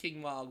fought is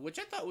King Mog, which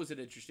I thought was an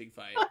interesting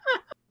fight.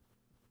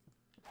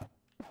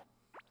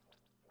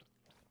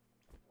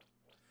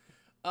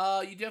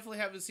 You definitely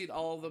haven't seen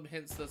all of them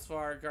hints thus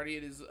far.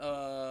 Guardian is,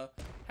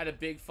 had a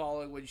big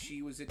following when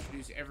she was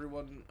introduced.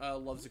 Everyone,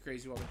 loves a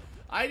crazy woman.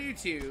 I do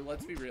too,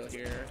 let's be real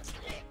here. It's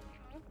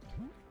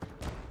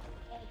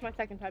my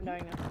second time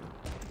dying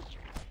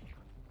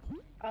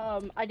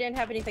now. I didn't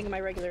have anything in my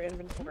regular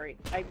inventory.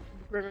 I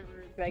remember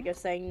Vega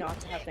saying not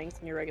to have things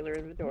in your regular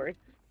inventory.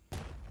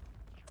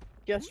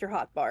 Just your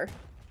hotbar.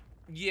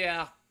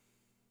 Yeah.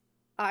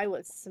 I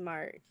was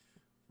smart.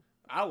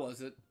 I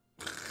wasn't.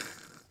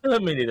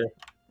 Me neither.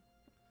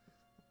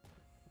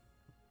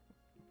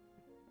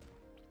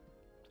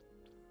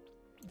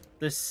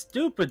 There's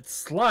stupid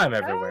slime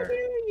everywhere. How do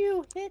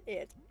you hit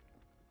it?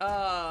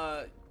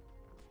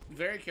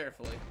 Very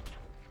carefully.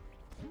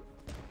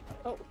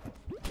 Oh.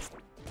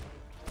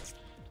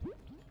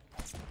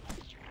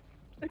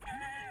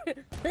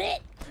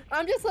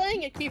 I'm just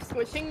letting it keep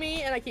squishing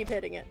me, and I keep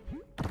hitting it.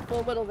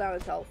 We'll whittle down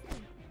its health.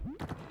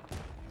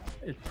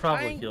 It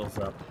probably heals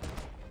up.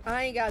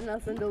 I ain't got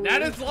nothing to lose.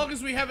 Not as long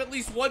as we have at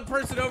least one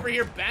person over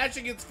here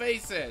bashing its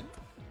face in.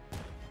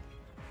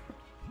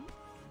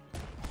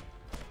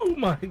 Oh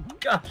my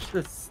gosh,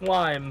 this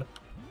slime.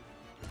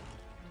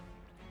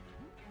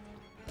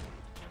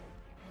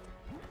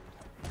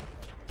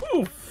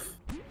 Oof.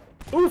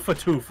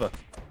 Oofa-toofa.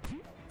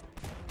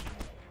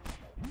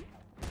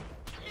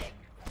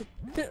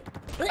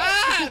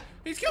 Ah!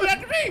 He's coming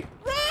after me!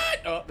 Run!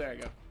 Oh, there I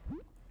go.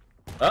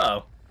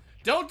 Uh-oh.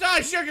 Don't die,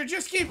 Sugar.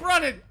 Just keep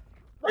running.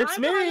 It's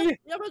me! I'm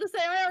about to say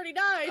I already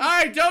died.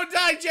 Alright, don't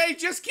die, Jay.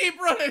 Just keep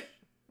running.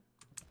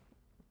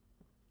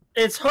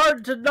 It's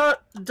hard to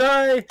not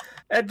die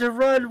and to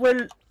run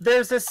when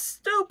there's a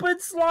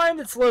stupid slime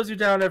that slows you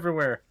down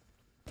everywhere.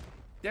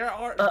 There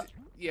are...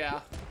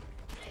 yeah.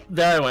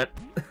 There I went.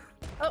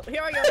 Oh,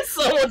 here I go.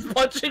 Someone's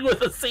punching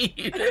with a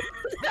seed.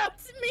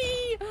 That's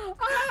me!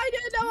 I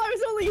didn't know I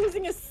was only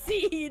using a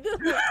seed.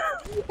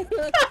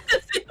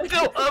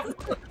 Go up,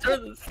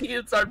 turn the seed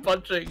and start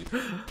punching.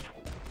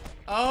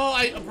 Oh,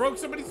 I broke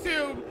somebody's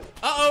tube.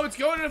 Uh-oh, it's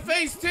going to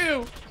phase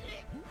 2.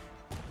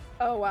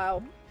 Oh,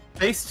 wow.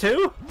 Phase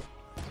 2?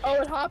 Oh,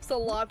 it hops a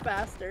lot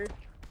faster.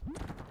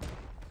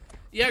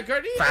 Yeah,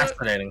 Gardenia...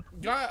 Fascinating.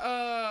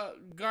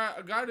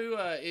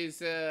 Gardua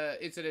is,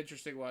 it's an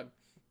interesting one.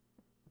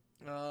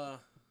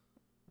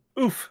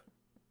 Oof.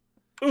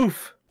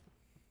 Oof.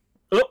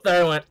 Oh,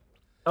 there I went.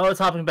 Oh, it's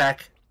hopping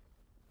back.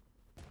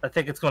 I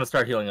think it's going to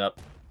start healing up.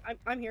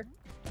 I'm here.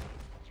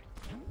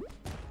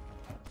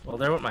 Well,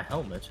 there went my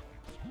helmet.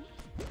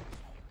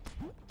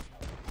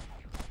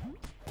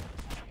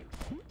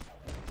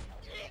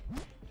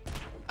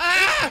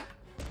 Ah!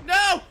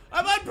 No!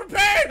 I'm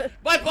unprepared!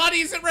 My body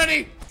isn't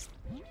ready!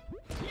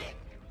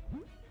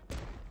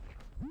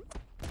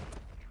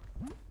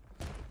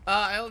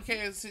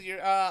 LK,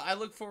 I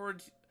look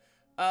forward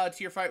to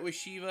your fight with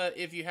Shiva.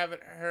 If you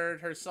haven't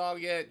heard her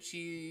song yet,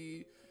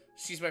 she's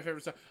my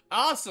favorite song.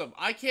 Awesome!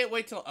 I can't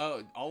wait till...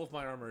 Oh, all of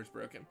my armor is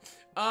broken.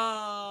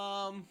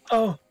 Oh.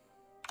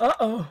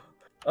 Uh-oh.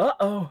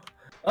 Uh-oh.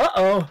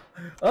 Uh-oh.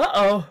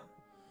 Uh-oh.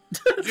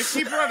 Just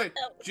keep running.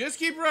 Just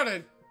keep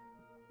running.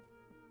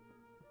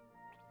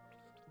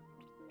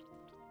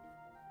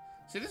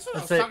 See, this is what I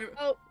was talking.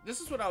 Oh, this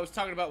is what I was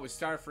talking about with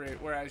Starfruit,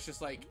 where I was just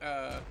like,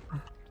 Ow.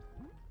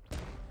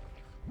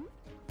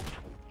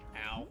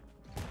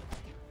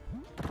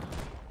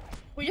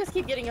 We just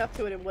keep getting up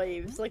to it in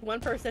waves. Like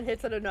one person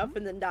hits it enough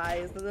and then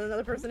dies, and then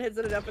another person hits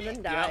it enough and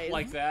then dies. Yep,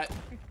 like that.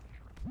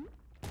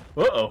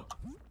 Uh-oh.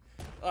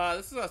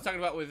 This is what I was talking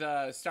about with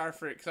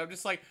Starfruit, because I'm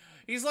just like,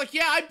 he's like,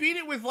 yeah, I beat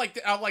it with like,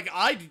 I'm like,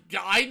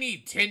 I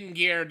need 10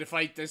 gear to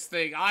fight this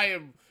thing. I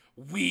am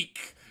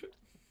weak.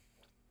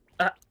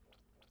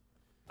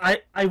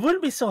 I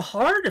wouldn't be so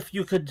hard if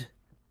you could,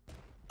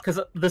 because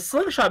the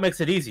slingshot makes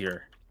it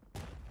easier.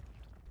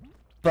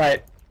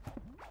 But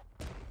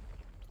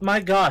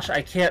my gosh,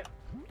 I can't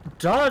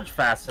dodge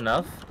fast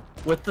enough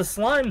with the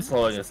slime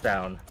slowing us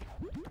down.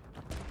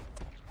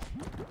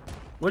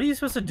 What are you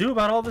supposed to do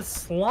about all this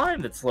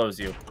slime that slows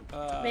you?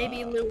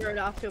 Maybe lure it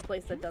off to a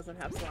place that doesn't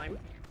have slime.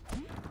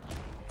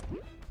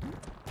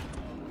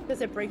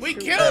 Because it breaks through. We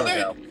killed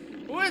it!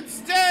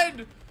 It's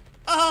dead!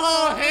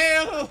 Oh,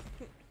 hell!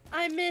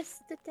 I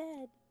missed the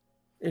dead.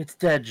 It's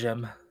dead,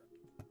 Jim.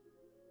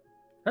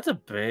 That's a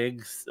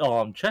big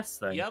chest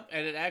thing. Yep,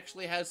 and it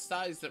actually has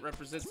size that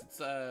represents its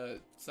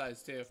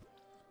size too.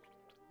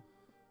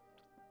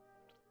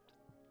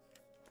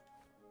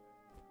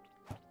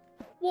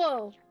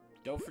 Whoa.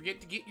 Don't forget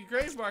to get your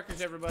grave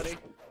markers, everybody.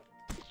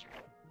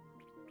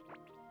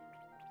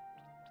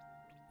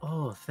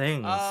 Oh,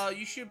 things.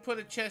 You should put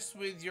a chest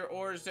with your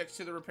ores next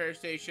to the repair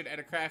station and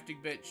a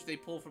crafting bench. They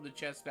pull from the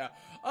chest now.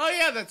 Oh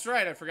yeah, that's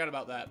right. I forgot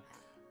about that.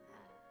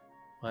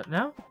 What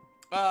now?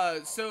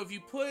 So if you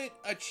put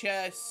a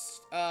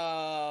chest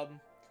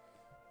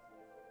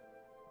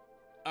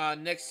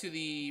next to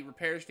the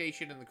repair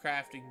station and the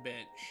crafting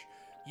bench,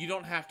 you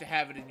don't have to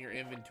have it in your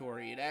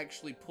inventory. It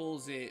actually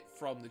pulls it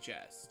from the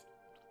chest.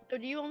 So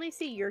do you only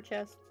see your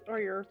chests or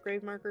your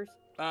grave markers?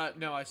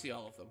 No, I see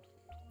all of them.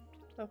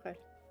 Okay.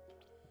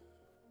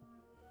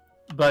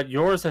 But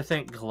yours, I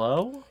think,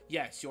 glow?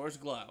 Yes, yours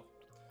glow.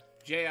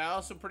 Jay, I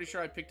also pretty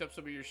sure I picked up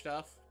some of your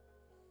stuff.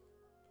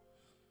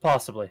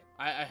 Possibly.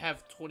 I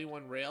have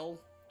 21 rail.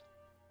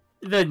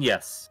 Then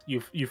yes,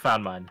 you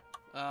found mine.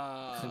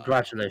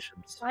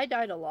 Congratulations. I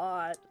died a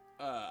lot.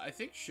 I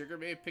think Sugar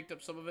may have picked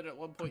up some of it at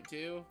one point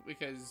too,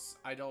 because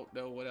I don't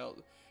know what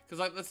else. Because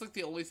like, that's like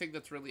the only thing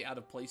that's really out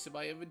of place in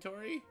my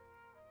inventory.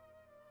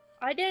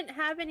 I didn't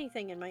have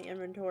anything in my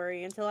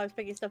inventory until I was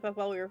picking stuff up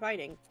while we were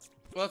fighting.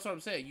 Well, that's what I'm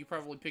saying. You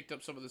probably picked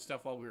up some of the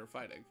stuff while we were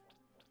fighting.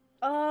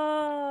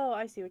 Oh,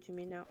 I see what you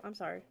mean now. I'm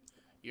sorry.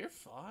 You're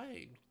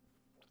fine.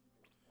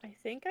 I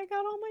think I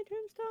got all my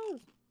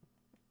tombstones.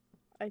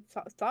 I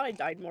thought I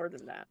died more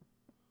than that.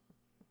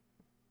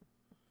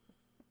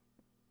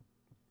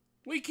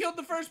 We killed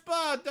the first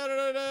bot! Da,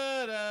 da, da,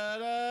 da,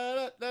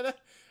 da, da,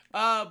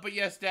 da. But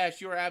yes,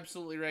 Dash, you are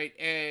absolutely right,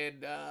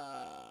 and,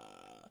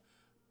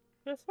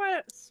 That's why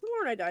I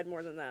sworn I died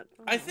more than that.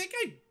 I think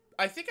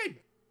I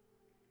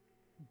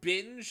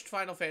binged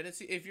Final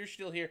Fantasy. If you're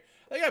still here,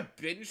 I think I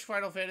binged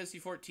Final Fantasy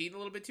 14 a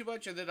little bit too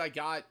much, and then I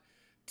got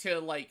to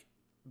like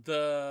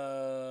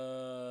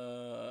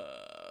the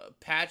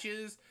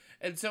patches,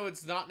 and so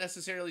it's not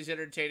necessarily as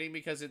entertaining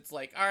because it's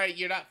like, all right,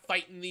 you're not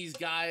fighting these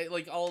guys,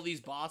 like all these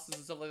bosses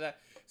and stuff like that.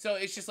 So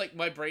it's just like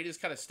my brain is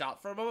kind of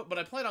stopped for a moment, but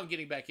I plan on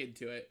getting back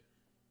into it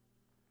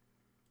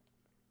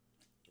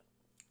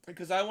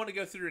because I want to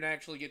go through and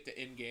actually get to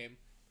end game.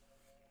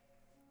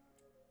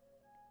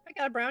 I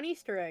got a brown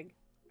Easter egg.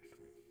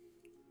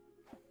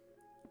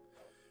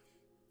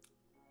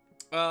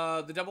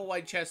 The double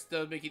wide chest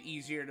does make it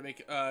easier to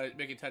make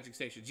it touching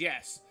stations.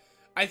 Yes.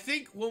 I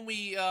think when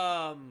we,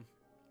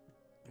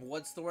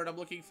 what's the word I'm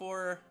looking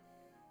for?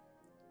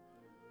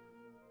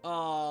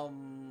 I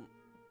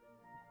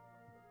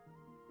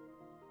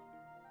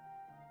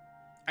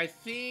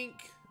think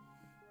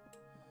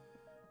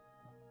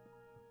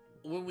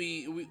when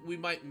we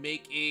might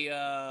make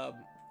a,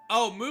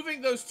 oh,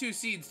 moving those 2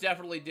 seeds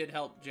definitely did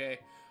help, Jay.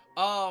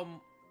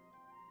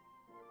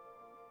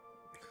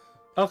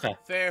 Okay.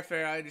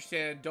 Fair, I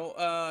understand. Don't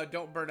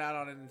burn out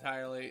on it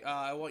entirely.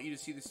 I want you to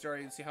see the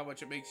story and see how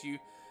much it makes you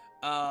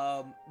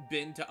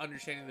bend to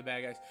understanding the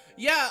bad guys.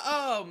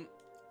 Yeah,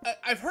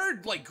 I've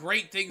heard like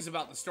great things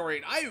about the story,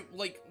 and I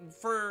like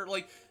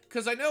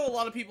because I know a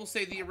lot of people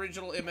say the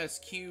original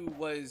MSQ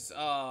was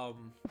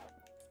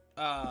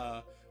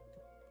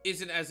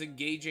isn't as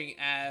engaging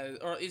as,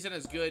 or isn't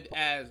as good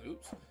as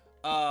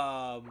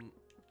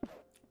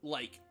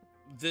like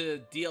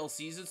the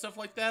DLCs and stuff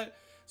like that.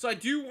 So I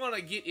do want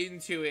to get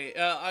into it.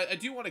 I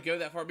do want to go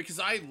that far because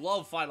I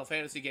love Final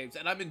Fantasy games,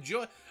 and I'm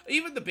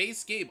even the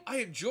base game. I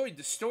enjoyed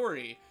the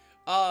story.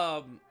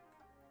 So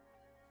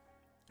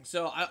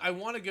I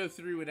want to go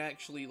through and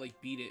actually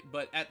like beat it,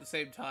 but at the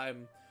same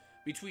time,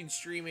 between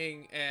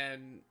streaming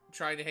and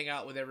trying to hang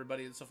out with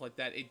everybody and stuff like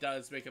that, it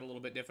does make it a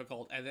little bit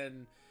difficult. And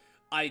then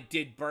I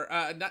did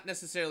not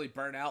necessarily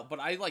burn out, but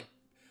I want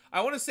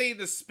to say in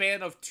the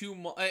span of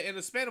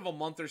a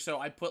month or so,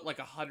 I put like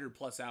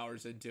 100+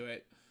 hours into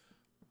it.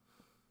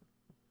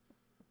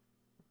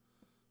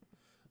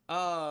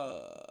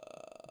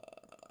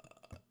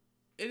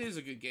 It is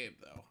a good game,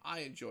 though. I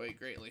enjoy it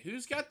greatly.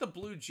 Who's got the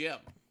blue gem?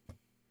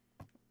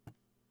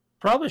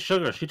 Probably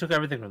Sugar. She took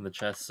everything from the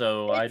chest,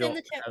 so I don't. In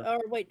the chest.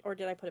 Or wait, or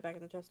did I put it back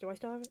in the chest? Do I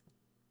still have it?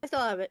 I still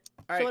have it.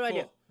 All so right, what do cool.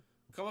 I do?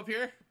 Come up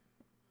here.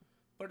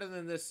 Put it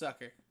in this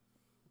sucker.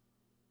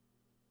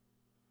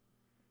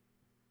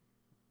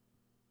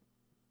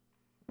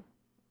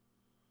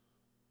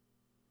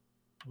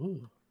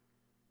 Ooh.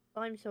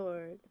 Slime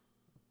sword.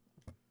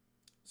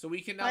 So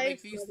we can now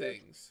make these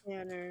things.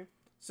 Scanner.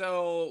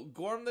 So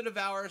Gorm the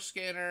Devourer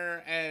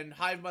scanner and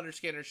Hive Mother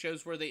scanner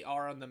shows where they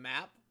are on the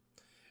map.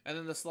 And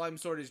then the slime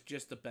sword is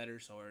just a better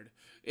sword.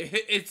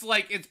 It's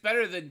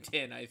better than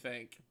tin, I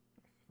think.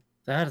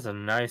 That is a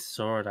nice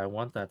sword. I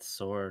want that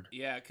sword.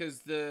 Yeah,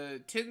 because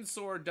the tin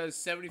sword does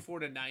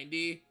 74 to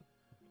 90.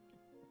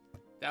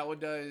 That one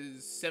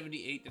does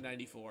 78 to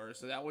 94.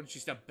 So that one's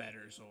just a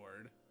better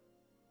sword.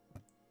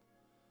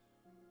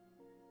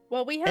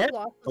 Well, we have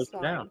lots of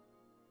slime. Down.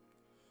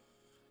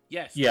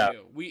 Yes, yeah.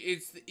 We do.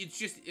 It's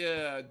just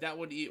that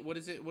one. What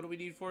is it? What do we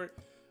need for it?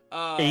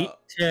 8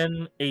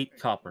 tin, 8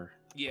 copper.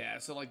 Yeah,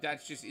 so like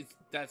that's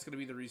gonna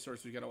be the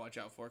resource we gotta watch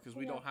out for because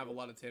we don't have a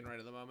lot of tin right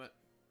at the moment.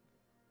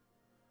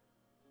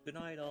 Good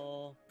night,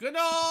 all. Good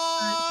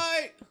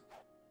night.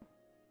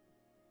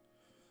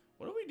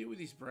 What do we do with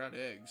these brown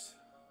eggs?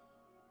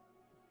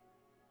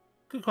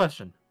 Good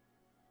question.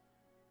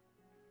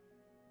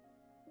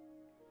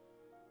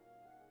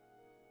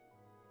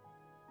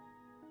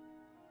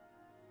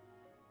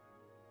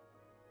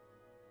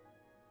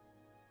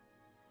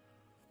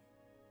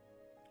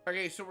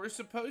 Okay, so we're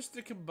supposed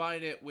to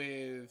combine it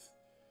with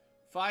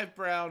 5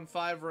 brown,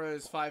 5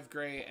 rose, 5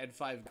 gray, and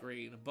 5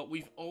 green, but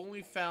we've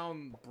only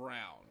found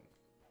brown.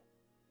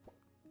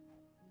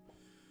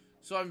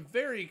 So I'm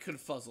very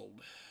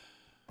confuzzled.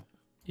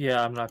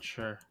 Yeah, I'm not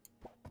sure.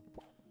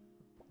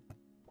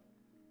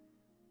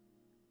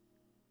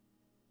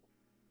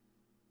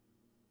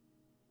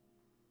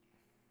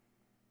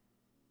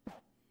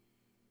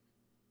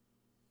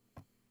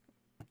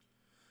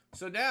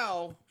 So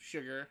now,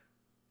 Sugar,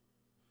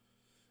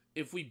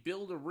 if we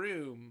build a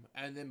room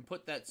and then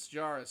put that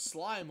jar of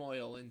slime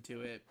oil into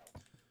it,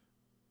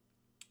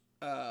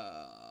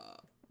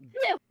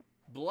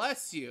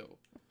 bless you.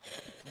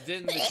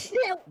 Then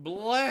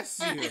bless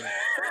you.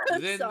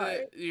 Then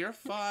you're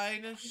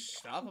fine.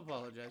 Stop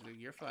apologizing.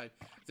 You're fine.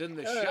 Then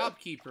the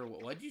shopkeeper.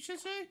 What did you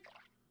just say?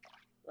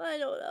 I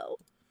don't know.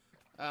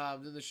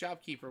 Then the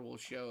shopkeeper will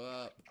show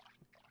up.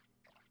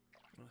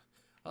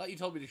 I thought you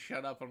told me to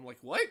shut up. I'm like,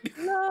 what?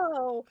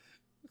 No.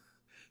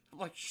 I'm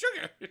like,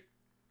 Sugar.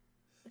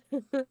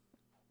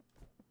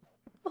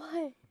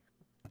 Why?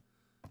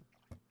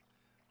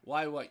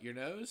 Why what? Your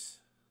nose?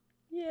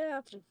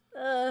 Yeah.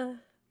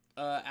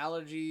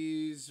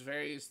 Allergies,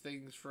 various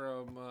things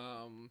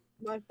from,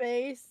 my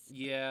face?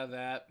 Yeah,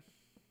 that.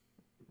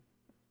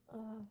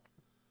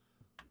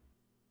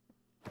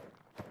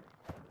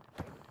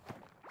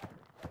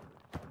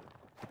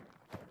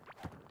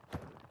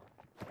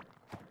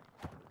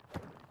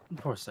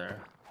 Poor Sarah.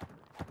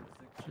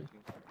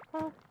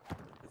 Oh.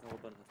 That's how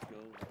button has to go.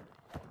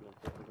 You want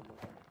to click the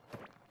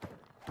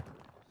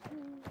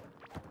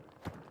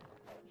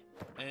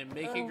button? And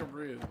making a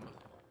room.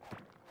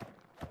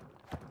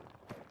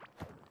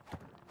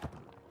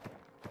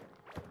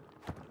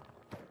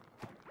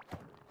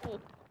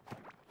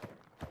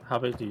 How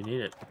big do you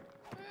need it?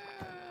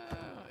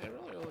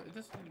 It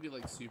doesn't need to be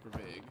like super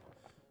big.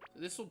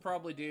 This will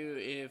probably do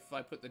if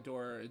I put the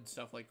door and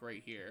stuff like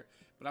right here.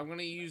 But I'm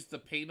gonna use the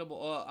paintable.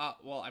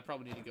 Well, I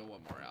probably need to go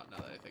one more out now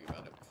that I think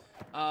about it.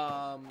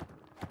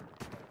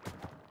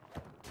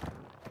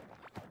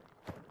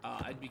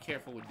 I'd be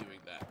careful with doing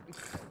that.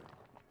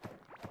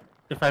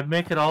 If I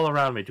make it all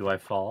around me, do I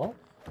fall?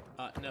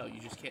 No, you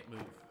just can't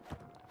move.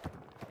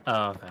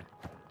 Oh, okay.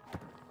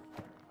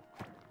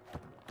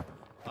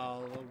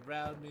 All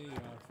around me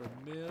are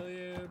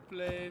familiar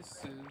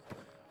places,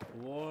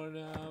 worn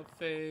out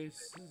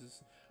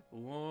faces,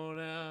 worn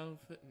out.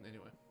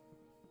 Anyway,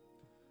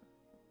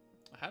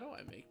 how do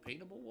I make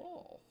paintable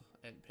wall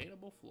and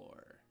paintable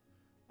floor?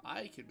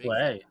 I can make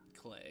clay.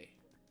 Clay.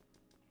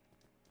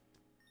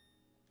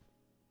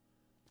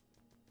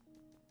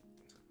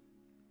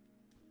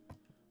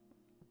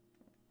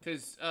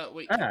 Cause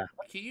wait, can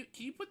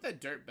you put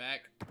that dirt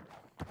back?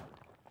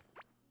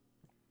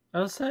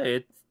 I'll say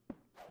it.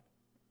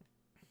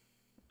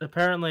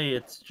 Apparently,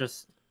 it's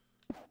just.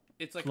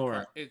 It's like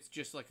floor. It's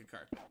just like a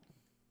carpet.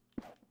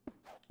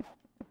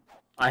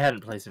 I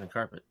hadn't placed in a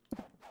carpet.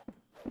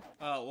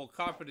 Well,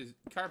 carpet is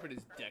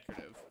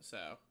decorative,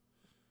 so.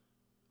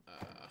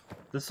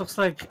 This looks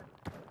like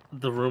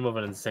the room of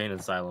an insane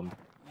asylum.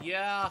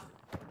 Yeah.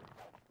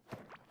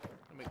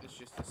 I'll make this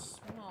just a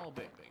small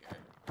bit bigger.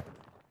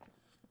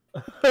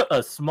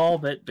 A small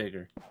bit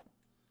bigger.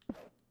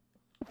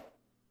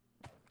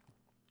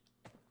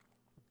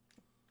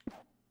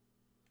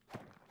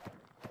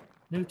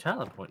 New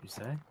talent point, you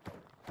say?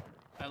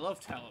 I love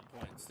talent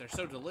points. They're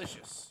so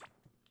delicious.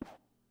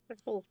 They're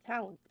full of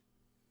talent.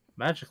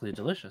 Magically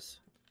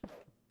delicious.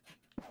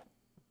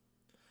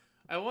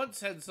 I once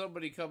had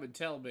somebody come and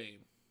tell me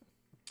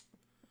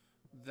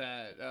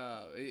that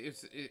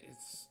it's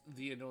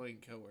the annoying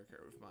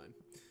coworker of mine.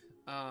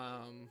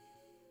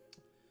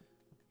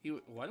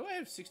 Why do I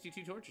have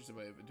 62 torches in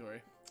my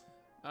inventory?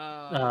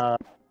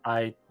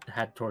 I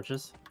had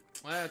torches.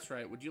 That's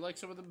right. Would you like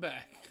some of them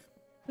back?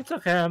 It's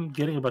okay. I'm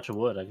getting a bunch of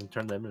wood. I can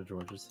turn them into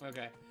torches.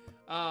 Okay.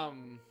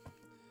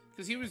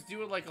 Because he was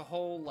doing like a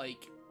whole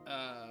like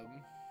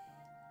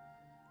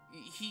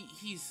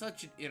he's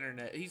such an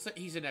internet. He's a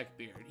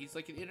neckbeard. He's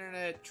like an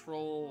internet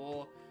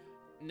troll,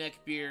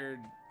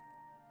 neckbeard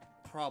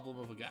problem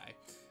of a guy.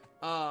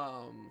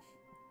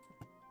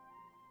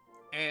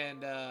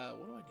 And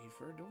what do I need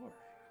for a door?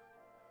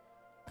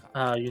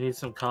 Copper. You need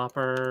some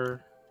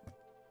copper.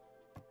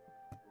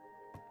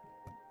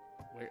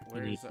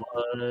 Where's our okay,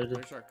 I was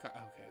about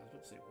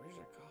to say, where's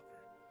our copper?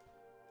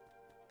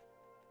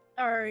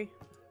 Sorry.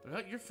 No,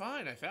 you're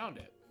fine. I found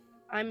it.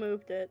 I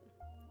moved it.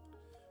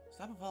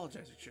 Stop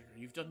apologizing, Sugar.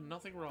 You've done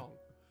nothing wrong.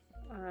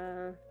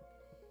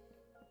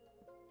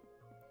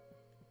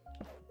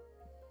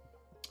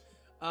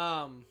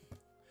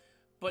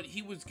 But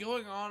he was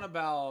going on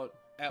about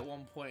at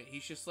one point.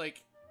 He's just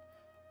like,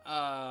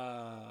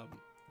 5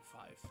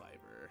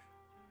 fiber.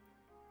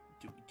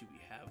 Do we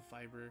have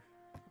fiber?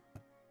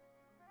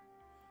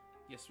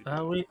 Yes, we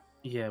do.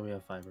 We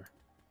have fiber.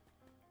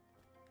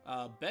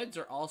 Beds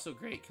are also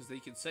great because they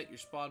can set your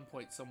spawn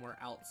point somewhere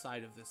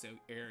outside of this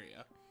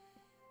area.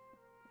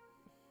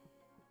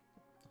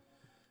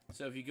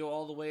 So if you go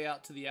all the way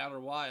out to the outer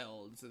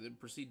wilds and then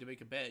proceed to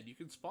make a bed, you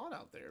can spawn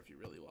out there if you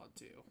really want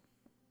to.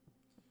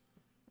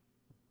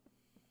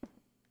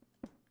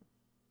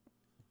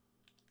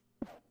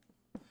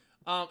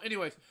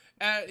 Anyways,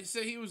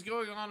 so he was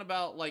going on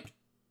about like,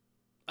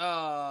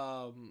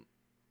 I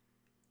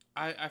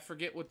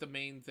forget what the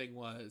main thing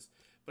was,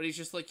 but he's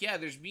just like, yeah,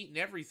 there's meat and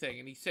everything,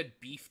 and he said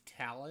beef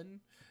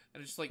talon,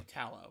 and it's just like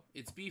tallow.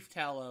 It's beef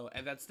tallow,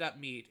 and that's not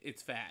meat;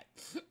 it's fat.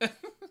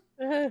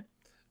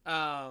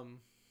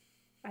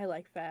 I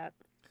like fat.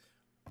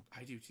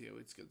 I do too.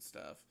 It's good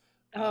stuff.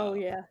 Oh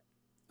yeah.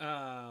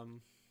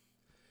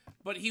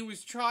 But he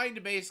was trying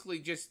to basically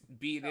just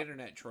be an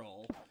internet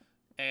troll,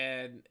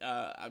 and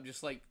I'm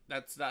just like,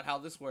 that's not how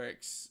this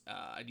works.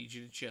 I need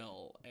you to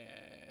chill,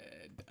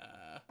 and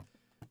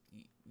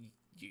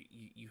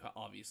you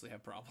obviously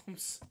have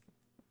problems.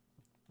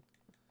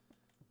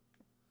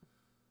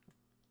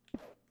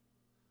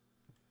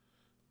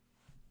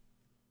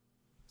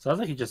 Sounds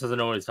like he just doesn't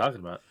know what he's talking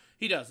about.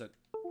 He doesn't.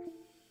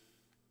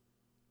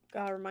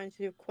 God reminds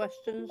you of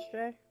questions,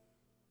 Jay?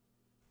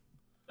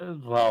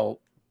 Well,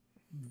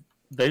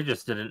 they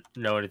just didn't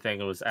know anything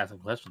and was asking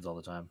questions all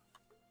the time.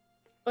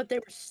 But they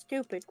were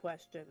stupid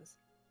questions.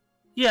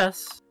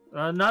 Yes.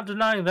 Not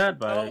denying that,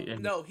 but...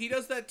 No, he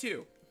does that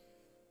too.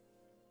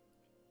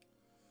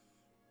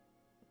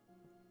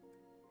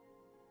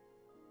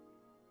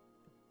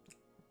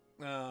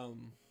 Yeah.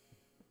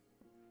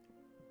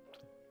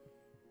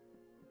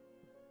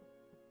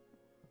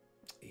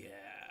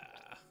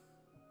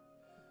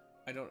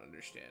 I don't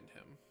understand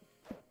him.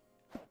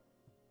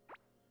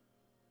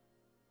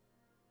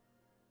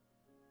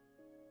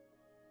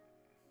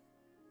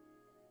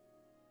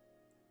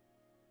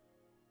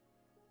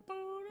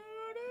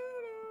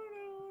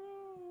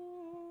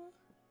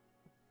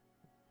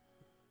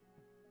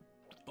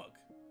 Bug.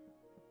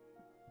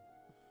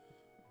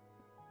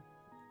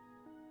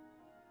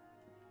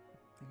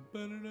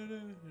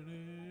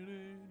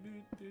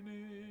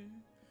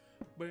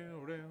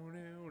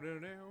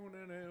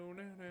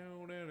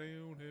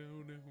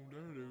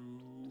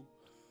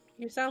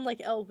 You sound like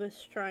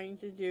Elvis trying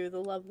to do the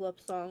level up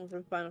song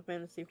from Final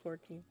Fantasy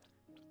XIV.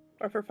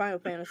 Or for Final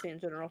Fantasy in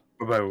general.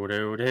 So much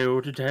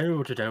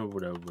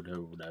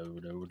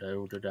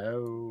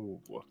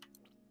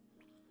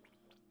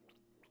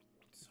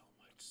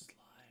slime.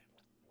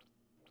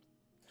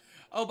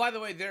 Oh, by the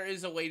way, there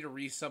is a way to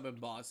resummon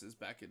bosses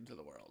back into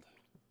the world.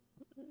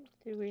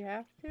 Do we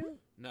have to?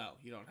 No,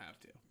 you don't have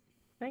to.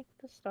 Thank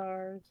the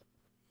stars.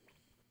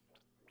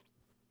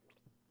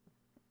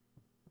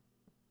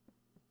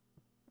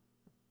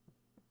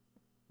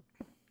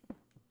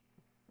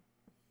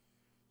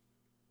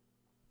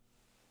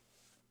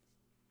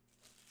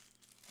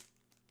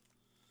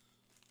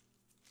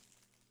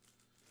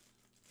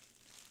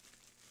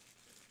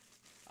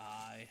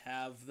 I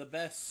have the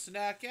best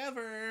snack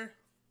ever.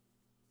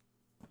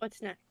 What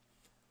snack?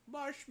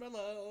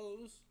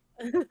 Marshmallows.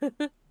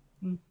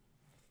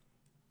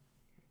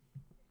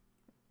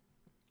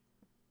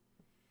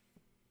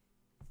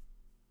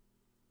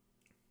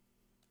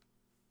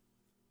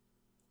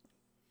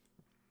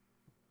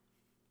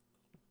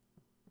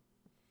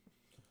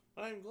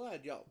 I'm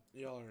glad y'all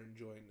are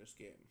enjoying this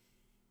game.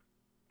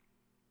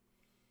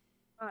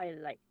 I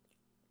like.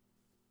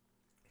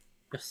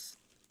 Yes.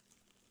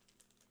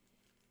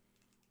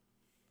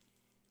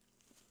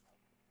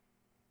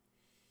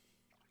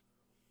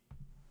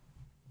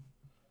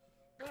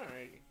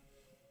 Alrighty.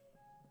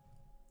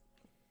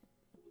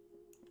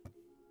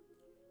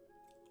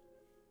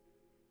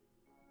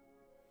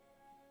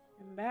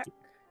 I'm back.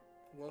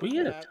 We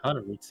get a ton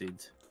of root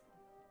seeds.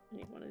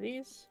 Need one of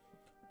these.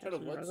 Ton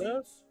of what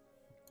Those. seeds?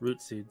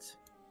 Root seeds.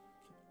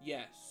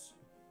 Yes.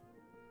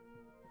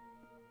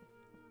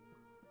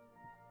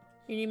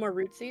 You need more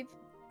root seeds?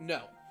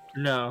 No.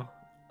 No.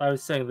 I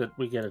was saying that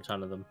we get a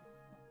ton of them.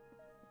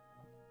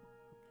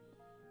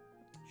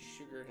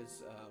 Sugar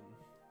has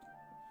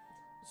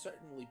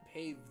certainly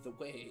paved the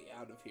way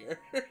out of here.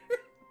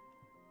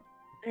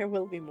 There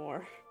will be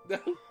more.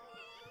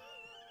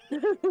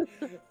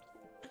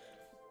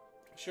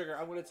 Sugar,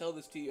 I'm going to tell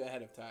this to you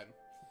ahead of time.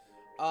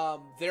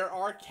 There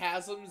are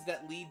chasms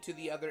that lead to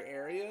the other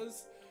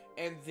areas,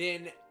 and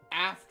then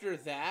after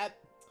that,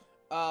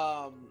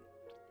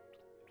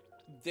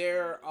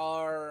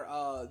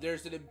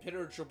 there's an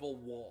impenetrable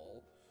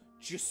wall.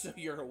 Just so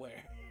you're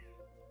aware.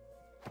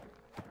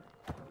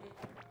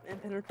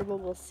 Impenetrable,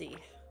 we'll see.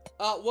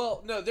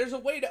 Well, no, there's a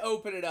way to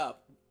open it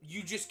up.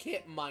 You just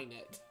can't mine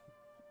it.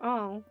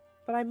 Oh,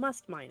 but I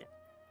must mine it.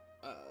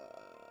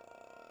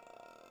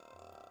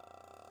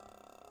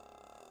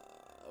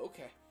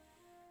 Okay.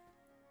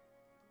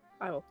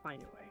 I will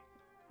find a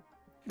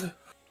way.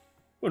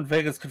 When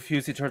Vega's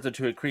confused, he turns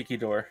into a creaky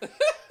door.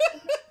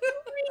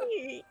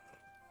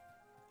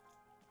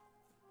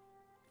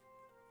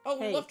 Oh,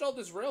 we left all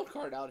this rail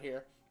card out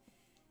here.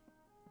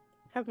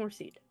 Have more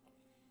seed.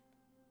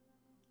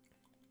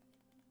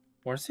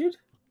 More seed?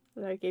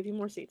 I gave you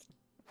more seeds.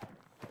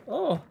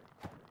 Oh.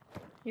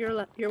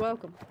 You're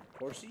welcome.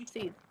 More seed?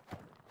 Seed.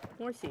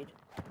 More seed.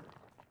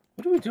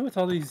 What do we do with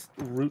all these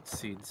root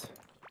seeds?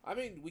 I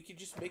mean, we could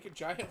just make a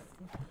giant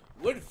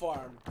wood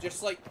farm.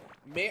 Just like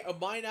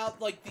mine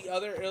out like the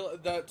other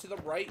to the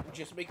right, and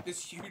just make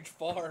this huge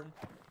farm.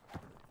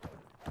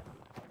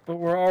 But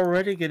we're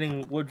already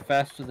getting wood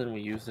faster than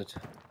we use it.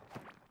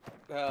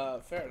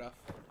 Fair enough.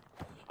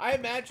 I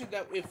imagine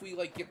that if we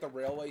like get the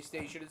railway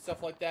station and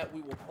stuff like that,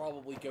 we will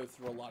probably go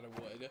through a lot of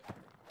wood.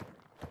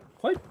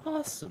 Quite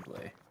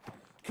possibly.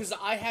 Because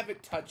I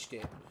haven't touched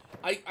it.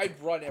 I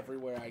run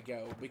everywhere I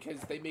go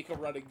because they make a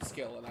running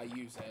skill and I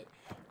use it.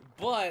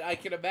 But I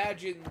can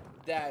imagine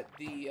that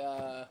the,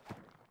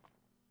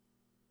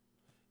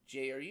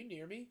 Jay, are you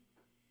near me?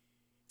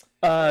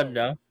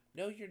 No.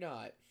 No, you're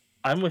not.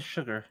 I'm with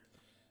Sugar.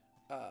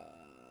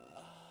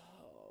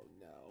 Oh,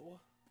 no.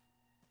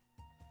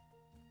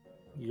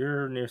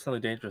 You're near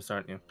something dangerous,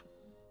 aren't you?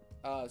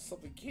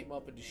 Something came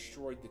up and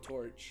destroyed the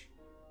torch.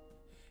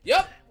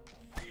 Yep!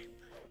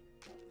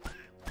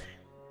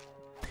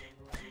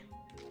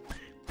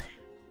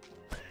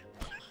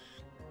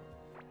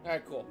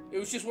 Alright, cool. It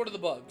was just one of the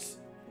bugs.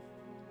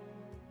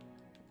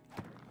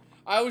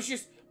 I was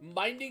just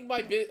minding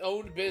my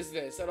own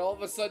business, and all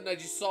of a sudden I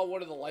just saw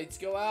one of the lights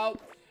go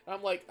out, and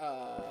I'm like,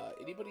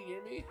 anybody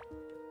near me?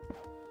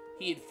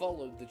 He had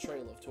followed the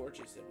trail of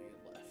torches that we had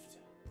left.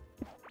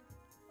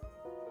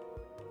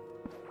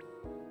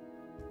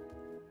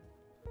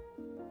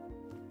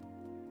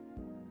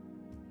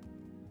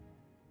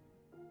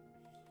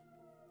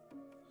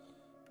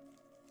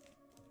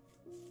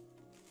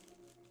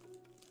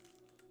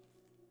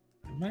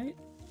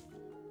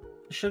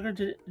 Sugar,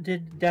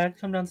 did Dad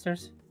come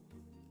downstairs?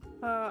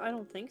 I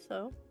don't think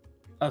so.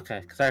 Okay,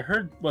 because I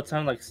heard what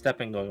sounded like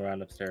stepping going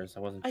around upstairs. I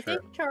wasn't sure. I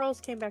think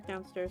Charles came back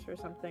downstairs for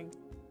something.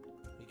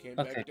 He came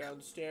back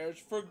downstairs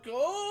for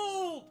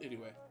gold!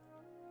 Anyway.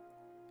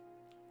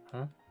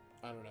 Huh?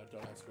 I don't know,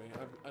 don't ask me.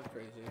 I'm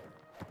crazy.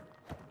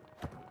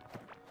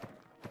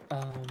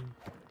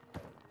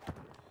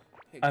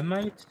 Hey,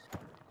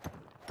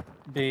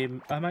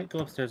 I might go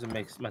upstairs and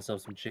make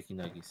myself some chicken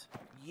nuggies.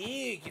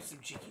 Yeah, get some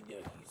chicken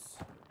nuggies.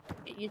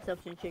 Get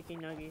yourself some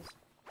chicken nuggies.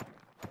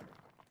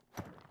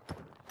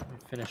 Let me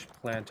finish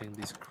planting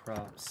these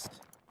crops.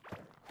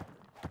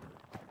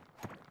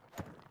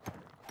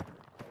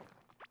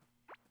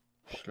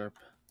 Slurp.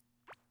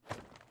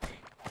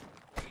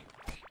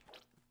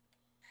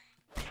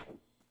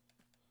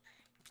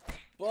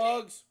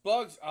 Bugs!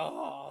 Bugs!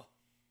 Ah!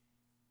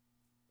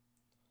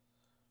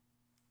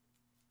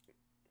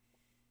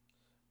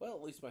 Well,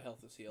 at least my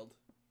health is healed.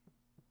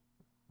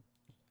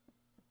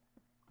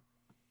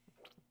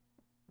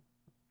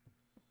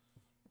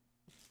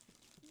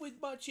 With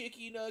my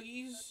chicken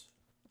nuggies.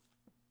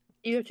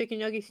 You have chicken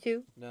nuggies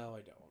too? No,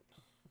 I don't.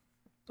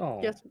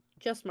 Oh.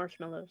 Just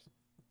marshmallows.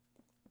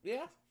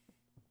 Yeah,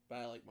 but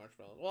I like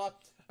marshmallows. Well,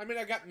 I mean,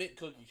 I got mint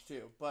cookies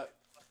too, but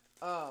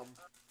I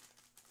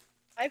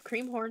have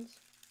cream horns.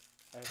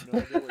 I have no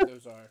idea what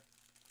those are.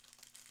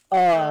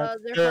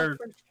 They're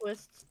French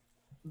twists.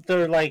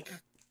 They're like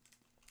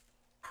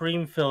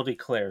cream-filled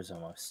eclairs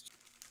almost.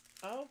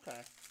 Oh,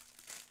 okay.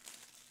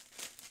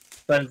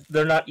 But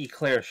they're not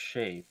eclair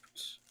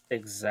shaped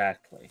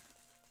exactly.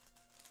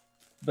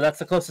 But that's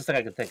the closest thing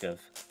I could think of.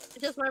 It's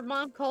just my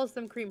mom calls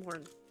them cream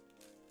horns.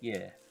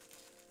 Yeah.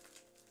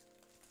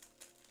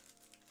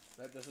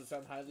 That doesn't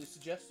sound highly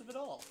suggestive at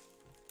all.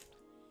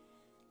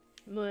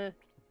 Mwah.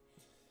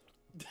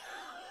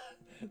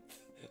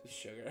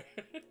 Sugar.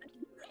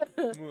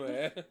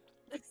 Mwah.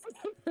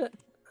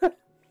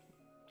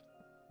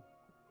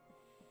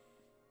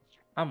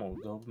 I'm gonna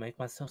go make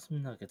myself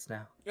some nuggets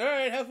now.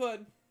 Alright, have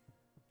fun.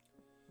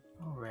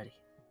 Alrighty.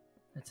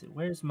 That's it.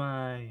 Where's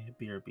my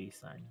BRB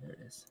sign? There it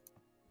is.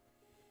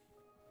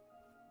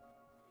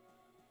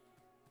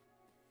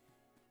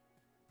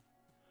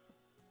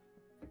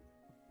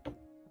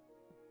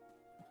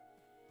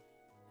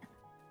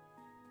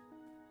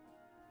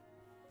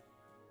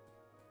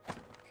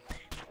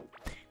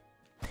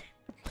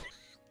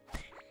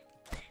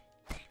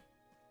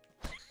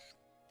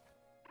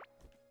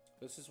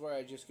 This is where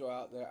I just go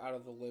out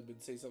of the limb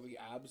and say something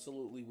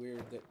absolutely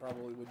weird that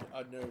probably would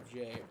unnerve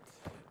Jay.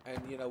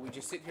 And, you know, we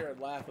just sit here and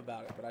laugh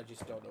about it, but I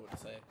just don't know what to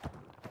say.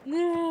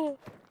 No.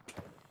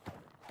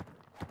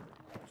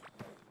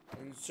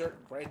 Insert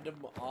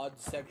random odd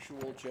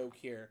sexual joke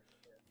here.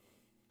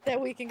 That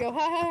we can go ha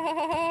ha ha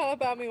ha ha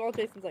about me while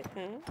Jason's like,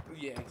 huh?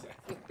 Yeah,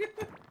 exactly.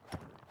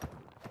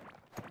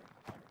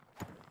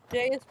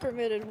 Jay is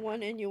permitted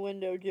one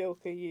innuendo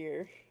joke a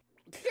year.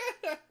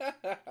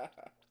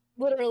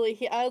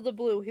 Literally, out of the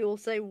blue, he will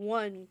say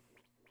one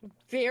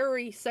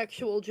very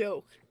sexual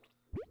joke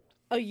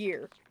a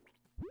year.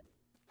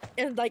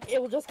 And, like,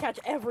 it will just catch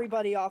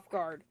everybody off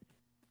guard.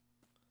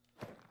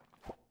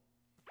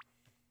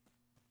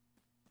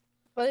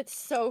 But it's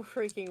so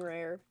freaking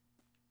rare.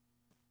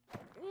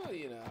 Well,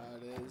 you know how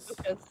it is.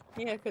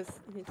 Because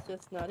he's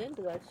just not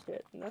into that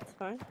shit, and that's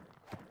fine.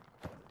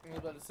 I was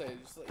about to say,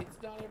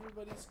 it's not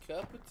everybody's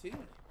cup of tea.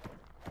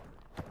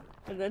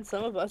 And then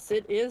some of us,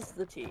 it is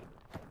the tea.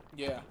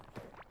 Yeah.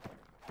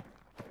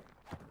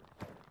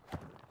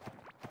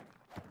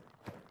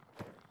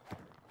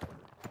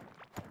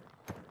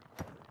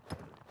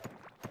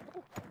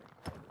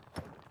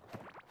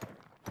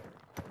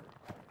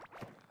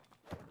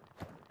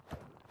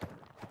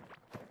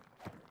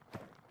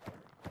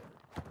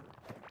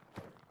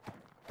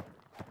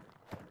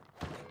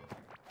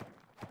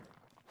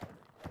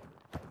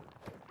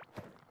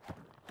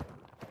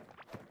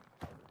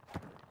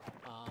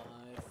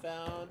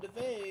 Found a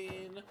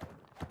vein.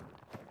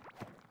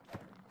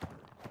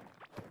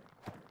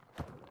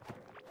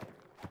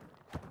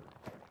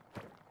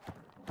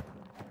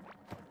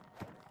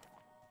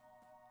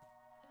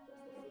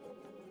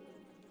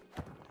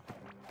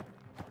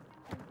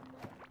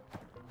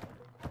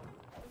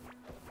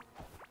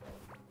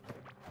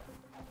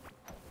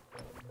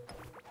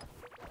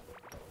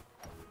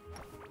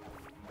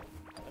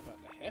 I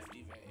found a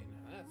hefty vein.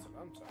 That's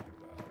what I'm talking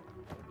about.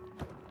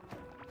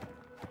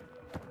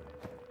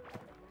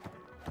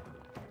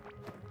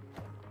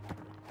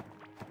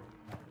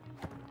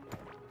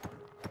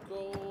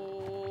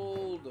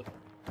 Gold.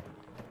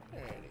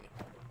 Alrighty.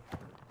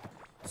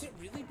 Has it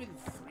really been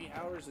 3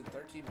 hours and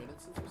 13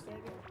 minutes since we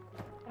started?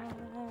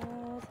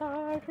 It's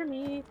hard for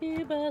me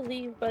to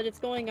believe, but it's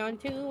going on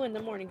 2 in the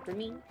morning for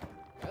me.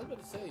 I was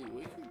about to say,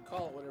 we can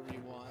call it whatever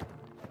you want.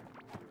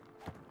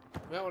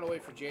 I might want to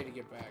wait for Jay to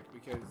get back,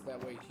 because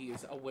that way he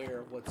is aware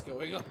of what's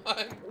going on.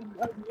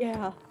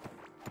 Yeah.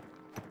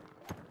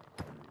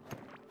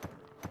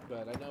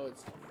 But I know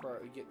it's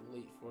getting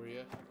late for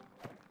you.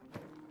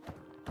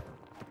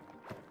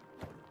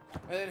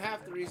 And then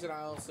half the reason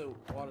I also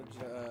wanted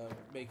to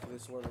make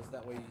this world is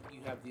that way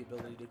you have the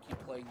ability to keep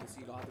playing this.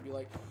 You don't have to be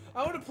like,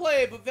 I want to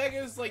play it, but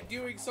Vega's like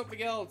doing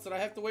something else, and I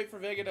have to wait for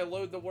Vega to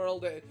load the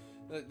world.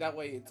 That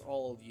way it's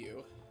all of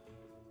you.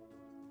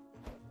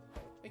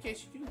 In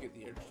case you do get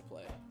the urge to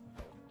play.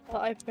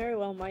 Well, I very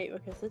well might,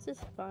 because this is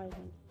fun.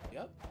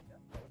 Yep.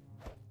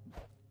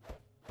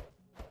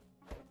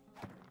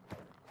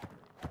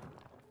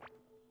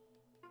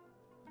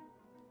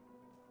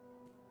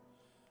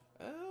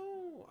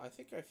 Oh, I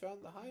think I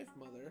found the hive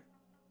mother.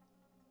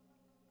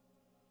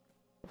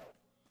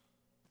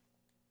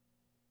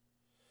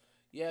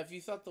 Yeah, if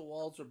you thought the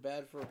walls were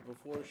bad for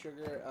before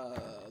Sugar,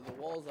 the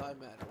walls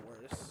I'm at are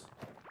worse.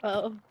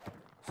 Oh.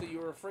 So you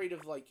were afraid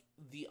of, like,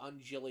 the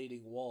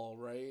undulating wall,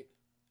 right?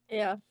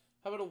 Yeah.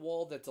 How about a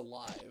wall that's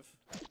alive?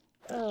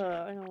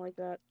 I don't like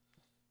that.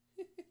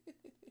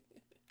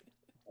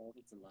 Wall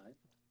that's alive?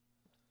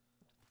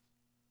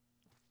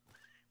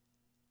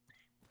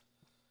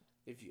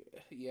 If you,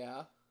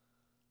 yeah.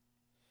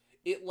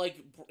 It,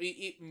 like,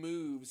 it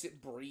moves,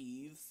 it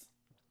breathes.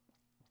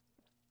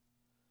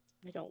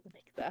 I don't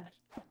like that.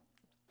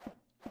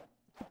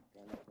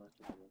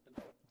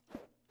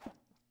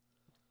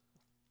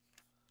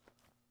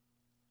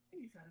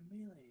 You got a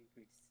melee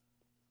increase.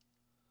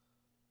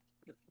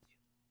 Look at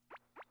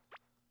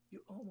you. You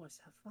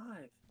almost have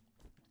 5.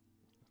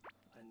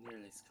 I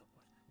nearly scored.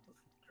 Look,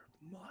 you're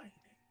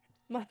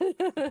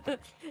mining.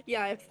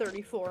 Yeah, I have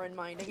 34 in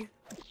mining.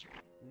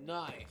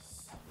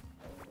 Nice.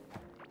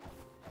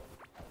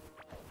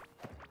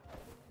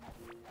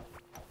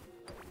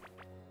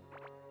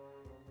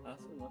 I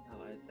also love how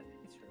I think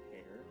it's your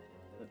hair,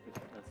 but it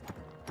doesn't,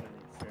 when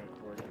you stare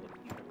toward it, looks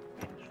even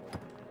really short.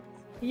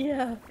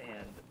 Yeah.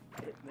 And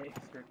it makes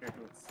your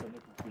character look so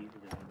much deeper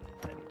than you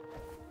know.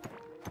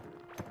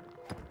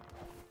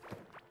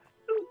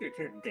 Look, your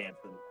turn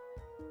dancing.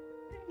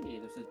 Hey,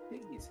 there's a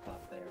piggy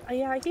spot there.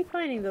 Yeah, I keep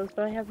finding those,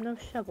 but I have no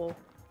shovel.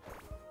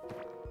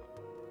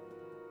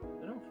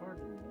 They're not hard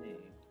to make.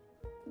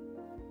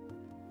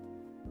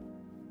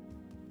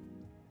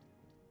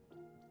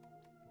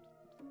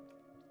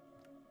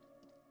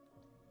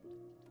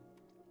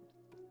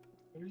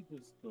 Let me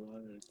just go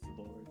on and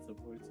explore at some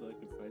point so I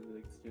can find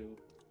things too.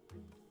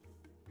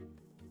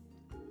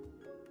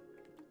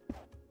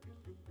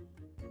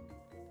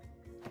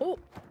 Oh!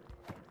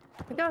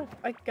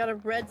 I got a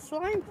red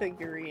slime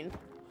figurine.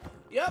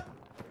 Yep.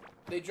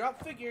 They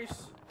drop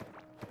figures.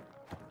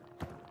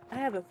 I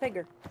have a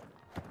figure.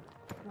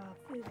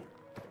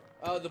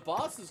 The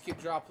bosses can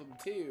drop them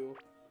too.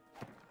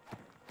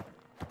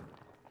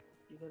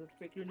 You got a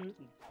figure,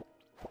 Newton.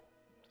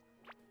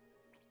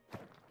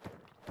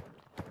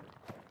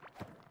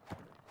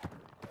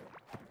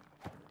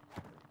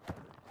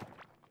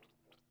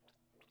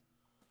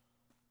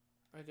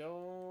 I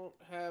don't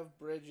have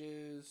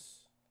bridges.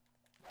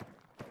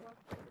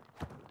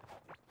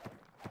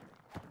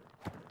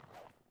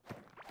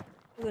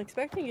 I was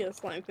expecting to get a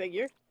slime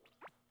figure.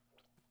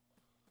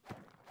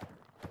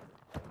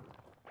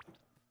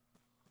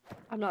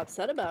 I'm not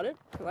upset about it.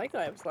 I like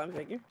that I have a slime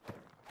figure.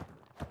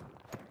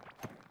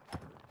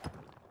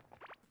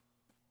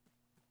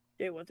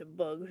 Jay wants a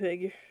bug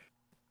figure.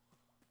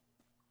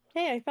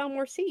 Hey, I found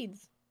more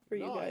seeds for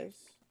you guys.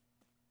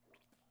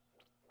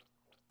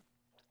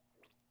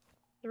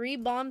 3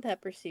 bomb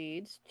pepper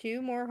seeds,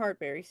 2 more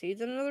heartberry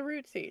seeds, and another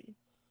root seed.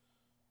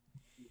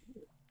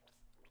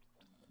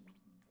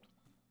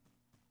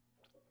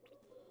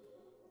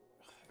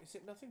 Is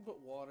it nothing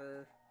but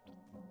water?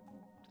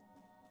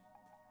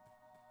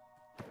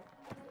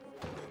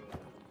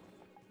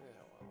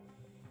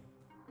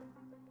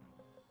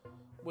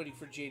 Waiting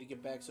for Jay to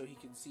get back so he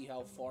can see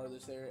how far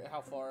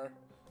how far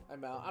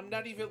I'm out. I'm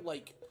not even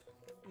like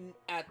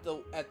at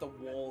the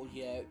wall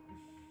yet.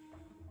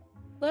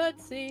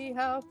 Let's see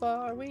how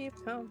far we've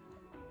come.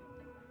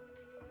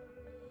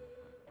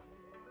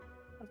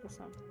 What's the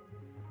song?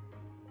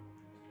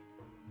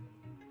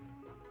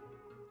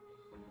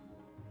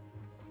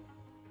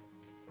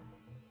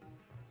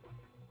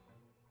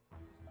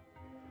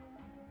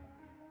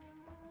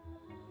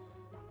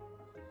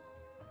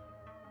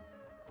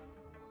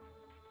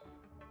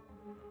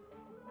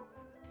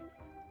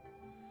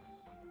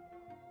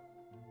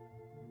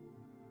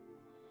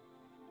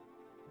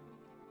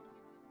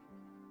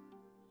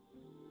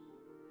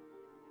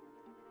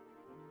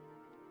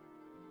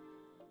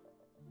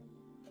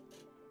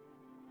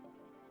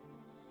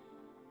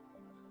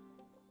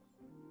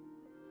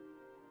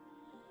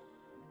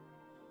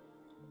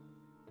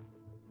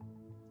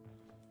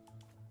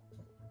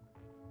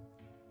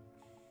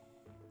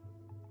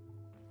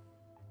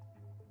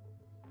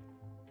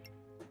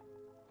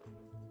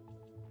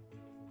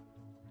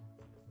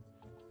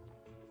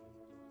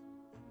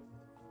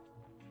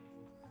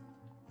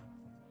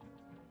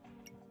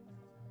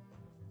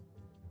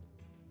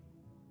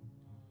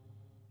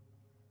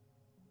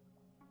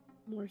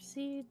 More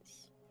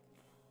seeds.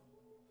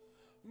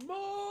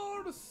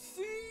 More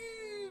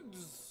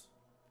seeds!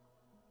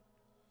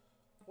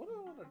 What do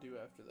I want to do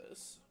after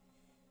this?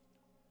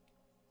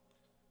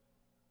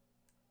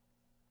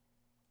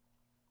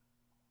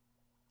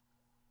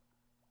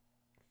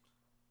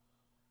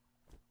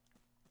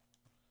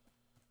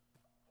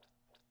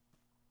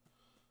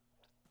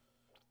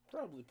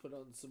 Probably put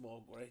on some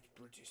more Great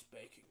British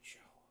Baking Show.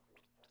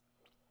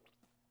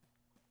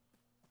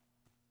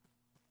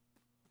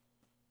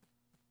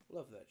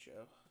 Love that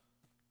show.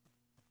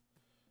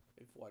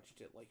 I've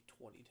watched it like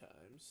 20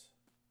 times.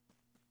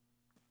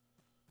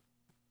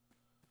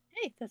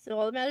 Hey, that's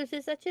all that matters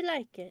is that you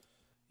like it.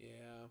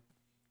 Yeah,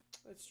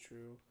 that's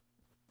true.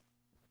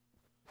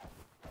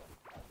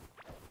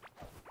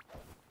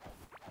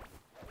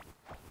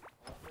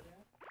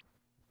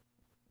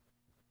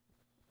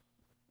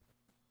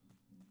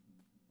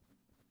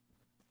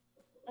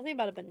 Nothing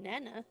about a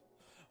banana.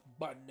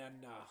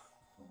 Banana.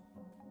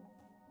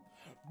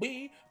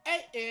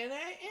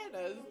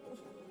 B-A-N-A-N-A.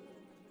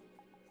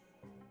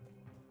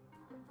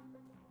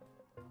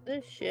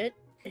 This shit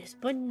is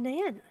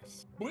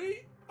bananas.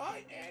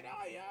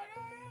 B-I-N-I-N-A-N.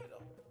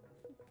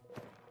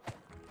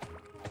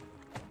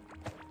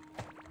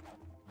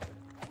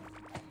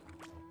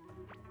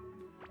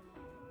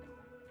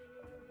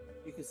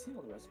 You can see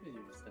all the recipes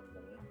you just sent me.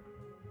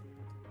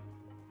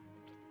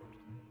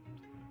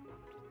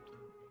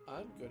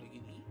 I'm gonna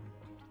get eaten.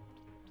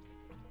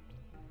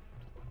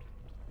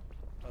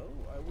 Oh,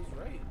 I was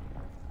right.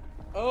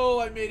 Oh,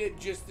 I made it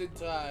just in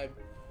time.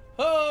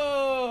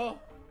 Oh!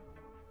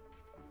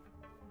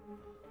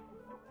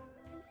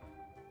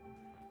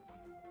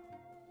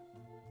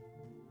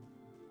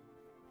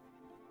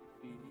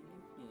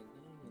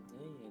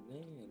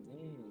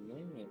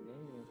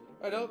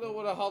 I don't know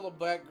what a hollow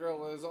black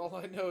girl is. All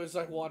I know is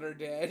I want her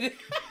dead.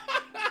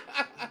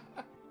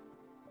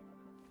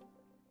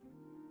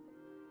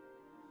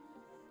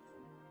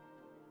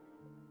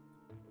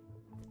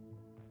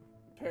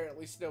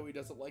 Apparently Snowy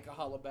doesn't like a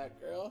hollow back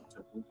girl.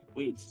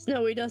 Wait.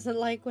 Snowy doesn't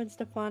like Gwen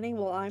Stefani?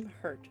 Well, I'm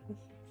hurt.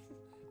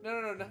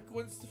 No, not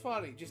Gwen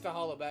Stefani. Just a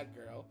hollow back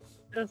girl.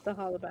 Just a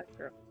hollaback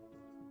girl.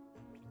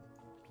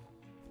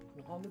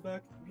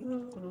 Hollaback.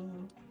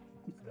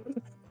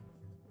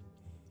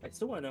 I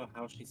still want to know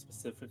how she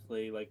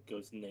specifically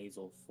goes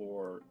nasal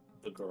for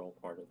the girl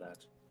part of that.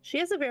 She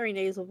has a very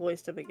nasal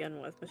voice to begin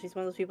with, but she's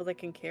one of those people that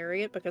can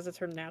carry it because it's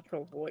her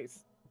natural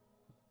voice.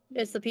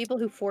 It's the people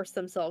who force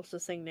themselves to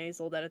sing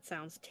nasal that it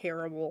sounds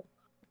terrible.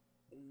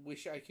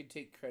 Wish I could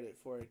take credit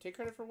for it. Take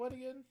credit for what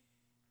again?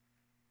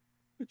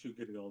 But you're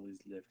getting all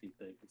these lefty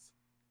things.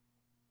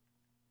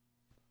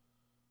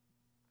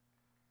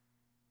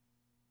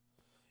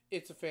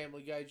 It's a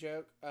Family Guy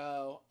joke.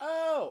 Oh.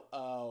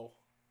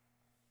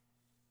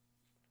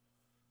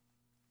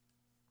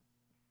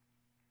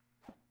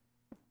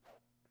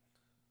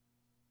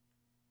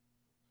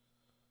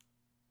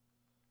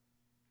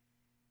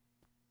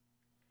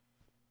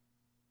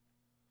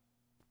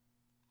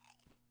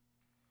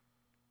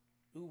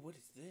 Ooh, what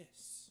is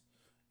this?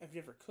 I've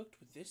never cooked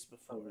with this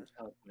before.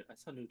 Oh, I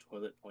saw new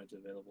toilet points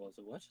available. I was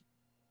like, what?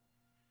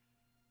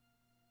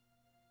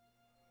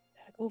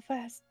 Gotta go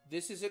fast.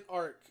 This is an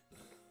arc.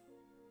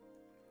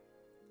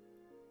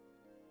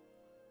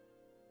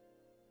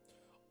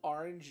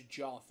 Orange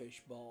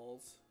jawfish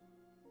balls.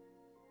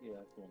 Yeah,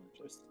 that's the one I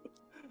chose.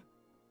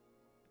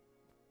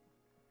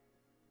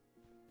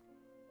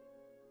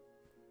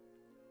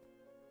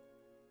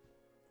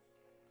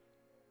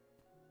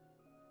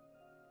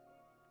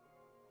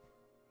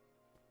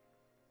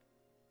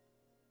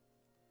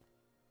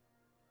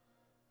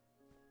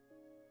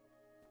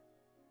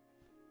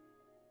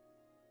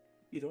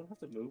 You don't have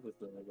to move with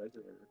the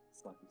regular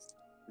slimes.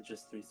 It's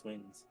just 3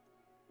 swings.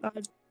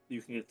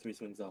 You can get 3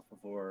 swings off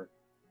before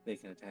they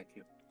can attack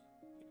you.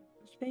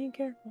 Just being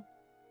careful.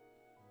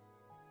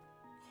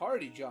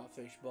 Hardy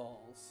jawfish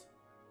balls.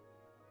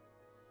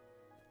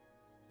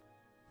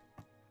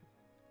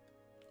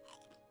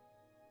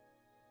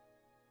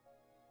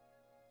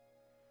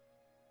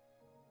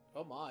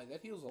 Oh my,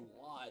 that heals a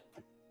lot.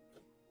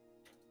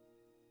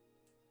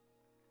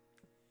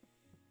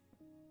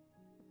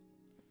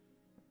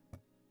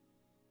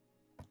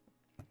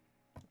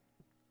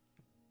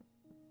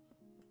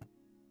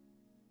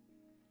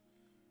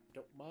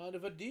 Don't mind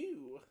if I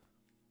do.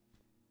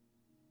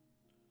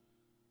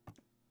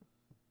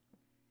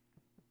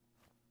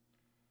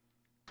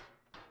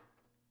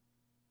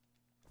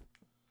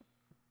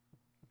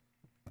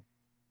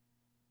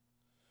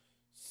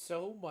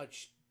 So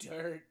much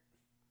dirt.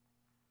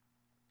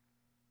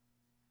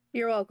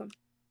 You're welcome.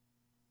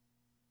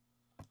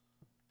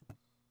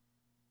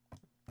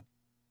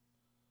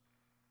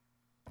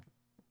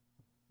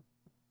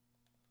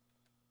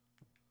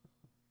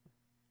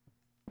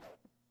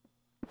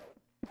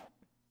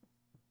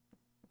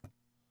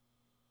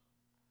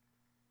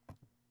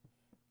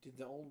 Did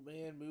the old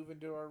man move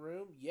into our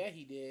room? Yeah,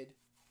 he did.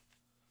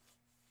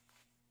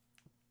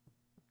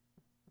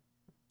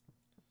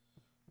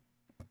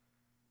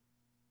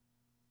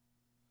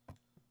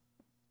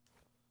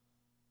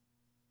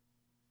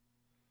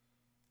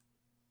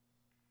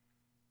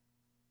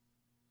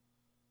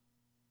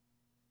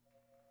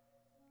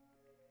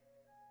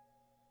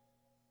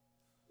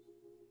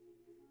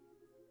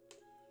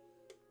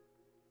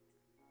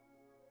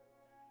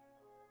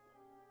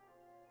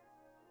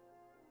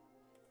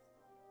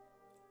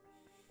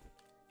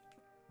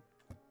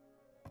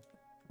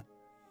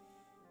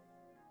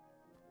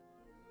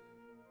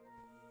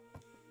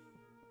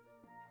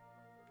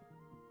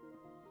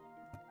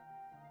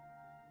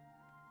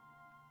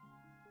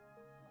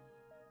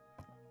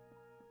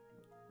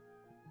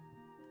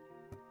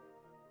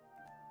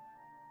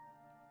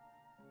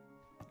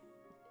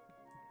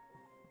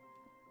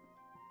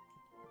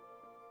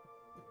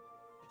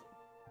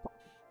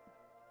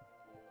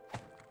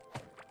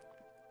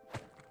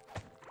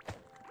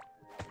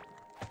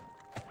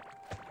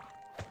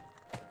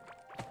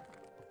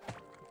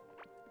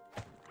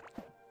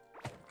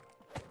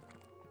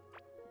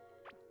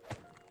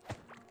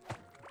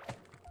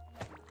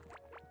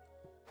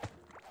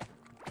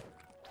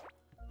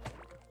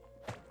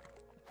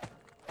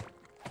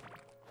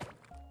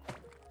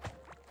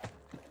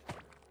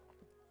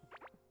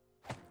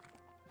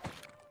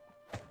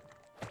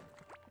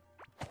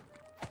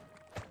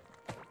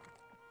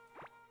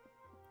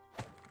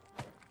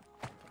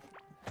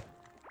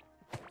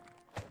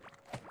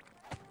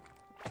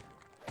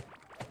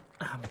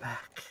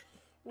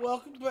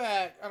 Welcome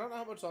back. I don't know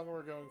how much longer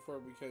we're going for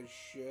because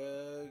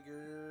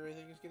Sugar, I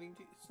think, is getting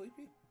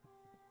sleepy.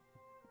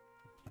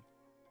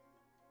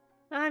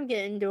 I'm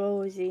getting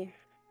dozy.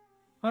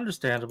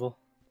 Understandable.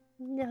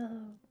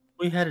 No.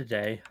 We had a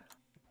day.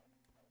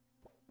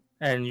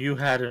 And you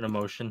had an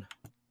emotion.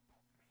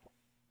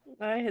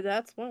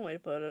 That's one way to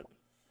put it.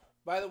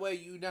 By the way,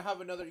 you now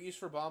have another use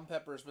for bomb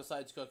peppers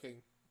besides cooking.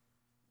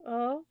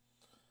 Oh?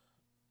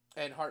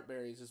 And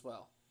heartberries as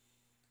well.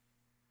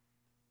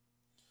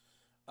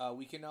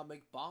 We can now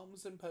make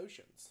bombs and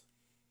potions.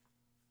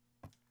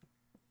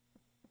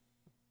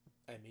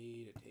 I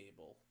made a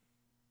table.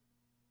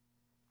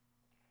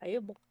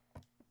 Table.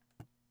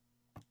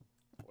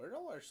 Where'd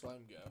all our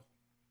slime go?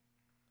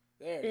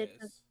 There it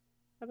is.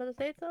 I'm about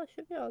to say it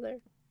should be all there.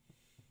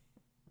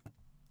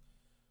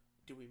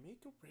 Do we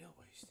make a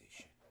railway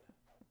station?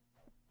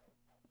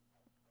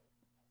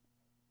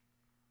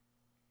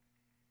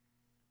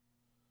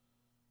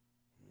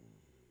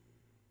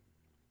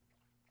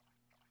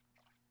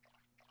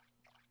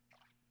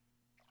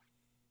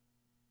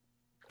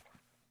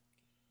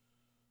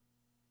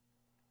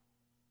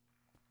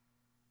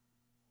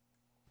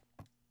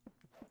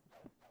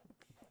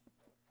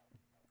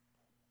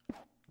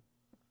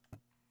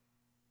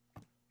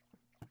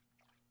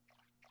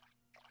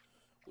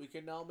 We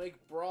can now make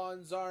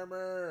bronze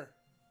armor.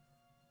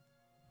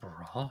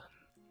 Bronze?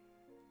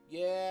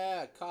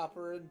 Yeah,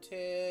 copper and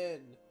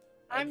tin.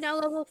 I'm now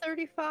level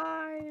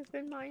 35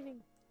 in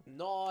mining.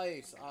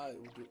 Nice.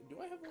 Do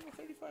I have level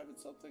 35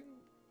 in something?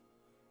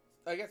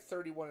 I got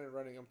 31 in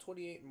running. I'm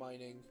 28 in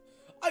mining.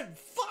 I'm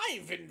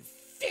 5 in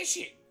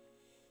fishing.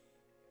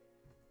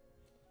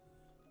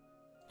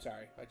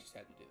 Sorry, I just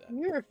had to do that.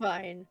 You're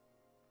fine.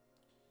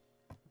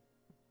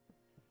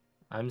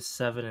 I'm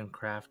 7 in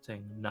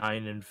crafting,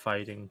 9 in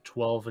fighting,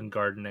 12 in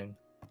gardening.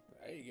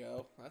 There you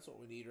go. That's what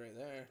we need right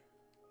there.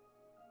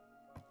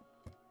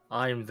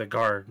 I'm the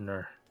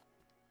gardener.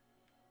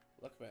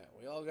 Look, man,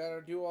 we all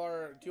gotta do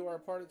our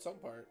part at some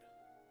part.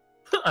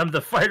 I'm the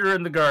fighter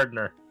and the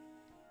gardener.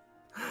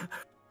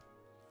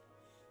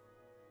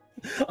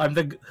 I'm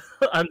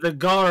the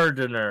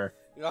gardener.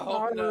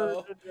 Oh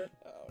no.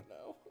 Oh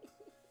no.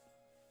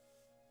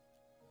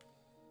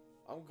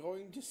 I'm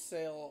going to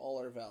sell all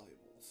our valuables.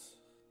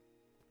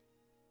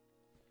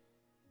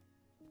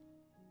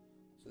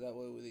 So that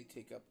way they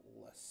take up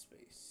less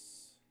space.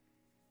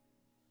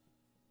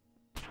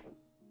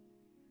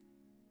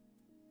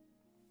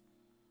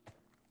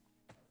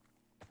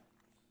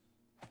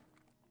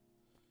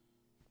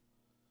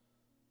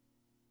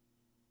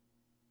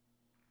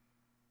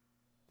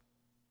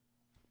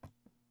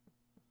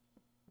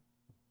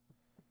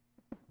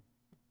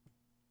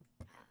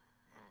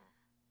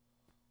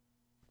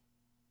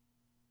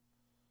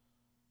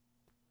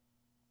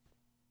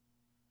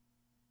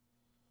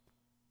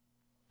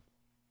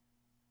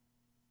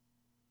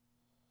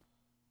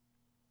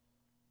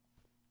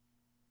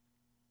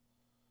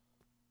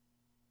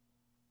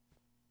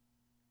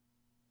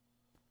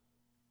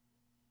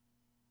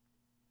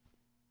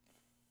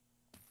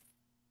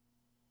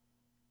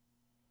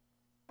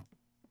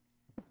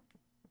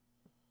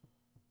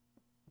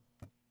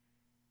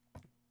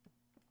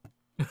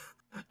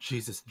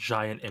 Jesus,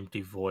 giant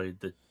empty void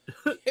that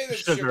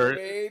Sugar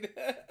made.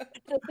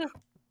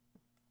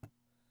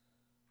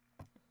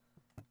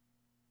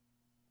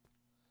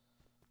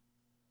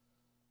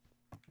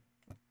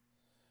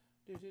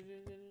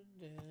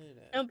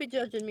 Don't be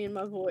judging me in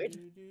my void.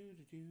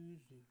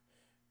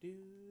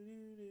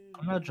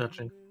 I'm not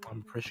judging. I'm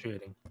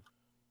appreciating.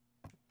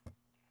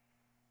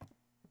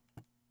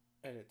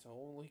 And it's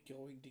only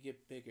going to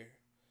get bigger.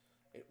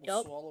 It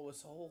will swallow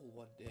us whole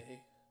one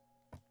day.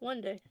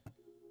 One day.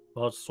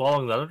 Well, it's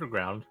swallowing the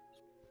underground.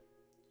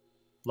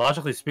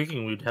 Logically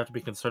speaking, we'd have to be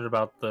concerned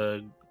about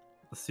the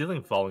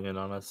ceiling falling in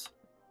on us.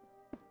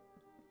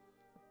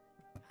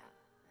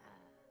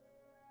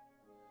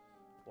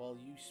 Well,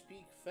 you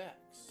speak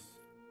facts.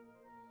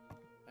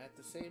 At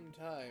the same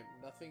time,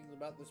 nothing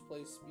about this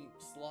place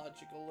speaks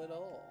logical at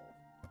all.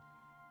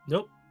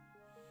 Nope.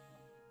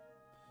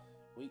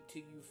 Wait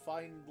till you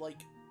find,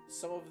 like,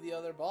 some of the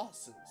other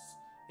bosses.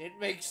 It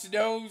makes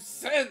no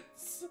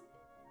sense!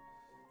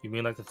 You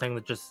mean like the thing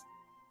that just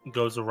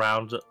goes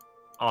around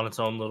on its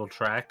own little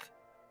track?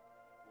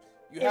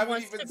 It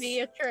wants to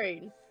be a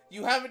train.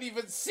 You haven't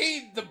even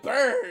seen the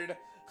bird!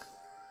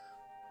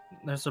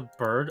 There's a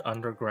bird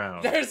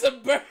underground. There's a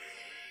bird!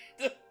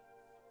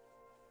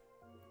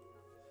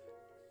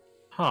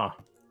 Huh.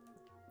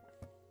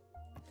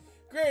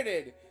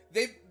 Granted,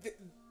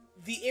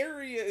 the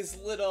area is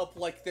lit up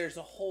like there's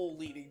a hole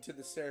leading to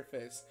the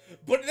surface,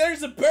 but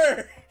there's a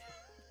bird!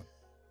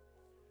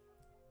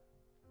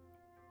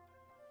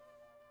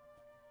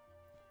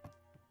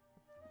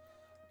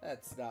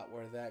 That's not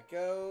where that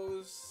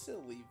goes.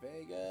 Silly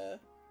Vega.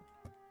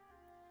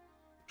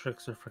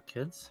 Tricks are for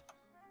kids?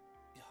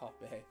 Oh,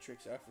 bad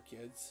tricks are for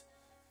kids.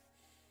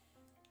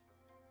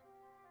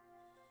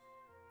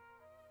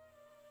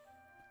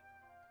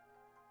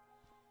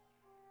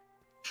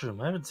 Mushroom.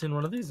 I haven't seen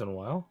one of these in a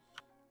while.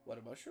 What,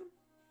 a mushroom?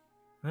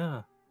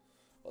 Yeah.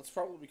 Well, it's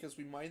probably because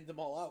we mined them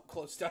all out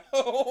close to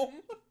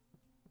home.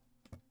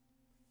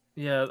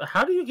 Yeah,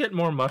 how do you get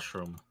more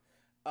mushroom?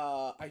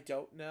 I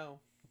don't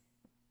know.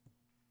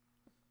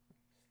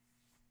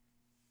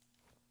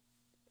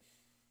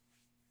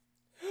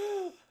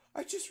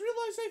 I just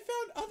realized I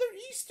found other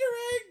Easter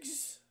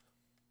eggs!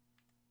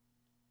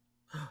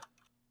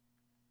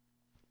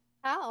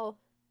 How?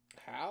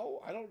 How?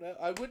 I don't know.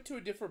 I went to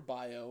a different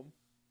biome.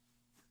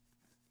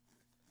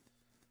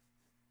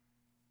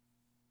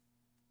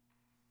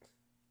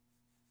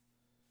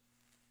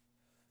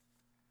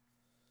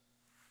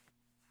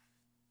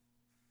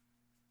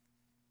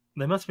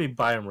 They must be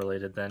biome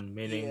related then,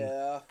 meaning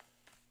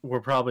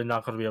we're probably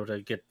not going to be able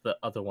to get the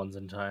other ones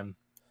in time.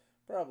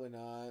 Probably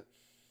not.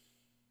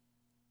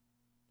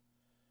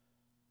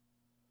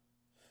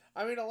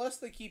 I mean, unless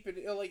they keep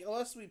it, like,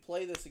 unless we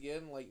play this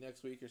again, like,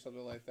 next week or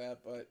something like that,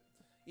 but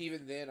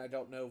even then, I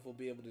don't know if we'll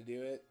be able to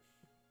do it.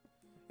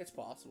 It's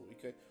possible we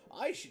could.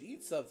 I should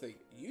eat something.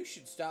 You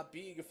should stop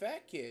being a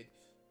fat kid.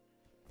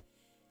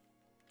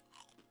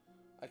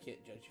 I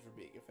can't judge you for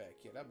being a fat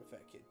kid. I'm a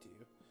fat kid,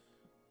 too.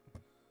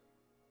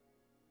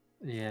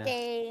 Yeah.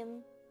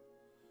 Same.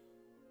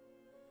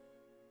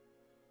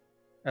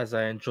 As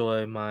I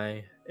enjoy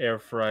my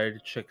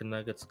air-fried chicken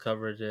nuggets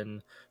covered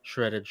in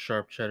shredded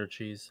sharp cheddar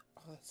cheese.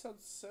 Oh, that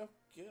sounds so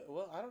good.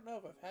 Well, I don't know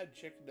if I've had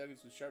chicken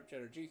nuggets with sharp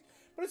cheddar cheese,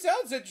 but it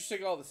sounds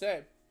interesting all the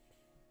same.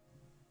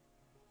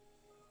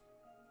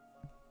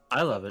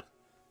 I love it.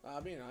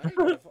 I mean,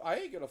 I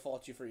ain't gonna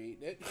fault you for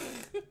eating it.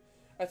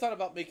 I thought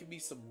about making me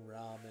some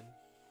ramen.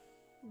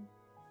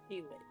 Do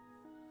it.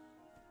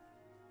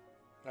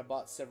 I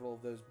bought several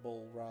of those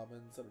bowl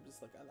ramens, and I'm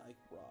just like, I like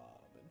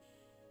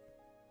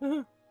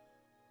ramen.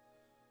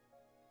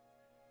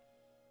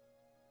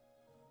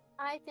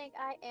 I think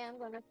I am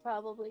gonna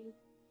probably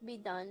be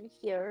done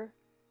here.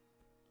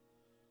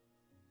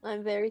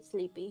 I'm very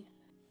sleepy.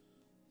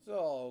 It's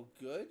all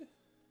good.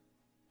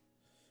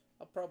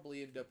 I'll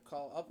probably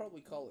call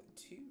it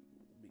 2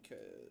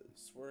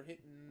 because we're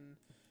hitting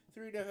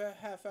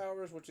 3.5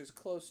 hours, which is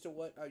close to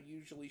what I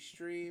usually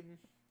stream.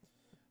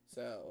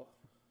 So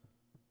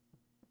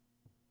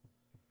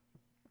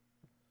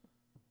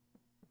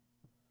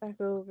Back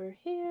over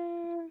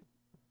here.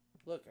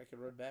 look, I can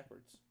run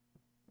backwards.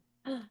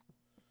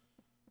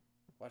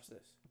 Watch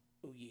this.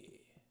 Oh yeah.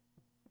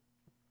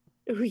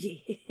 Oh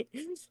yeah.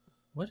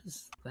 What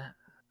is that?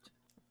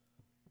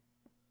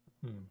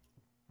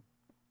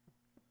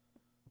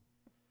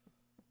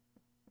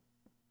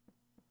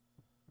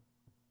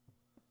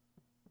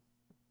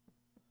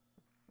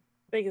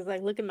 Because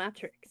like, look at my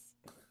tricks.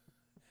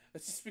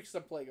 It's just because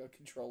I'm playing on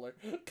controller.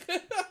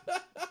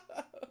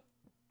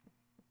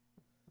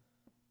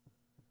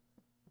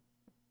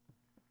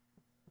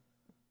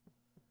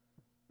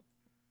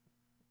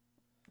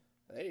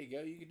 There you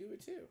go. You can do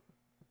it too.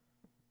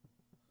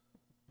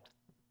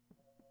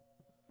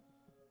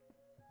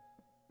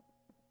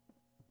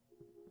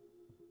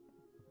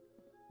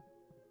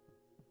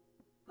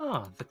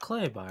 Oh, the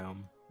clay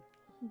biome.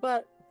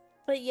 But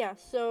yeah,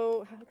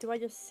 so do I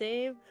just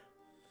save?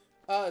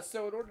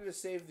 So in order to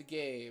save the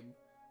game,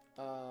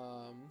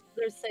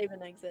 There's save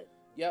and exit.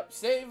 Yep,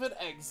 save and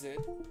exit.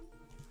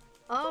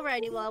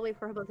 Alrighty, well I'll wait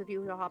for both of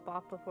you to hop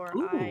off before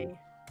Ooh.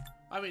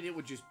 I mean, it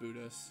would just boot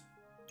us.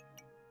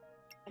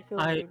 I feel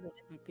like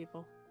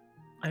people.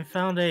 I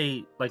found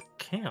a, like,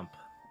 camp.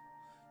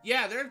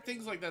 Yeah, there are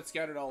things like that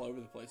scattered all over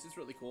the place. It's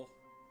really cool.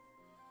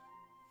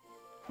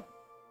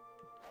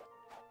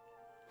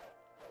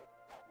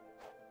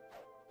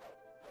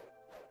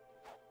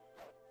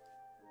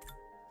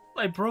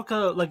 I broke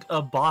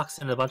a box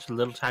and a bunch of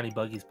little tiny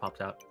buggies popped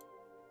out.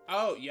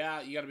 Oh,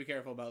 yeah, you gotta be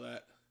careful about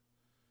that.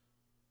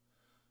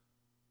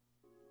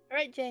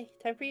 Alright, Jay,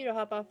 time for you to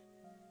hop off.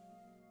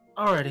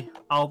 Alrighty,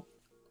 I'll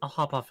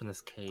hop off in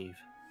this cave.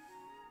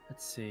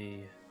 Let's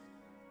see.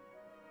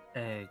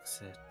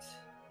 Exit.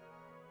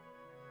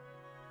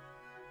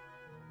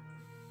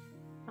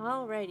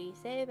 Alrighty,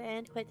 save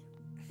and quit.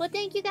 Well,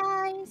 thank you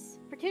guys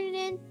for tuning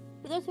in.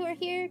 For those who are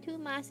here to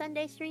my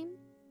Sunday stream,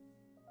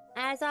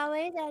 as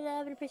always, I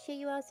love and appreciate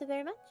you all so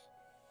very much.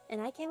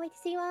 And I can't wait to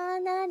see you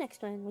on the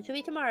next one, which will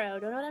be tomorrow.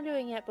 Don't know what I'm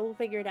doing yet, but we'll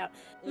figure it out.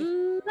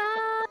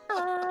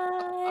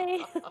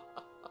 Bye!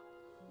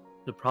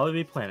 It'll probably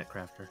be Planet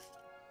Crafter.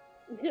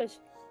 Yes.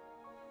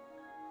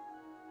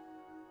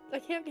 I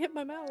can't get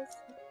my mouse.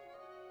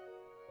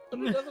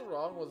 There's nothing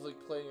wrong with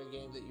like playing a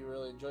game that you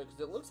really enjoy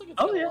because it looks like it's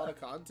got a lot of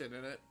content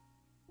in it.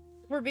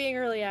 For being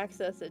early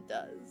access, it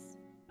does.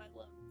 I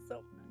love it so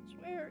much.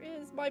 Where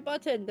is my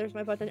button? There's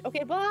my button.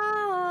 Okay,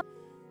 bye!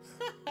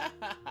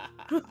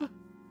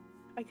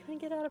 I couldn't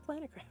get out of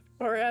Planet Craft.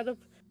 Or out of...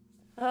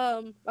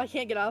 I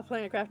can't get out of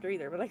Planet Crafter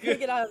either, but I couldn't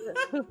get out of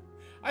it.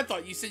 I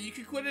thought you said you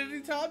could quit at any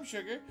time,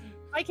 Sugar.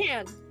 I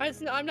can.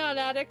 I'm not an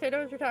addict. I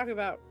know what you're talking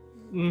about.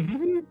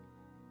 Mm-hmm.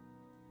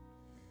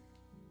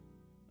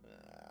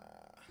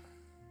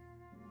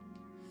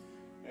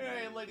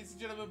 Alright, ladies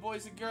and gentlemen,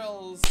 boys and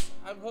girls,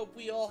 I hope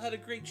we all had a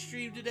great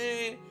stream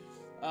today.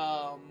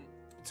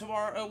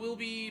 Tomorrow we'll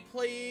be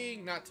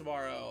playing, not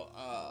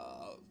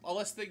tomorrow,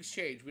 unless things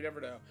change. We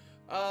never know.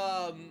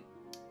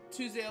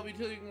 Tuesday I'll be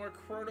doing more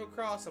Chrono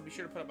Cross. I'll be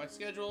sure to put up my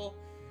schedule.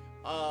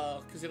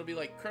 Because it'll be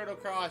like Chrono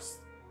Cross,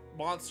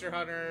 Monster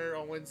Hunter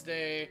on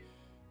Wednesday.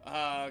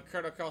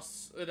 Chrono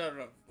Cross,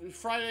 no.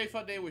 Friday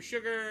Fun Day with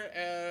Sugar,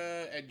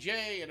 and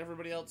Jay, and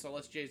everybody else,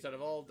 unless Jay's not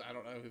involved. I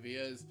don't know who he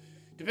is.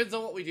 Depends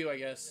on what we do, I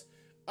guess.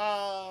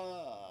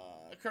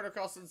 Chrono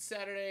Cross on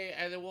Saturday,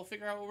 and then we'll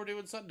figure out what we're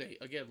doing Sunday.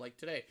 Again, like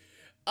today.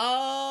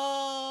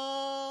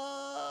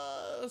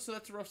 So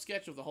that's a rough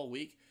sketch of the whole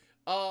week.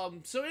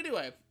 So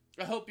anyway,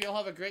 I hope you all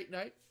have a great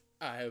night.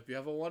 I hope you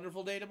have a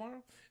wonderful day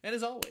tomorrow. And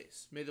as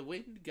always, may the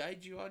wind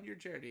guide you on your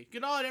journey.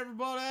 Good night,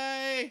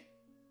 everybody!